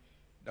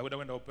 Ndakuda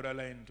kwenda prayer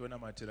line tuona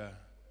matira.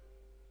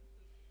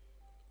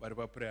 Bari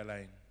pa prayer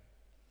line.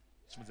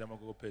 Sumuzema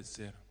kwa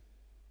kupesera.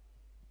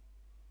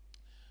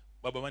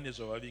 Baba mane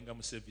zvawavinga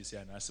mu service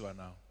yanasi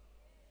vanao.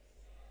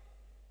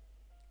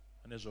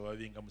 Mane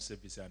zvawavinga mu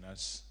service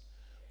yanasi.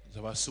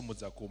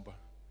 Zvavasumudza kumba.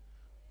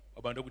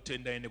 Baba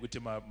ndokutendai nekuti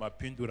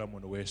mapindura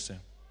munhu wese.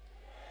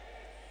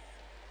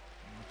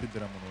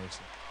 Mapindura munhu wese.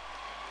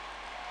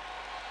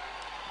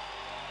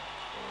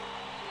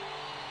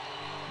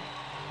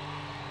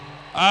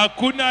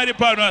 Hakuna ari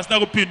pano asina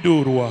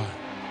kupindurwa.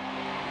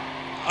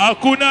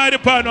 Hakuna ari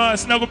pano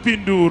asina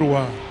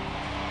kupindurwa.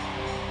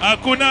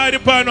 Hakuna ari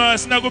pano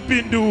asina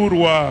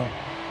kupindurwa.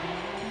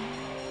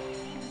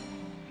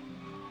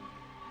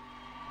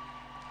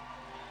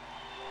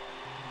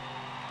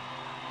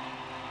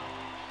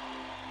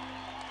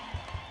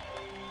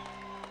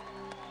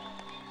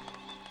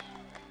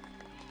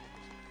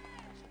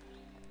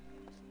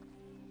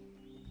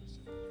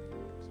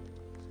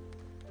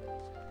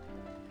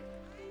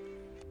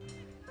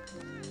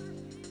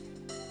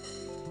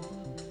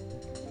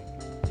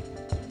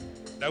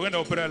 Ndagwenda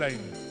opera line.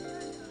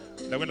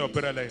 Ndagwenda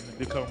opera line.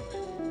 Become.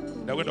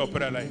 Ndagwenda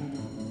opera line.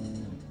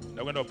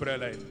 Ndagwenda opera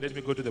line. Let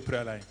me go to the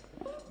prayer line.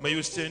 May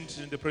you stand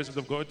in the presence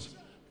of God.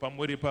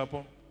 Pamuri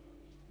Papa.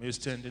 May you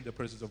stand in the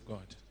presence of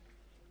God.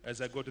 As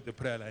I go to the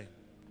prayer line.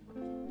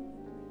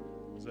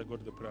 As I go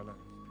to the prayer line.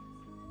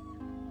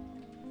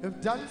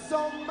 You've done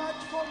so much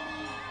for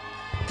me.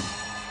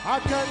 I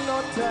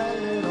cannot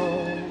tell it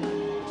all.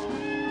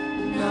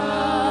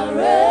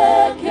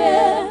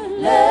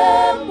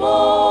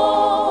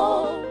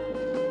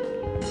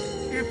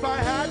 If I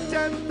had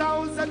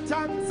 10,000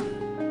 tons,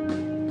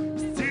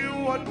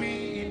 still won't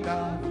be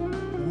enough.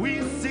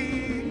 We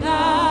sing.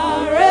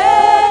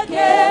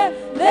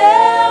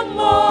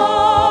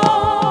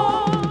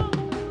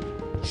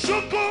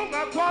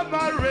 Shukunga kwa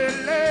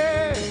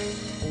marele.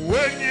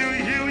 When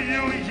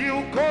you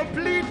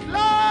complete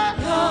life.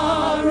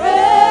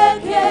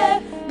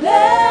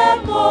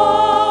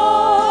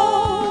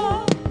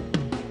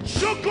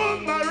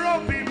 Shukuma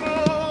robimo.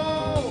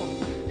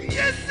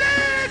 Yes,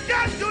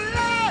 got to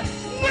lie.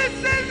 We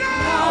sing now.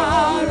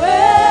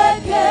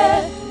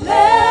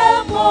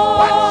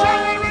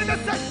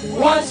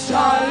 What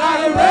shall I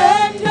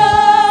render?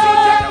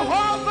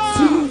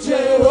 To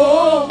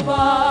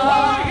Jehovah.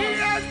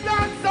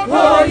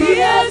 For he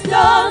has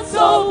done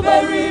so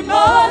very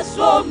much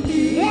for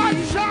me. What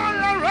shall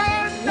I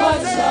render?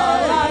 What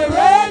shall I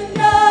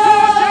render?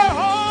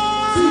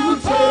 To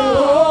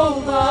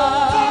Jehovah.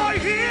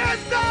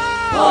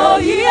 For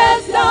he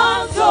has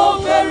done so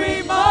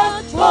very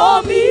much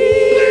for me.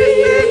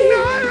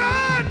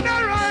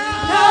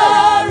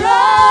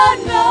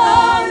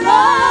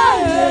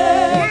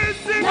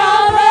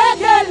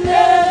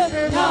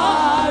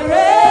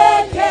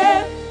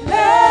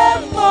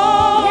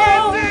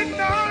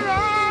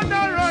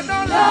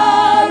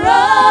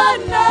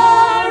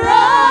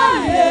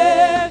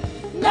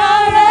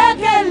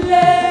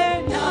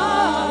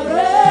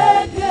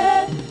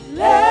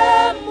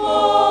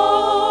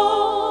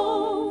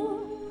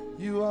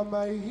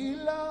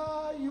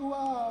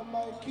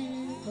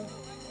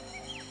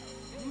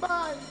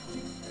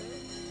 mighty.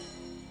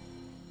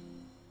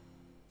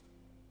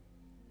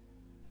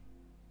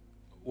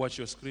 Watch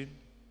your screen.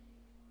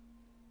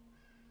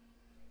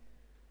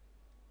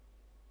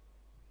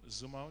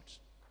 Zoom out.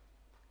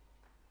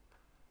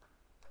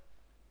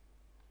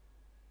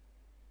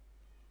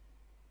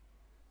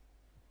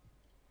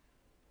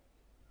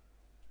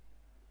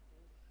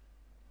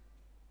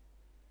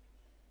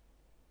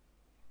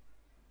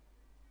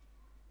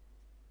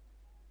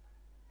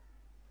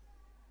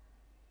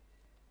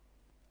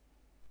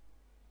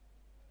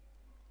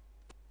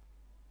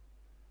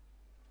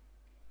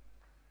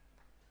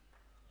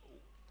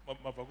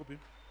 Mavakupi?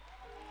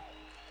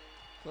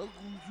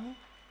 Kwaguju.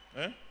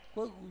 Eh?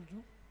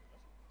 Kwaguju.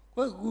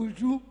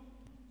 Kwaguju.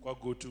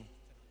 Kwagutu.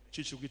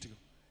 Chichi kuitika.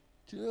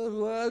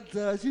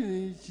 Chinorwadza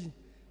chinichi.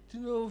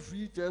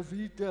 Chinovhita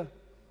vhita.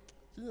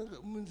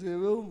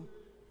 Munzeve umu.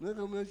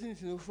 Munenge chinhu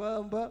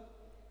chinofamba.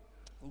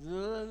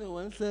 Ndinoona ne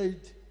one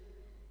side.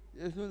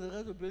 Yazvino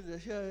ndakatopedza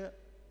shaya.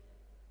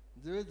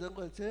 Nzeve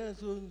dzangu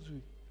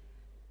hadzichanyatsonzwi.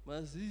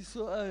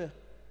 Maziso aya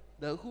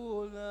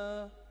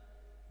ndakuona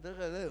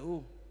ndakadai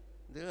home.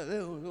 Ndakadai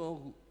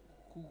home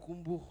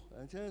kukumbuka.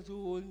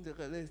 Handichanyatsoni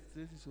ndakadai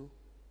straight so.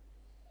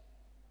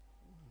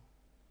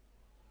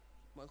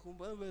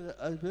 Makumbo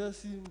anopera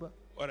simba.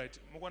 All right.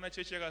 Mukwana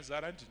chechi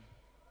yakazara ndini.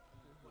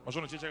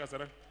 Mazvono chechi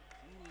yakazara.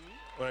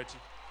 All right.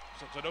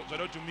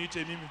 Zvada kuti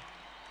muite mimi.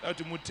 Zvada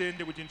kuti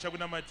mutende kuti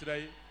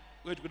ndichakunamatirai.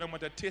 Uye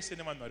tikunamata tese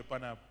nevanhu vari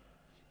panapa.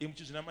 Imi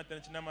muchizvinamata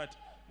nechinamata.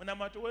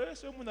 Munamato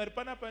wese wemunhu ari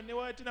panapa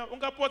newatina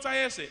ungapotsa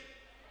yese.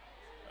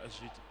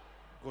 Azviti.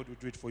 God will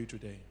do it for you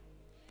today.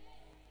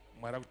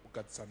 Mwari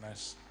akugadzisa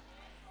nasi.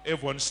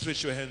 Everyone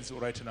stretch your hands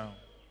right now.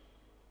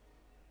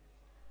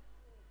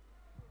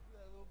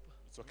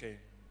 It's okay.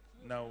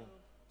 Now,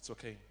 it's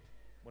okay.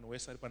 Munhu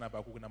wese ari panapa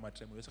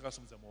akukunamatirai. Munhu wese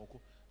akasimudza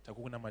maoko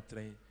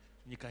takukunamatirai.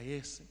 Nyika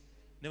yese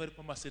nevari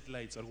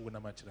pamasatellites vari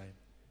kukunamatirai.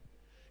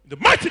 In the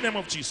mighty name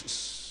of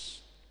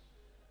Jesus.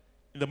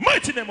 In the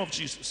mighty name of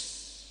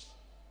Jesus.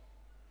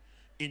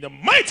 In the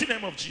mighty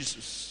name of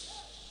Jesus.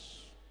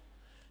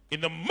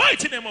 In the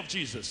mighty name of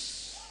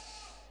Jesus.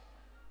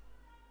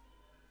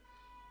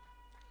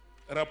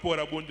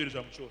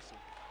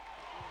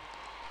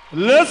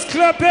 Let's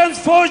clap hands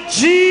for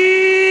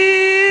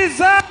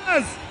Jesus.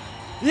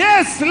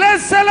 Yes,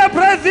 let's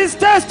celebrate this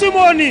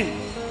testimony.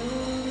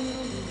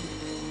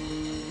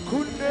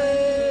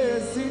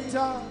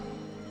 Kunezita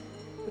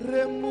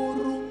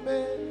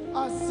remurume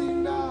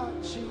asina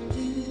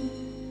chindi.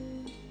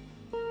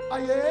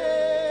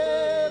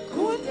 Aye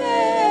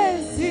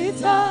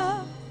kunezita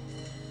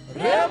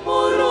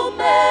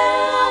remurume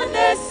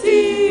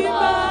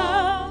anesima.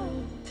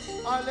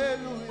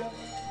 Hallelujah.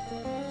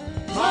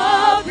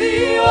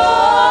 Maviose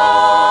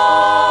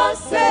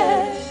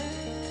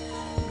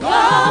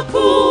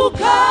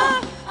kakuka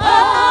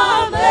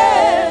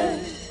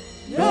amen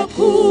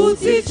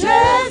nokuti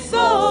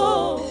Jesu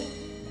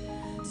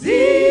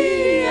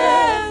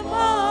ziye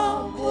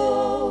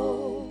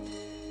mambo.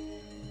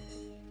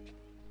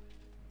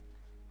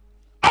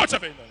 Out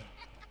of it.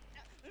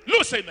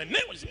 Loose in the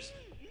name of Jesus.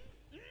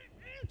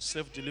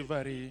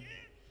 Self-delivery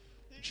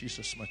in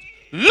Jesus' mighty name.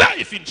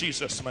 Life in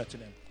Jesus' mighty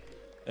name.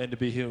 And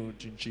be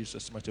healed in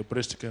Jesus' mighty name.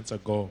 Breast cancer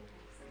go.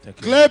 Thank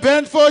you. Clap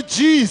hands for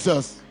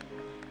Jesus.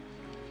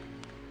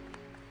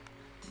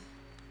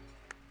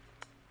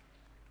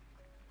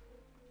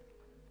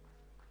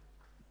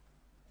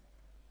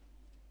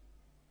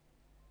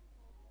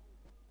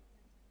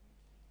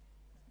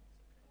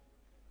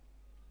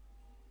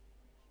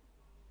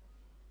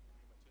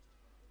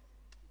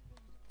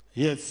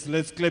 Yes,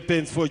 let's clap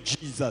hands for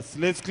Jesus.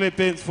 Let's clap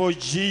hands for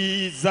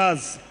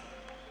Jesus.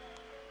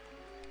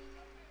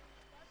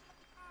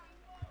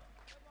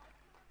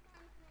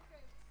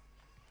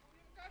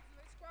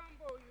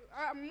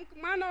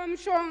 Mwana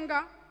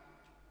wamshonga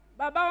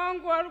baba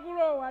wangu wari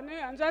kurohwa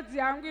nehanzvadzi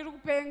yangu iri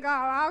kupenga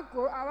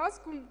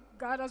havasi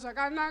kugara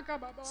zvakanaka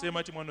baba.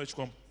 Sema ti mwana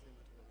wechikwambo.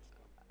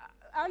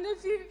 Ane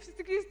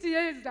 60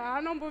 years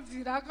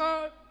anombobvira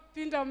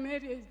akapinda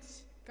marriage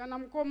kana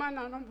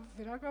mukomana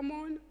anombobvira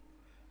akamona.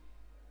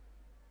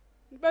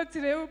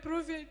 Ndibatsirewo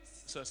prophet.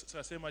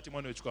 Sema ti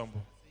mwana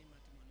wechikwambo.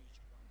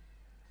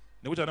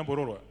 Nekuti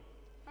anombororwa.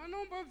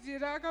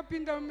 Anombobvira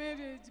akapinda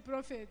marriage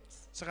prophet.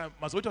 Saka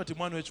mazoti kuti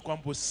mwana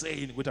wechikwambo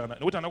sei nekuti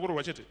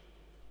anakororwa chete.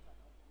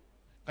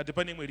 Kati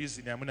pane imwe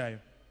reason yamunayo.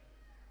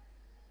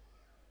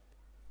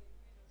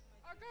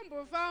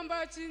 Akambofamba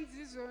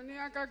achinzi izvoni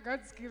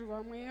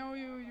akagadzikirwa mweya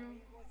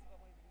uyuyu.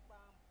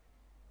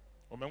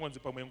 Umengonzi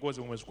pamwe ngozi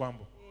mumwe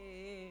chikwambo.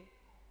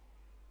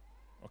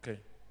 Okay.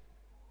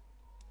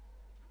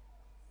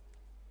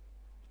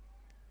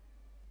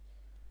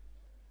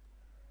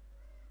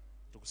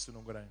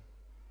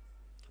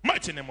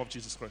 Mighty name of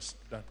Jesus Christ.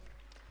 Done.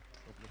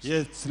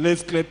 Yes,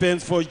 let's clap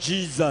hands for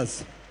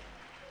Jesus.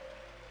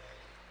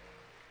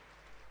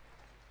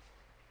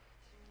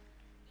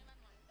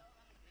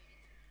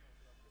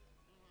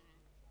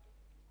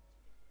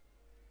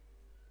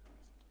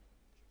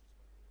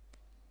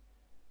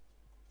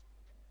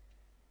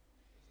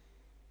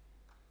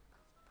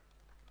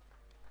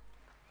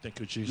 Thank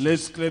you, Jesus.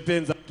 Let's clap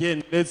hands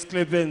again. Let's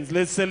clap hands.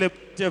 Let's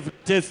celebrate every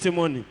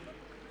testimony.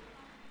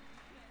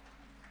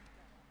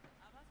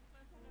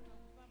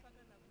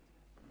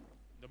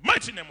 The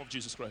mighty name of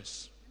Jesus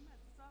Christ.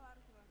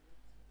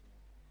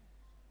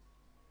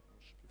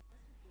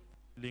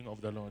 Healing of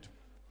the Lord.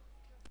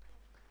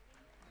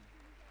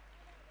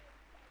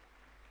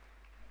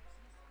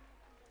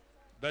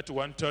 That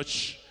one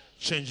touch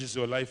changes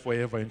your life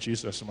forever in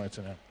Jesus'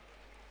 mighty name.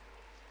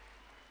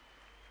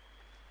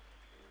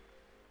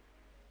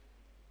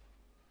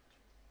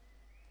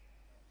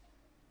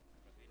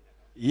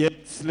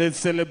 Yes, let's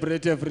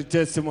celebrate every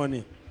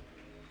testimony.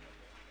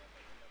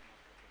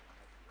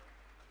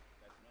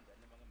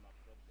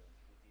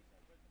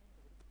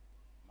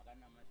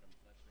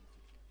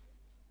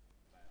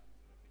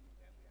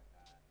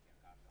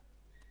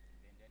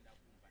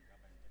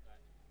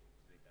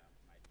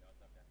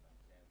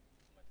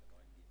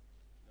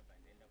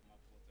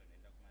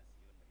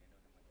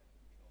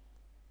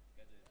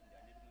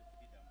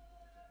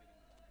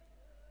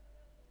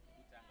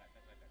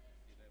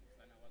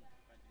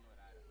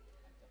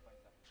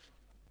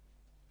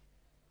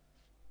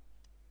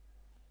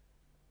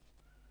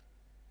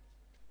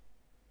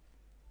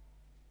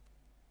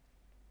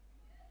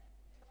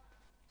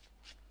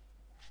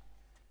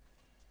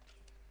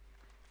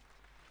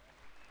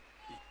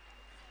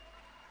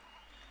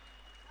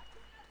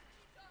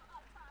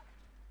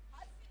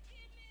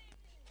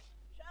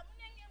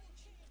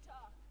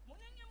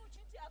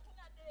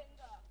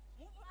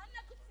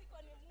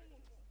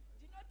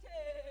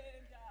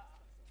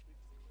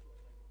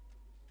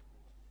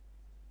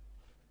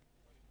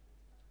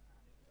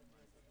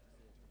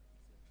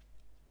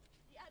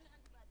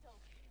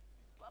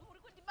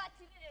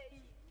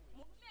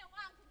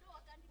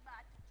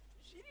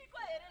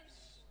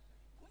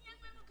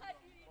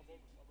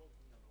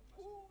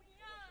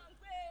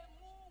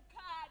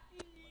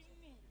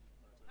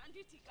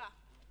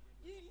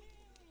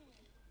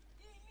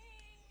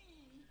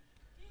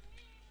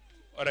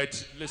 All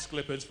right, let's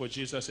clap hands for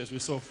Jesus as we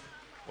solve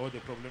all the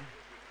problem.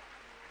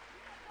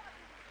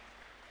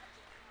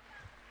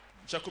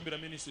 Chakumbira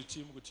ministry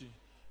team kuti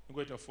I'm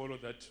going to follow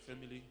that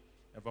family.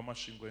 Avama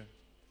Shingwe.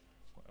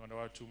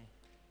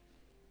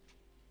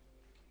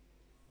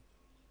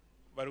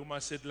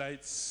 Varuma said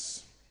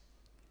lights.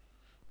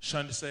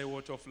 Shansai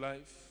water of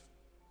life.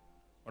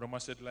 Varuma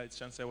said lights.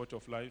 Shansai water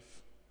of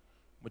life.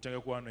 Mutange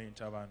kuano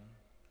intavan.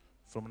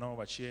 From now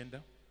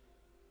vachienda.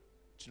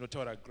 Not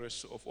our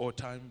grace of all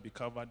time be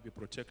covered, be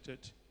protected.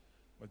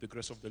 May the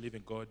grace of the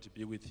living God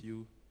be with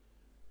you.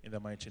 In the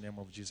mighty name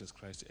of Jesus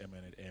Christ,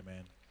 amen and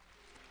amen.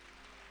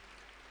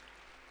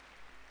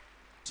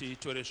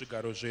 Titore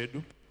zvigaro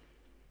zvedu.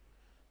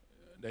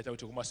 Ndaita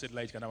kuti kuma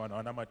satellite kana vanhu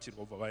vana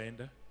matirwa kubva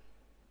vaenda.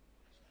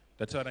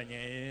 Ndataura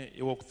nyaya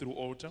ye-walk through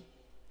altar.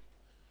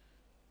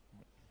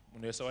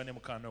 Munhu wese wane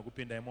mukana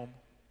wekupinda imomo.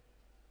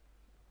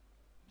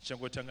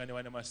 Tichangotanga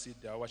nevane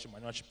masidhi avo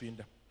vachimhanya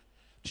vachipinda.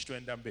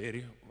 Tichitoenda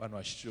mberi vanhu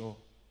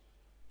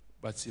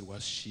vachitobatsirwa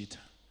zvichiita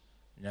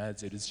nyaya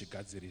dzedu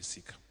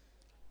dzichigadzirisika.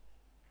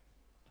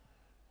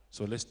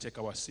 So let's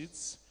take our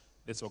seats.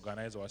 Let's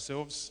organize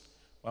ourselves.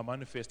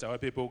 Vamanifesta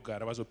vapepo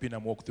kugara vazopinda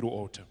walk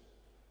through altar.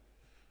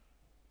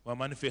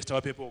 Vamanifesta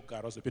vapepo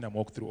kugara vazopinda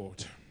walk through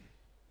altar.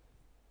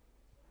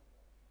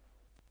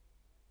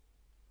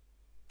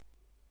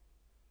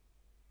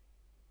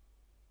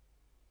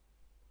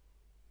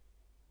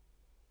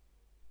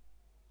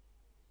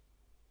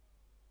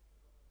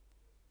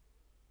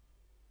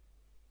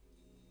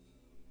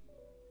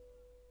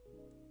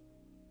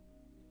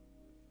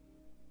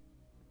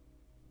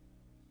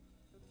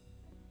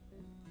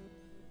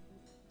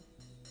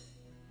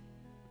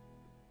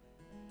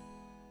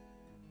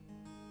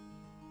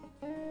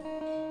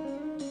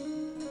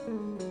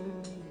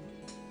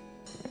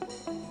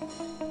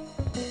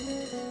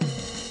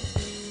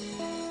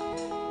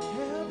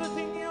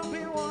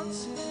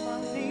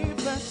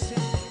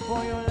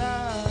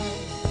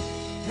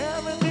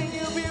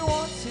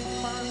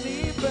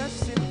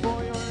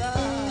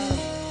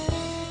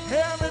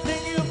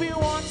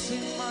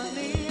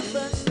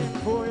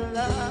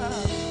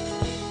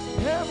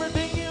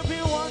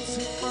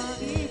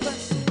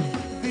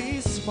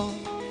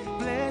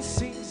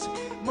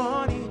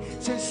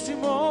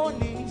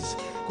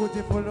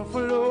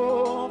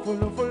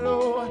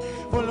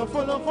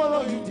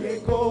 Follow you, they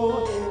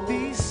go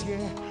this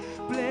year.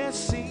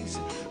 Blessings,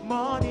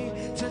 money,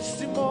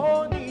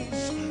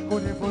 testimonies. Go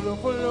they follow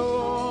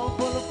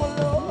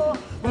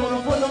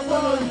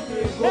you,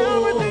 they go.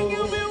 Everything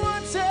you be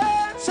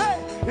wanting, say.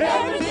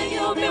 Everything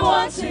you be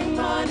wanting,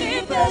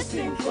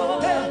 manifesting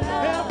for your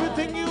life.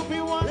 Everything you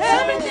be wanting,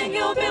 everything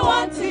you be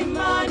wanting,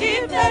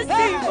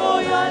 manifesting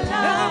for your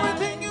life.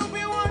 Everything you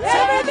be wanting,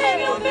 everything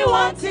you be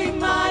wanting,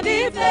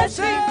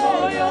 manifesting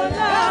for your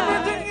life.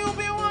 Everything you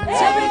be wanting,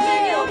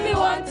 everything you be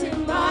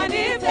wanting,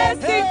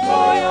 manifesting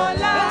for your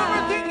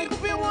life.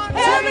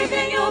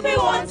 Everything you be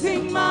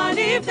wanting,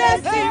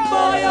 manifesting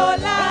for your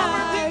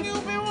life.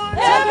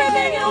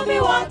 Everything you'll be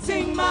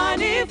wanting,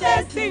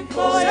 manifesting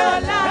for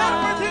your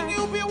life. Everything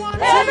you'll be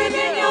wanting.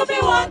 Everything you'll be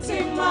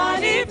wanting,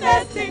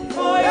 manifesting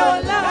for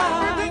your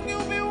life.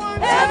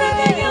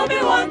 Everything you'll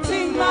be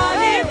wanting,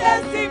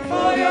 manifesting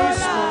for your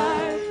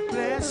life.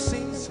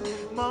 Blessings,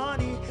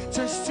 money,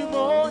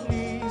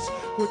 testimonies.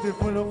 Would they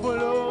follow,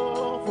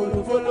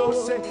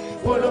 say,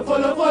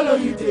 follow,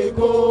 you they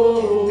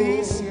go.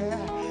 This year,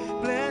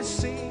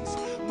 blessings,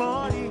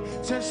 money,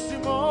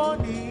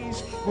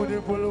 testimonies. Would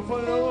they follow,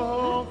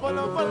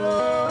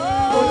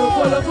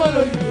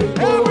 you they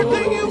go.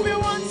 Everything you'll be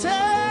wanting,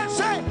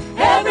 say.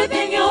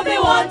 Everything you'll be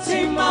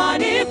wanting,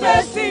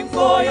 manifesting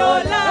for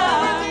your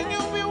life.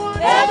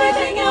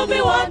 Everything you'll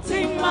be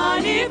wanting,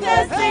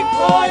 manifesting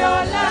for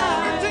your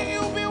life.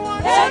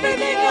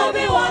 Everything you'll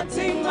be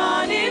wanting,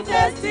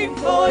 manifesting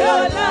for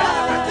your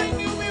life.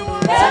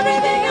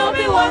 Everything you'll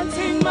be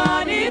wanting,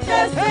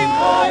 manifesting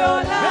for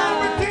your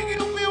life.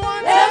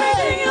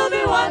 Everything you'll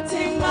be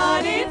wanting,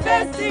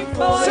 manifesting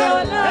for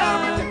your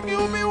life.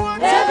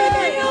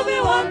 Everything you'll be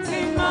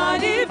wanting,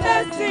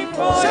 manifesting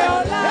for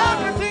your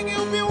life.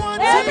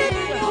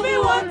 Everything you'll be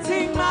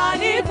wanting,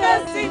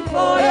 manifesting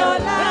for your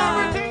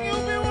life.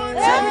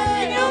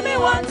 Everything you'll be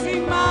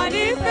wanting,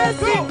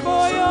 manifesting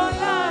for your life.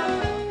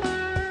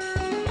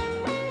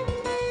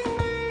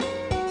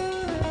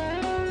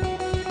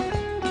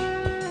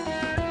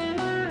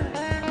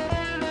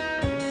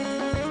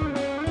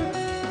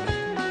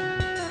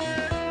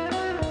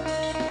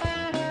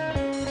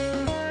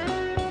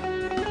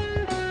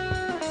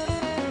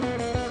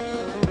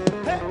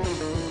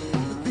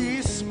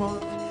 This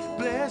month,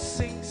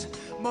 blessings,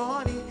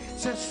 money,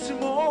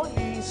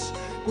 testimonies.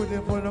 Go they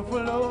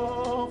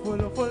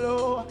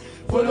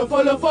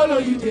follow,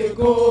 you they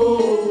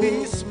go.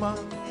 This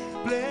month,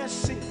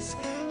 blessings,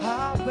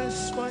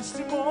 harvest,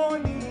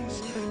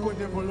 testimonies. Go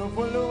they follow,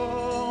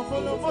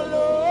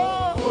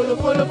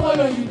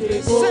 you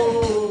they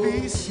go.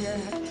 This year,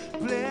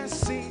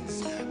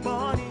 blessings,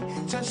 money,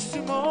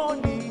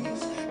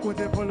 testimonies. Go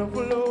they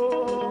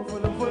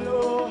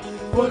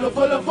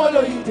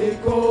follow, you they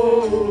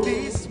go.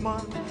 This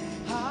month.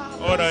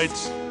 All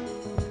right.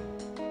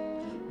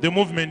 The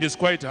movement is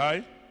quite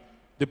high.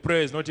 The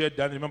prayer is not yet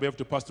done. Remember, you have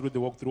to pass through the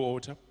walk-through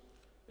altar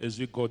as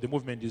we go. The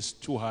movement is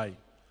too high.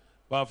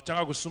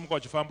 Vavtanga kusumuka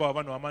vachifamba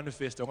vanhu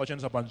vamanifesta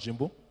vakachandisa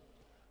panzvimbo.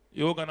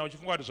 Iwo kana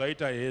uchifunga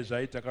kuti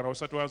zvaita kana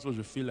usati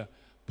wazozvifila,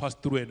 pass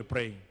through and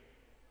praying.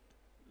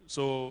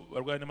 So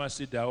vari kuenda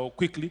nemasidi avo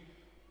quickly.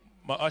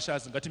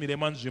 Maashers ngatimire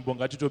manzvimbo,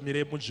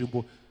 ngatitomire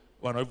munzvimbo.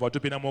 Vanhu vabva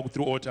vatopinda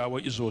muwalk-through altar avo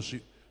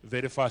izvozvi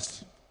very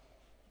fast.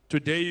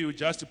 Today you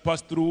just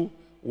pass through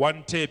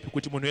one tape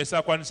kuti munhu wese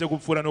akwanise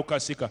kupfuura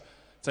nokukasika.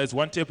 So it's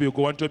one tape you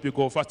go, one tape you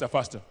go,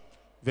 faster,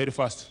 very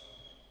fast.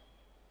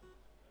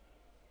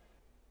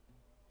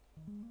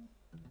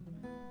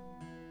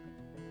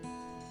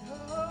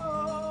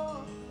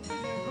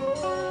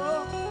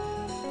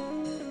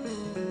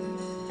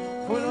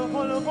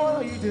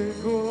 Follow, you they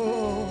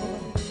go.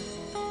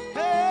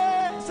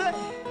 Hey, say,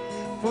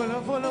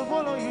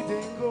 follow, you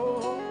they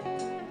go.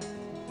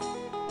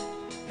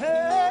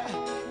 Hey,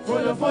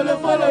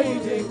 follow, you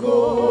they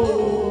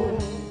go.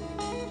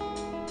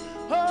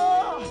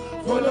 Oh,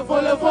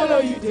 follow,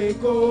 you they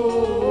go.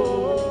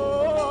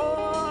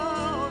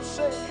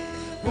 Say,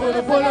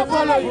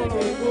 follow, you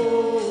they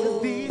go.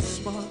 This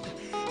month,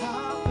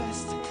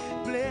 harvest,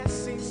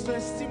 blessings,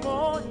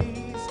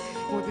 testimonies.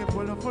 For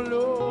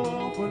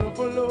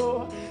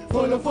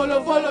the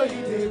follow,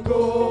 you they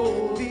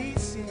go.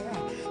 This year,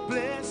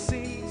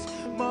 blessings,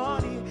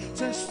 money,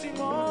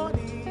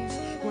 testimonies.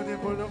 For the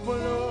follow,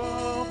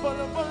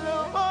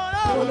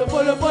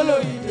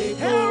 you they go.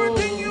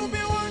 Everything you'll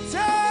be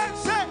wanting,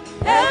 say.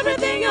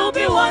 Everything you'll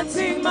be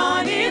wanting,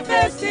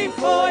 manifesting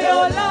for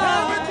your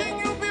life.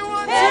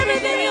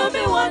 Everything you'll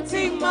be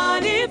wanting,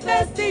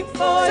 manifesting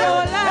for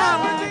your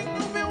life.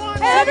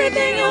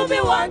 Everything you'll be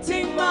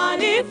wanting,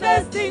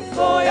 manifesting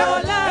for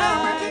your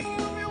life.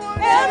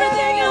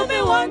 Everything you'll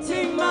be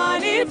wanting,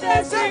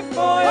 manifesting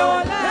for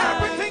your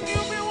life.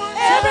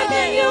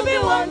 Everything you'll be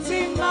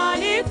wanting,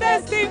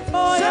 manifesting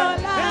for your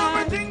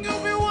life.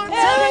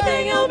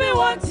 Everything you'll be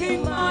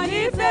wanting,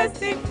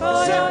 manifesting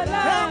for your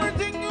life.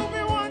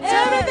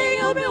 Everything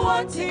you'll be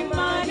wanting,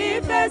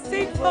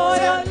 manifesting for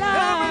your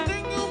life.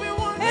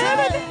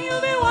 Everything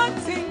you'll be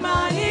wanting,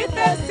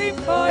 manifesting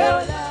for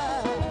your life.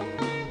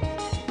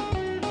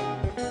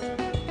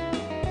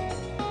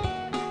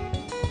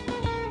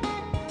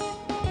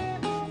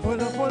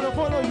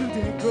 Follow, you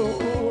they go.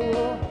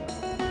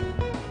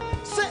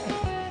 Say,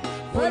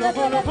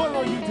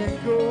 follow, you they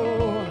go.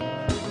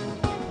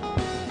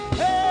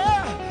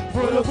 Hey,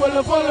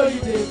 follow,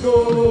 you they go.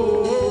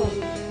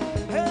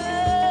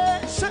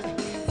 Hey, say,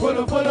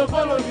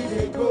 follow, you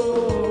they go.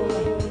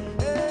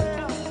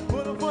 Hey,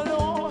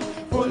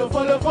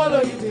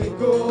 follow, you they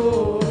go.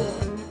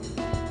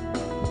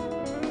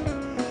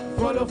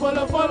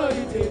 Follow,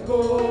 you they go.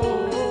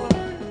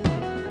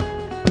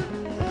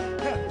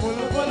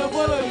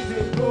 Follow, you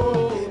they go.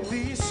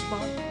 This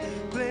month,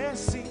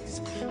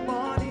 blessings,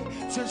 money,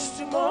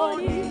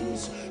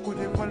 testimonies. Go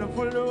they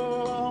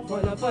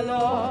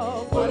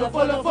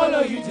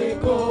follow you they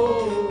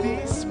go.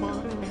 This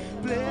month,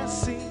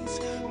 blessings,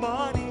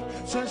 money,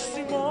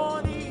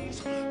 testimonies.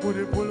 Follow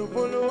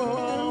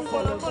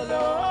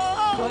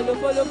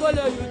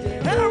you they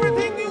go.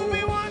 Everything you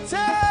be wanting,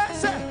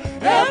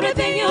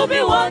 everything you'll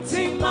be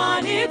wanting,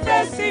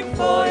 manifesting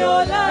for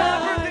your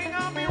life.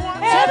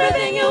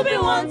 Everything you'll be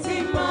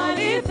wanting,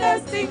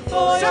 manifesting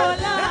for your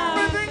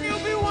life.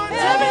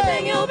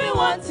 Everything you'll be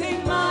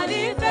wanting,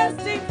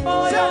 manifesting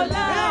for your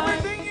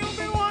life.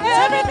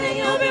 Everything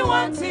you'll be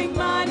wanting,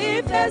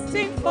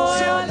 manifesting for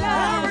your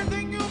life.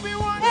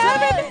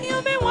 Everything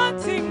you'll be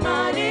wanting,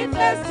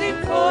 manifesting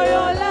for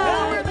your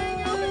life.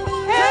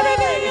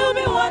 Everything you'll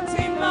be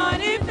wanting,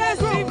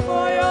 manifesting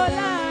for your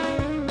life.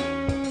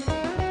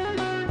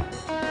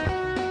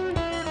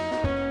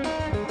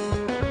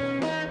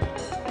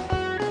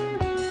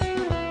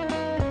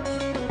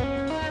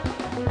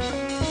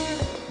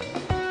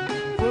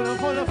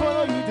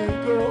 Follow you they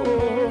go.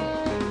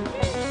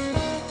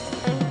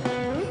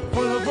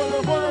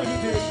 Follow you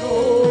they go.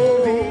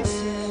 This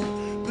year,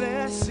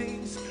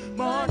 blessings,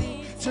 money,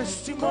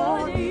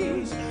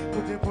 testimonies.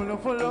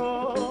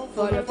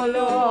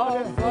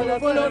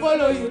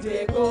 Follow you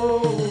they go.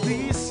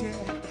 This year,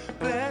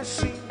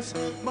 blessings,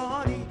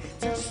 money,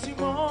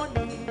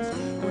 testimonies.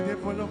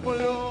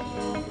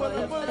 Follow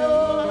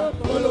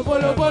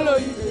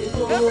you they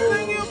go.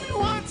 Everything you be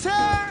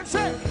wanting,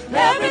 say.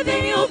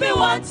 Everything you'll be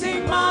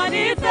wanting,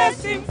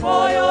 manifesting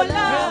for your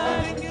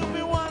life.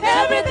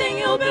 Everything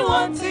you'll be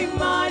wanting,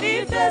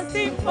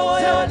 manifesting for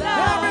your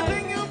life.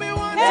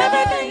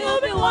 Everything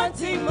you'll be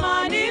wanting,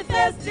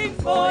 manifesting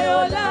for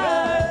your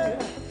life.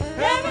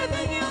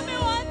 Everything you'll be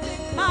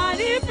wanting,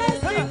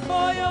 manifesting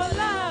for your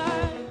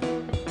life.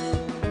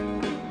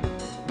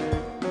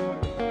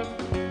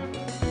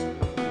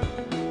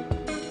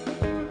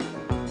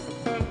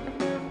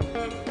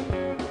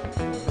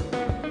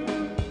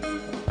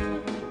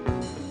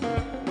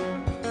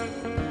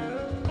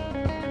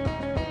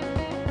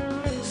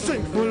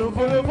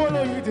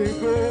 Follow you they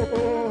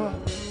go.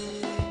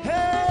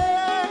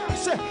 Hey,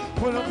 say,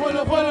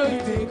 follow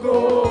you they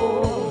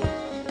go.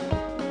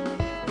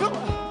 Come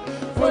on.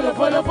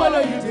 Follow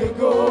you they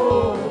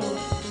go.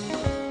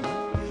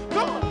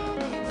 Come on.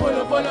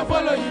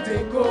 Follow you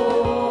they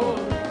go.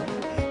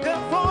 Then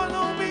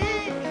follow me.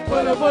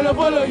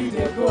 Follow you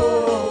they go.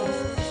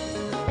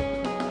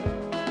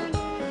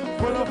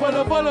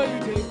 Follow you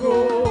they go.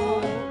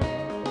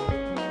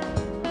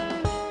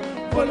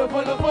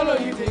 Follow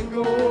you they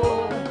go.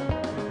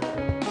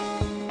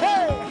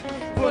 Hey,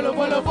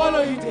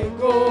 follow you they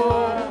go.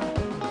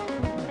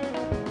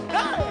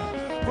 Hey,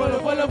 follow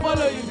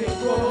you they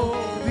go.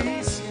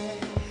 This year,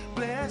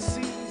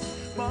 blessings,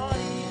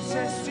 money,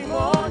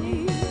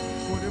 testimony.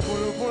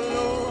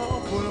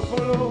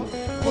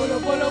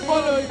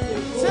 Follow you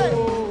they go. Say,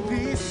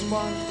 this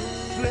month,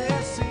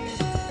 blessings,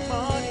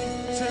 money,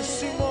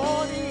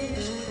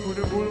 testimonies.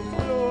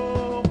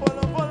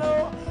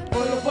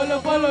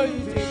 Follow you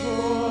they go.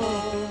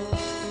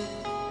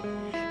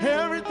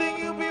 Everything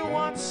you be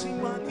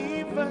wanting,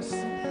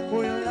 manifesting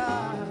for your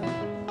life.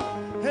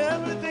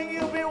 Everything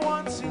you be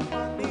wanting,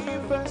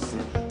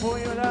 manifesting for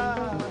your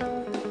life.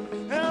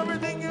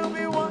 Everything you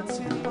be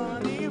wanting,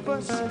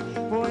 manifesting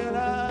for your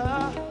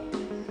life.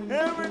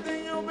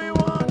 Everything you be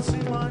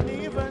wanting,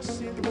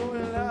 manifesting for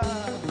your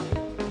life.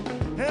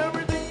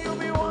 Everything you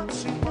be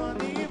wanting,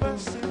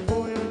 manifesting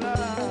for your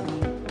life.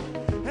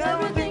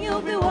 Everything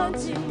you be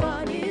wanting,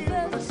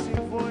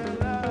 manifesting for your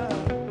life.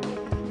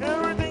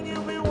 Everything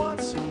you be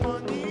wanting,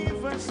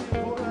 manifesting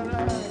for your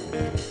life.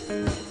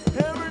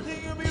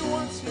 Everything you be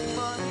wanting,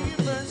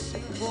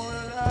 manifesting for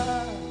your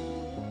life.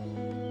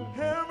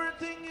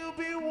 Everything you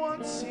be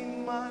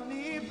wanting,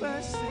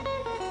 manifesting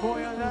for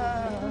your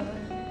life.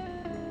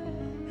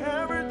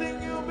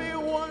 Everything you be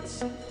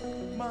wanting,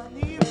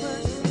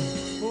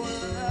 manifesting for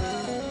your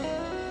life.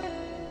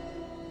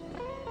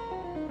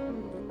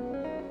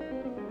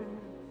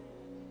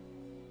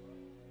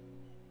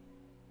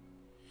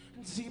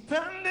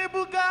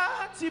 Dependable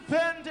God,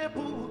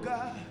 dependable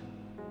God.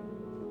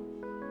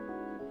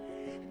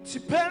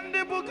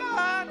 Dependable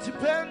God,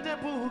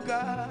 dependable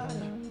God.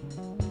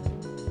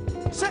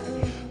 Say,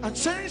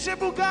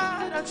 unchangeable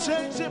God,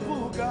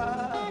 unchangeable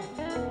God.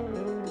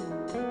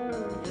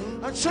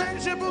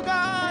 Unchangeable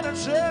God,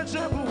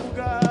 unchangeable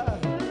God.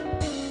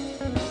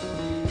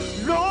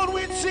 Lord,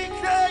 we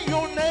declare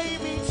your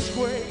name is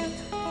great.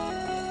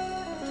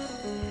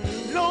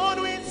 Lord,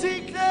 we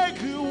declare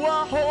you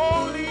are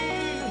holy.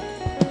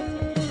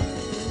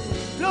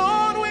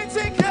 Lord, we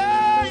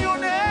declare your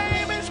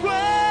name is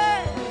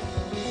great.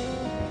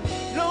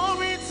 Lord,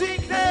 we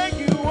declare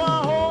you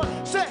are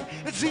holy. Say,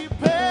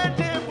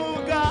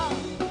 dependable God.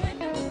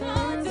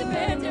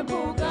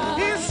 Dependable God.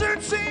 He's a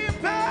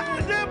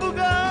dependable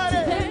God.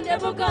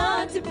 Dependable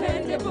God,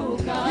 dependable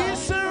God.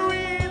 He's a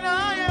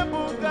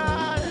reliable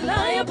God.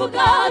 Reliable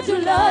God,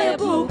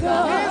 reliable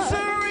God. He's a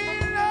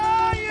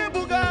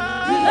reliable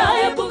God.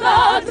 Reliable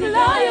God,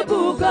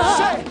 reliable God.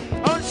 Say,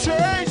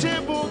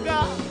 unchangeable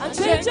God.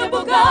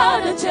 Unchangeable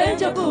God,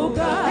 unchangeable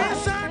God.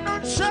 He's an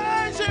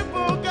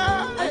unchangeable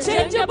God.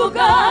 Unchangeable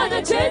God,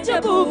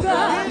 unchangeable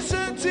God. He's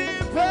a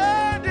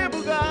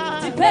dependable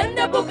God.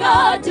 Dependable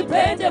God,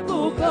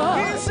 dependable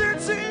God. He's a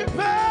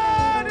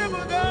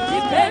dependable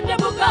God.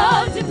 Dependable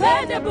God,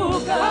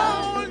 dependable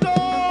God.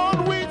 Oh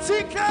Lord, we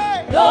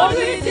declare. Lord,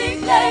 we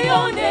declare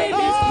your name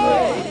is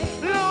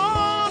great.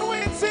 Lord,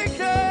 we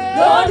declare.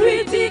 Lord,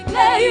 we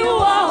declare you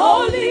are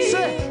holy.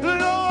 Say,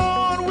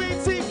 Lord, we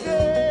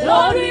declare.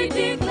 Lord, we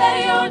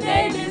declare your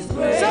name is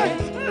great. Say,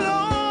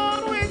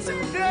 Lord, we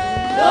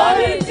declare. Lord,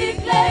 we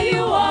declare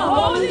you are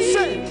holy.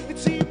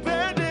 Say,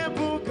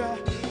 dependable God.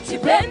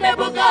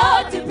 Dependable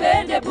God,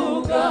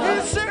 dependable God.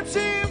 It's a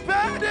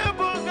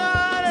dependable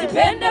God.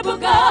 Dependable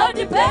God,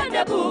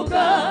 dependable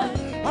God.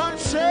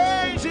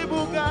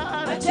 Unchangeable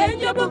God.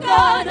 Unchangeable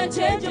God,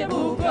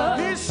 unchangeable God.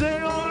 It's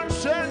an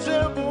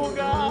unchangeable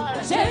God.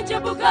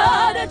 Unchangeable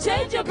God,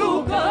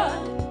 unchangeable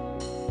God.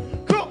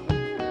 Go.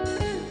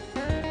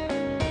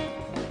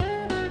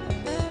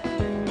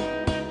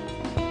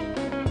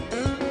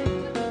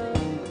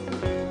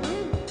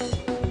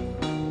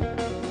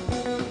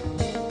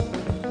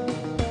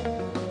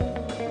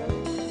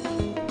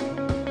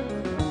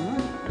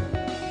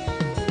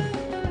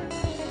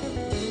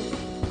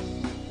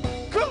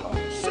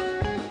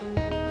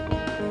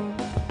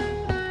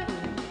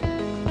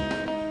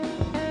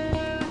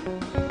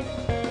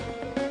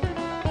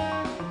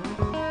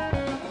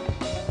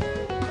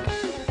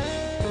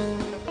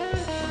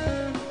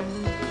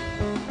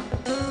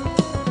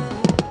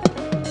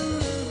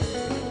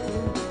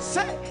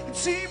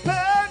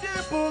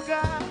 Dependable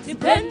God.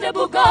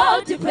 Dependable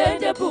God,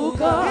 dependable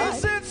God.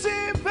 He's a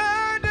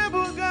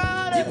dependable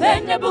God.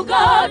 Dependable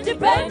God,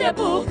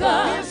 dependable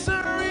God. He's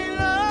a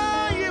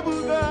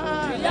reliable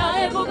God.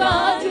 Reliable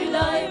God,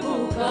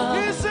 reliable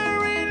God. He's a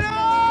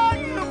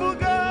reliable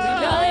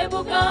God.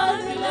 Reliable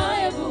God,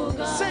 reliable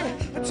God. Say,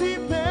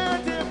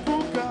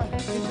 dependable God.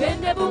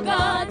 Dependable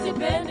God,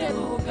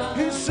 dependable God.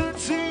 He's a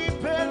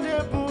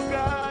dependable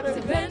God.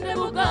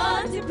 Dependable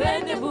God,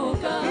 dependable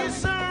God.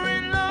 He's a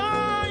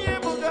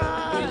reliable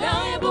God.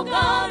 Reliable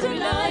God,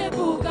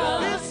 reliable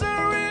God. He's a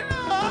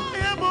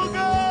reliable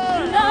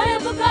God.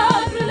 Reliable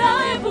God,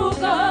 reliable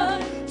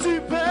God.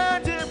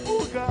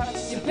 Dependable God.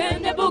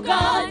 Dependable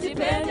God,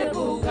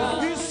 dependable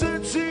God. He's a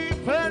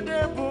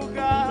dependable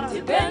God.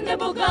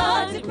 Dependable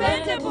God,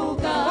 dependable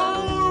God.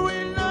 Oh,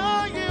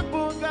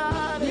 reliable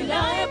God.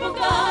 Reliable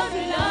God,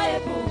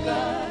 reliable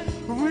God.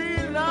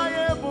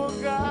 Reliable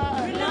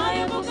God.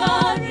 Reliable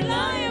God,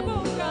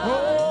 reliable God.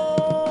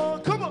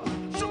 Oh, come on.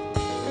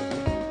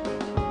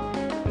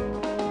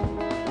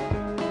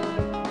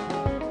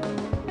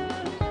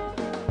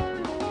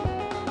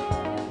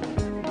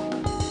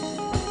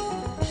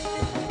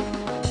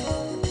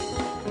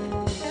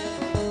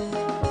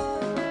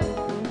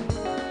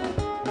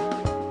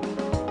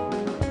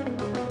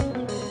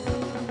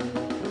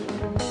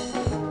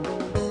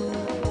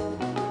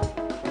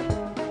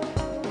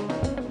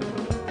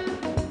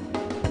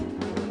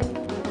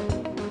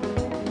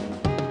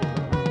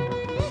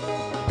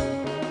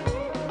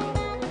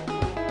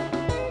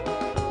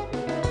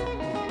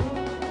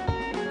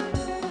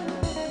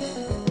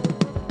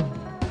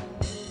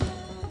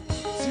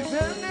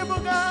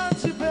 Dependable God,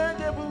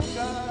 dependable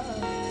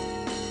God.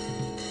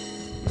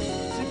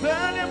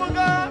 Dependable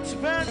God,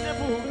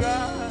 dependable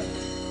God.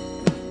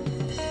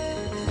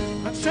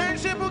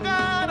 Unchangeable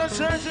God,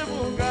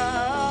 unchangeable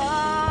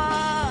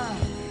God.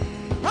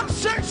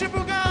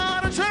 Unchangeable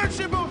God,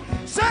 unchangeable.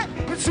 Say,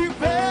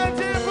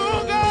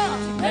 dependable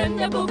God.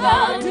 Dependable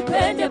God,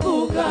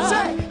 dependable God.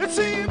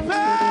 Say,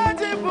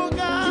 dependable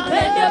God.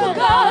 Dependable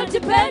God,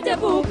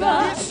 dependable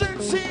God. It's a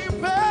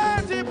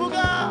dependable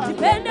God.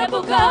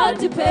 Dependable God,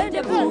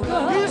 dependable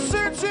God. It's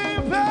a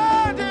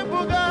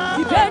dependable God.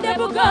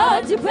 Dependable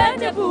God,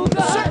 dependable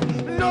God.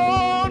 Say,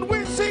 Lord,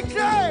 we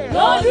declare.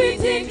 Lord, we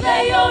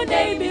declare your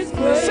name is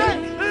great.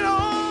 Say,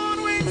 Lord,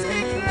 we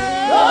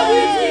declare. Lord,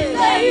 we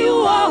declare you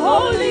are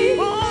holy.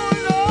 Oh,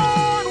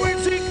 Lord,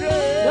 we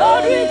declare.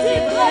 Lord, we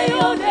declare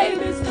your name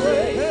is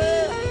great.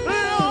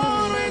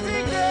 Lord, we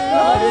declare.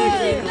 Lord,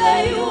 we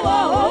declare you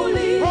are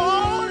holy.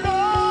 Oh,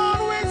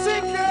 Lord, we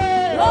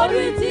declare. Lord,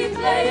 we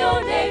declare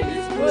your name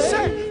is great.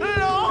 Say,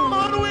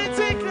 Lord, we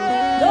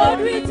declare. Lord,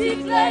 we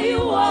declare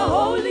you are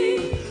holy.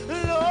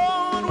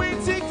 Lord, we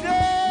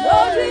declare.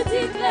 Lord, we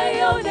declare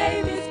your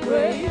name is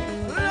great.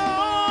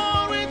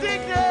 Lord, we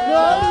declare.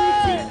 Lord,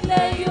 we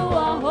declare you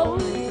are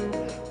holy.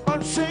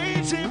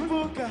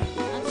 Unchangeable God.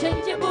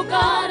 Unchangeable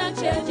God,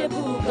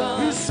 unchangeable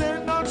God. You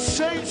said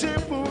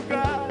unchangeable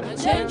God.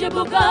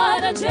 Unchangeable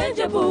God,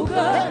 unchangeable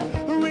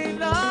God.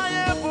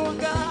 Reliable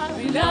God.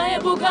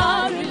 Reliable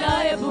God,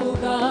 reliable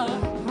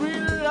God.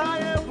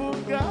 Reliable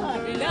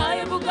God.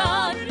 Reliable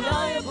God,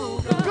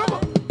 reliable God. Come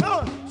on. Come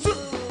on.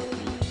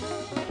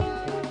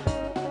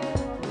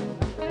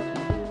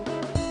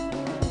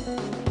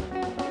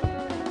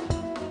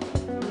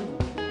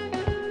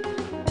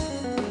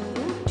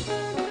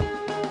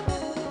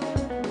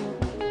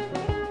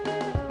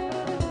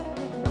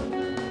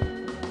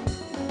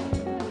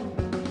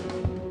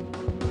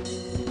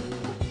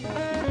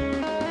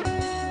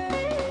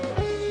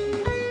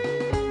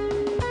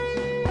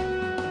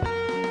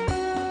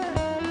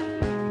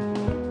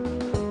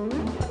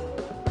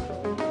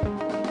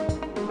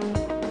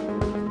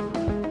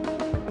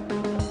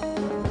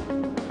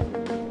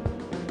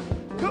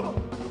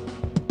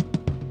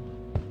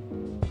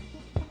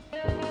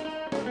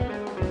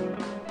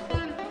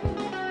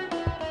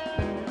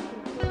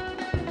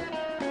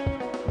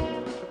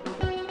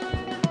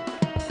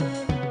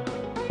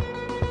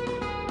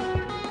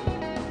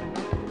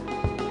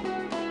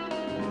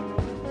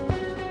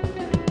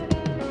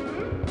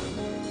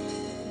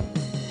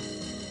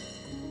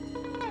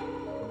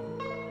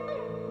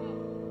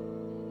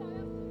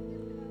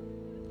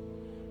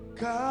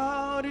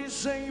 God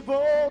is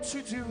able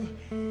to do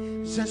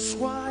just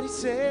what He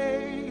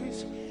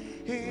says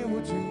He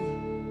will do.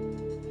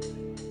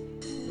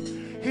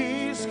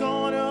 He's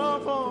gonna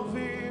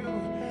fulfill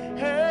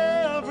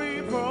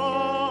every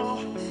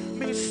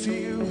promise to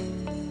you.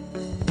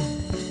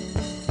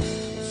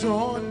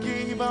 Don't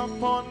give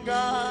up on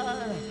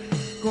God,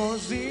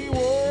 'cause He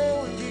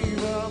won't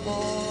give up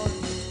on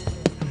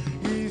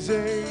you. He's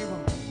able.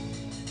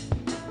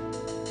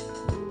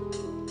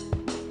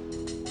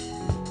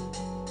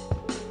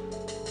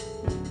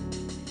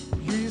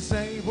 He's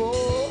able.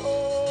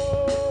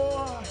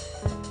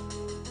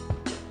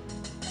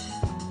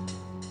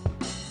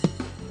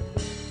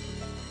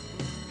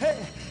 Hey,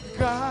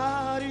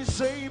 God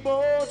is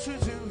able to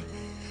do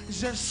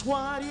just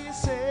what He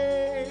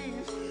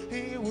says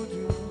He will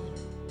do.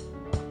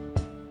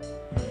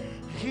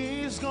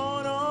 He's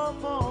gonna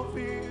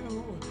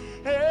fulfill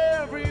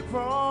every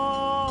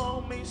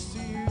promise to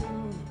you.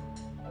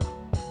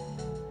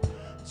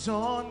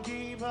 Don't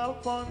give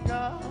up on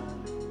God,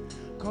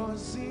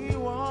 'cause He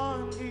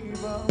won't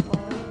give up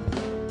on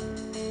you.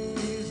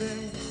 He's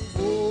able.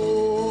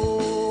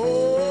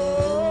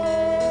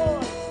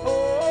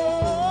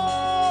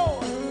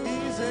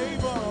 He's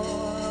able.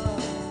 He's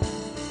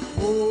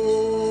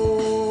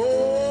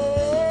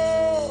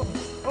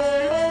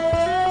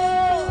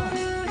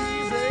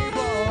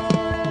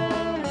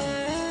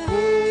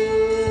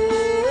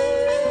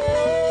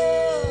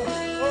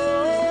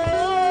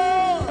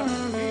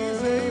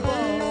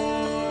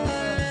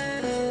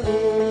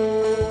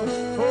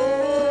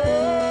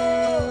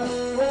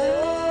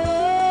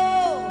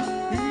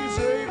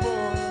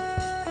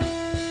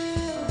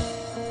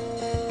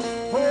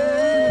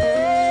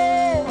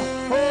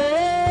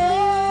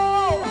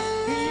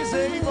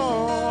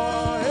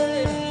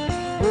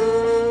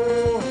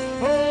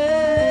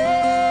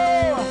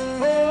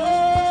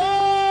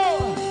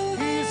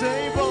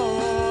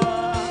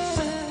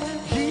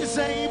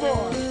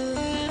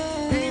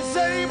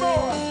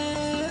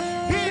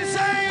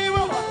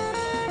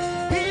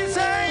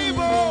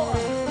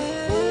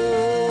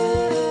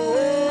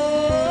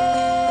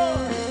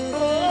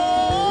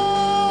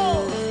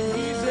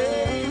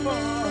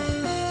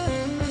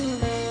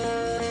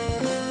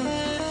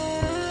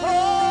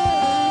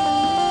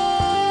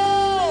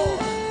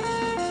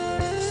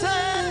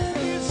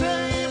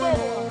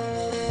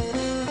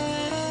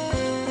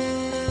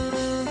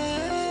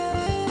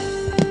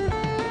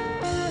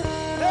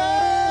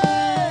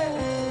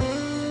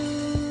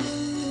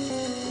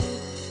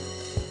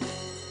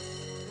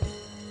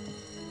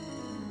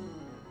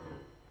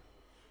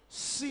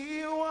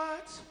See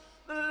what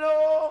the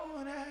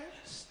Lord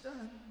has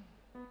done.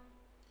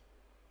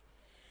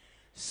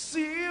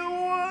 See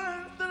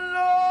what the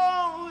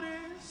Lord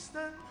has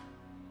done.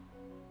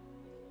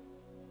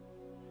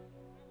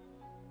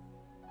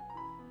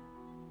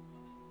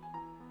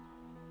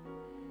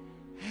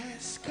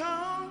 Has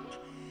come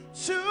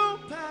to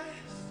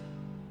pass.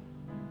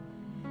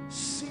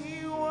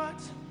 See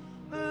what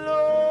the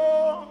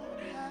Lord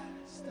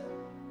has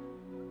done.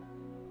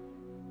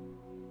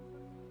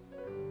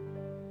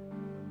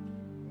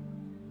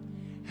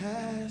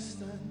 Has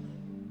done.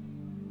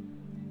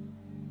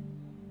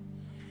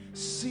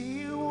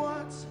 See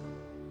what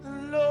the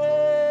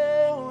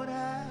Lord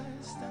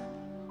has done.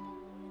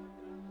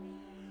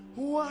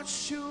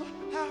 What you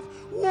have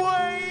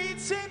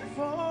waited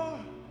for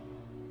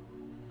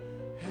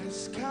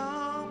has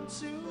come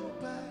to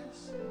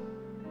pass.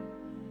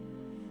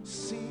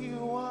 See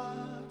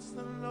what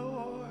the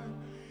Lord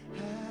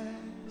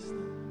has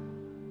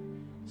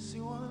done. See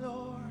what the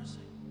Lord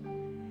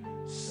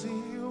said. See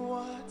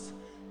what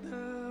the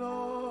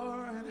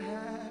Lord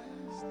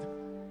has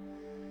done.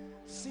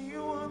 See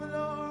what the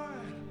Lord,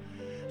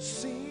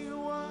 see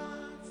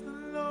what the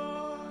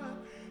Lord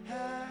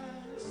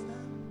has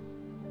done.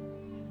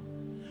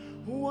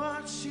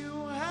 What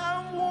you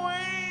have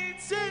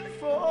waited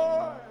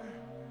for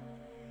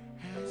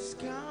has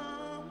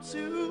come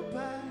to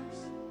pass.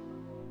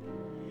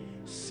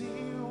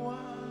 See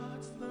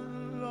what the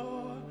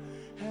Lord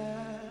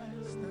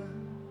has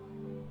done.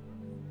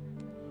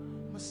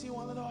 See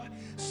what the Lord,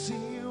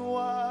 see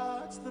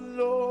what the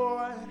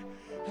Lord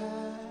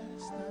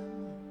has done.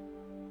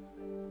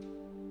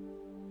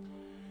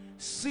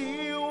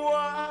 See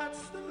what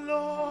the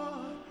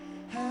Lord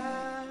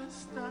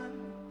has done.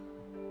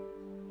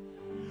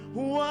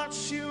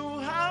 What you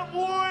have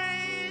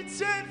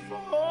waited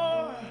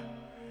for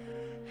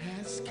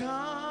has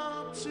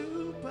come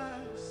to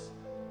pass.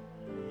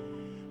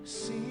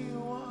 See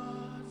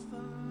what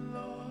the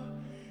Lord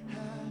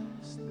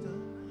has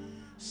done.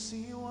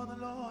 See what the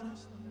Lord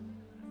has done.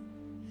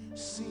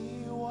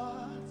 See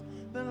what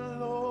the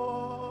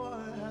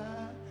Lord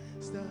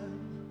has done.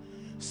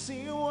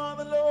 See what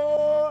the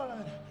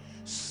Lord,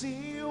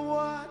 see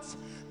what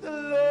the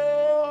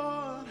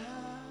Lord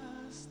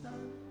has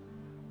done.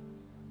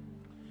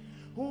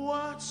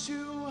 What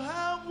you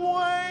have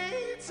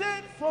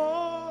waited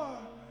for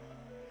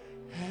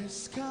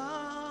has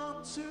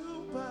come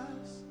to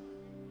pass.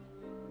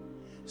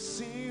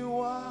 See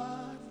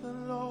what the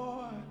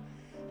Lord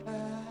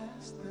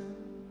has done.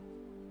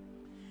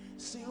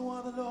 See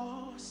what the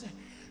Lord said.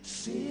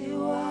 See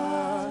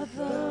what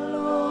the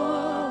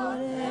Lord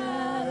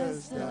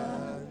has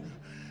done.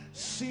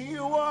 See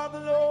what the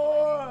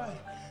Lord.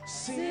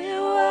 See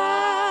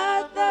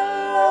what the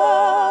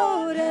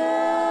Lord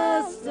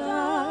has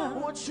done.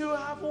 What you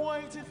have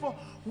waited for.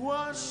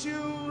 What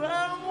you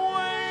have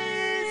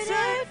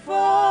waited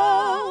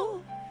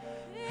for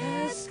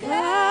has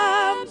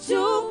come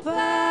to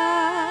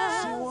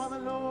pass. See what the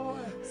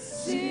Lord.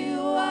 See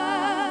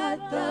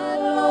what the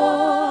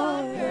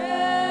Lord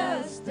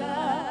has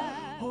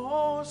done.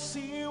 Oh,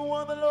 see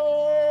what the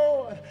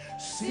Lord.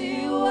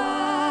 See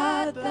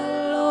what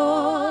the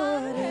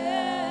Lord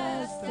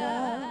has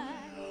done.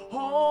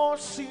 Oh,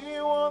 see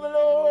what the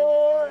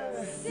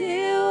Lord.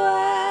 See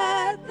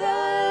what the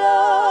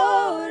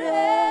Lord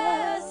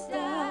has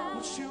done.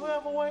 What you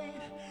have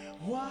waited.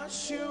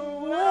 What you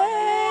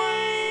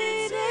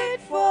waited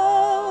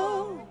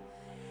for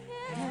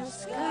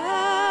has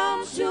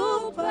come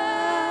to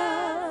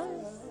pass.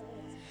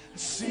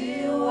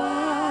 See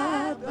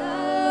what the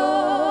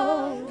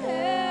Lord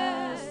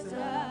has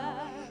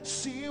done.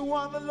 See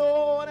what the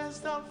Lord has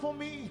done for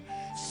me.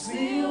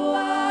 See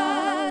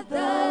what the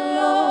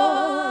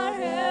Lord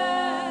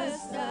has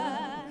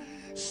done.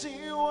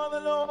 See what the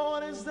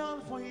Lord has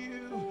done for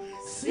you.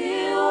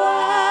 See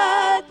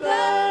what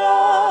the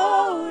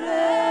Lord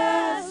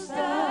has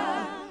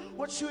done.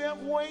 What you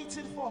have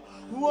waited for.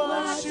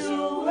 What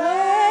you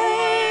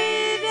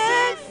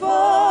waited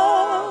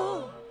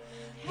for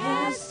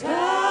has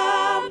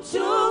come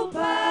to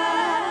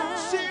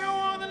pass. See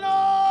what the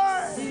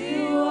Lord.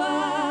 See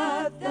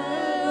what the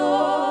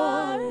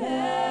Lord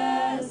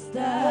has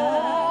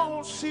done.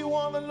 Oh, see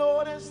what the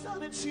Lord has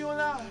done into your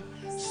life.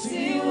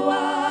 See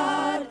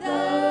what the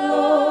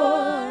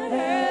Lord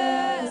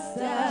has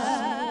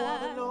done. See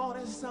what the Lord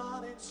has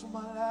done into my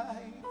life.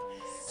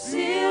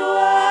 See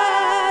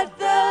what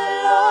the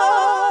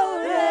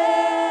Lord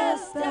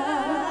has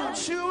done.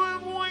 What you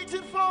have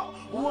waited for.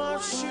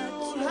 What you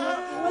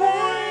have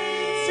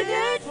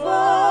waited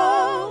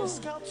for has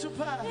come to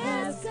pass.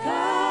 Has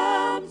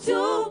come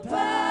to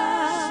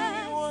pass.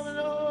 See what the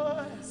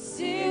Lord.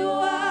 See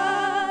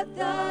what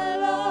the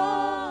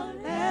Lord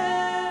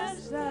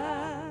has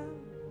done.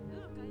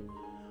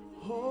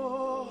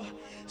 Oh,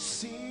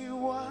 see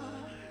what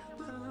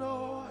the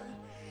Lord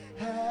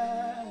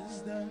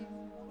has done.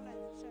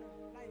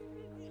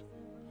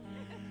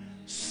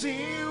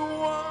 See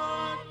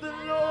what the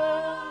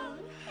Lord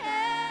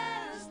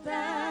has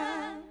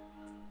done.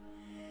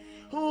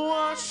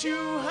 What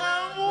you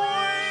have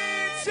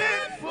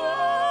waited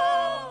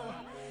for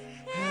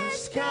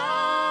has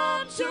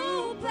come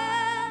to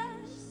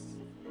pass.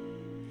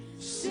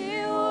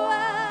 See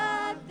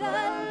what the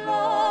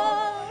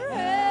Lord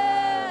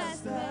has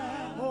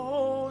done.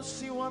 Oh,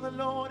 see what the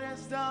Lord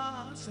has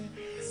done.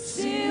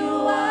 See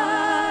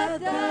what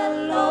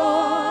the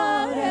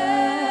Lord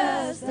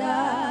has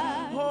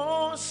done.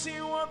 Oh,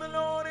 see what the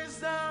Lord has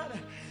done.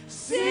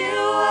 See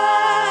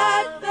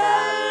what the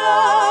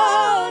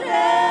Lord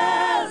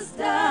has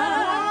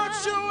done.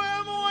 What you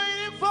have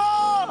waited for.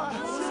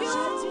 What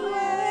you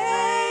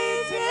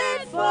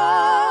waited for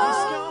has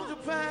come to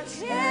pass.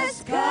 Has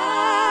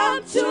come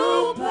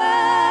to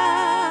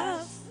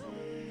pass.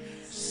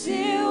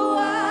 See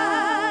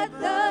what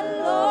the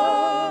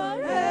Lord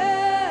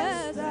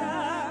has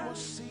done.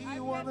 See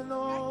what the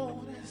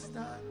Lord has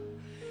done.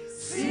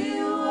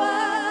 See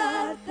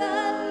what the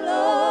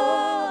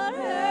Lord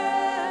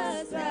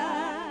has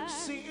done.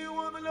 See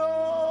what the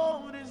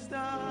Lord has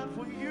done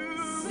for you.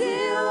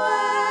 See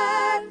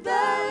what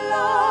the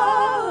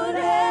Lord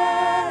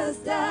has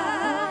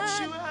done.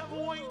 What you have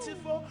waited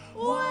for.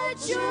 What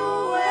you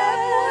have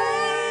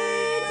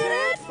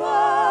waited for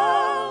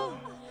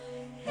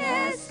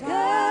has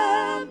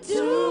come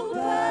to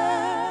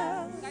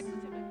pass.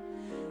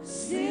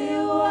 See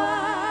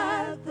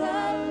what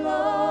the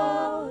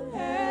Lord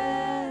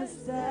has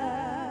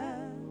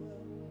done.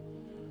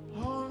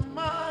 On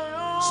my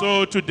own.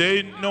 So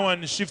today, no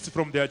one shifts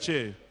from their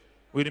chair.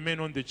 We remain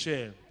on the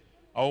chair.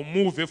 I'll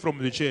move away from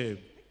the chair.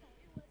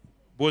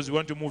 Because we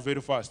want to move very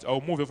fast.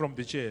 I'll move away from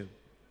the chair.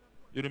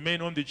 You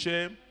remain on the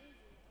chair.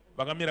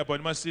 Vakamira pa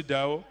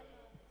masidawo.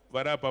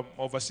 Varapa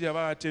overseer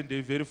va attend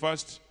very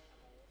fast.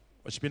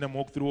 Vachipinda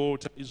walk through all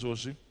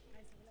izozvi.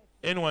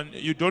 Anyone,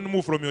 you don't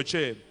move from your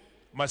chair.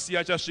 Masiya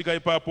achasvika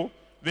ipapo.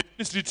 The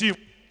ministry team.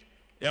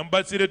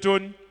 Yambatsire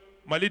toni.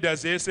 My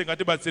leaders ese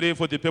ngatibatsire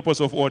for the purpose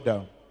of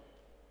order.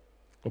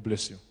 God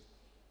bless you.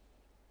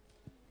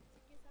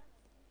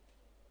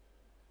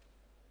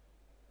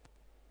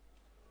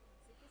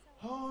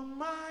 On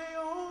my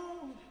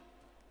own.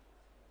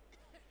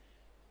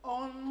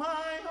 On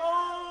my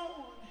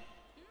own.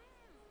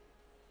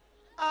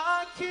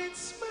 I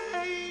can't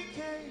make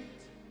it.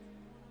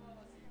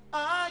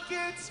 I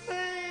can't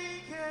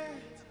make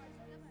it.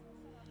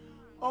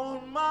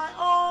 On my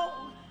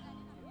own.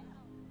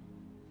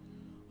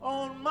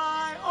 On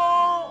my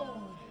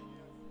own.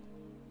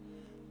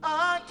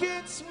 I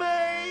can't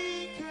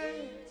make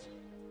it.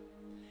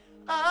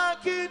 I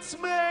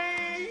can't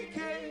make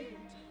it.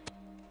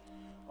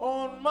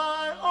 On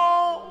my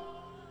own.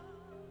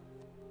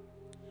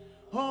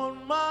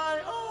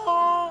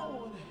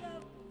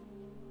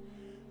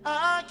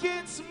 I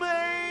can't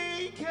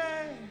make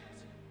it.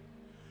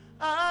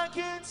 I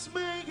can't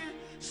make it.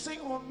 Sing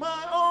on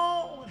my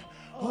own.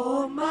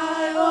 On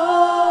my own.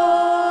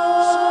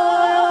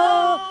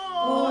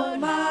 On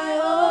my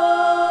own.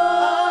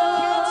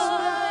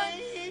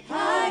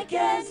 I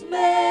can't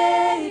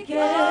make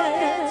it.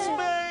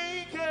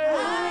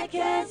 I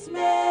can't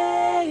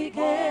make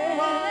it.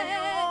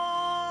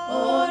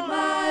 On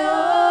my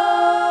own.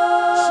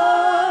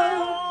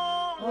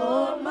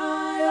 On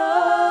my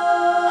own.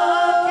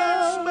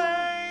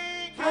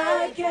 I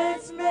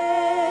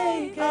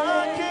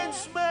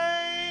can't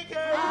make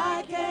it.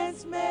 I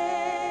can't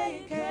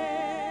make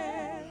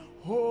it.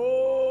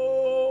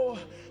 Oh,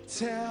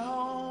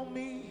 tell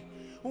me,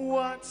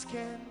 what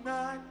can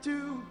I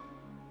do?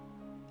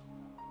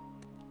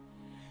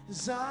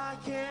 'Cause I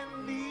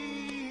can't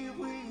live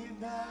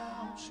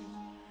without you.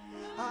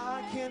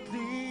 I can't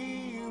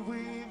live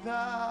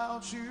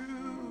without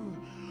you.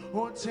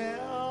 Oh,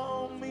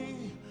 tell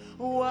me,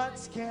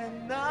 what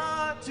can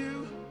I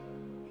do?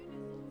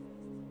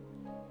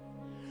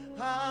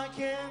 I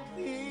can't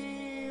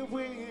live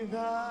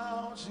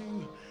without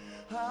you.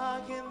 I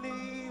can't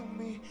leave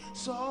me.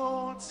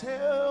 So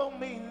tell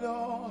me,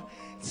 Lord,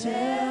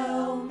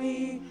 Tell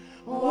me,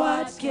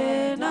 what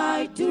can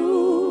I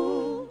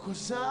do?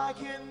 'cause I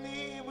can't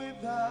live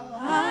without.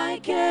 I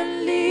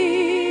can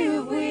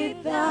live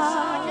without.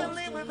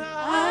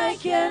 I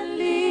can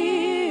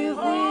live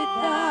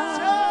without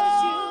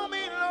Tell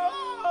me,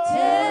 Lord.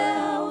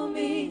 Tell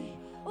me,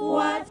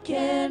 what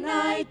can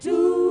I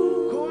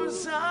do?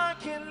 'Cause I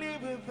can't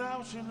live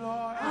without you,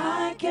 Lord.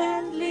 I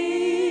can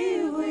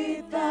live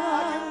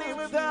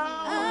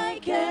without. I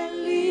can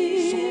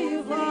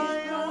live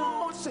without.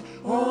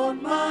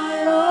 On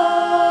my own.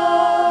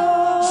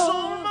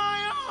 On my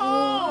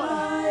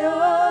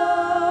own.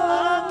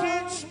 I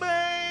can't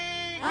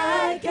make it.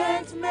 I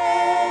can't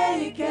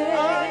make it.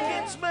 I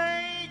can't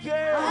make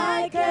it.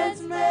 I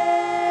can't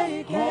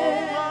make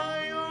it. On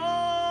my own.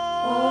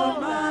 On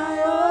my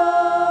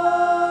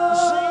own.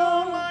 Say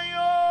on my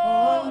own.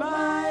 On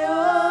my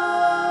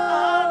own.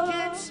 I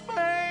can't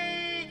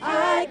make it.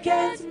 I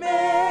can't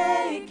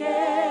make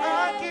it.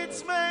 I can't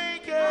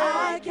make it.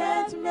 I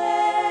can't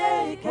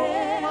make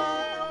it.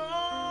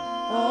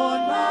 On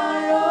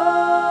my own.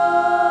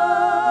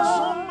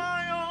 On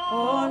my own.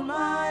 On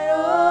my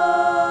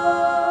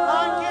own.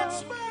 I can't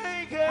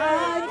make it.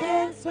 I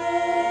can't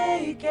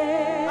make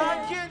it.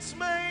 I can't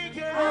make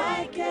it.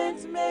 I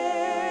can't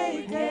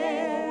make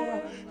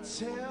it.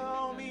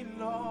 Tell me,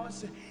 Lord,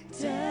 say,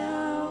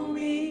 Tell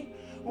me,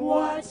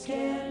 what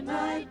can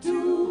I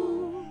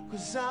do?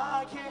 'cause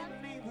I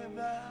can't live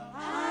without.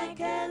 I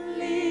can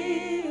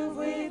live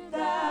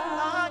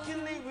without. I can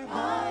live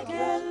without. I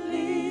can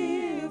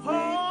live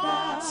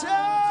without.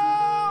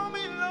 Tell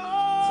me,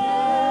 Lord.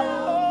 Tell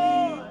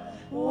me,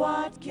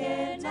 what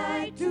can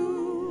I do?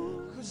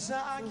 'Cause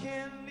I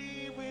can't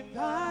live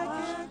without.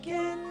 I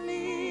can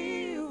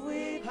live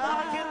without.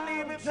 I can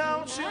live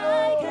without you.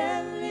 I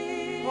can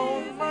live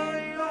on my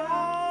own.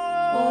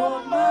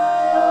 on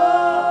my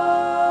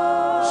own.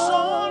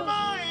 On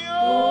my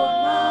own. On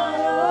my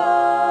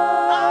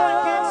own. I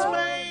can't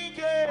make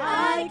it.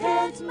 I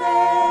can't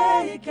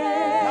make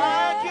it.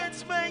 I can't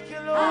make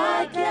it, Lord.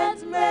 I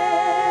can't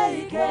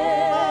make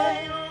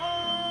it.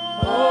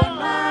 On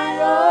my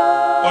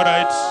own. All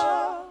right.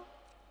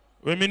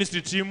 We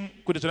ministry team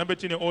could have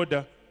been in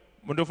order.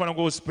 Mundofana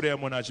go spray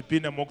mona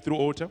chipina walk through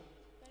altar.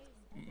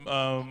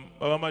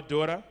 Baba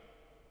Madora,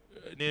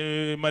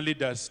 my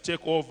leaders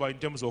take over in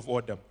terms of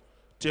order.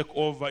 Take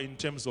over in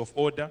terms of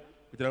order.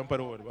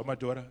 Baba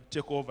Madora,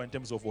 take over in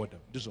terms of order.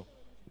 This one.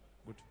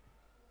 Good.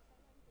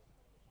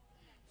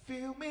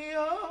 Fill me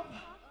up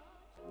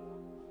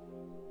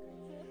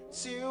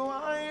till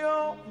I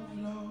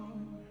overflow.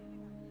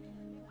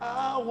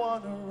 I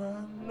wanna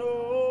run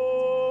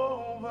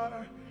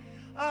over.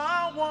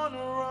 I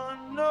wanna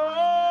run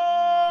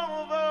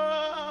over.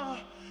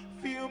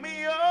 Fill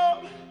me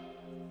up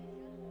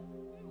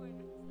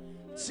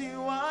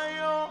till I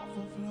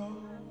overflow.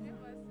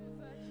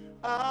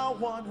 I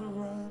wanna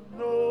run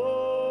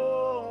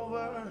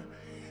over.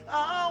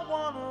 I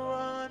wanna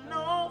run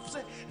over.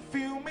 Say,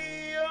 fill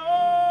me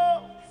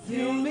up.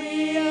 Fill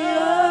me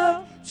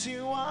up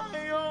till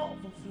I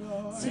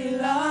overflow.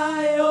 till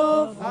I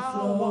overflow.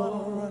 I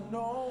wanna run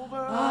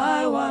over.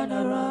 I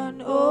wanna run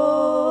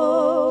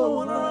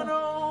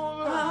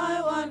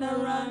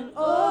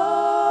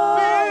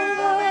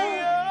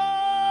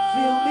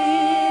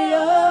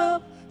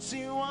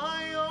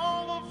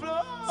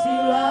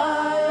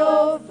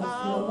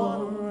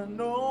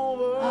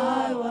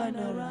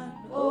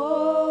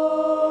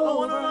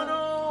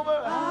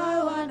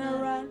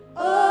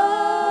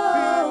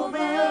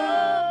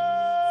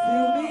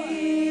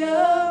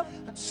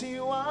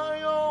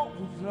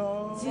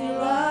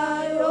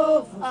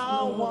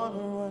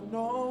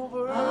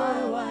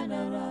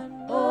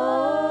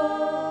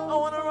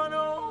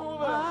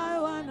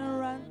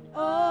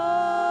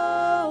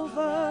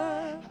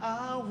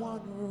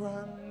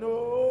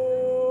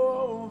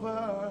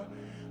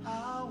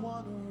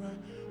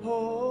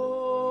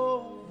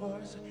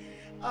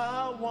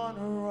I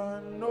wanna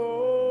run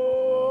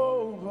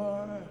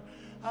over.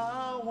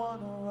 I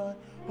wanna run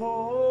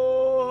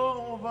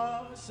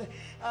over. Say,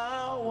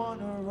 I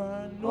wanna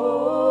run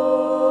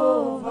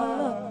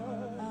over.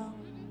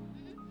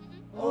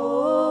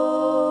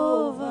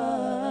 Over.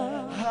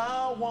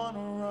 I wanna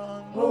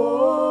run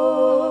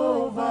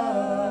over.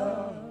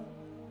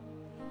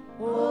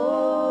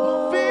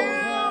 Oh,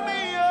 fill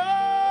me up.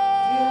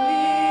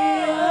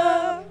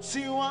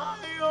 Till I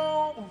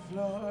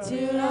overflow.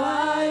 Till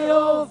I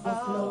overflow. I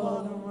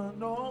wanna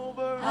run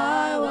over. I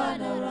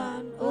wanna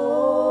run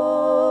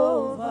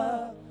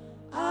over.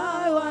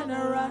 I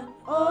wanna run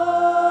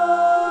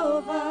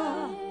over.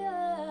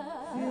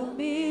 Fill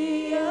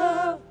me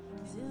up.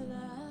 Till I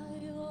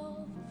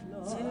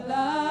overflow. Till I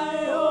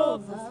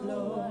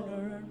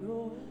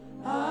overflow.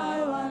 I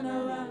wanna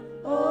run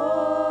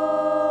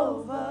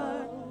over.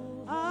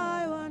 I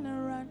wanna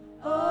run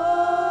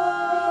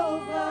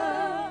over.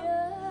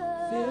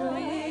 Fill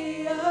me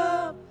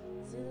up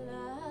till I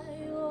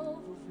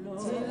overflow.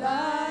 Till I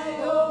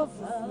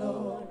overflow.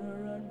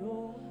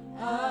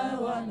 I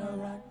wanna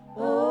run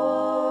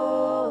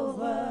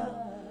over.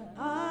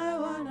 I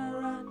wanna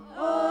run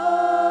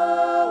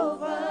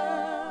over.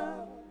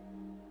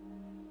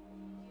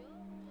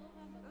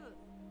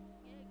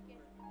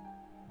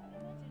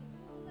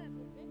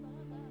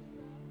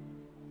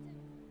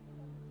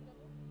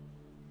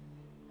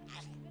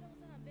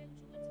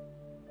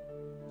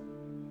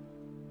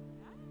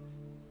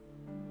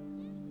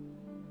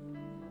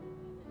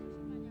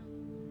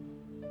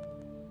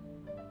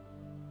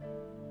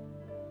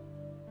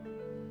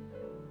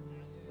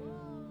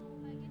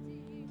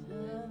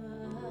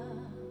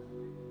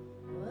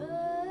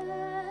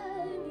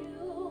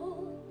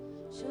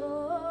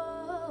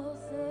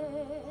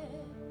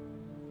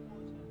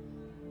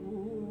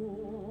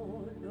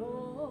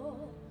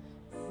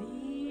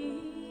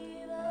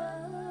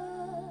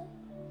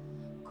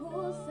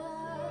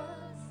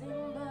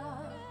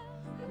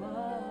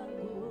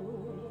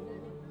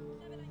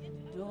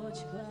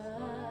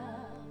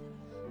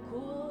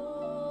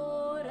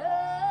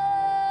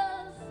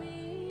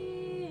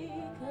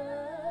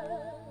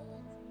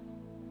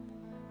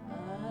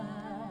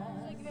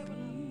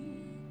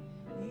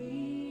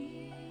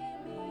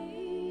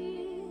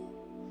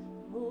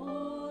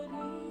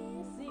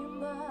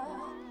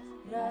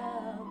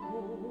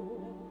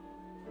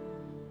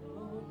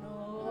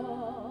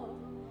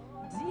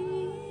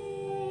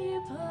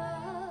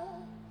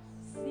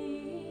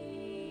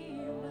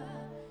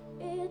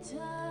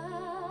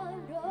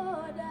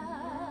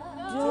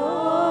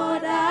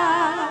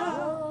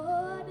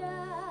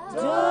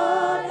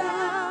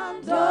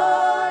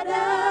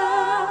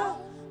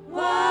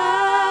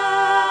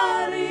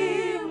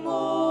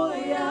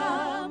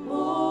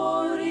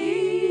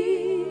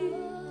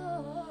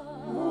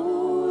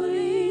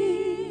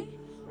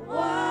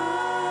 Wow.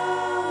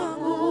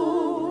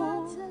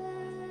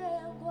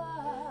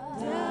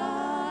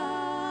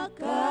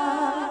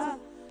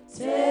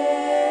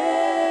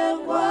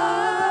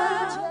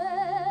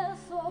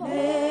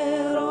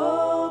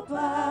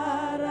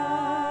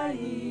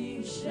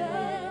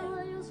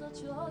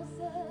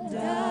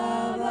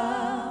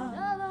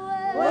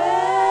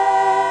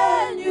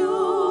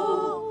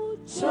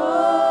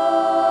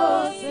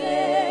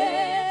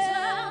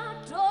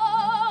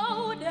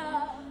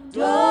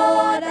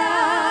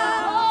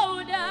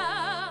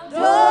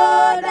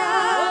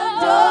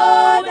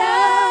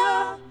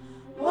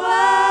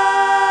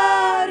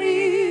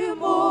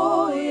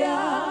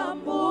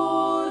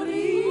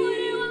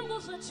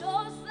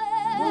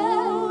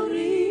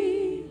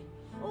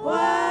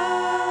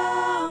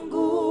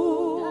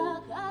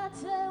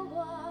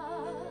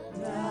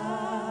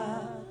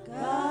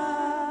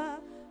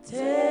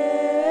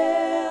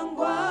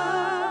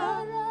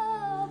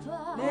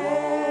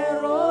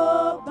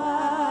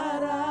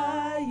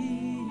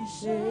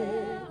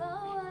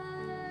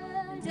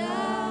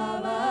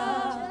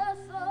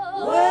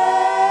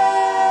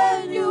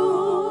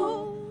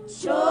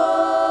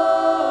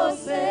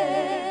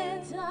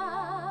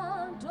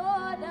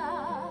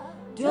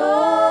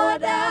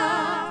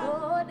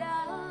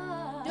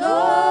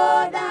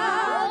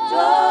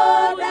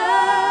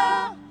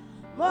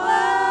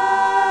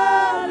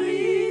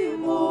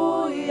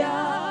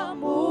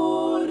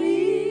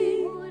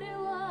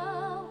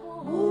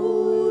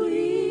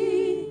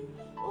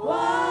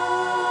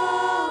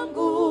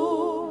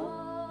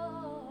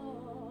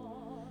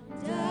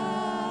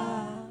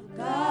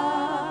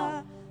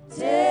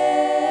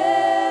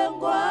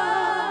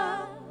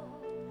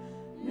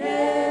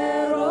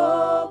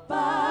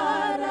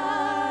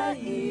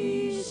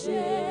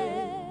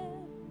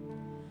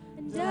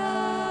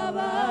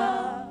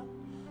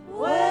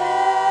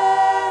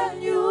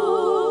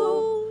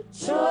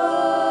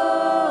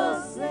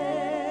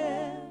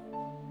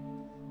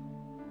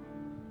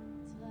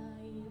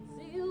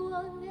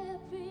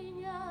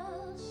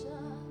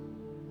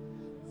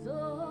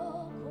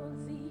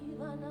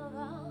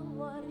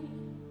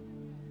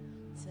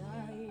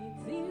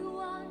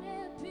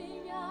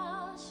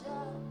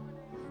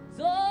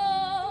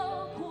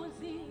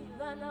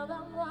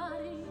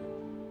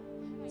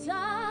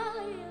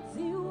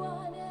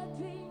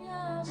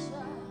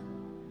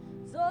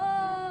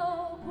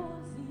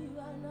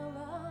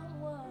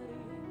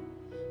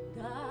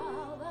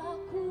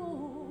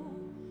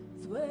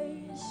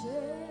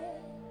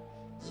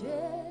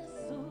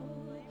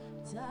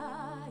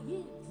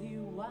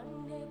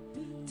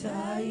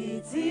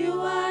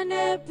 Taitiwa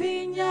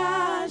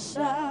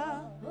nepinyasha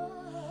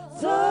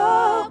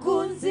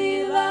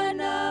Tokunziva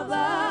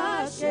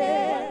navashe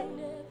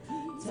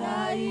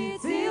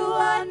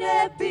Taitiwa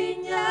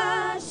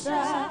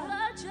nepinyasha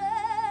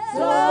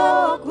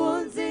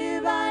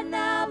Tokunziva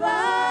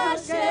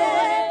navashe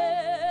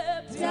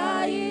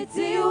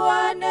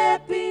Taitiwa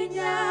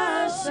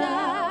nepinyasha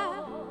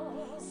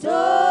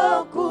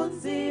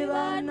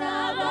Tokunziva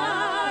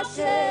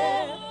navashe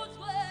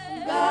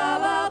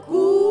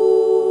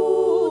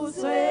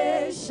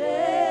Gavakuzweshe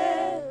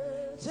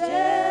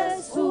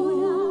Jesu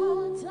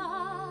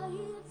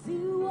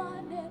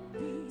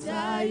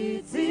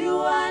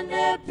Taitiwa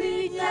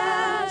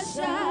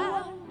nepinyasha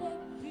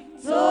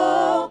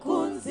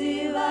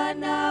Tokunziva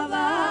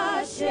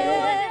navashe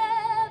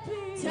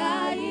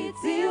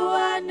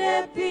Taitiwa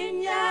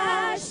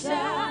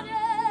nepinyasha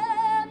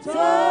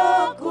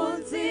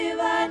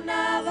Tokunziva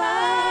navashe